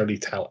necessarily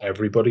tell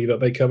everybody that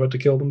they cover to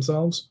kill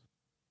themselves.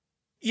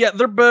 yeah,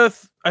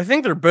 I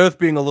think they're both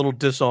being a little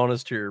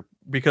dishonest here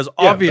because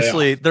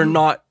obviously they're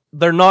not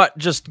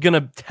just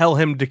gonna tell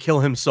him to kill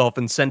himself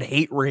and send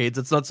hate raids.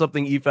 It's not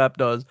something EFAP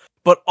does.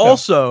 But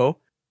also,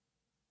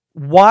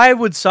 why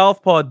would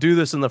Southpaw do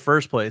this in the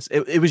first place?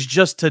 It was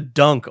just to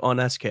dunk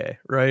on SK,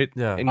 right?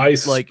 Yeah, and I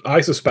suspect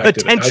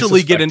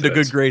potentially get into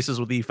good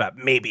graces with EFAP.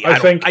 Maybe I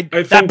think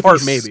that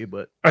part maybe,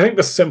 but I think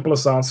the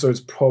simplest answer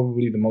is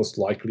probably the most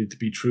likely to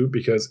be true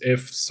because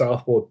if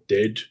Southpaw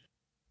did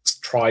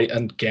trying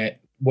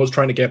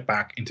to get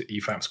back into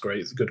EFAP's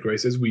good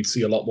graces, we'd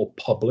see a lot more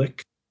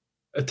public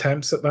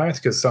attempts at that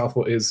because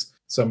Southpaw is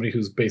somebody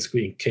who's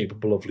basically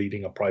incapable of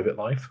leading a private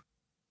life.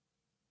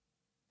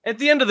 At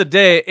the end of the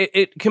day,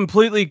 it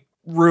completely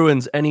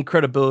ruins any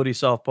credibility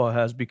Southpaw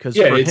has because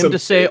for him to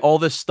say all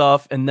this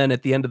stuff and then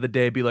at the end of the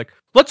day be like,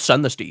 let's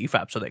send this to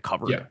EFAP so they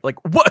cover it. Like,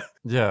 what?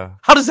 Yeah.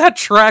 How does that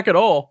track at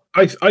all?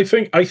 I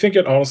think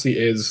it honestly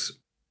is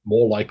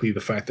more likely the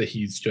fact that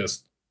he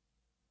just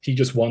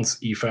wants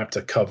EFAP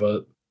to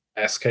cover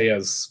SK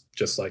as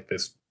just like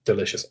this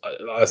delicious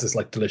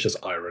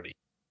irony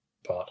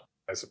part,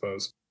 I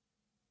suppose.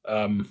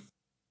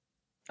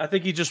 I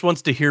think he just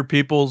wants to hear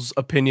people's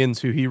opinions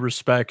who he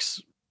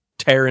respects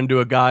tear into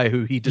a guy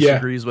who he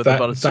disagrees with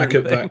about a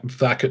certain thing.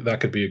 That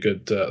could be a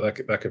good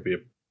that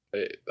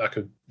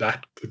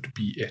could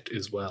be it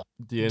as well.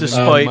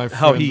 Despite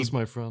how he is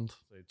my friend.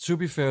 To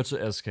be fair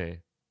to SK,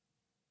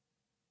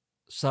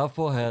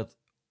 Southpaw had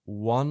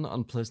one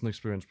unpleasant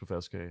experience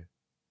with SK.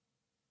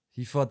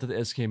 He thought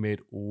that SK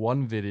made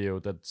one video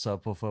that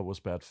Southpaw thought was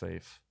bad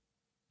faith.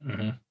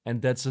 Mm-hmm.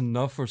 And that's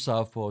enough for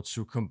Southpaw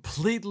to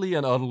completely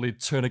and utterly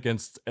turn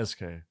against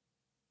SK.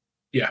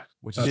 Yeah,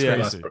 which is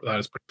crazy. That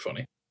is pretty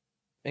funny.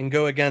 And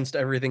go against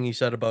everything he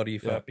said about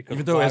EFAP. Because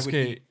even though SK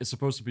is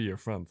supposed to be your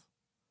friend.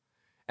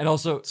 And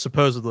also...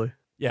 Supposedly.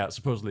 Yeah,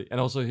 supposedly. And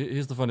also,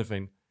 here's the funny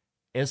thing.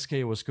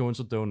 SK was going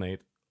to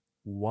donate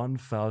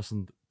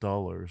 $1,000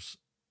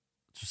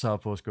 to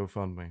Southpaw's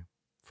GoFundMe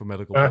for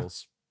medical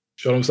bills.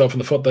 Shot himself in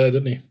the foot there,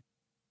 didn't he?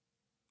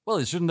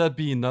 Well, shouldn't that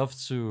be enough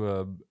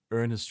to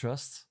earn his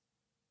trust?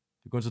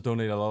 You're going to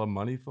donate a lot of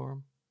money for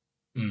him?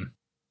 I'm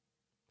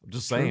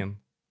just saying.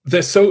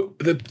 They're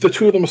the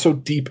two of them are so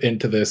deep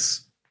into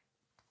this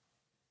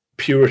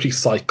purity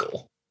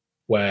cycle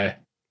where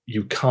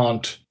you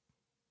can't...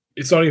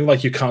 It's not even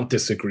like you can't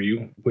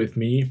disagree with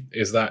me,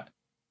 is that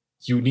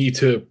you need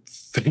to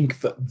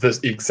think the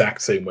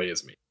exact same way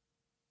as me.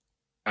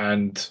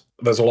 And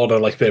there's a lot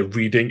of like they're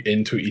reading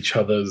into each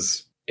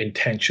other's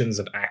intentions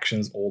and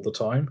actions all the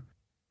time.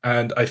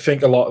 And I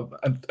think a lot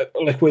of,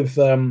 like with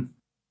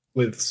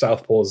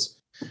Southpaw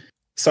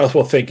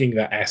thinking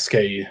that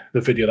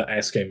the video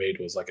that SK made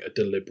was like a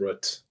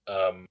deliberate,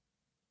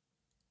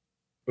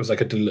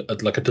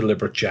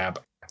 deliberate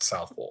jab at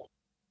Southpaw.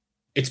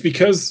 It's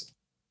because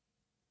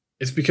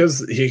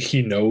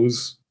he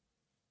knows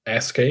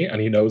SK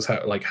and he knows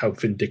how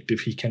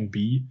vindictive he can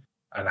be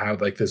and how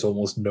like there's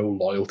almost no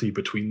loyalty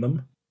between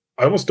them.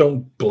 I almost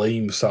don't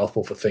blame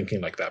Southpaw for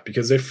thinking like that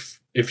because if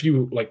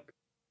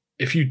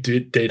you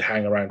did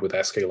hang around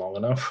with SK long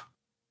enough,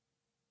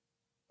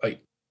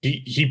 like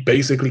he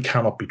basically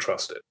cannot be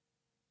trusted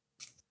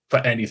for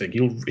anything.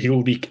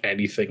 He'll leak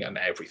anything and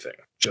everything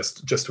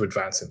just to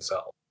advance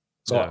himself.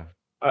 So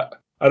yeah.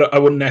 I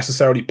wouldn't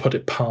necessarily put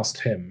it past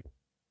him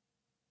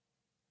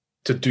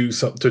to do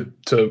to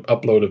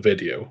upload a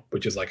video,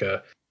 which is like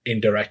a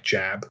indirect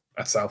jab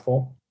at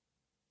Southpaw,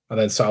 and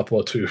then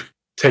Southpaw to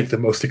take the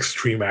most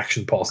extreme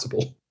action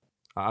possible.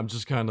 I'm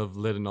just kind of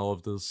letting all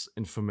of this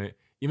information,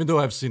 even though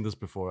I've seen this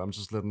before, I'm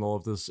just letting all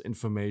of this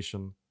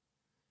information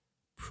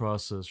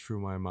process through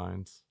my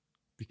mind.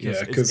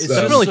 Because it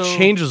really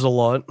changes a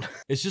lot.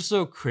 It's just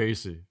so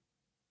crazy,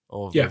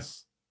 all of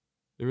this.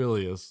 It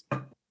really is.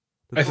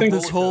 I think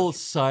this whole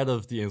side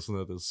of the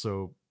internet is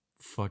so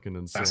fucking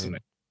insane.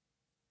 Fascinating.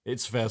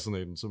 It's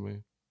fascinating to me.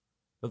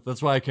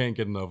 That's why I can't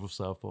get enough of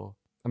Southpaw.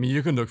 I mean,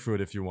 you can look through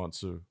it if you want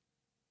to,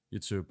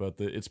 YouTube, but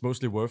it's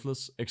mostly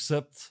worthless,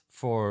 except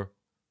for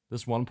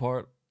this one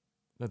part.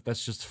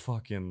 That's just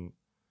fucking...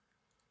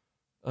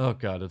 Oh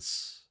god,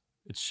 it's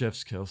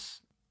chef's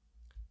kiss.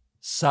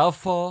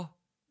 Southpaw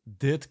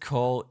did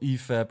call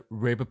EFAB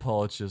rape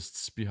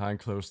apologists behind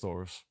closed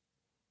doors.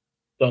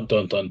 Dun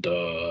dun dun dun.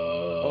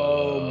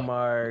 Oh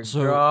my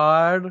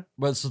god.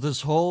 But so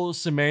this whole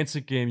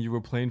semantic game you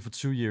were playing for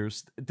 2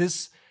 years,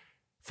 this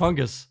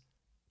Fungus,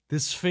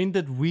 this thing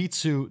that we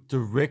two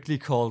directly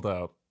called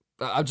out.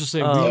 I'm just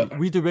saying,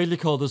 we directly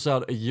called this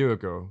out a year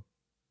ago.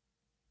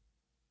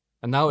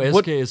 And now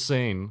SK is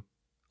saying,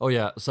 oh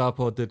yeah,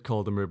 Southpaw did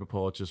call them rape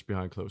apologists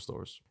behind closed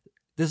doors.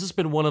 This has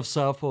been one of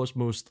Southpaw's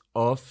most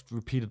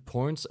oft-repeated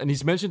points, and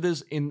he's mentioned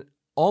this in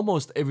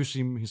almost every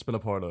stream he's been a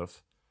part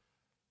of.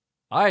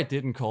 I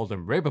didn't call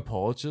them rape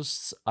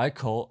apologists. I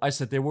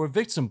said they were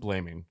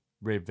victim-blaming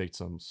rape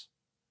victims.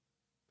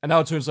 And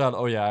now it turns out,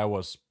 oh yeah,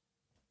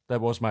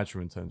 that was my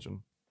true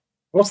intention.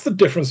 What's the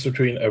difference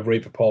between a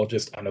rape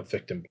apologist and a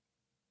victim?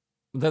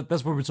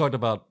 That's what we talked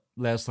about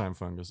last time,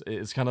 Fungus.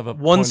 It's kind of a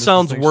one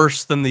sounds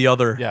worse than the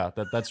other. Yeah,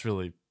 that's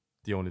really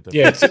the only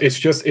difference. Yeah,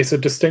 it's a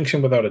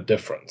distinction without a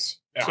difference.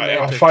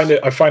 I find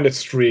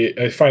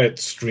it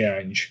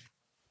strange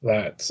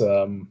that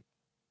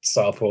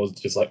Southpaw is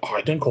just like, oh,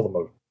 I didn't call them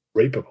a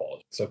rape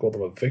apologist. I called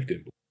them a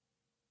victim.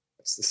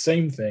 It's the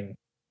same thing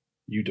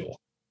you do.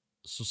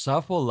 So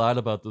Southpaw lied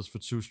about this for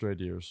 2 straight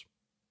years,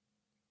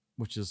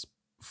 which is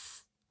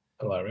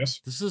hilarious.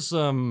 This is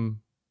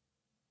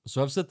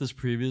so I've said this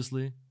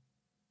previously.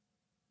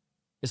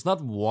 It's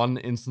not one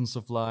instance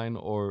of lying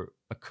or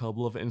a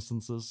couple of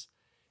instances.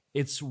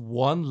 It's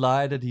one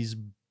lie that he's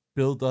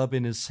built up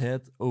in his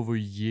head over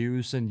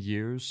years and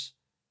years.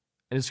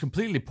 And it's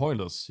completely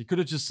pointless. He could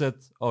have just said,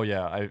 oh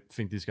yeah, I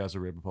think these guys are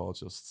rape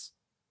apologists.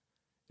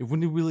 It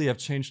wouldn't really have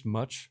changed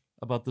much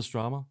about this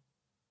drama.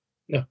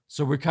 Yeah.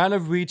 So we're kind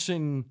of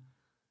reaching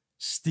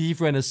Steve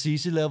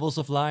Renassisi levels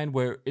of lying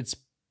where it's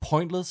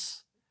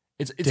pointless.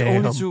 It's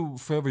only to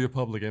further your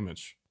public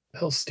image. The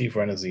hell's Steve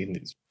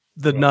Renassisi?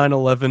 The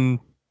 9/11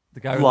 the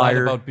guy who lied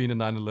about being a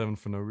 9/11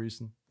 for no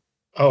reason.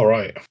 Oh,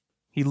 right.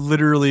 He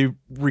literally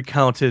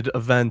recounted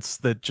events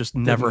that just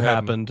never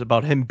happened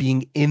about him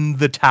being in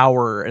the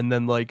tower and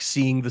then like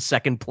seeing the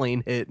second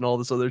plane hit and all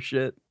this other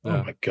shit. Yeah.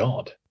 Oh my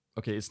god.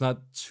 Okay, it's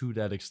not to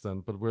that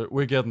extent, but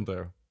we're getting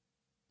there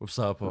with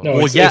Southpaw. No,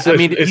 I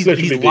mean,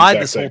 he's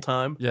lied this whole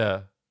time.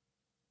 Yeah.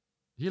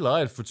 He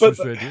lied for 2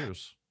 straight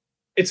years.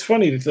 It's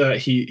funny that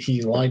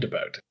he lied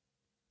about it,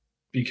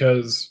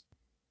 because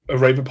a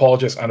rape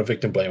apologist and a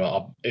victim blamer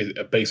are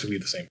basically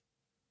the same.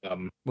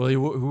 Well,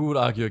 who would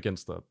argue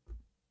against that?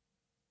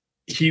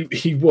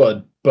 He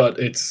would, but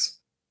he's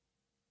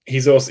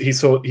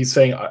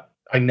saying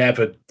I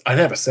never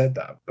said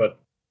that,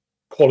 but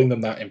calling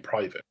them that in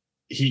private.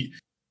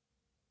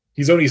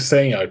 He's only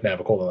saying I'd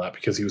never call them that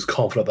because he was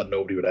confident that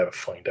nobody would ever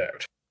find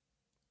out.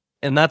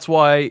 And that's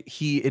why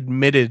he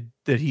admitted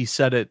that he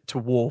said it to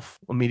Wolf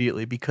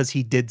immediately, because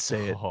he did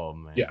say it. Oh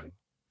man. Yeah.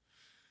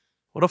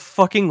 What a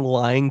fucking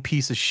lying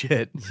piece of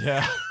shit.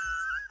 Yeah.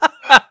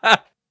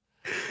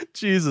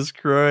 Jesus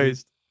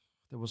Christ.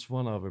 There was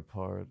one other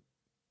part.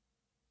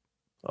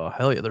 Oh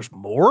hell yeah, there's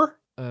more?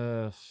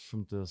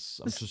 From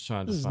this. I'm just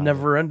trying to This is find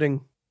never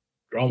ending.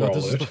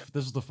 this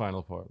is the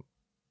final part.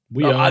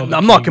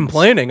 I'm not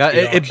complaining.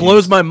 It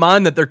blows my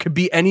mind that there could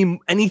be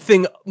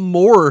anything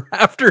more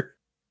after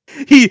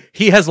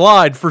he has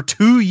lied for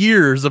 2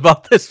 years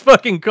about this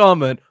fucking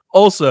comment.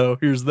 Also,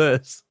 here's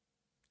this.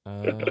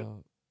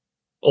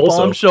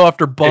 Bombshell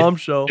after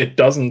bombshell. It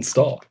doesn't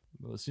stop.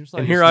 Well, it seems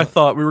like And here I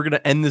thought we were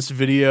gonna end this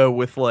video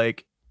with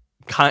like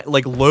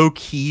low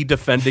key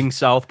defending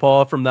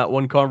Southpaw from that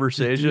one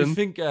conversation. Do you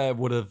think I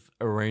would have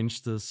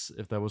arranged this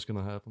if that was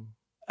gonna happen?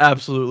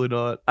 Absolutely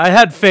not. I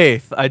had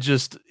faith. I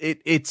just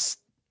it's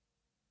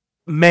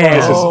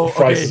man.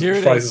 Here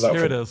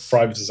it is.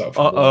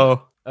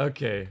 Uh-oh.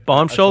 Okay.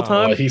 Bombshell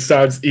time? He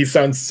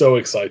sounds so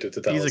excited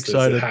to tell He's us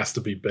excited. This. It has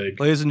to be big.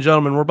 Ladies and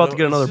gentlemen, we're about to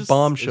get another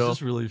bombshell. It's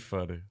just really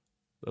funny.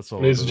 That's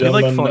all. Ladies and We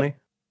gentlemen, like funny.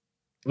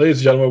 Ladies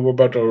and gentlemen, we're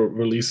about to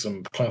release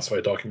some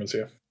classified documents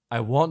here. I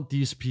want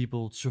these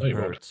people to No, you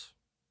hurt.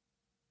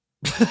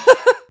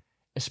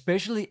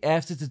 Especially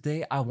after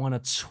today, I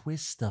want to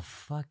twist the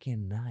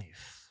fucking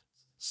knife.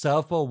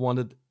 Southpaw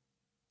wanted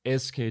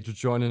SK to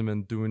join him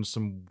in doing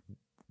some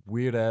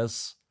weird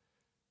ass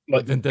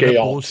Like vendetta gay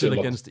bullshit ops,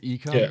 against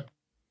Econ. Yeah.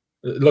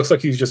 It looks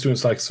like he's just doing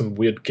like some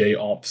weird gay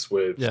ops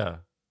with SK.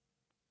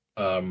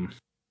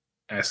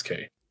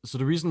 So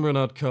the reason we're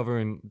not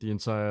covering the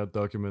entire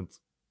document,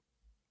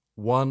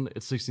 1,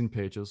 it's 16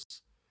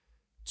 pages.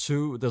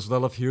 2, there's a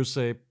lot of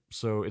hearsay,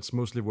 so it's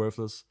mostly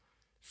worthless.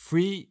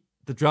 3,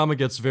 the drama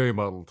gets very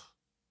muddled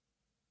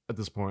at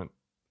this point.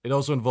 It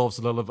also involves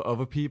a lot of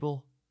other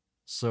people,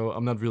 so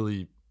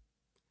none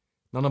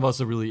of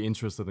us are really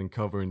interested in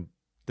covering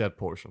that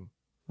portion.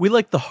 We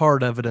like the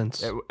hard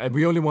evidence. And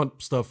we only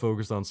want stuff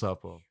focused on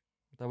Southpaw.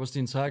 That was the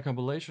entire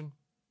compilation.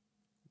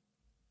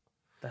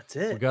 That's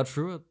it. We got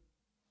through it.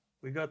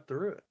 We got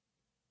through it.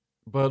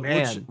 But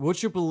Man.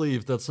 would you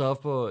believe that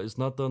Southpaw is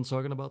not done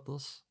talking about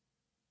this?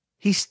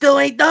 He still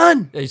ain't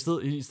done. Yeah,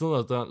 he's still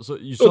not done. So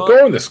you Still saw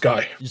going, this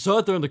guy. You saw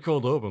it during the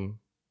cold open.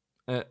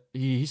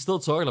 He's still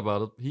talking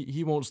about it.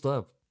 He won't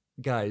stop.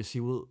 Guys, he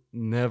will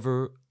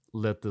never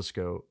let this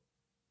go.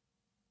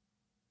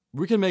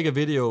 We can make a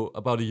video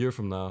about a year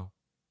from now.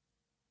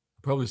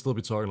 Probably still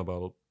be talking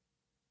about it.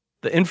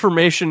 The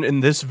information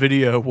in this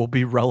video will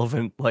be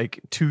relevant like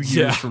 2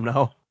 years from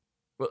now.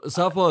 Well,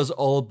 Southpaw has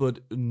all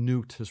but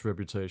nuked his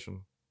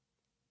reputation.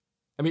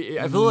 I mean,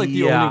 I feel like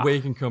the only way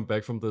he can come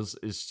back from this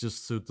is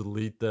just to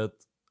delete that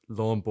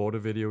Law and Border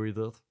video he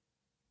did.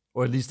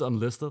 Or at least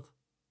unlist it.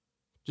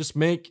 Just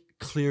make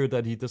clear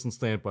that he doesn't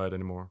stand by it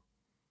anymore.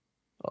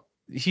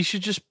 He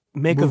should just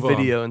make Move a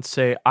video and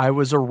say, I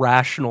was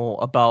irrational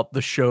about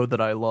the show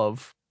that I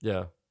love.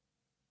 Yeah.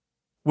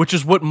 Which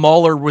is what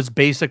Mahler was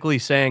basically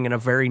saying in a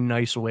very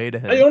nice way to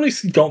him. I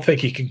honestly don't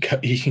think he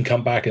can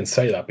come back and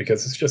say that,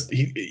 because it's just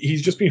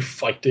he's just been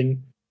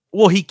fighting.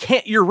 Well, he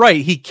can't. You're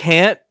right. He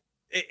can't.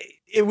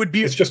 It would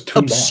be just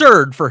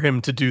absurd for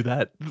him to do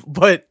that.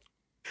 But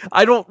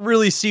I don't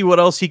really see what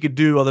else he could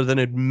do other than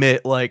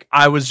admit, like,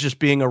 I was just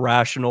being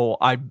irrational.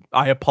 I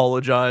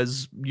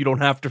apologize. You don't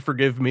have to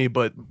forgive me,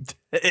 but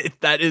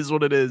that is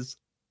what it is.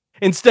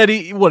 Instead,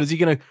 what is he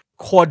going to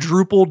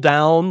quadruple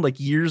down like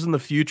years in the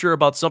future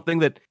about something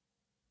that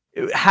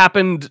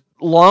happened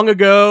long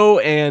ago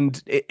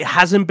and it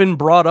hasn't been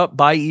brought up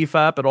by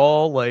EFAP at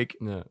all? Like,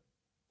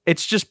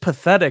 it's just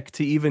pathetic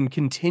to even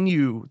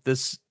continue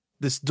this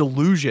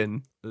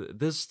delusion.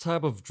 This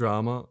type of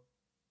drama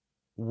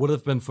would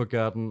have been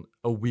forgotten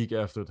a week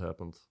after it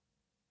happened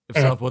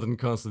if Southpaw didn't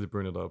constantly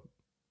bring it up.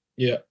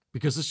 Yeah,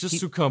 because it's just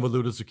too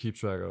convoluted to keep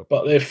track of.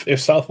 But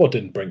if Southpaw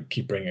didn't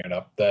keep bringing it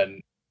up,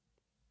 then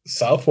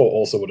Southpaw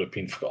also would have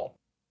been forgotten.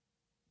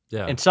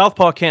 Yeah, and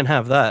Southpaw can't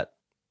have that.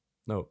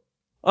 No,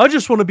 I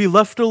just want to be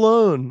left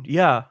alone.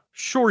 Yeah,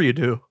 sure you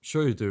do.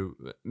 Sure you do.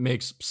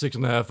 Makes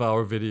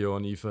 6.5-hour video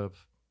on EFAP.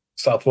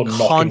 Southpaw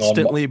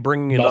constantly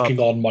knocking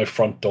on my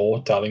front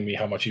door, telling me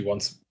how much he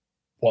wants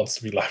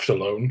to be left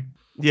alone.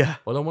 Yeah.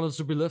 Well, I wanted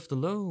to be left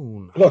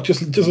alone. Look,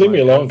 just leave me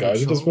alone,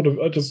 guys. I just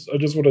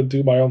want to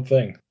do my own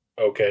thing.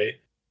 Okay.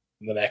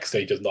 And the next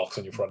day, he just knocks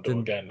on your front door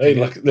again. Hey,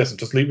 look, listen,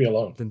 just leave me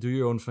alone. Then do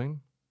your own thing.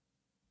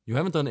 You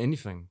haven't done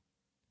anything.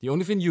 The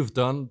only thing you've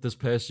done this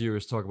past year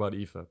is talk about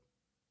EFAP.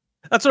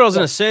 That's what I was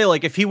gonna say.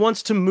 Like, if he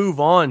wants to move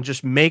on,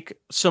 just make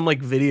some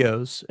like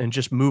videos and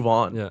just move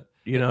on. Yeah.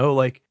 You know,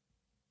 like,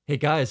 hey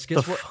guys,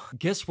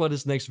 guess what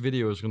his next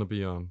video is gonna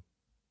be on?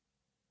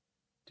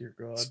 Dear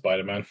God.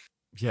 Spider-Man.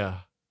 Yeah.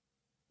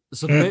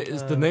 So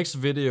the next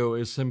video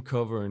is him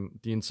covering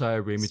the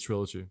entire Raimi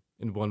trilogy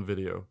in one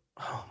video.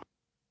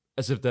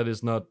 As if that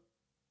is not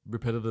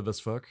repetitive as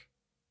fuck.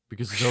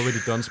 Because he's already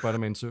done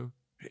Spider-Man 2.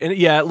 And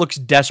yeah, it looks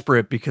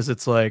desperate because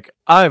it's like,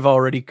 I've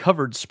already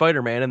covered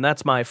Spider-Man, and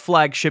that's my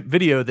flagship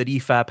video that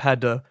EFAP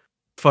had to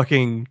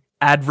fucking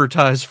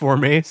advertise for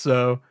me,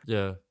 so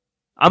yeah,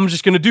 I'm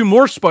just gonna do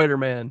more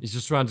Spider-Man. He's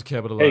just trying to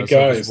capitalize. Hey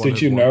guys, did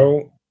you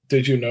know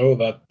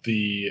that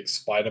the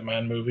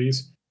Spider-Man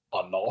movies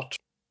are not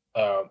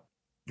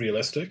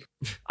realistic?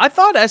 I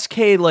thought SK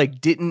like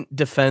didn't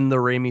defend the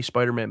Raimi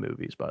Spider-Man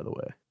movies, by the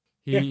way.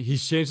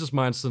 He's changed his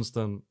mind since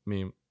then,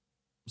 meme.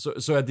 So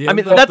at the I end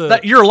mean, of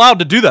that you're allowed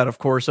to do that, of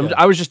course.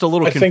 I was just a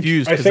little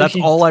confused because that's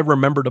all I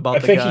remembered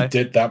about the guy. I think he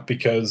did that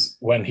because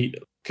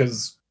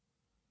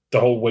the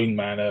whole Wayne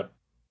Manor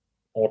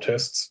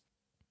autists,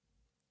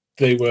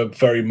 they were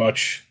very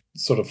much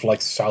sort of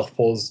like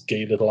Southpaw's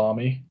gay little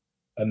army,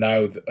 and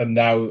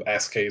now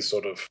SK is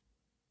sort of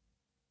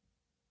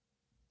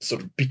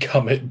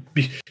become it.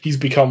 He's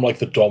become like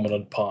the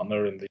dominant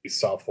partner in the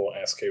Southpaw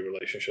SK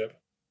relationship.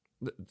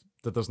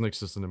 That doesn't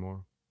exist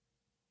anymore.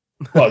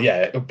 Well,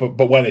 yeah,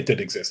 but when it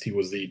did exist, he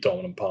was the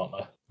dominant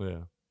partner.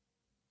 Yeah,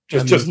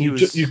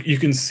 you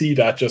can see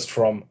that just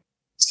from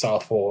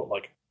Southpaw,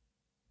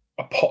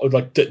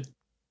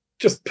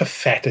 just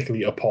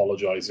pathetically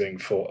apologizing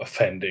for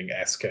offending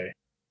SK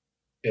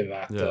in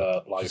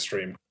that live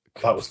stream.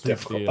 That was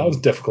difficult. That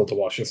was difficult to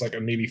watch. It's like a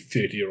nearly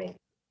 30-year-old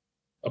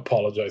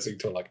apologizing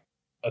to like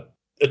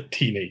a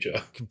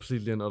teenager.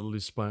 Completely and utterly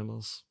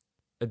spineless.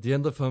 At the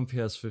end of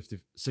FPS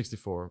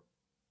 64.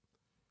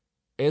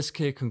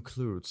 SK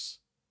concludes,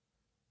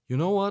 you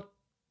know what?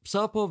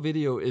 Southpaw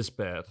video is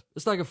bad.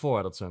 It's like a 4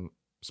 out of 10.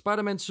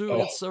 Spider-Man 2,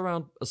 it's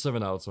around a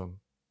 7 out of 10.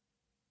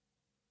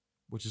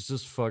 Which is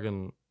just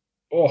fucking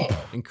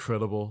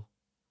incredible.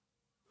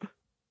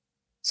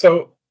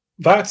 So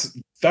that's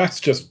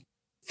just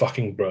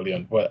fucking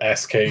brilliant. Where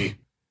SK,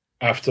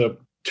 after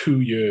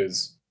 2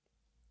 years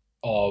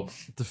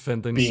of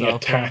defending being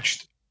Southpaw,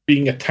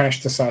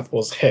 attached to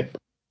Southpaw's hip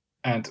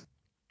and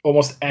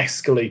almost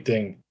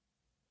escalating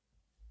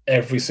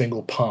every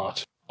single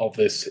part of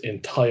this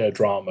entire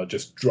drama,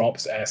 just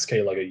drops SK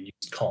like a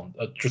used condom.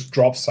 Just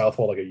drops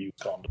Southpaw like a used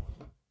condom.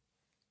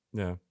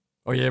 Yeah.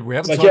 Oh yeah, we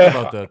haven't talked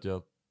about that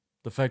yet.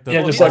 The fact that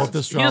all of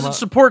this drama, he doesn't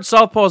support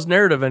Southpaw's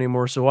narrative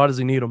anymore, so why does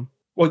he need him?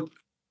 Well,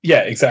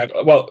 yeah,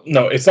 exactly. Well,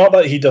 no, it's not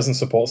that he doesn't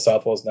support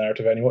Southpaw's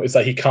narrative anymore. It's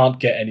that he can't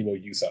get any more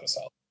use out of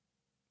Southpaw.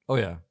 Oh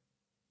yeah.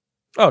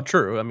 Oh,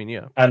 true. I mean,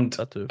 yeah. And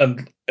that too.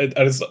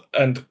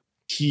 and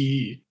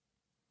he,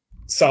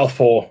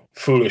 Southpaw,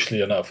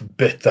 foolishly enough,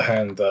 bit the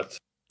hand that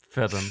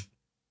fed him.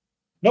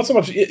 Not so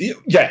much,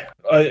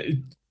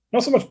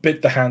 not so much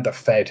bit the hand that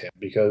fed him,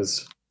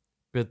 because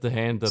bit the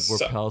hand that were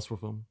pals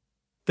with him,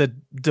 that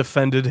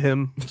defended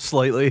him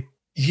slightly.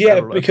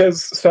 Yeah,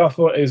 because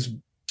Southpaw is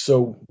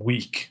so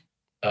weak,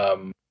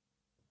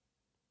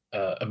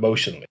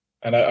 emotionally,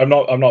 and I'm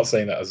not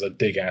saying that as a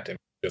dig at him.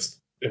 Just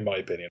in my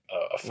opinion,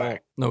 a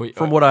fact. No,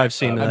 from what I've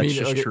seen, I that's mean,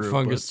 just true.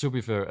 Fungus. To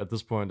be fair, at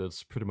this point,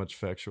 it's pretty much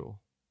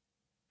factual.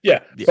 Yeah,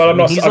 but I'm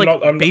not. He's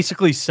I'm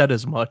basically said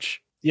as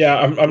much. Yeah,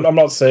 I'm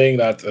not saying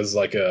that as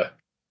like to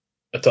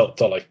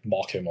like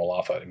mock him or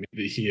laugh at him.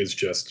 He is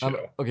just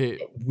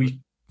okay. Weak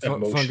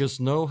emotion. Fungus,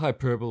 no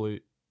hyperbole.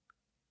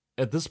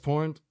 At this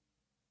point,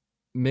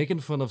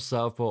 making fun of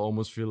Southpaw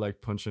almost feel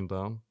like punching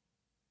down,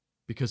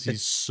 because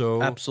he's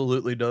so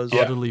absolutely does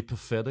utterly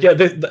pathetic. Yeah,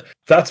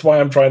 that's why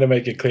I'm trying to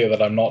make it clear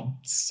that I'm not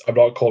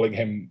calling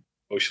him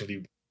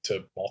emotionally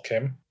to mock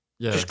him.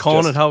 Yeah, just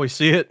calling it how we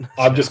see it.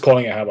 I'm just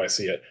calling it how I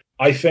see it.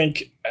 I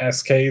think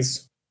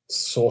SK's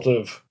sort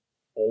of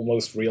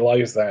almost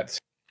realized that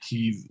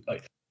he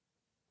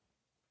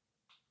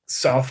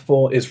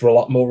Southpaw is a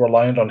lot more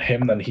reliant on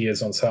him than he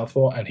is on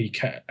Southpaw, and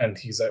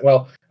he's like,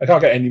 well, I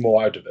can't get any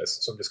more out of this,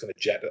 so I'm just going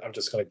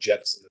to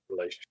jettison the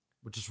relationship.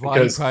 Which is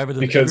why he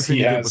privated everything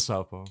he did with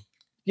Southpaw.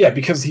 Yeah,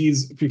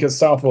 because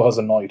Southpaw has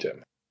annoyed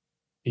him.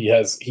 He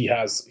has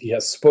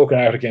spoken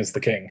out against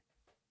the king,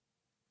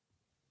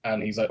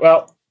 and he's like,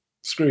 well,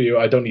 screw you.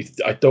 I don't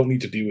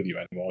need to deal with you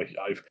anymore.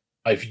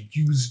 I've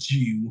used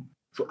you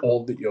for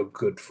all that you're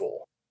good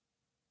for.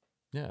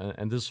 Yeah,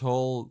 and this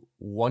whole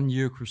 1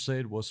 year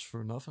crusade was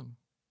for nothing.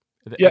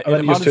 It and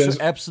then he just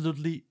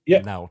absolutely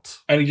nout.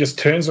 And he just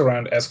turns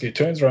around. SK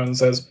turns around and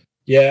says,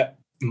 "Yeah,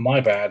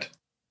 my bad.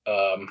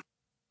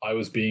 I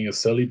was being a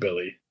silly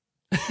Billy.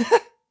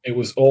 It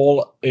was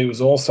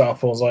all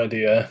Southpaw's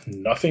idea.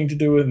 Nothing to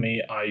do with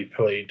me. I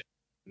played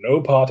no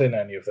part in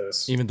any of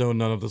this. Even though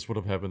none of this would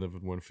have happened if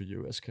it weren't for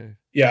you, SK.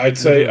 Yeah, I'd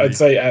say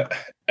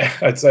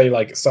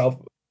like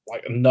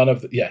none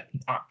of the. Yeah,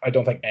 I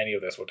don't think any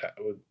of this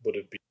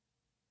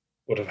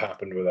would have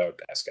happened without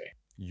SK.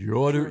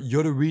 You're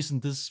the reason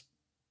this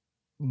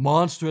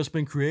monster has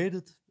been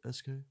created,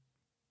 SK.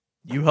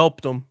 You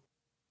helped him.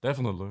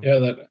 Definitely.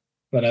 Yeah,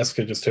 then SK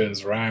just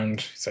turns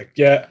around. He's like,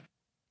 yeah,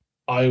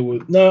 I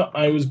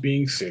was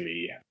being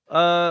silly.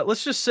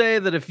 Let's just say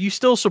that if you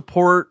still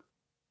support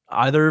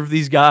either of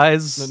these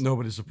guys,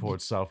 nobody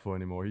supports Southpaw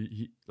anymore.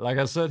 He like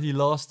I said, he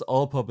lost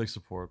all public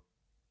support.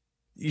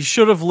 You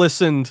should have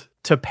listened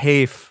to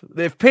Paif.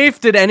 If Paif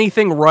did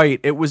anything right,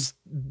 it was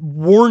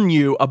warn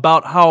you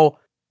about how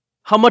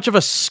much of a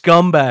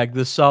scumbag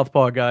this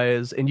Southpaw guy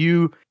is, and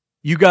you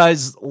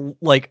guys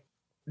like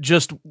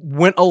just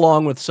went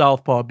along with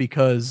Southpaw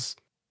because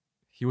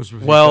he was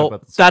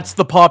that's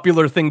the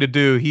popular thing to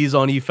do. He's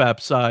on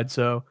EFAP's side,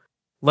 so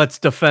let's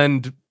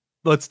defend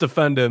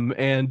him.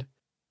 And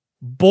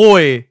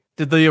boy,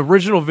 did the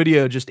original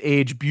video just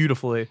age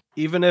beautifully.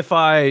 Even if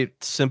I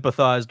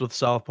sympathized with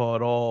Southpaw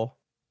at all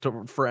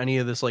for any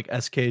of this like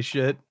SK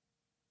shit,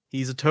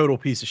 he's a total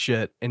piece of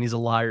shit and he's a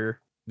liar.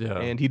 Yeah,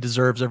 and he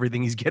deserves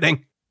everything he's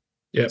getting.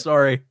 Yeah,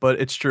 sorry,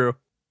 but it's true.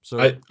 So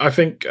I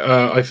think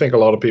a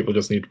lot of people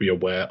just need to be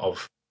aware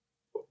of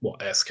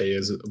what SK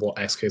is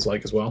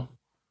like as well.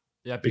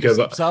 Yeah, because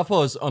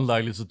Southpaw is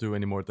unlikely to do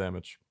any more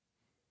damage.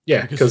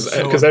 Yeah, because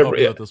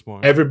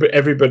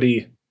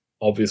everybody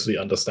obviously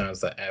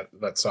understands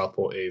that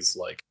Southpaw is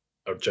like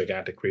a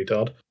gigantic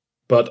retard,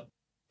 but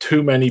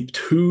too many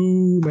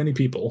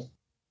people.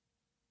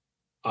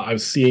 I'm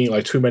seeing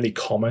like too many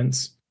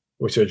comments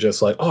which are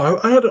just like, oh,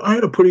 I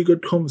had a pretty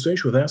good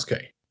conversation with SK.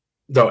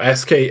 No,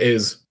 SK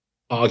is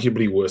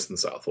arguably worse than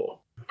Southpaw.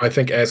 I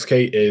think SK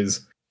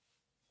is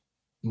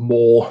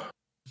more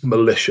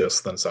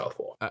malicious than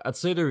Southpaw. I'd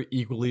say they're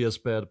equally as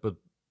bad, but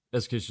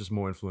SK is just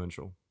more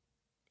influential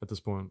at this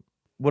point.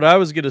 What I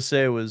was going to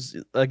say was,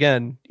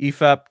 again,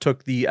 EFAP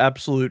took the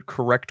absolute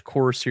correct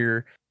course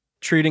here,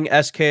 treating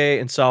SK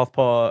and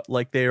Southpaw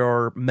like they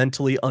are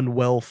mentally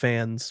unwell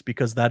fans,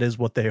 because that is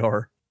what they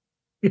are.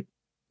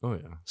 Oh,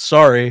 yeah.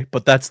 Sorry,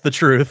 but that's the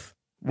truth.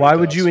 Why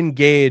would you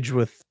engage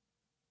with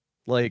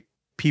like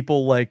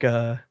people like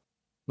no,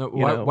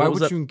 why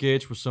would you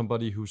engage with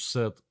somebody who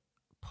said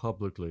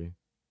publicly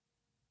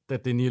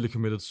that they nearly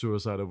committed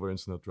suicide over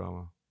internet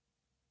drama?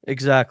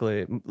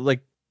 Exactly. Like,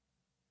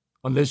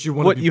 unless you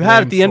want what to be you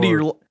had at the end of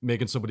your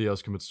making somebody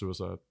else commit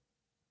suicide.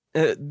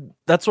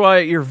 That's why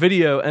your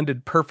video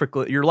ended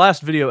perfectly. Your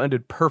last video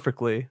ended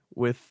perfectly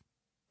with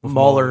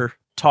Mahler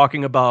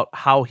talking about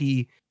how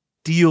he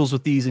deals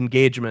with these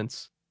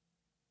engagements.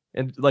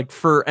 And like,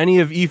 for any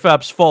of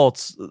EFAP's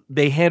faults,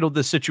 they handled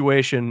this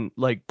situation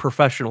like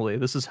professionally.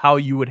 This is how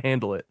you would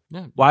handle it.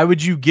 Yeah. Why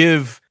would you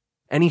give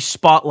any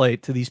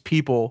spotlight to these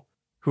people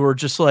who are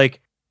just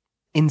like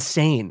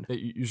insane?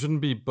 You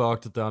shouldn't be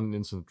bogged down in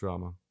instant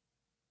drama.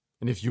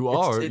 And if you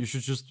are, you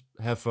should just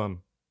have fun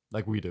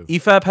like we do.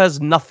 EFAP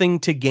has nothing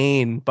to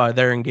gain by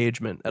their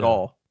engagement at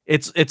all.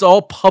 It's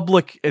all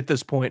public at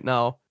this point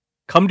now.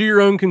 Come to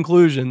your own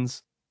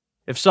conclusions.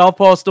 If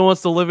Southpaw still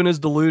wants to live in his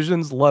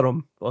delusions, let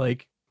him.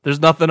 Like, there's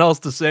nothing else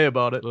to say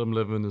about it. Let him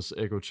live in his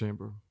echo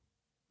chamber.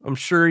 I'm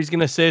sure he's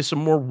gonna say some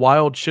more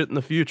wild shit in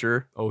the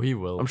future. Oh, he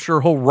will. I'm sure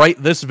he'll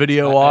write this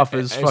video off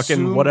as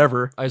fucking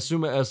whatever. I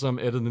assume as I'm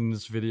editing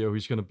this video,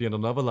 he's gonna be in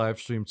another live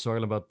stream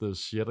talking about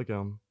this yet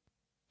again.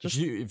 Just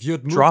if you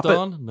had moved drop it.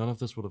 on, none of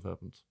this would have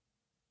happened.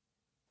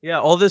 Yeah,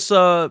 all this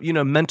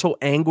mental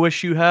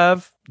anguish you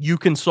have, you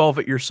can solve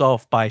it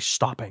yourself by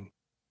stopping.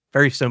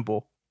 Very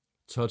simple.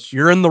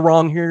 You're in the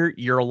wrong here.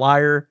 You're a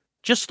liar.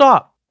 Just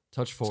stop.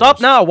 Stop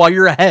now while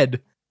you're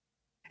ahead.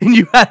 And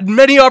you had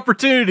many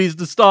opportunities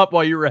to stop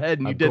while you were ahead,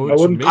 and you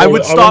didn't. I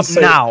would stop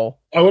now.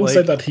 I wouldn't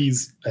say that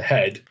he's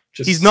ahead.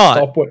 Just he's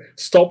not.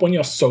 Stop when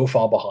you're so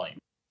far behind.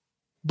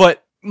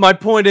 But my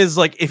point is,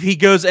 like, if he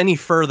goes any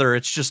further,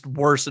 it's just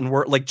worse and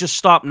worse. Like, just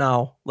stop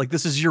now. Like,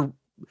 this is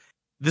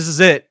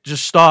it.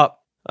 Just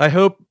stop. I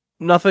hope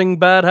nothing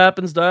bad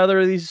happens to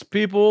either of these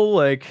people.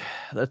 Like,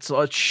 that's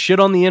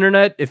shit on the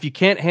internet. If you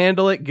can't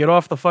handle it, get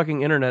off the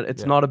fucking internet.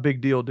 It's not a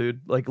big deal,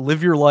 dude. Like,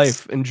 live your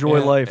life,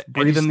 enjoy life,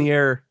 breathe in the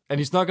air. And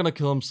he's not gonna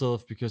kill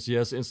himself because he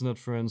has internet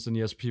friends and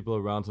he has people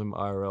around him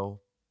IRL.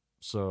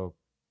 So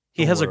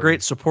he has a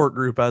great support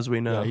group, as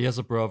we know. Yeah, he has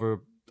a brother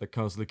that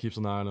constantly keeps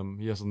an eye on him.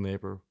 He has a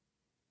neighbor.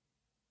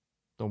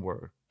 Don't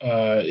worry.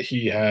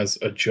 He has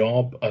a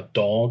job, a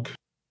dog.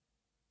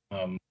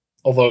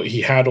 Although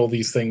he had all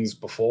these things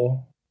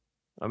before.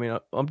 I mean,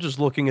 I'm just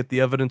looking at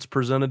the evidence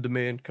presented to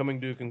me and coming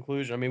to a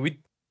conclusion. I mean, we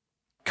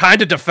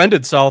kind of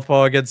defended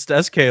Southpaw against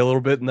SK a little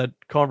bit in that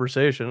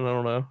conversation. I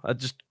don't know. I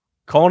just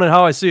calling it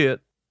how I see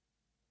it.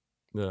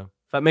 Yeah.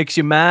 If that makes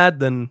you mad,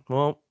 then,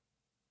 well,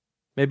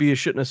 maybe you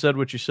shouldn't have said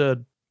what you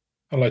said.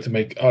 I'd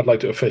like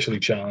to officially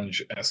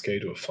challenge SK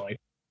to a fight.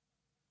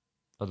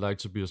 I'd like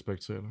to be a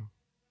spectator.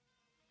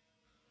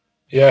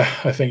 Yeah,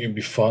 I think it'd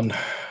be fun.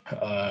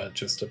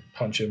 Just to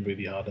punch him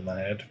really hard in the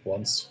head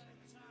once.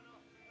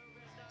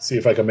 See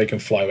if I can make him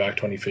fly back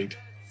 20 feet.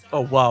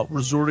 Oh, wow.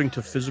 Resorting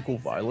to physical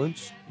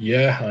violence?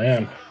 Yeah, I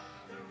am.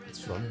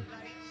 It's funny.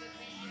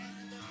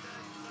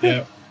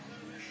 Yeah.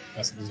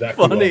 That's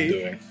exactly what I'm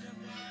doing.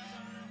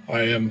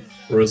 I am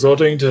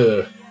resorting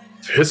to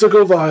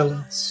physical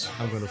violence.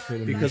 I'm gonna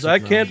feel because I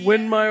can't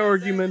win my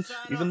argument,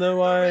 even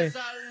though I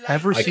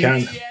have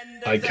receipts.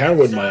 I can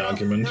win my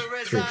argument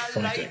through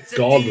fighting.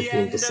 God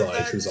will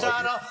decide whose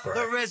argument is correct.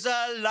 There is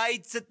a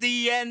light at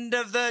the end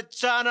of the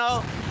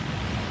tunnel.